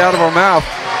the play out of our mouth.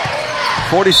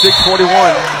 46-41.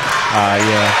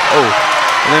 Yeah. Oh,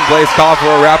 And then Blaze called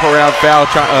for a wraparound foul,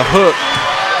 a hook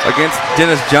against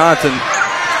Dennis Johnson.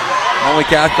 Only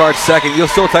Cathcart second.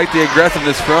 You'll still take the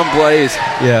aggressiveness from Blaze.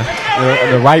 Yeah,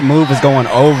 the right move is going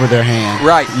over their hand.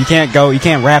 Right. You can't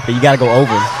wrap it. You got to go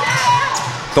over.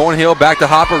 Thornhill back to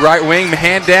Hopper, right wing,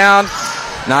 hand down.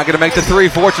 Not going to make the three,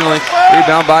 fortunately.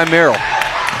 Rebound by Merrill.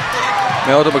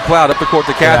 Merrill to McLeod, up the court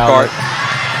to Cathcart.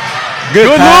 Good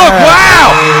look,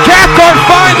 wow! Cathcart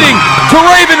finding to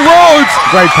Raven Rhodes.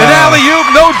 Great pass. An alley-oop,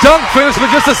 no dunk finish, but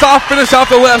just a soft finish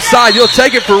off the left side. You'll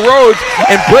take it for Rhodes,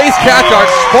 and Blaze Cathcart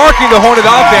sparking the Hornet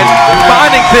offense,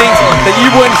 finding things that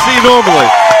you wouldn't see normally.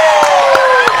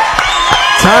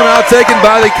 Timeout taken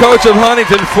by the coach of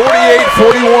Huntington,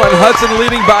 48-41. Hudson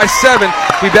leading by 7.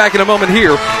 Be back in a moment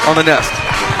here on The Nest.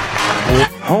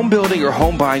 Home building or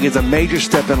home buying is a major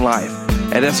step in life.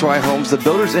 At SY Homes, the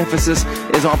builder's emphasis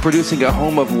is on producing a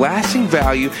home of lasting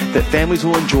value that families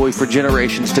will enjoy for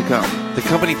generations to come. The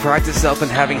company prides itself in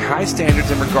having high standards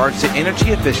in regards to energy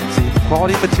efficiency,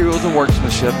 quality materials and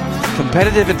workmanship,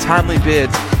 competitive and timely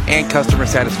bids, and customer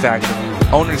satisfaction.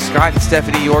 Owners Scott and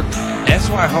Stephanie York,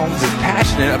 SY Homes is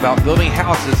passionate about building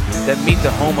houses that meet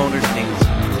the homeowner's needs.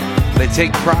 They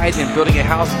take pride in building a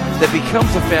house that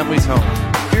becomes a family's home.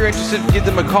 If you're interested, give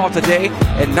them a call today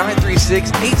at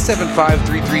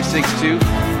 936-875-3362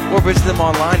 or visit them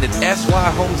online at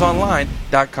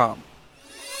syhomesonline.com.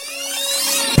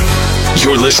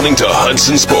 You're listening to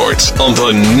Hudson Sports on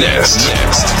The Nest.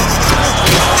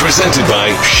 Presented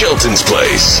by Shelton's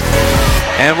Place.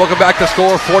 And welcome back to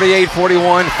score,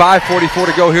 48-41, 5:44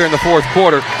 to go here in the fourth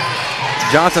quarter.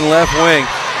 Johnson left wing,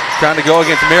 trying to go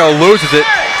against Merrill, loses it.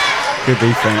 Good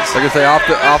defense. Like I say, off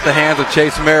the hands of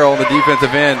Chase Merrill on the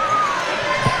defensive end.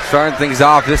 Starting things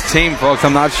off. This team, folks,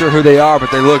 I'm not sure who they are, but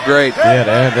they look great.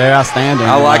 Yeah, they're outstanding.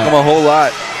 I like them a whole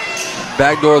lot.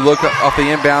 Backdoor look off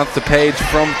the inbounds to Page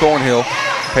from Thornhill.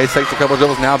 Page takes a couple of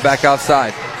dribbles, now back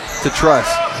outside to Truss.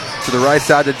 To the right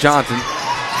side to Johnson.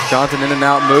 Johnson in and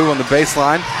out move on the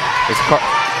baseline.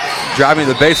 Driving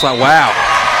to the baseline. Wow.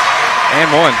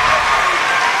 And one.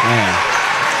 Man.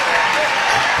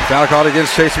 Foul called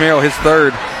against Chase Merrill, his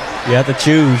third. You have to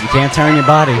choose. You can't turn your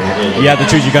body. You have to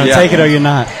choose. You're going to take it or you're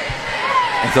not.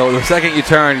 And so the second you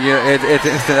turn, it's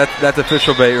instant. That's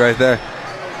official bait right there.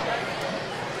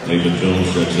 Nathan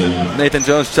Jones checks in. Nathan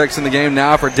Jones checks in the game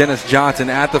now for Dennis Johnson.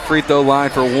 At the free throw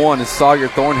line for one is Sawyer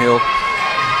Thornhill.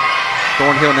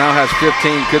 Thornhill now has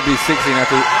 15, could be 16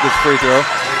 after this free throw.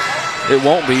 It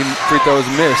won't be. Free throw is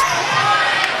missed.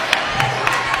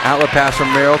 Outlet pass from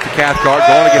Merrill to Cathcart,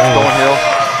 going against Thornhill.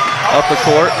 Up the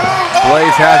court.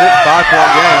 Blaze has it.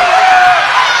 5-point game.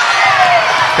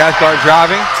 Cathcart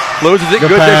driving. Loses it.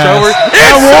 Good dish over.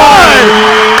 It's one!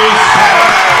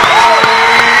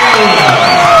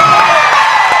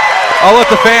 I'll let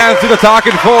the fans do the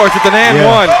talking for us. It's an and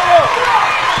one.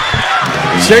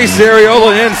 Chase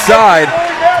Ariola inside.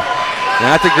 And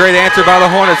that's a great answer by the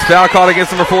Hornets. Foul called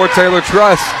against number 4, Taylor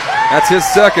Truss. That's his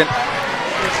second.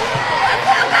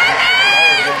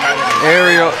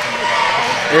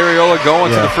 Ariola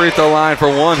going to the free throw line for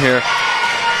one here.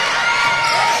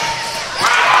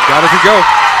 Got it to go.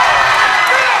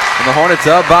 And the Hornets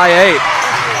up by 8.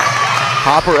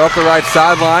 Hopper up the right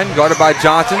sideline, guarded by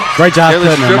Johnson. Great job Nearly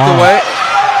cutting him stripped off. away.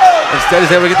 Instead,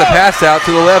 he's able to get the pass out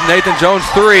to the left. Nathan Jones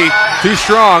 3, too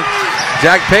strong.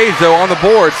 Jack Page, though, on the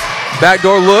boards.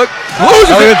 Backdoor look.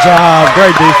 Loses it. Good job.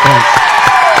 Great defense.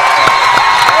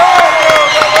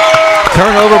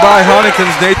 Turnover by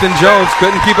Huntington's Nathan Jones.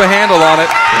 Couldn't keep a handle on it.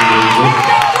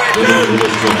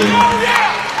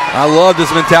 I love this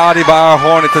mentality by our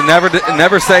Hornets. A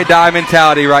never say die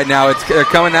mentality right now. They're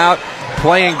coming out,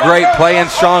 playing great, playing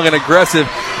strong and aggressive.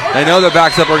 They know their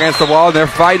back's up against the wall, and they're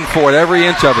fighting for it, every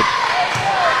inch of it.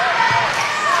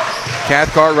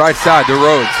 Cathcart right side to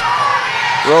Rhodes.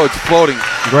 Rhodes floating.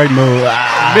 Great move.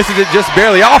 Misses it just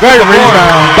barely off the board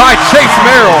by Chase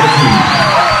Merrill.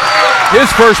 His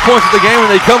first points of the game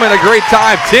when they come in a great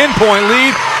time. 10-point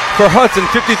lead for Hudson,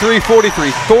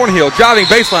 53-43. Thornhill driving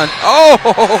baseline. Oh!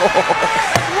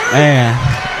 Man,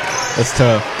 that's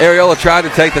tough. Ariola tried to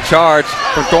take the charge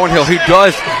from Thornhill. He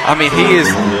does. I mean, he is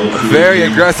very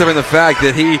aggressive in the fact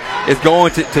that he is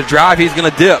going to drive. He's going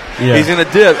to dip. Yeah. He's going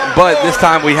to dip. But this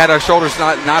time we had our shoulders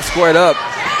not squared up.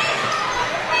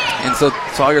 And so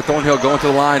Sawyer Thornhill going to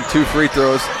the line. 2 free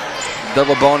throws.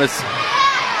 Double bonus.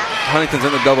 Huntington's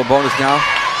in the double bonus now.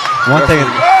 One thing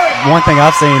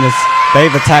I've seen is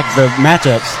they've attacked the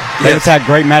matchups. They've attacked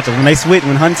great matchups.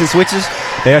 When Huntington switches,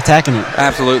 they're attacking it.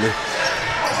 Absolutely.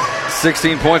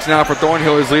 16 points now for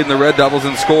Thornhill. He's leading the Red Devils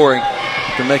in scoring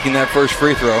after making that first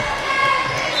free throw.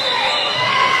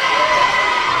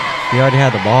 He already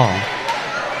had the ball.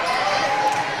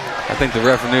 I think the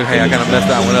ref knew, hey, I kind of messed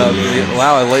that one up. He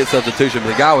allowed a late substitution,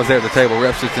 but the guy was there at the table.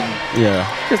 Refs just didn't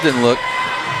look.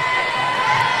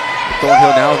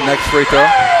 Thornhill now, next free throw.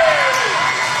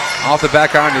 Off the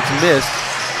back iron, it's missed.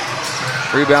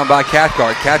 Rebound by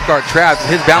Cathcart. Cathcart trapped.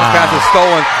 His bounce pass is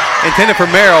stolen. Intended for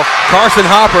Merrill. Carson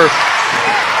Hopper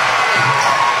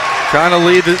trying to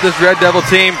lead this Red Devil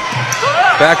team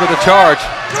back with a charge.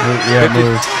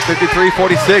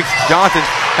 53-46. Johnson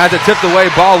has it tipped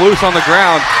away. Ball loose on the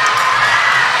ground.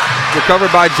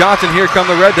 Recovered by Johnson. Here come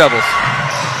the Red Devils.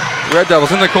 Red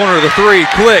Devils in the corner of the three.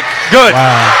 Click. Good.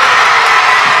 Wow.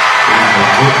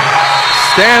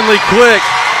 Stanley Click.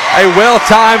 A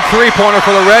well-timed three-pointer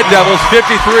for the Red Devils.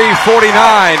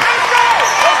 53-49.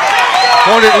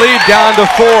 Hornet lead down to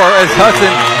 4 as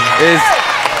Hudson is...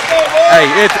 Hey,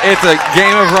 it's a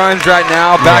game of runs right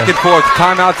now, back and forth.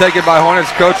 Timeout taken by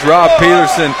Hornets coach Rob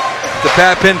Peterson. The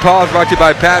Pat Penn Pause brought to you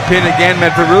by Pat Penn and Gann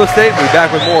Medford Real Estate. We'll be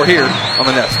back with more here on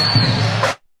The Nest.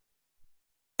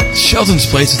 Shelton's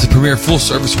Place is the premier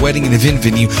full-service wedding and event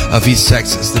venue of East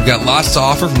Texas. They've got lots to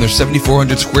offer from their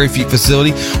 7,400 square feet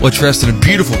facility, which rests in a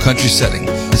beautiful country setting.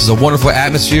 This is a wonderful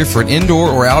atmosphere for an indoor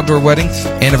or outdoor wedding,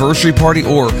 anniversary party,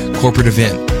 or corporate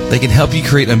event. They can help you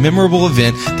create a memorable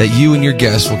event that you and your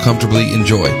guests will comfortably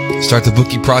enjoy. Start the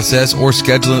booking process or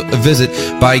schedule a visit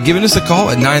by giving us a call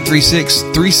at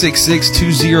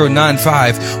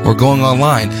 936-366-2095 or going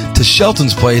online to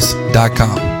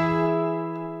sheltonsplace.com.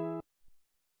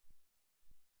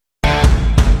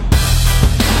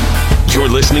 You're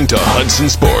listening to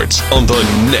Hudson Sports on The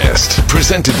Nest,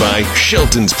 presented by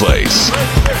Shelton's Place.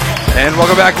 And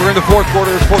welcome back. We're in the fourth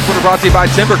quarter. This fourth quarter brought to you by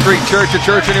Timber Creek Church, a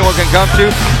church anyone can come to.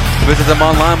 Visit them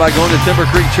online by going to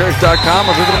timbercreekchurch.com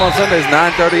or visit them on Sundays,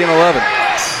 9:30 and 11.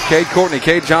 Cade Courtney,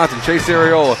 Cade Johnson, Chase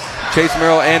Areola, Chase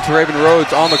Merrill, and Teraven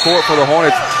Rhodes on the court for the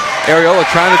Hornets. Areola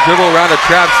trying to dribble around the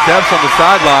trap, steps on the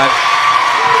sideline.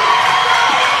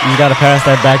 You got to pass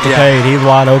that back to Cade. He's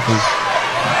wide open.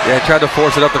 Yeah, tried to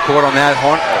force it up the court on that.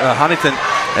 Huntington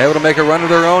able to make a run of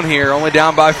their own here, only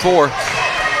down by 4.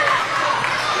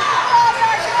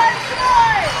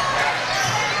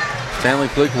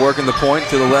 Stanley Click working the point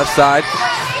to the left side.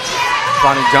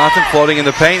 Finding Johnson floating in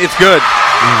the paint. It's good.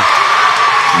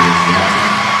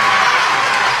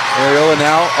 Areola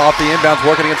now off the inbounds,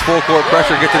 working against full court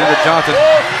pressure, gets it into Johnson.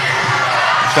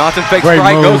 Johnson fakes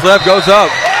right, goes left, goes up.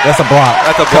 That's a block.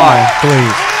 That's a block. Come on,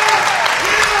 please.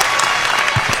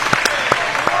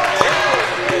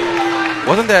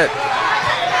 Was that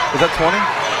 20?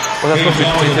 Was that supposed to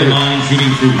be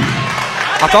 22?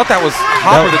 I thought that was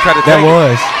Hopper that tried to take it. That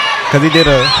was. Because he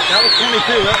did a... That was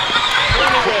 22.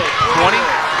 20?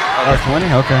 Oh,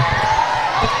 20? Okay.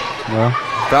 Well.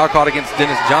 Foul caught against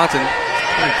Dennis Johnson. 22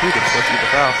 that's supposed to get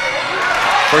the foul.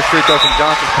 First free throw from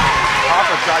Johnson.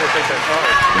 Hopper tried to take that charge.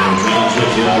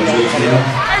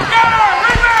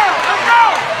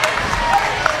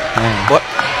 What?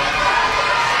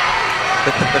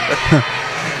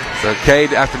 So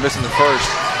Cade, after missing the first,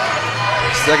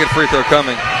 second free throw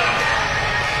coming.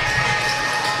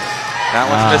 That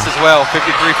one's missed as well. 53-51.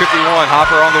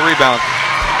 Hopper on the rebound.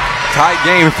 Tight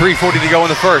game. 3:40 to go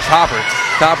in the first. Hopper,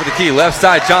 top of the key, left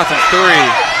side. Johnson 3.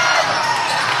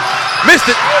 Missed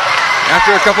it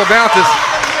after a couple of bounces.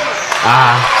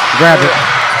 Grab it.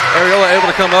 Areola able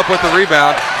to come up with the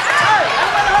rebound.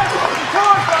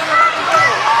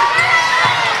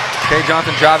 Cade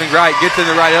Johnson driving right, gets in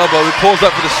the right elbow. He pulls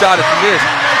up for the shot. It's missed.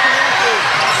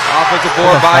 Offensive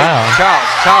board by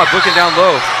Childs. Childs looking down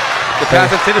low. The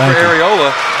pass intended for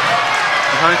Areola.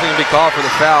 Huntington will be called for the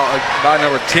foul by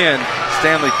number 10,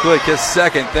 Stanley Click, his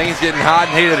second. Things getting hot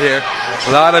and heated here.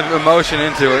 A lot of emotion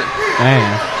into it.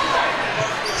 Man.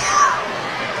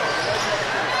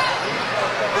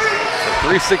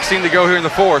 3:16 to go here in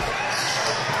the fourth.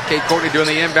 Cade Courtney doing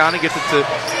the inbounding, gets it to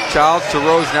Childs, to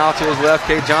Rose now to his left.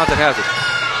 Cade Johnson has it.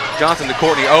 Johnson to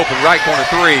Courtney, open, right corner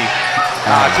 3.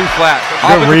 Too flat.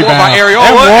 Good rebound. By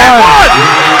Areola.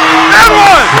 And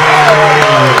one!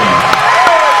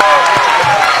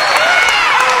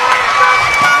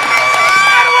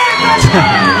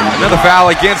 Another foul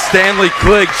against Stanley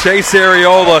Click. Chase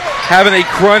Areola having a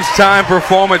crunch time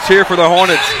performance here for the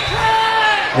Hornets.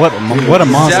 What a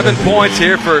monster. 7 points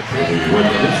here for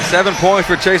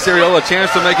Chase Areola. A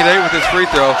chance to make it 8 with his free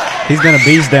throw. He's been a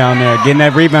beast down there, getting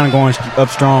that rebound going up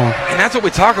strong. And that's what we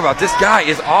talk about. This guy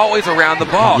is always around the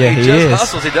ball. Yeah, he just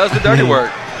hustles. He does the dirty work.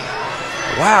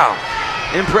 Wow.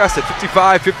 Impressive.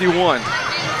 55-51.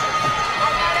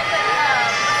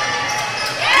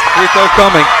 Free throw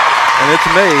coming, and it's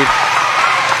made.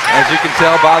 As you can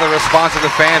tell by the response of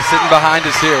the fans sitting behind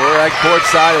us here. We're at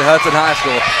courtside at Hudson High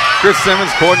School. Chris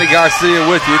Simmons, Courtney Garcia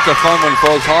with you. It's a fun one,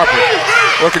 folks. Harper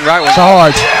Working right one.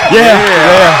 Charge. Yeah.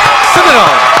 Send it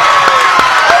on.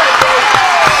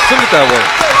 Send it that way.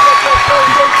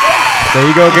 There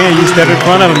you go again. You step in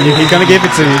front of him. He's going to give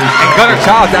it to you. And Gunnar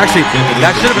Childs, actually,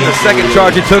 that should have been the second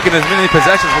charge he took in as many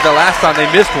possessions, but the last time they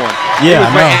missed one. Yeah,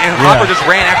 and Hopper just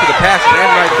ran after the pass, ran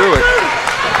right through it.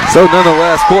 So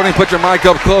nonetheless, Courtney, put your mic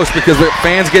up close because the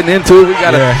fans getting into it. We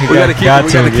got to keep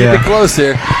it close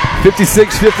here.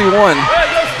 56-51.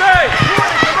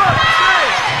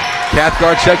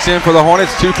 Cathcart checks in for the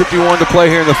Hornets. 2:51 to play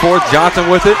here in the fourth. Johnson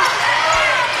with it.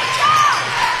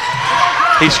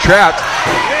 He's trapped.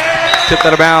 Tipped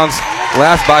out of bounds.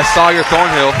 Last by Sawyer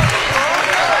Thornhill.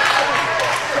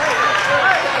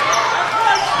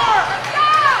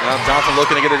 Now Johnson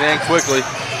looking to get it in quickly.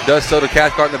 Does so to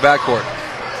Cathcart in the backcourt.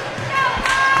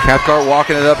 Cathcart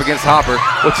walking it up against Hopper,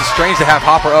 which is strange to have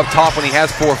Hopper up top when he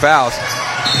has 4 fouls.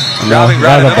 Driving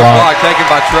right, another block taken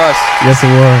by Truss. Yes, it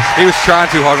was. He was trying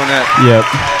too hard on that. Yep.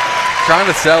 Trying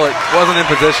to sell it. Wasn't in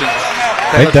position.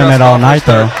 They've done that all night,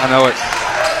 though. I know it.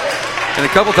 And a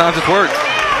couple times it's worked.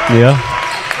 Yeah.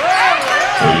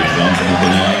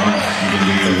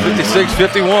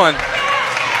 56-51.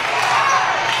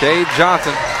 Cade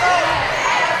Johnson.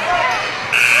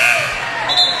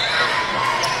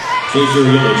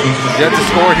 Yet to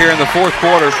score here in the fourth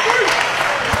quarter.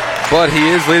 But he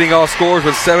is leading all scorers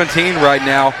with 17 right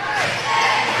now.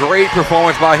 Great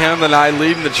performance by him tonight,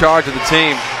 leading the charge of the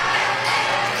team.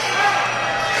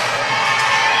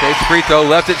 Cade's free throw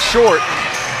left it short.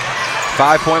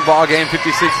 5-point ball game,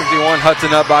 56-51.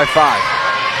 Hudson up by 5.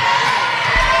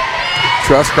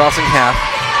 Truss crossing half.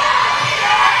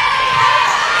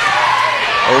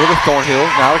 Over to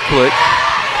Thornhill, now to Click.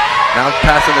 Now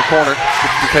pass in the corner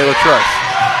to Taylor Truss.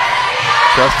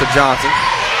 Truss to Johnson.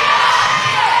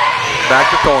 Back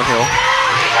to Thornhill.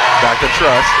 Back to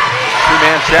Truss.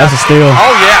 Two-man trap. That's a steal.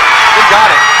 Oh, yeah. They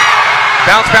got it.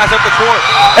 Bounce pass up the court.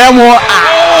 And one.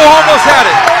 Oh, almost had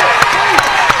it.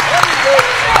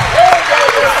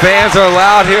 Fans are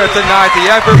loud here tonight. The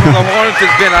effort from the Hornets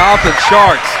has been off the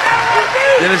charts.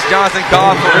 Dennis Johnson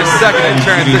called for his second in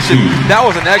transition. That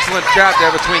was an excellent trap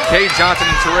there between Cade Johnson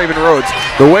and Teraven Rhodes.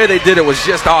 The way they did it was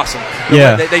just awesome.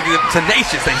 Yeah. They did it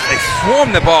tenacious. They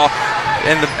swarmed the ball.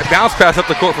 And the bounce pass up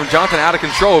the court from Johnson out of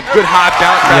control. Good high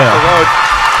bounce pass to Rhodes.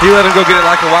 He let him go get it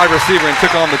like a wide receiver and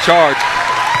took on the charge.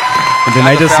 And then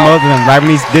they just smothered him. Right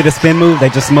when he did a spin move, they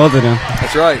just smothered him.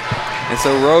 That's right. And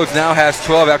so Rhodes now has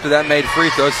 12 after that made free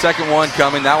throws. Second one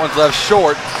coming. That one's left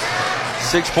short.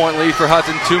 6-point lead for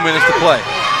Hudson. 2 minutes to play.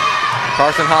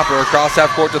 Carson Hopper across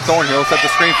half court to Thornhill. Set the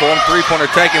screen for him. Three-pointer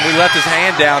taken. We left his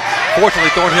hand down.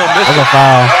 Fortunately, Thornhill missed it. That's a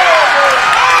foul.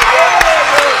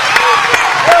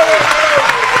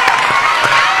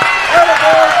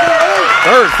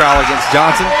 Third foul against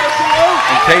Johnson.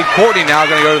 And Cade Courtney now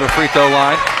going to go to the free throw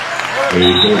line.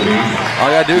 All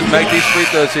you got to do is make these free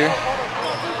throws here.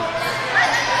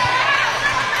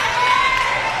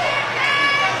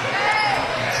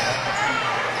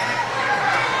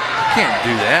 Can't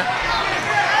do that.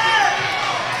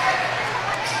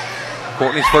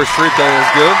 Courtney's first free throw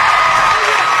is good.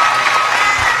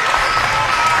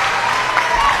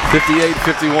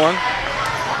 58-51.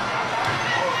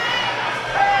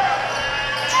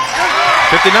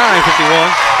 59-51.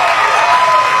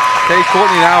 Cade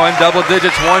Courtney now in double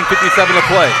digits, 1:57 to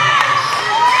play.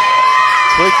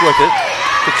 Click with it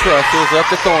to Truss, goes up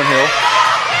to Thornhill.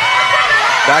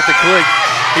 Back to Click.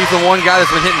 He's the one guy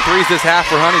that's been hitting threes this half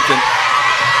for Huntington.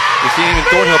 You've seen even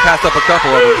Thornhill pass up a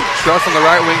couple of them. Truss on the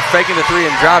right wing, faking the three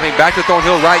and driving. Back to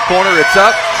Thornhill, right corner, it's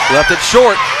up. Left it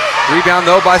short. Rebound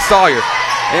though by Sawyer.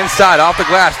 Inside, off the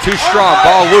glass, too strong.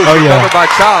 Ball loose, recovered by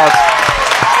Childs.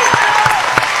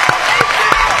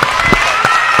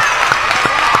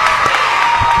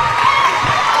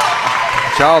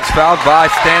 Childs fouled by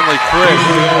Stanley Click.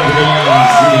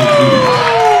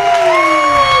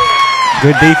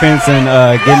 Good defense and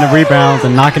getting the rebounds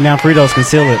and knocking down free throws can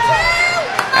seal it.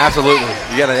 Absolutely.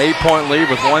 You got an 8-point lead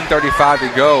with 1:35 to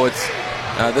go. It's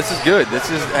this is good. This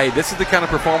is the kind of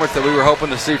performance that we were hoping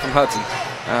to see from Hudson.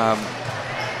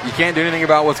 You can't do anything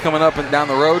about what's coming up and down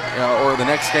the road or the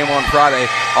next game on Friday.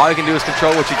 All you can do is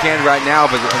control what you can right now.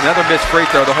 But another missed free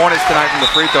throw. The Hornets tonight from the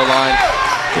free throw line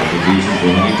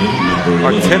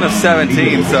are 10 of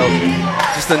 17, so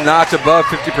just a notch above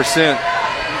 50%.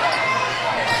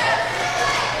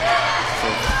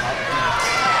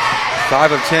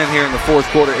 5 of 10 here in the fourth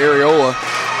quarter. Areola,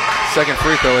 second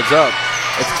free throw, it's up.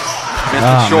 It's missed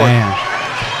it short. Man.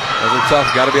 Those are tough.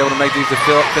 Got to be able to make these to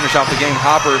finish off the game.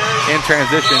 Hopper in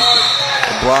transition.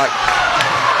 The block.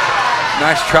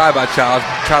 Nice try by Childs.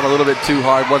 Tried a little bit too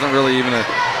hard. Wasn't really even a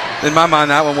In my mind,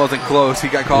 that one wasn't close. He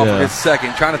got called for his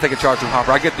second, trying to take a charge from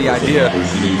Hopper. I get the idea,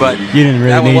 but you didn't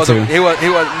really need to. He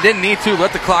didn't need to.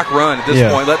 Let the clock run at this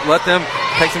point. Let them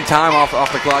take some time off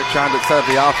the clock trying to set up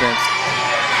the offense.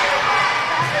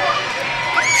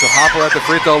 So Hopper at the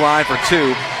free throw line for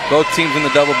 2. Both teams in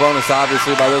the double bonus,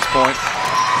 obviously, by this point.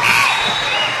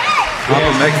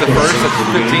 Hopper makes the first. That's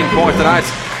 15 points tonight.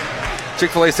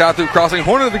 Chick-fil-A South Loop Crossing.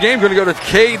 Hornet of the game going to go to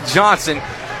Cade Johnson.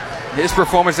 His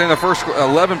performance in the first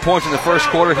 11 points in the first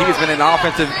quarter. He has been an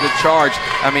offensive charge.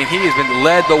 I mean, he has been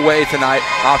led the way tonight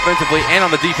offensively and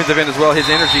on the defensive end as well.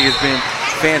 His energy has been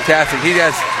fantastic. He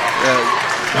has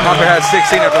Hopper has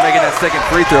 16 after making that second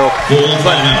free throw.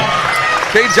 But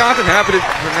Cade Johnson, happy to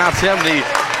pronounce him the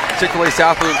Chick-fil-A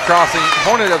South Loop Crossing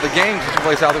Hornet of the game.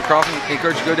 Chick-fil-A South Loop Crossing. I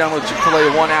encourage you to go download Chick-fil-A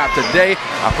One app today.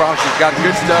 I promise you've got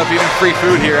good stuff, even free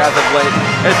food here as of late.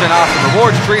 It's been awesome.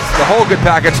 Rewards, treats, the whole good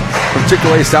package from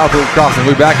Chick-fil-A South Loop Crossing.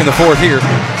 We'll be back in the fourth here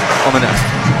on the Nest.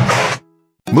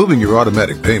 Moving your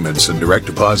automatic payments and direct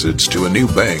deposits to a new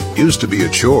bank used to be a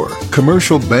chore.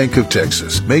 Commercial Bank of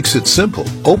Texas makes it simple.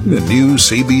 Open a new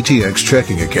CBTX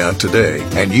checking account today,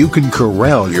 and you can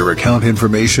corral your account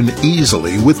information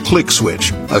easily with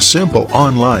ClickSwitch, a simple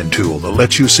online tool that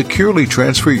lets you securely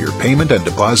transfer your payment and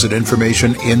deposit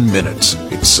information in minutes.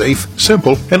 It's safe,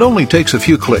 simple, and only takes a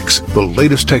few clicks. The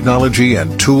latest technology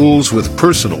and tools with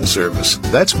personal service.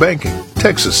 That's banking,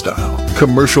 Texas style.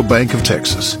 Commercial Bank of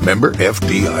Texas. Member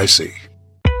FDIC.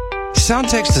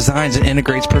 Soundtex designs and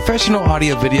integrates professional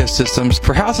audio-video systems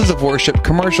for houses of worship,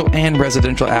 commercial, and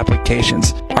residential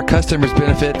applications. Our customers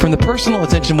benefit from the personal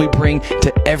attention we bring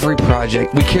to every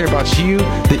project. We care about you,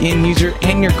 the end user,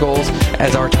 and your goals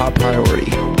as our top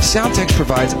priority. Soundtex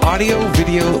provides audio,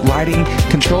 video, lighting,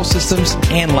 control systems,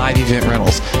 and live event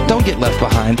rentals. Don't get left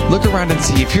behind. Look around and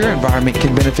see if your environment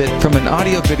can benefit from an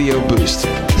audio-video boost.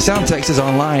 Soundtex is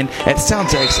online at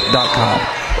soundtex.com.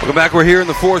 Welcome back. We're here in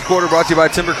the fourth quarter, brought to you by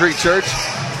Timber Creek Church.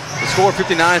 The score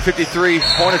 59-53.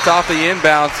 Hornets off the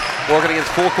inbounds, working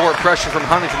against full court pressure from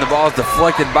Huntington. The ball is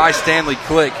deflected by Stanley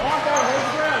Click. So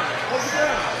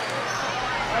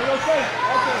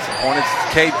Hornets,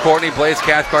 Cade Courtney, Blaze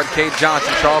Cathcart, Cade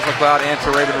Johnson, Charles McLeod, and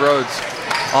Raven Rhodes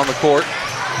on the court.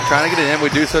 Trying to get it in.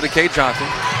 We do so to Cade Johnson.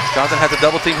 Johnson has a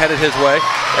double team headed his way.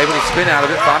 Able to spin out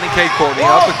of it, finding Cade Courtney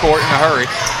up the court in a hurry.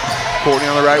 Courtney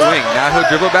on the right wing. Now he'll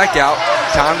dribble back out.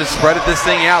 Time to spread this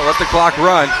thing out. Let the clock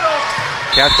run.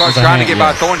 Cathcart's trying to get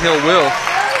by Thornhill Will.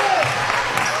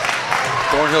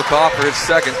 Thornhill call for his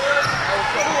second.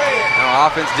 Now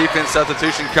offense, defense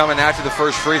substitution coming after the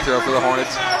first free throw for the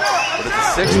Hornets. But it's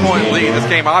a 6-point lead. This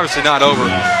game obviously not over.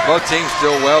 Both teams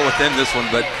still well within this one,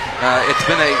 but it's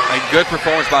been a good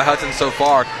performance by Hudson so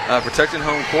far, protecting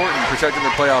home court and protecting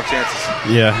their playoff chances.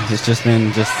 Yeah, it's just been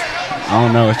I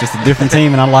don't know. It's just a different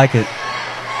team, and I like it.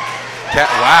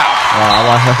 Wow. I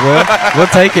like it. Well,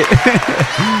 we'll take it.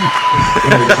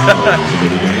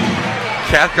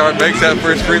 Cathcart makes that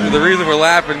first free throw. The reason we're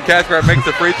laughing, Cathcart makes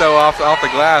the free throw off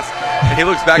the glass, and he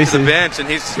looks back to the bench, and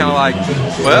he's just kind of like,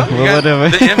 well,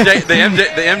 whatever. the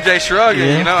MJ shrug,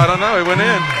 and, I don't know. He went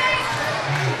in.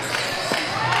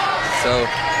 So,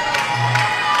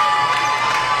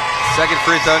 second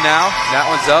free throw now. That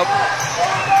one's up.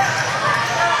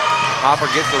 Hopper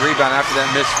gets the rebound after that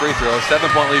missed free throw.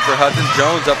 7-point lead for Hudson.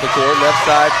 Jones up the court, left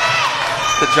side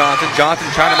to Johnson. Johnson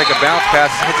trying to make a bounce pass,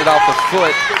 hits it off the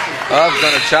foot of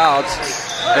Gunnar Childs.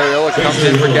 Ariola comes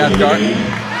in for Cathcart.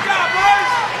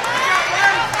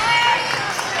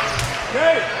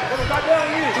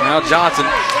 Now Johnson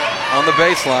on the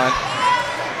baseline.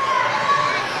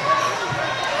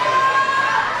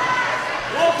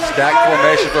 Stack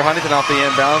formation for Huntington off the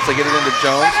inbounds. They get it into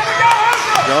Jones.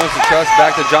 Jones to trust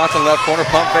back to Johnson, left corner,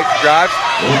 pump fake, drives.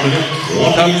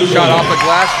 Tough shot off the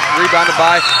glass, rebounded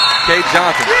by Cade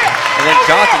Johnson. And then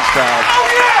Johnson's fouled.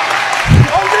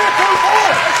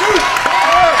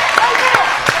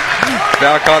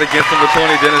 Foul caught against him with 20,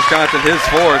 Dennis Johnson, his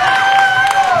fourth.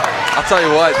 I'll tell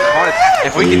you what, Hornets,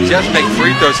 if we can just make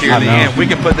free throws here in the end, we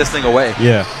can put this thing away.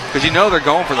 Yeah. Because they're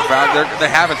going for the foul.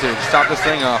 They're having to stop this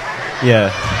thing off.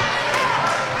 Yeah.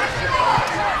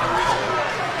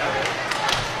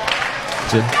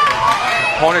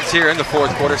 Hornets here in the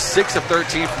fourth quarter, 6 of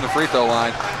 13 from the free throw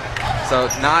line. So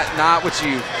not what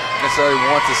you necessarily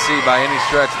want to see by any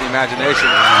stretch of the imagination.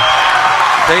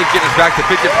 Cade getting us back to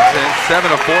 50%,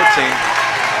 7 of 14.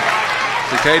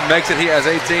 So Cade makes it. He has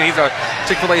 18. He's our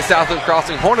Chick-fil-A South Loop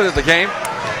Crossing Hornet of the game.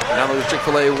 Download the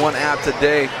Chick-fil-A One app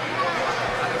today.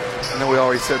 I know we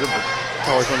already said it, but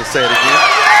I always want to say it again.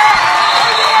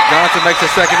 Johnson makes a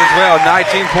second as well.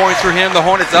 19 points for him. The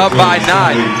Hornets up by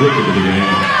 9.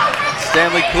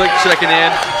 Stanley Click checking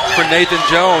in for Nathan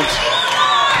Jones.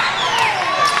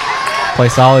 Play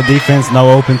solid defense,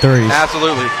 no open threes.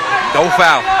 Absolutely. No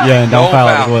foul. Yeah, and don't foul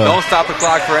as well. Don't stop the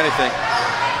clock for anything.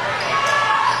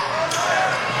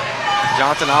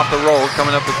 Johnson off the roll,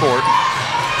 coming up the court.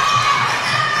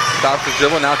 Stops the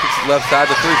dribble, now kicks left side.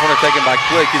 The three-pointer taken by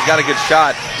Click. He's got a good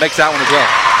shot. Makes that one as well.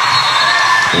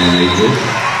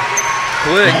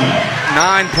 Click,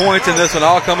 9 points in this one,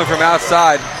 all coming from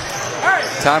outside.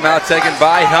 Timeout taken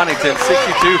by Huntington.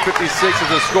 62-56 is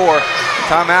the score.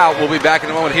 Timeout. We'll be back in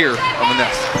a moment here on the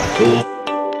Nest.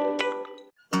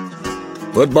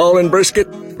 Football in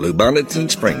Brisket, bluebonnets in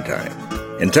springtime.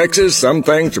 In Texas, some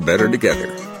things are better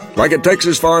together. Like at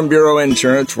Texas Farm Bureau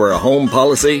Insurance, where a home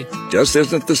policy just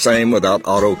isn't the same without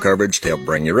auto coverage to help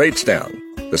bring your rates down.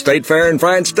 The state fair and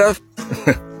fine stuff?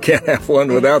 Can't have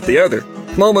one without the other.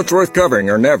 Moments worth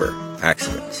covering are never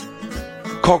accidents.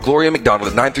 Call Gloria McDonald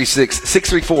at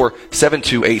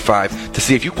 936-634-7285 to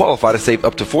see if you qualify to save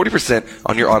up to 40%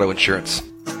 on your auto insurance.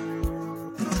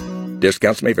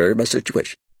 Discounts may vary by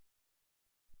situation.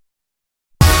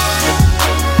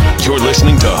 You're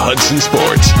listening to Hudson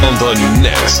Sports on the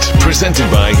Nest, presented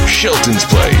by Shelton's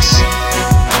Place.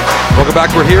 Welcome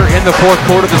back. We're here in the fourth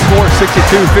quarter. The score is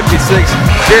 62-56.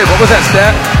 Jared, what was that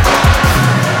stat?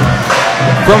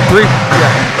 From three.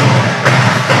 Yeah.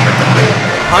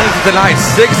 Huntington tonight,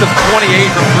 6 of 28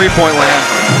 from three-point land.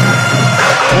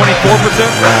 24%?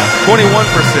 Yeah. 21%.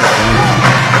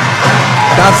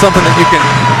 Not something that you can...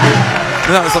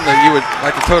 Not something that you would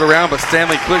like to tote around, but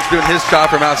Stanley Click's doing his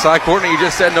job from outside. Courtney, you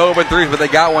just said no open threes, but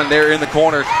they got one there in the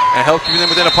corner and helped keep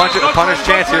them within a puncher's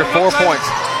chance here. 4 points.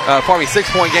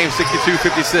 6-point game,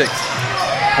 62-56.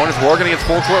 Hornets working against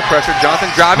full court pressure. Johnson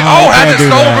driving. Has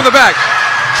it stolen from the back.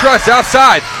 Truss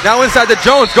outside. Now inside to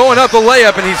Jones, going up the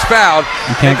layup, and he's fouled.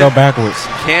 You can't go backwards.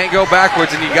 Can't go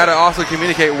backwards, and you got to also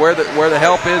communicate where the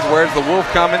help is, where's the Wolf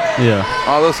coming. Yeah.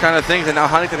 All those kind of things, and now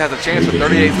Huntington has a chance with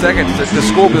 38 seconds to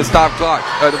score with the stop clock,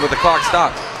 with the clock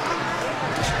stopped.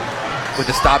 With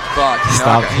the stopped clock.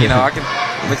 I can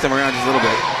mix them around just a little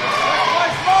bit.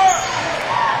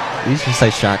 You should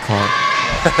say shot clock.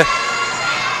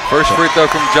 First free throw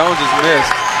from Jones is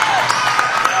missed.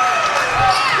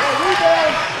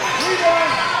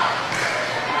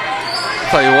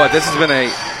 I'll tell you what, this has been a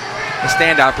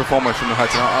standout performance from the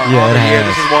Hudson. All the year,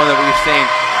 this is one that we've seen,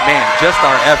 man, just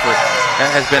our effort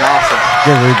has been awesome.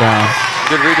 Good rebound.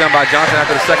 Good rebound by Johnson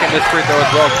after the second missed free throw as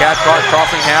well. Cathcart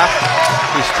crossing half.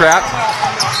 He's trapped.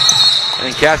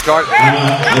 And Cathcart,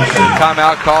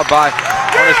 timeout called by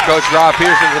Hornets coach Rob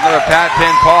Peterson with another pat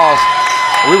pin pause.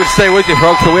 We would stay with you,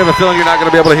 folks, but we have a feeling you're not going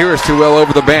to be able to hear us too well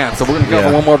over the band. So we're going to go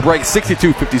for one more break.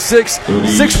 62-56,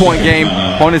 6-point game.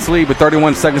 Hornets lead with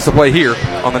 31 seconds to play here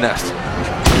on the Nest.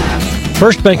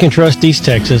 First Bank and Trust East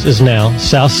Texas is now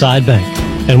Southside Bank.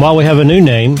 And while we have a new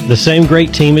name, the same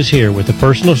great team is here with the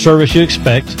personal service you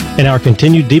expect and our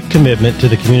continued deep commitment to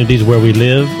the communities where we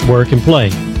live, work, and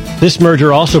play. This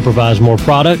merger also provides more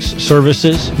products,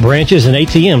 services, branches, and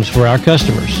ATMs for our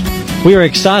customers. We are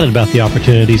excited about the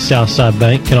opportunities Southside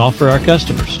Bank can offer our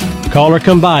customers. Call or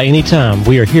come by anytime.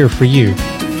 We are here for you.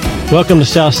 Welcome to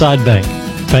Southside Bank,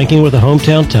 banking with a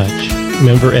hometown touch.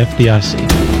 Member FDIC.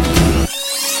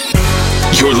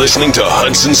 You're listening to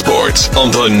Hudson Sports on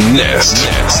the Nest.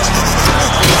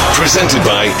 Presented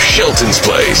by Shelton's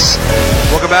Place.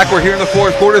 Welcome back. We're here in the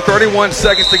fourth quarter. 31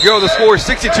 seconds to go. The score is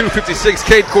 62-56.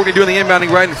 Kate Courtney doing the inbounding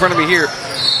right in front of me here.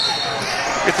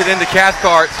 Gets it into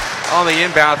Cathcart on the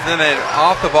inbound. Then an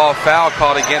off-the-ball foul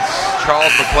called against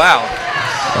Charles McLeod.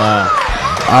 Wow.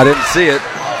 I didn't see it.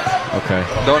 Okay.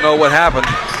 Don't know what happened.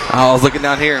 I was looking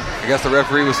down here. I guess the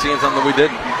referee was seeing something we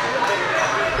didn't.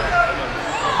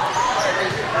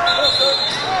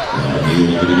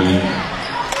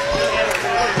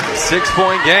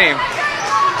 Six-point game.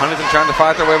 Huntington trying to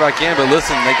fight their way back in, but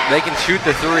listen, they can shoot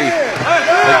the three.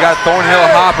 They've got Thornhill,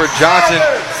 Hopper, Johnson.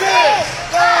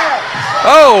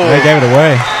 Oh! They gave it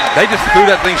away. They just threw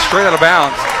that thing straight out of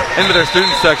bounds into their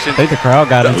student section. I think the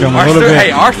crowd got into them a little bit.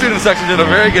 Hey, our student section did a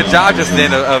very good job just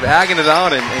then of agging it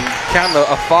on and counting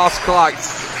a false clock.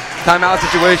 Timeout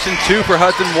situation, 2 for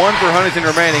Hudson, 1 for Huntington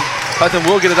remaining. Hudson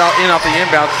will get it out in off the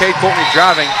inbound. Kate Courtney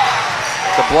driving.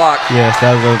 The block. Yes,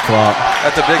 that was a block.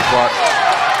 That's a big block.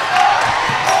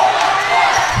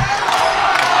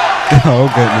 Oh,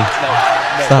 goodness.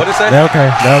 What is that? They're okay.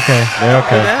 They're okay. They're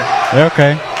okay. They're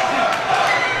okay.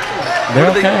 They're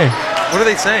okay. What are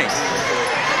they saying?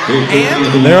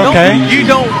 And they're okay. You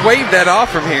don't wave that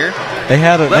off from here. They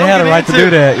had a right to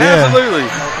do that. Yeah. Absolutely.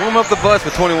 Warm up the bus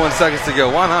with 21 seconds to go.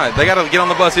 Why not? They got to get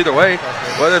on the bus either way.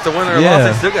 Whether it's a win or a loss,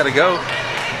 they still got to go.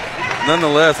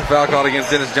 Nonetheless, a foul called against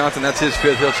Dennis Johnson. That's his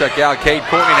fifth. He'll check out. Cade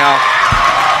Courtney now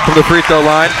from the free throw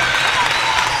line.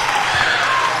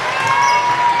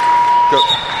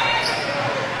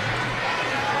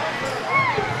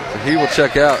 He will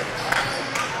check out.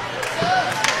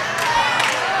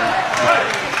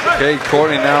 Cade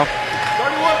Courtney now.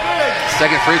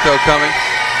 Second free throw coming.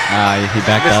 He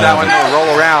backed Missed out. that one. He'll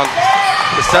roll around.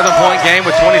 The 7-point game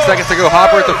with 20 seconds to go.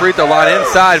 Hopper at the free throw line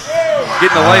inside,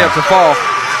 getting the layup to fall.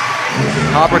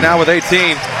 Hopper now with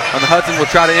 18. On the Hudson will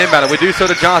try to inbound it. We do so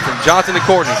to Johnson. Johnson to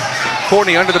Courtney.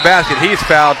 Courtney under the basket. He's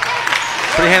fouled.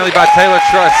 Pretty handily by Taylor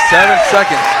Truss. 7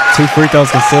 seconds. 2 free throws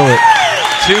can seal it.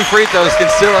 2 free throws can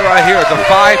seal it right here. It's a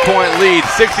 5-point lead.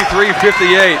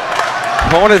 63-58.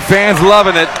 Hornet fans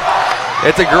loving it.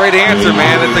 It's a great answer,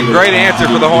 man. It's a great answer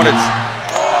for the Hornets.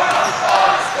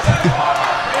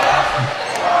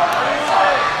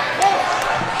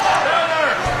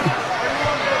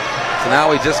 So now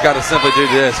we just got to simply do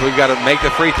this. We've got to make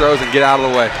the free throws and get out of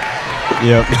the way.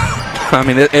 Yep. I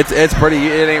mean, it's pretty.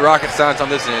 It ain't rocket science on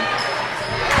this end.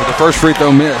 But the first free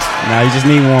throw missed. Now you just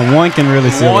need one. One can really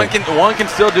seal it. One can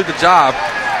still do the job.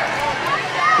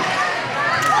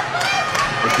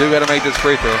 We do got to make this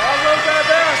free throw.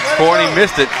 Courtney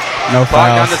missed it. No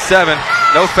Clock fouls. down to 7.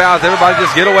 No fouls. Everybody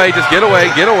just get away. Just get away.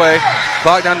 Get away.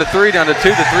 Clock down to 3. Down to 2.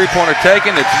 The three-pointer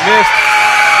taken. It's missed.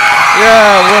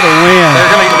 Yeah, what a win.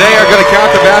 They are going to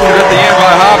count the basket at the end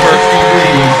by Hopper.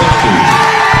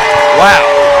 Wow.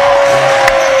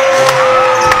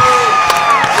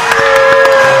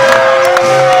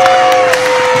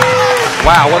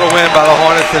 Wow, what a win by the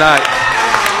Hornets tonight.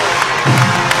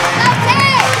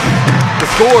 The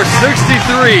score is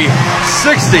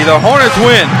 63-60. The Hornets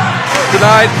win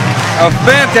tonight. A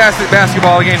fantastic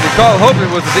basketball game to call. Hope it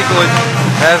was as equally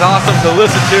as awesome to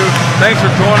listen to. Thanks for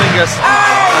joining us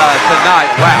tonight.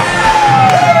 Wow.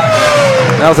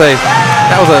 That was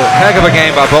a heck of a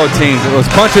game by both teams. It was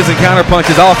punches and counter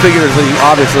punches, all figuratively,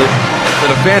 obviously.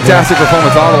 But a fantastic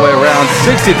performance all the way around.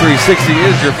 63-60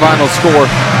 is your final score.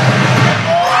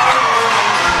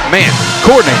 Man,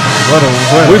 Courtney,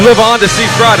 we live on to see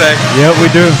Friday. Yep,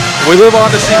 we do. We live on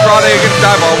to see Friday against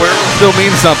Diboll, where it will still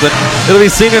mean something. It'll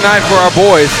be senior night for our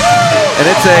boys, and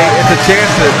it's a chance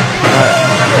that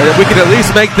we can at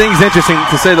least make things interesting,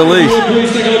 to say the least.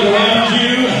 Please take a look around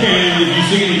you, and if you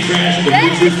see any trash in the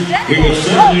bleachers, we would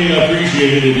certainly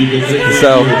appreciate it if you could take it.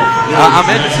 So I'm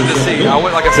interested to see.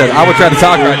 Like I said, I would try to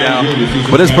talk right now,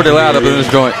 but it's pretty loud up in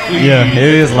this joint. Yeah,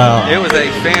 it is loud. It was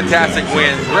a fantastic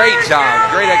win. Great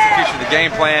job. Great execution of the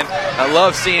game plan. I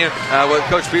love seeing what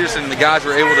Coach Peterson and the guys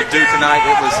were able to do tonight.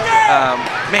 It was,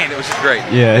 it was just great.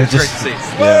 Yeah, it was great to see.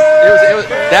 Yeah.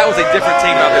 That was a different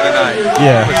team out there tonight.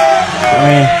 Yeah.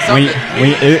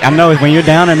 I know when you're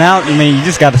down and out, you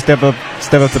just got to step up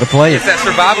to the plate. It's that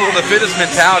survival and the fittest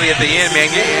mentality at the end, man.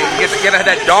 You get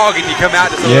that dog and you come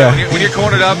out. When you're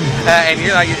cornered up and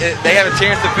you're like, they have a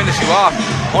chance to finish you off.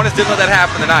 Hornets didn't let that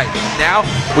happen tonight. Now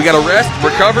we got to rest,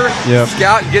 recover,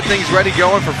 scout, and get things ready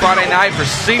going for Friday night for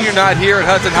senior night here at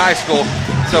Hudson High School.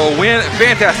 So a win,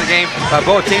 fantastic game by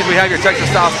both teams. We have your Texas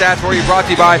Style Stats for you, brought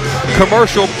to you by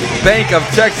Commercial Bank of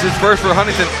Texas. First for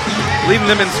Huntington, leading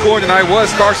them in scoring tonight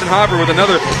was Carson Hopper with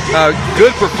another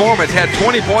good performance. Had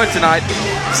 20 points tonight,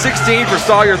 16 for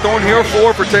Sawyer Thornhill,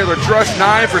 4 for Taylor Truss,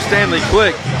 9 for Stanley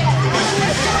Click,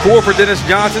 4 for Dennis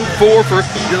Johnson, 4 for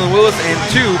Dylan Willis, and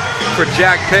 2 for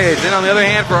Jack Page. Then on the other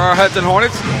hand, for our Hudson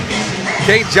Hornets,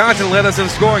 Kate Johnson led us in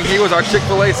scoring. He was our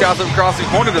Chick-fil-A Southland Crossing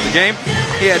Hornet of the game.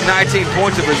 He had 19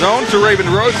 points of his own. To Raven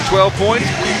Rhodes, 12 points.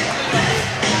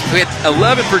 We had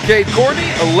 11 for Cade Courtney,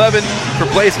 11 for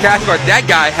Blaze Cathcart. That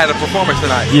guy had a performance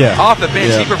tonight. Yeah. Off the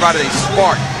bench, he provided a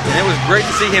spark. And it was great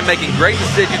to see him making great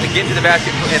decisions and getting to the basket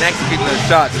and executing those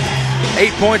shots. 8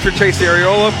 points for Chase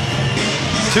Ariola,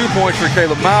 2 points for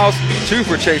Caleb Miles, 2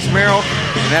 for Chase Merrill.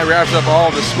 And that wraps up all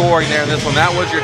of the scoring there in this one. That was your